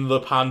obviously in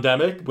the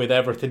pandemic with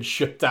everything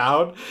shut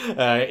down,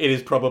 it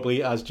is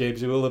probably, as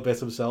James will admit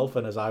himself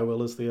and as I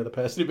will as the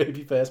person who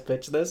maybe first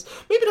pitched this,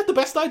 maybe not the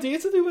best idea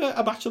to do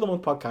a Match of the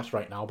Month podcast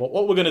right now. But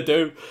what we're going to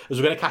do is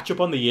we're going to catch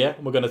up on the year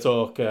and we're going to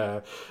talk.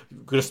 We're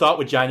going to start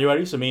with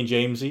January. So me and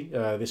Jamesy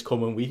this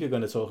coming week are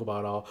going to talk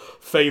about our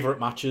favourite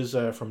matches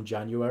from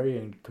January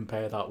and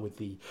compare that with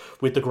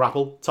the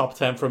Grapple top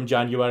 10 from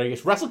January.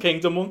 It's Wrestle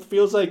Kingdom month,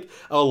 feels like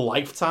a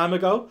lifetime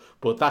ago,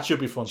 but that should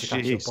be fun to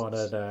catch up on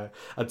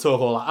and talk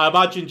all that. I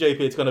imagine, JP,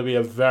 it's going to be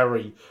a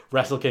very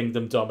Wrestle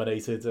Kingdom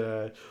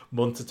dominated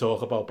month to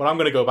talk about, but I'm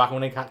going to go back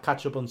and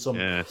catch up on some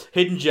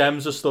hidden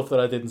gems of stuff that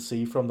I didn't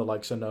see from the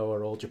likes of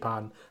Noah, All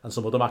Japan, and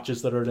some other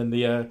matches that are in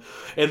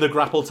the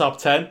Grapple top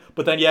 10.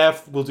 But then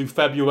we'll do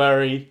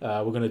February.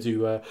 We're going to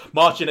do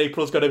March and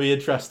April is going to be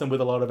interesting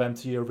with a lot of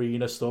empty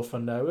arena stuff,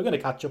 and we're going to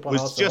catch up on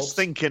ourselves. I was just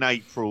thinking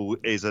April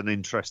is an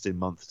interesting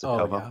month to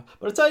cover. Yeah.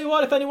 But I tell you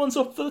what, if anyone's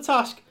up for the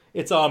task,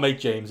 it's our mate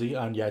Jamesy,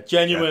 and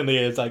genuinely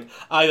is like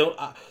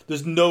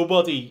there's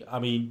nobody. I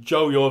mean,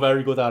 Joe, you're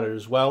very good at it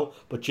as well,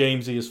 but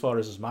Jamesy, as far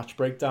as his match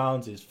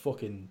breakdowns, is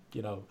fucking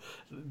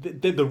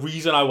the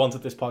reason I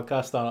wanted this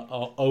podcast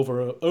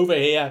over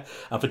here,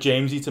 and for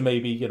Jamesy to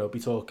maybe be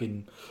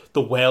talking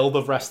the world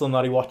of wrestling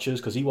that he watches,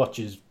 because he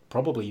watches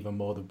probably even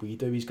more than we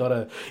do. He's got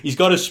a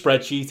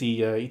spreadsheet.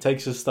 He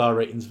takes his star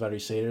ratings very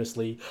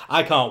seriously.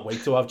 I can't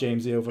wait to have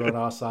Jamesy over on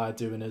our side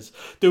doing his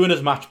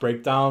match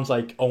breakdowns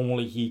like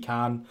only he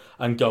can,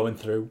 and going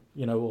through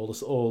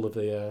all of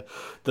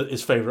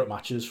his favourite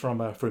matches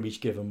from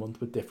each given month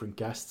with different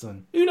guests,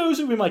 and who knows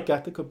who we might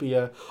get. There could be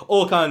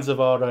all kinds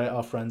of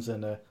our friends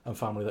and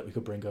family that we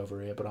could bring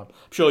over here. But I'm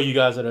sure you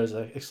guys are as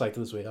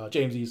excited as we are.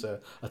 Jamesy's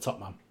a top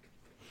man.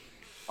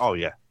 Oh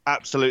yeah,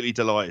 absolutely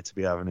delighted to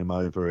be having him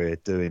over here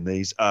doing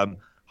these.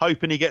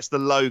 Hoping he gets the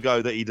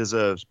logo that he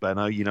deserves,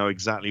 Benno. You know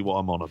exactly what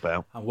I'm on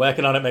about. I'm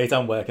working on it, mate.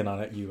 I'm working on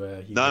it.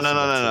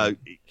 No.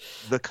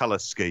 The colour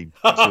scheme.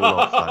 That's all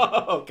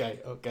I'm saying.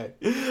 Okay.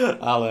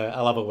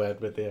 I'll have a word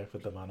with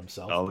the man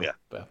himself. Oh yeah,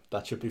 but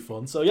that should be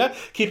fun. So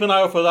keep an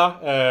eye out for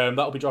that.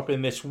 That'll be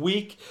dropping this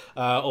week.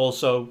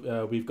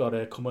 Also, we've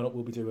got coming up.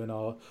 We'll be doing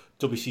our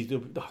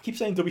WCW. I keep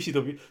saying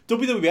WCW.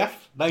 WWF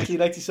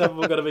 1997.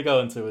 We're going to be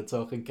going to and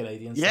talking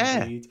Canadian.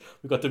 Yeah. We've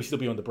got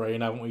WCW on the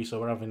brain, haven't we?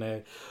 So we're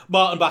having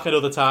Martin back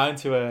another time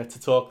to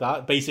talk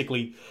that.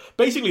 Basically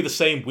the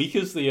same week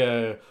as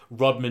the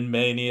Rodman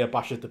Mania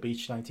Bash at the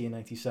Beach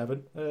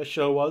 1997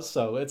 show was.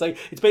 So it's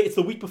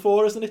the week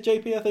before, isn't it,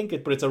 JP? I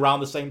think, but it's around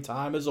the same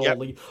time as all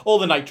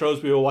the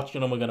Nitros we were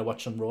watching, and we're going to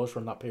watch some Raws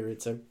from that period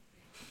too.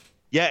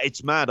 Yeah,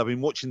 it's mad. I've been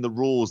watching the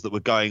Raws that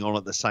were going on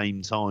at the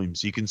same time.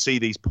 So you can see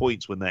these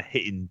points when they're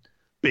hitting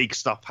big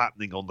stuff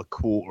happening on the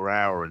quarter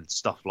hour and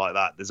stuff like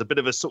that. There's a bit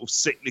of a sort of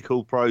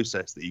cyclical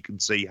process that you can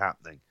see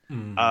happening.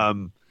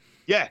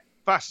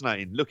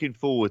 Fascinating. Looking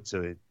forward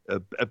to it.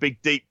 A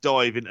big deep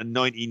dive into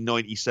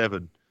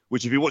 1997,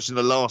 which if you're watching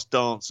The Last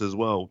Dance as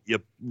well, you're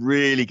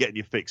really getting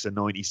your fix of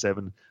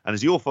 97. And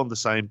as you're fond of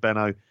saying,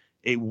 Benno,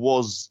 it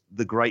was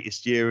the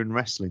greatest year in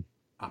wrestling.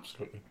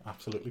 Absolutely.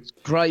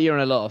 Great year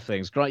in a lot of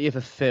things. Great year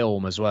for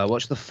film as well.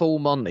 Watched the Full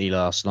Monty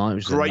last night.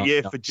 Which Great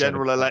year for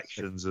general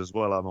elections as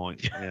well, I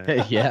might.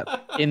 Yeah,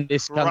 in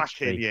this country.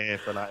 Cracking year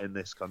for that in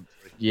this country.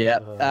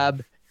 Yeah.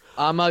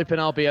 I'm hoping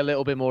I'll be a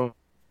little bit more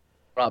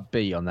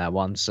upbeat on that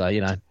one, so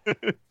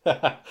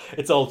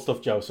it's old stuff,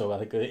 Joe, so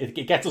I think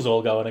it gets us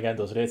all going again,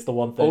 doesn't it? It's the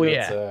one thing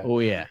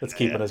that's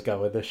keeping us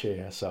going this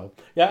year. So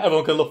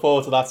everyone can look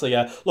forward to that. So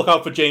look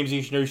out for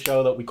Jamesy's new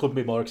show that we couldn't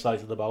be more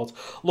excited about.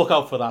 Look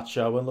out for that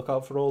show, and look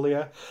out for all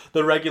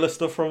the regular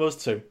stuff from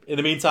us too. In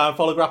the meantime,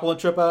 follow Grapple on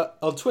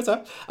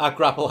Twitter at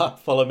Grapple.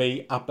 Follow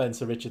me at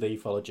Benson Richard E.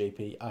 Follow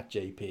JP at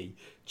JP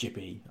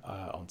Jippy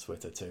on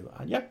Twitter too.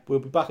 And we'll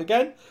be back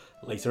again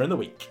later in the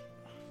week.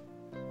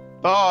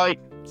 Bye.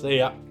 See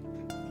ya.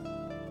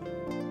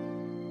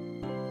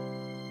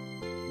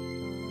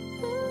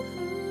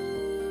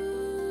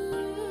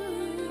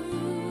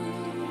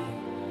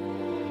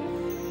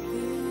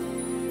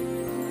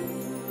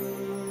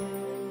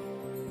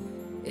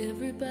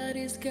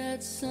 Everybody's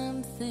got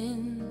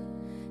something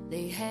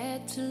they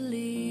had to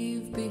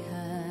leave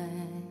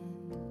behind.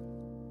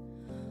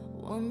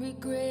 One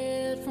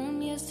regret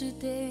from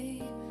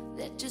yesterday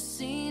that just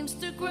seems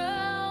to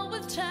grow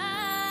with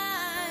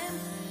time.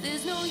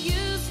 There's no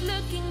use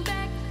looking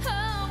back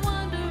or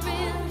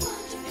wondering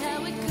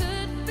how it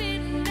could be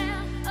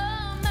now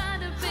or might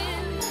have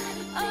been.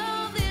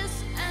 All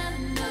this I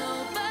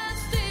know, but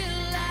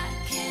still I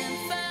can't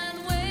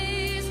find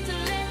ways to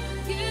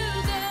let you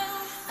go.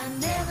 I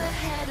never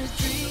had a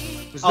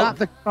dream. Was that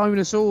the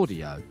bonus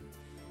audio?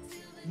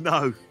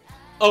 No.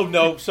 Oh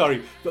no,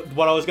 sorry.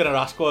 What I was going to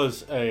ask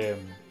was, we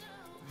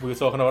were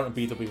talking about in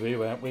BWE,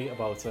 weren't we?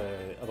 About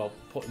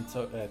putting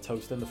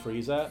toast in the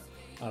freezer,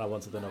 and I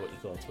wanted to know what your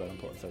thoughts were on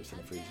putting toast in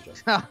the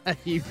freezer, John.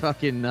 You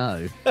fucking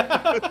know.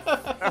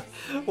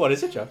 What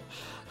is it, John?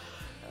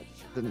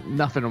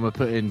 Nothing wrong with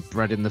putting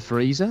bread in the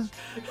freezer.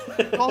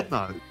 God,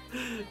 no.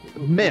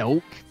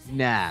 Milk?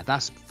 Nah,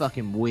 that's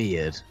fucking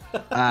weird.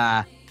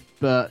 But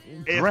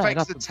It bread,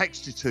 affects the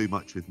texture too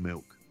much with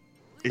milk.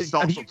 It Have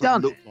starts you not to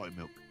done look it? like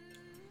milk.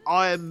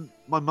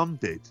 My mum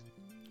did.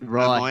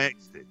 Right. And my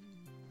ex did.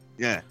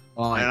 Yeah.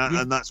 Right.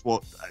 And that's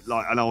what,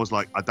 like, and I was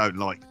like, I don't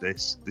like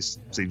this. This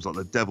seems like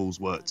the devil's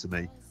work to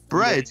me.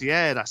 Bread,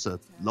 yeah, that's a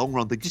long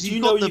run thing. Did you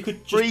know you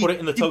could just put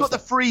it in the You've got toaster?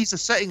 the freezer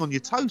setting on your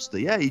toaster,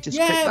 yeah. You just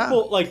pick Yeah, that.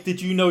 but like, did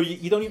you know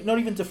you don't even, not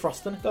even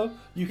defrosting it though?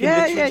 You can Yeah,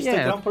 literally yeah, just stick it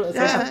yeah. on, put it in the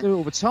Yeah, toaster. I do it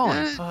all the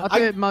time. Yeah. I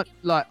do it much,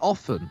 like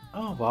often.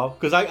 Oh wow!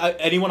 Because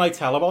anyone I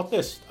tell about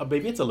this,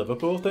 maybe it's a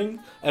Liverpool thing.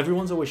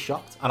 Everyone's always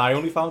shocked, and I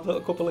only found it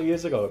a couple of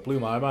years ago. It blew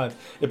my mind.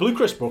 It blew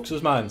Chris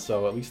Brooks's mind.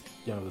 So at least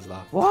there's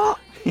that. What?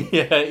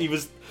 Yeah, he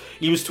was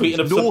tweeting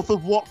of North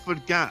of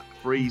Watford Gap,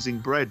 freezing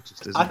bread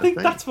just isn't I think a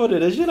thing. that's what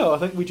it is. I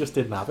think we just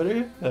didn't have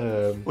it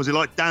here. Was it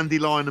like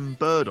Dandelion and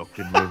Burdock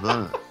in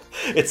reverse?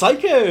 It's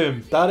like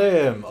Gareth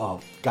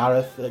on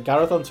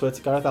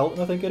Twitter, Gareth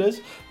Elton, I think it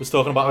is, was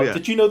talking about. yeah.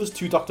 Did you know there's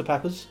 2 Dr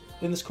Peppers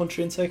in this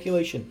country in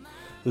circulation?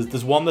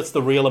 There's one that's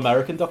the real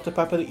American Dr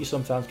Pepper that you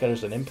sometimes get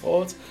as an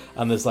import,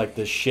 and there's like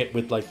the shit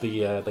with like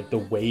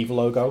the wave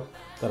logo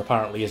that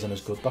apparently isn't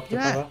as good Dr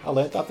Pepper. I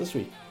learned that this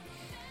week.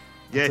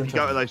 Yeah, That's if you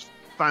go to interesting. those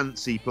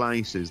fancy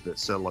places that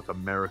sell like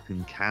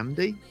American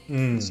candy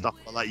and stuff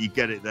like that, you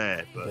get it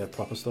there. But Yeah,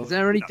 proper stuff. Is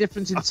there any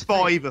difference in a taste?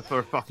 fiver for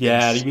a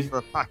fucking for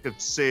a pack of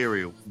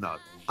cereal? No.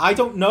 I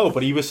don't know,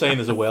 but he was saying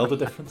there's a world of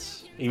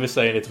difference. He was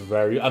saying it's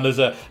very, and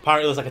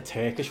apparently there's like a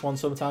Turkish one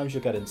sometimes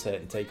you'll get in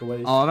certain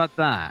takeaways. Oh, about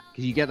that.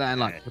 Because you get that in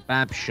like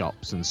kebab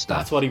shops and stuff.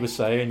 That's what he was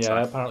saying.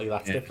 Yeah, apparently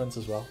that's different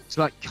as well. It's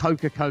like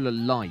Coca-Cola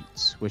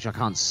Light, which I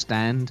can't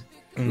stand.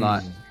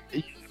 Like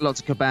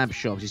lots of kebab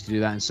shops used to do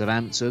that in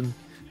Southampton,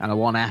 and I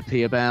wasn't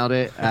happy about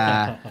it.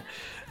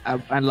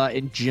 And like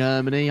in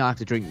Germany, I have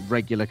to drink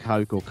regular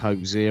Coke or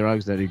Coke Zero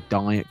because they do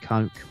Diet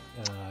Coke.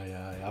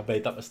 Yeah, I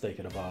made that mistake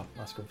in a bar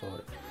asking for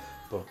it.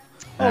 But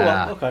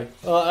well, okay.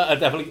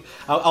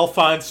 I'll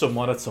find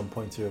someone at some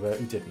point who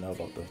didn't know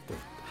about the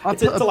I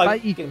It's a put a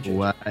like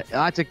bagel. I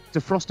had to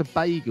defrost a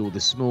bagel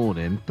this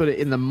morning, put it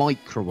in the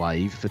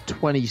microwave for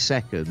 20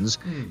 seconds,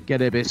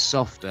 get it a bit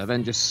softer,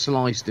 then just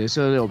sliced it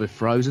so a little bit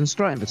frozen,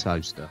 straight in the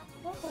toaster.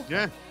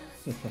 Yeah.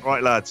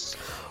 Right, lads.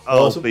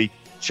 I'll Awesome. be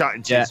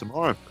chatting to you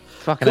tomorrow.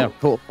 Fucking hell,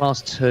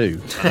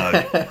 2:15. I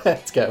know.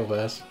 It's getting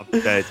worse. I'm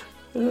dead.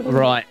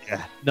 Right.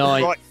 Yeah.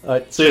 Night. Right. All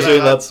right, see you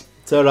soon, lads.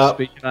 Ta-ra.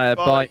 Speak to you later.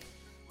 Bye. Bye.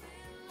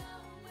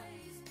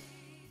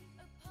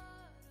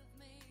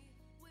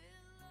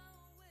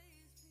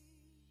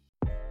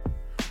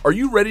 Are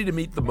you ready to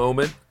meet the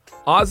moment?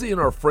 Ozzy and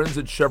our friends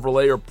at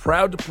Chevrolet are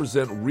proud to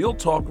present Real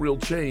Talk, Real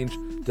Change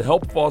to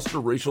help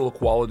foster racial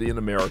equality in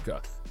America.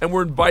 And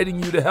we're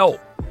inviting you to help.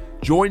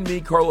 Join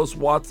me, Carlos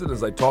Watson,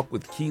 as I talk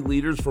with key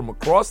leaders from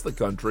across the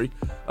country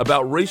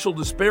about racial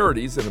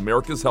disparities in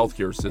America's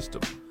healthcare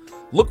system.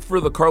 Look for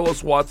The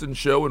Carlos Watson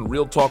Show and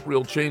Real Talk,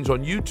 Real Change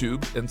on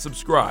YouTube and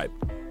subscribe.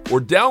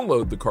 Or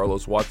download The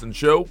Carlos Watson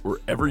Show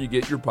wherever you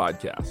get your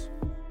podcasts.